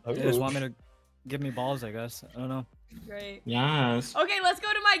 Fun. They just want me to give me balls, I guess. I don't know. Great. Yes. Okay, let's go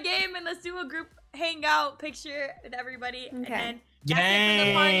to my game and let's do a group hangout picture with everybody. And Okay. then that's it for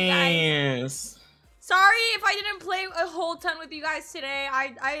the fun, guys. Yes. Sorry if I didn't play a whole ton with you guys today.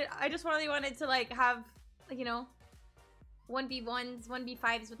 I just really wanted to like have, like, you know, 1v1s,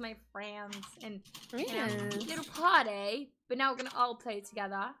 1v5s with my friends and you know, little party. But now we're gonna all play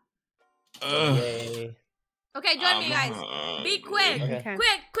together. Ugh. Yay. Okay, join me, guys. Be quick. Okay. Okay.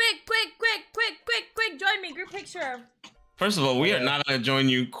 Quick. Join me. Group picture. First of all, we are not gonna join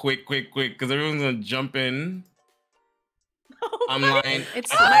you quick, because everyone's gonna jump in. I'm lying.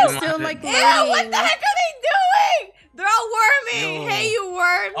 It's I'm still lying. like Ew, loading. what the heck are they doing? They're all worming. Yo. Hey, you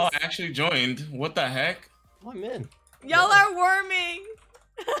worms. Oh, I actually joined. What the heck? Oh, I'm in. Y'all are worming.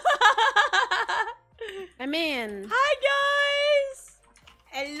 I'm in. Hi, guys.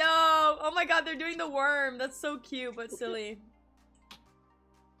 Hello. Oh my god, they're doing the worm. That's so cute, but silly.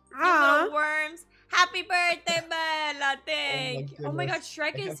 You little worms. Happy birthday, Bella. Thank you. Oh my god,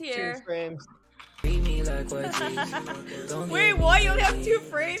 Shrek I is have 2 here. frames. Wait, what? You only have 2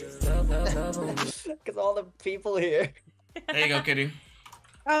 frames? Because all the people here. There you go, Kitty.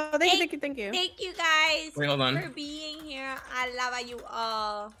 Oh, thank you. Thank you guys Wait, hold on. for being here. I love you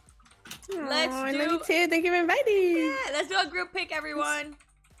all. Aw, Let's I do- love you too. Thank you for inviting. Yeah, let's do a group pick, everyone.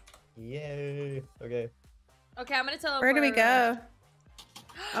 Yay. Okay. Okay, I'm gonna teleport. Where do we everyone. go?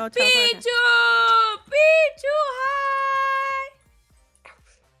 Oh, Pichu! teleport. Pichu, hi!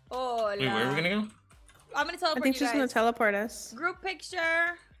 Hola. Wait, where are we gonna go? I'm gonna I teleport think you she's guys. gonna teleport us. Group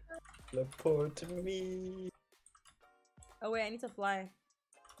picture. Report to me. Oh wait, I need to fly.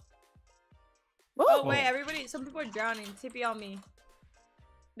 Woo. Oh wait, everybody, some people are drowning. Tippy on me.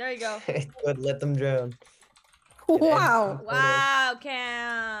 There you go. Good, let them drown. Wow. Wow,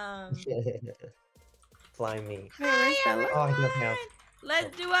 Cam. Fly me. Where's Bella? Oh, I don't have.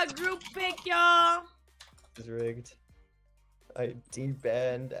 Let's do a group pic, y'all. It's rigged. I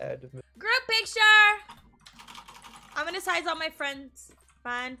debanned admin. Group picture. I'm gonna size all my friends.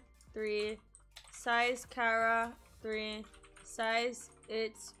 Fan 3. Size Kara 3. Size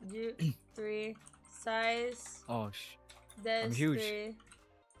it's you 3. Size Oh, Des I'm huge. 3.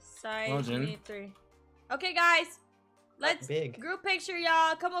 Size Imagine. me 3. Okay, guys. Let's Big. group picture,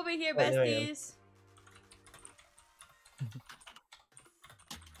 y'all. Come over here, Oh, there I am. besties.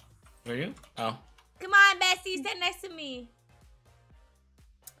 Where are you? Oh. Come on, besties. Stand next to me.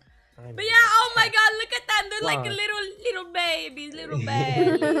 I'm But yeah, oh my god, look at them. They're like Wow. little babies, little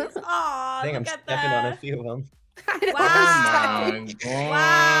babies. Aw, I think I'm look at stepping on a that. few of them. Wow. Oh my god.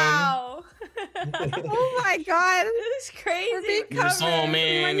 Wow. Oh my god. This is crazy. big You're so Covered.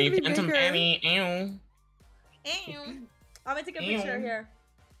 many. Mine would be Phantom bigger. Annie. Ew. Ew. I'm gonna take a picture Ew. here.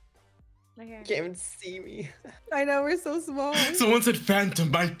 Okay. Can't even see me. I know, we're so small. Someone said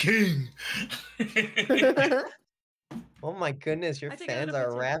Phantom, my king. Oh my goodness, your I think I fans got a are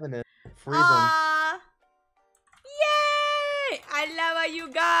picture. ravenous. Freeze them. Aww. Yay! I love you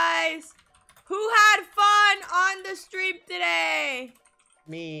guys. Who had fun on the stream today?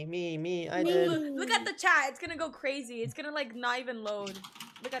 Me. I Me. did. Look at the chat. It's gonna go crazy. It's gonna like not even load.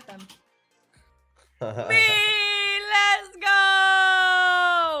 Look at them. Me, let's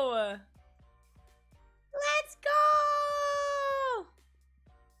go. Let's go.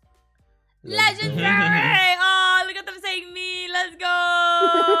 Legendary. Oh, look at them saying me. Let's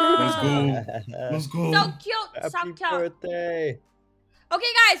go. Let's go. Let's go. So cute. So Happy cute. birthday. Okay,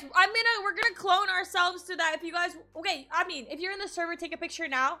 guys, we're gonna clone ourselves to that. If you guys, okay, I mean, if you're in the server, take a picture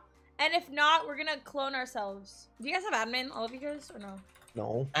now, and if not, we're gonna clone ourselves. Do you guys have admin, all of you guys, or no?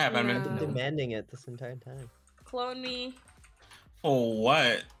 No. I have No. I've admin. been demanding it this entire time. Clone me. For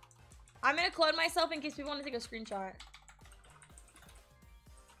what? I'm gonna clone myself in case we want to take a screenshot.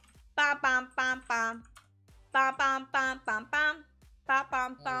 Bam, bam, bam, bam, bam, bam, bam, bam, bam, bam,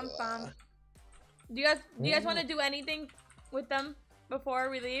 bam, bam, bam. Do you guys want to do anything with them before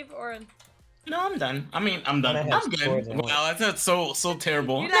we leave, or? No, I'm done. I mean, I'm done. I have I'm scores good. on it. Wow, that's so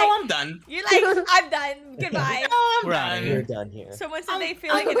terrible. You No, like- I'm done. You're like, I'm done. Goodbye. No, I'm We're outta done. here. You're done here. Someone said they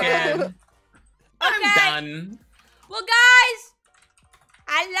feel I'm like it's done. good. I'm Okay. done. Well, guys,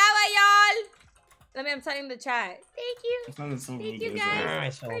 I love y'all. Let me, I'm typing the chat. Thank you. That sounded so Thank you, ridiculous. guys. I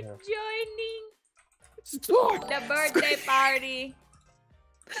For saw her. joining Stop. the birthday party.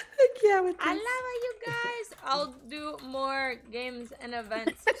 Yeah, with I this. love you guys. I'll do more games and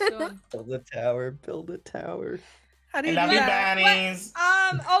events soon. Build a tower. Build a tower. How do I you love do you, that? Bannies.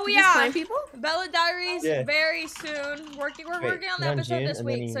 Oh You just yeah, find people? Bella Diaries Yeah. very soon. We're Wait, working on the get on episode June, this and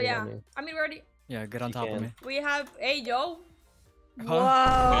then week. you So get yeah, on me. I mean we already Yeah, get on You top of can. me. we have hey yo.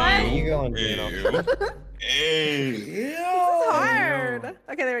 Huh? What? You go on June. I'll- Hey. This is hard.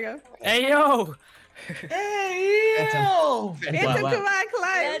 Okay, there we go. Hey yo! Hey. Phantom. Phantom, Wow. come on,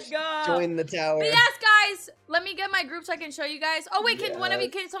 climb. Let's go. Join the tower. But yes, guys, let me get my group so I can show you guys. Oh wait, can one of you,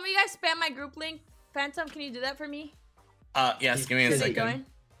 Yes. can some of you guys spam my group link? Phantom, can you do that for me? Yes. Give me a Can you second. join?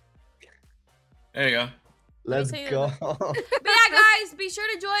 There you go. Let's say go. But yeah, guys, be sure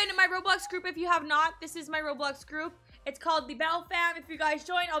to join my Roblox group if you have not. This is my Roblox group. It's called the Bell Fam. If you guys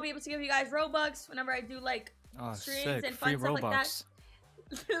join, I'll be able to give you guys Robux whenever I do like Oh, streams sick. and Free fun stuff like that. Robux.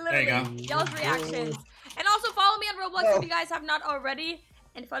 Literally, There y'all's reactions. And also follow me on Roblox if you guys have not already.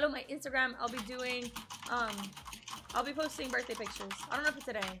 And follow my Instagram. I'll be doing, I'll be posting birthday pictures. I don't know if it's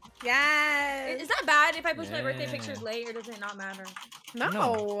today. Yes. Is that bad if I post my birthday Yeah. pictures late, or does it not matter? No,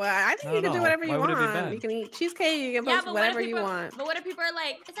 No. I think No, you can do no. whatever you Why would it be want. bad? You can eat cheesecake, you can Yeah, post but whatever what if you people, want. But what if people are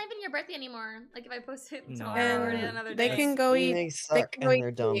like, it's not even your birthday anymore? Like if I post it No. tomorrow or And another they day. can go eat. They They suck can go and eat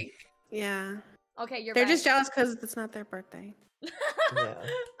they're dumb. cake. Yeah. Okay, you're They're back. just jealous because it's not their birthday. Yeah.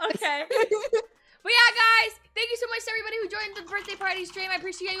 Okay. But yeah, guys, thank you so much to everybody who joined the birthday party stream. I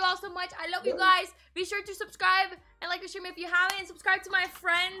appreciate you all so much. I love you guys. Be sure to subscribe and like the stream if you haven't. And subscribe to my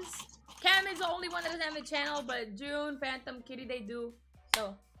friends. Cam is the only one that doesn't have the channel, but June, Phantom, Kitty, they do.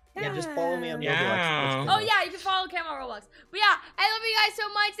 So. Yeah, just follow me on Yeah. Roblox. Oh yeah, you can follow Cam on Roblox. But yeah, I love you guys so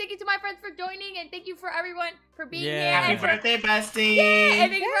much. Thank you to my friends for joining, and thank you for everyone for being Yeah. here. Happy And for, birthday, bestie. yeah,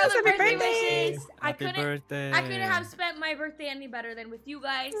 and thank you for all Yes, the happy birthday birthday. wishes. I Happy couldn't birthday. have spent my birthday any better than with you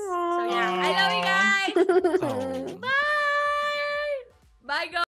guys. So yeah, I love you guys. Oh. Bye. Bye, guys.